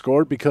could have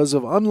scored because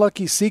of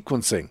unlucky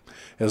sequencing.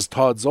 As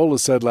Todd Zola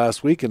said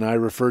last week and I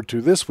referred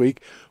to this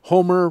week,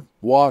 homer,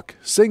 walk,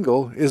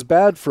 single is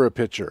bad for a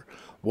pitcher.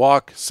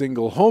 Walk,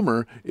 single,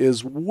 homer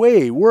is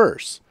way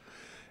worse.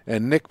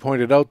 And Nick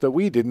pointed out that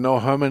we didn't know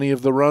how many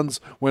of the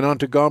runs went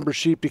onto Gomber's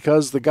sheet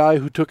because the guy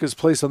who took his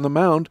place on the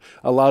mound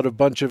allowed a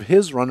bunch of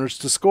his runners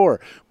to score.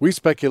 We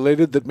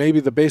speculated that maybe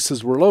the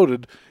bases were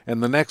loaded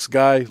and the next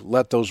guy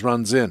let those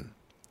runs in.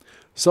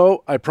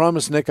 So I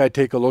promised Nick I'd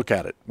take a look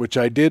at it, which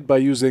I did by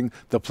using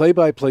the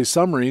play-by-play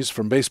summaries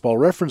from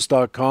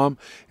BaseballReference.com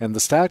and the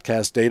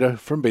StatCast data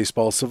from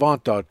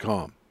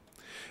BaseballSavant.com.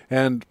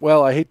 And,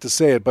 well, I hate to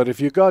say it, but if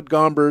you got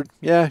gombered,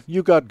 yeah,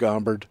 you got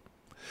gombered.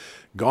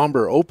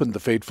 Gomber opened the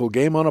fateful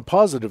game on a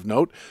positive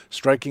note,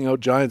 striking out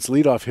Giants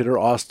leadoff hitter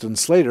Austin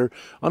Slater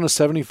on a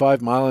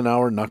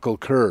 75-mile-an-hour knuckle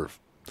curve.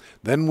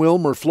 Then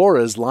Wilmer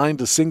Flores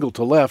lined a single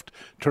to left,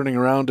 turning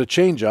around a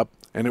changeup,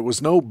 and it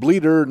was no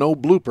bleeder, no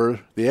blooper.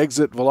 The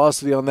exit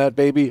velocity on that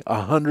baby,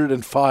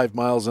 105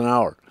 miles an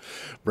hour.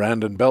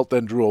 Brandon Belt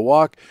then drew a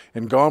walk,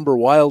 and Gomber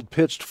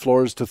wild-pitched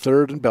Flores to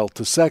third and Belt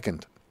to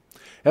second.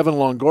 Evan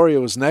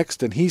Longoria was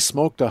next, and he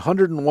smoked a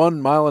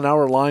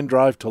 101-mile-an-hour line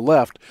drive to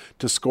left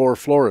to score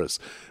Flores.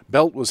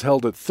 Belt was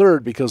held at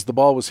third because the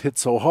ball was hit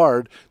so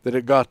hard that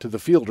it got to the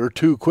fielder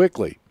too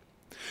quickly.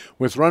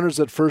 With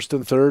runners at first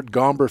and third,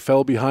 Gomber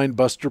fell behind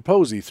Buster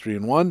Posey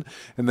 3-1,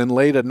 and then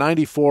laid a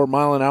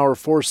 94-mile-an-hour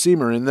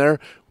four-seamer in there,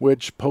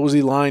 which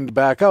Posey lined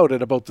back out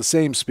at about the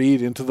same speed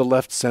into the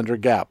left center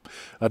gap.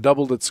 A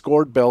double that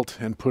scored Belt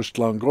and pushed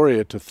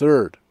Longoria to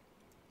third.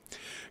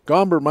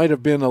 Gomber might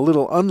have been a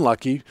little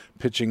unlucky,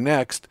 pitching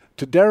next,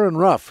 to Darren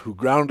Ruff, who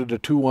grounded a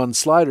 2-1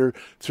 slider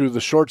through the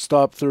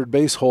shortstop third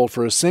base hole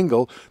for a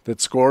single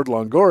that scored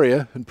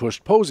Longoria and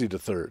pushed Posey to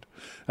third.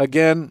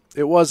 Again,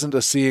 it wasn't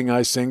a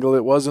seeing-eye single,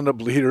 it wasn't a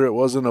bleeder, it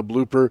wasn't a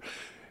blooper.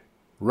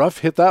 Ruff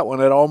hit that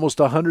one at almost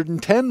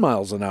 110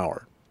 miles an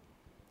hour.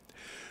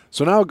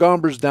 So now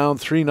Gomber's down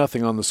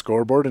 3-0 on the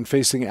scoreboard and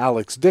facing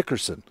Alex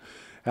Dickerson.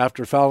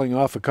 After fouling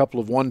off a couple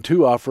of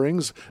 1-2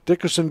 offerings,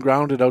 Dickerson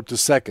grounded out to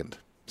second.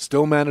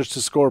 Still managed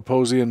to score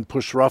Posey and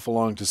push Ruff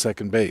along to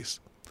second base.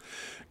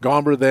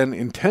 Gomber then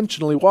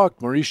intentionally walked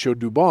Mauricio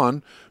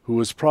Dubon, who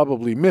was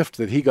probably miffed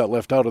that he got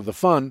left out of the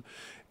fun,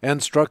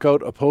 and struck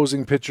out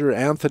opposing pitcher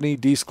Anthony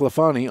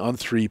DeSclafani on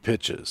 3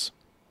 pitches.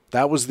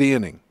 That was the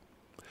inning.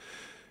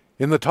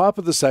 In the top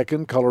of the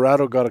second,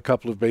 Colorado got a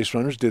couple of base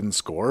runners, didn't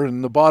score.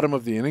 In the bottom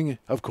of the inning,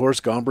 of course,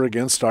 Gomber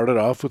again started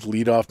off with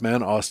leadoff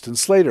man Austin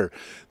Slater.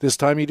 This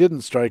time he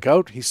didn't strike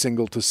out, he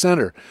singled to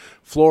center.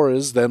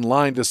 Flores then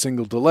lined a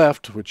single to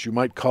left, which you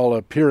might call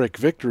a Pyrrhic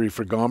victory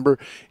for Gomber,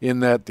 in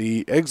that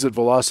the exit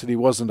velocity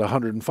wasn't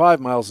 105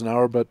 miles an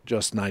hour, but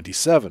just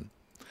 97.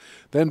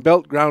 Then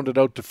Belt grounded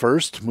out to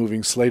first,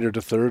 moving Slater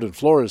to third and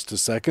Flores to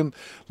second.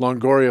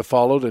 Longoria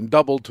followed and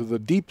doubled to the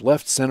deep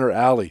left center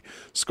alley,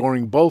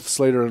 scoring both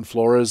Slater and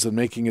Flores and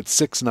making it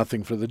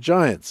 6-0 for the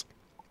Giants.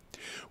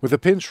 With a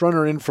pinch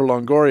runner in for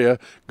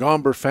Longoria,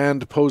 Gomber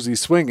fanned Posey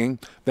swinging,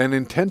 then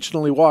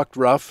intentionally walked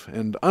Ruff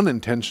and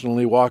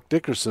unintentionally walked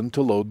Dickerson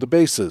to load the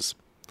bases.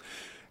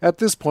 At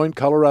this point,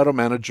 Colorado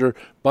manager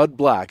Bud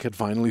Black had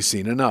finally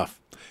seen enough.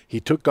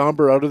 He took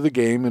Gomber out of the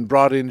game and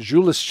brought in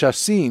Julius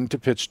Chassin to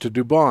pitch to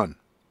Dubon.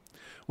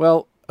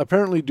 Well,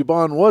 apparently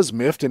Dubon was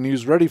miffed and he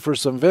was ready for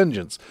some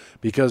vengeance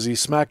because he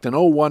smacked an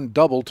 0-1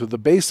 double to the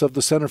base of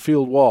the center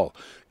field wall,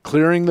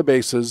 clearing the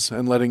bases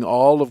and letting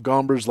all of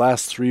Gomber's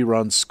last 3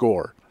 runs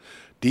score.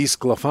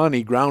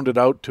 DeSclafani grounded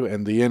out to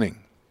end the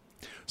inning.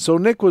 So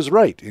Nick was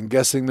right in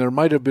guessing there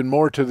might have been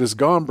more to this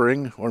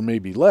gombering, or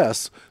maybe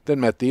less, than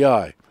met the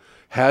eye.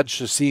 Had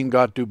Chassin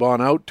got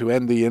Dubon out to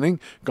end the inning,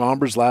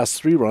 Gomber's last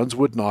 3 runs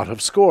would not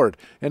have scored,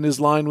 and his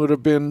line would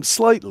have been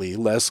slightly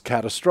less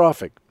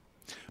catastrophic.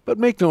 But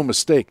make no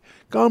mistake,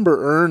 Gomber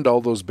earned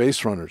all those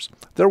base runners.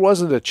 There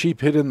wasn't a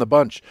cheap hit in the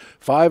bunch.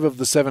 5 of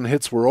the 7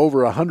 hits were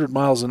over 100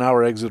 miles an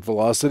hour exit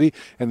velocity,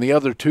 and the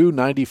other 2,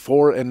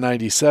 94 and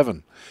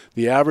 97.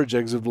 The average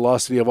exit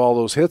velocity of all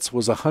those hits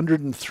was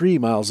 103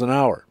 miles an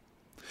hour.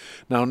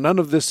 Now, none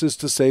of this is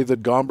to say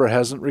that Gomber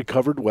hasn't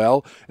recovered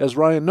well, as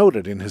Ryan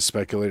noted in his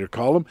speculator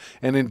column,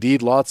 and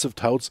indeed lots of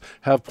touts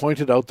have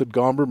pointed out that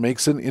Gomber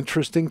makes an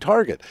interesting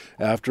target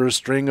after a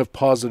string of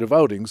positive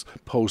outings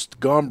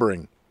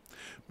post-Gombering.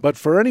 But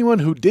for anyone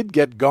who did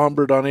get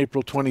gombered on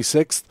April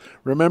 26th,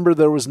 remember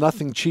there was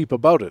nothing cheap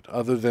about it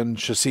other than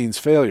Chassin's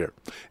failure.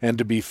 And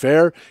to be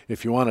fair,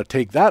 if you want to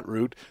take that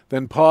route,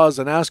 then pause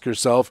and ask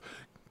yourself,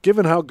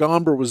 given how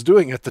Gomber was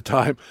doing at the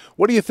time,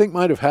 what do you think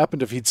might have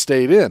happened if he'd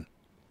stayed in?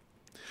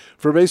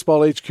 For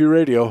Baseball HQ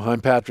Radio,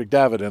 I'm Patrick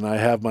Davitt, and I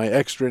have my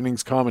extra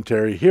innings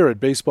commentary here at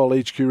Baseball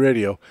HQ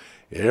Radio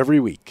every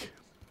week.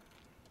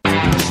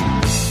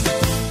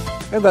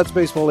 And that's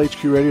Baseball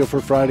HQ Radio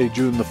for Friday,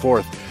 June the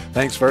 4th.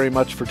 Thanks very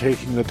much for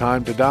taking the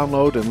time to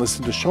download and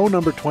listen to show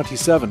number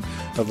 27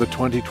 of the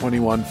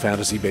 2021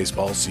 fantasy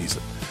baseball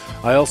season.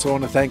 I also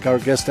want to thank our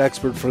guest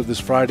expert for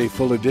this Friday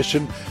full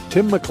edition,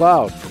 Tim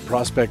McLeod from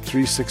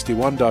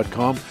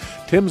Prospect361.com.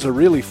 Tim's a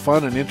really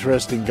fun and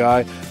interesting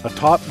guy, a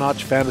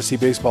top-notch fantasy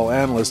baseball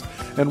analyst,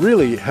 and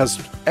really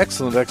has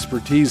excellent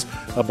expertise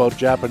about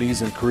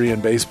Japanese and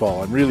Korean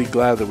baseball. I'm really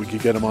glad that we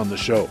could get him on the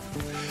show.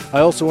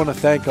 I also want to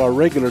thank our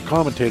regular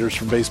commentators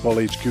from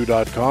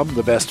BaseballHQ.com,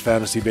 the best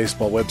fantasy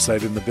baseball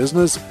website in the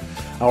business.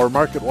 Our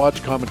Market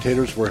Watch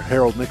commentators were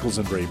Harold Nichols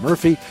and Ray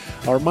Murphy.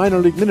 Our Minor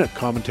League Minute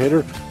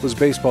commentator was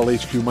Baseball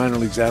HQ Minor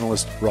Leagues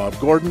analyst Rob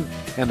Gordon.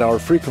 And our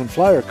Frequent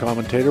Flyer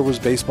commentator was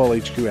Baseball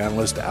HQ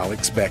analyst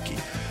Alex Becky.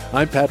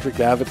 I'm Patrick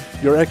Davitt,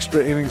 your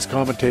extra innings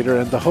commentator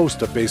and the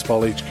host of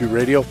Baseball HQ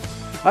Radio.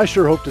 I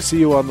sure hope to see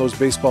you on those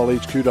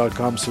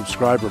BaseballHQ.com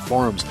subscriber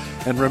forums.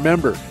 And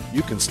remember,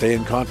 you can stay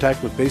in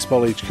contact with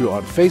Baseball HQ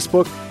on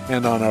Facebook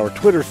and on our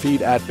Twitter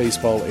feed at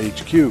Baseball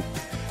HQ.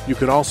 You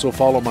can also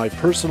follow my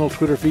personal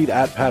Twitter feed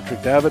at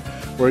Patrick Davitt,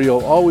 where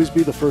you'll always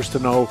be the first to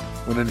know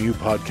when a new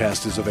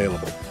podcast is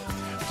available.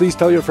 Please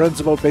tell your friends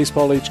about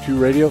Baseball HQ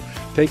Radio.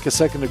 Take a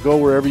second to go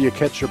wherever you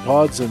catch your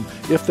pods, and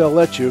if they'll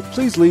let you,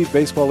 please leave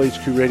Baseball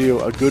HQ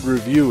Radio a good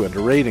review and a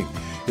rating.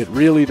 It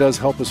really does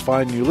help us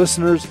find new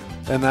listeners,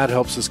 and that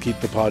helps us keep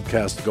the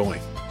podcast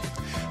going.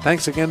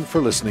 Thanks again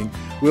for listening.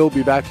 We'll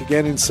be back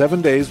again in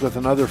 7 days with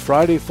another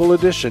Friday full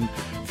edition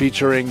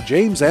featuring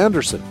James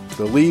Anderson,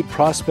 the lead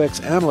prospects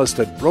analyst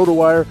at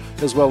RotoWire,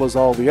 as well as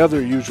all the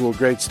other usual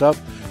great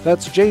stuff.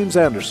 That's James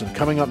Anderson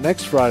coming up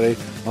next Friday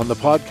on the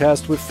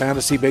podcast with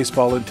Fantasy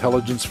Baseball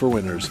Intelligence for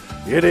Winners.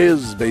 It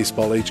is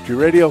Baseball HQ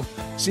Radio.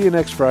 See you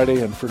next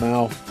Friday, and for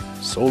now,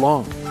 so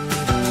long.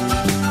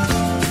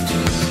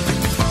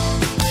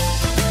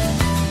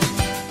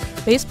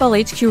 Baseball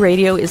HQ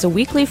Radio is a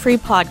weekly free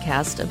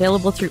podcast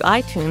available through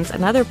iTunes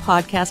and other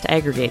podcast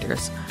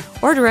aggregators,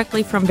 or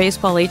directly from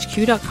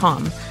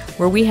baseballhq.com,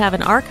 where we have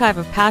an archive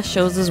of past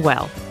shows as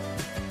well.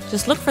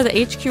 Just look for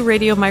the HQ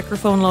Radio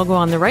microphone logo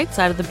on the right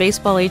side of the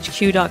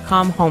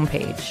baseballhq.com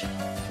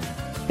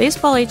homepage.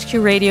 Baseball HQ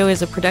Radio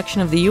is a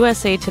production of the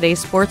USA Today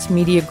Sports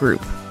Media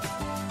Group.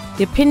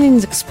 The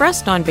opinions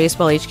expressed on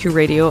Baseball HQ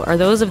Radio are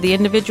those of the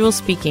individual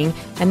speaking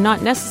and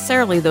not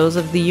necessarily those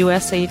of the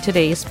USA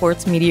Today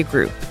Sports Media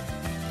Group.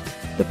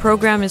 The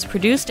program is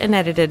produced and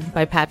edited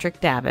by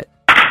Patrick Davitt.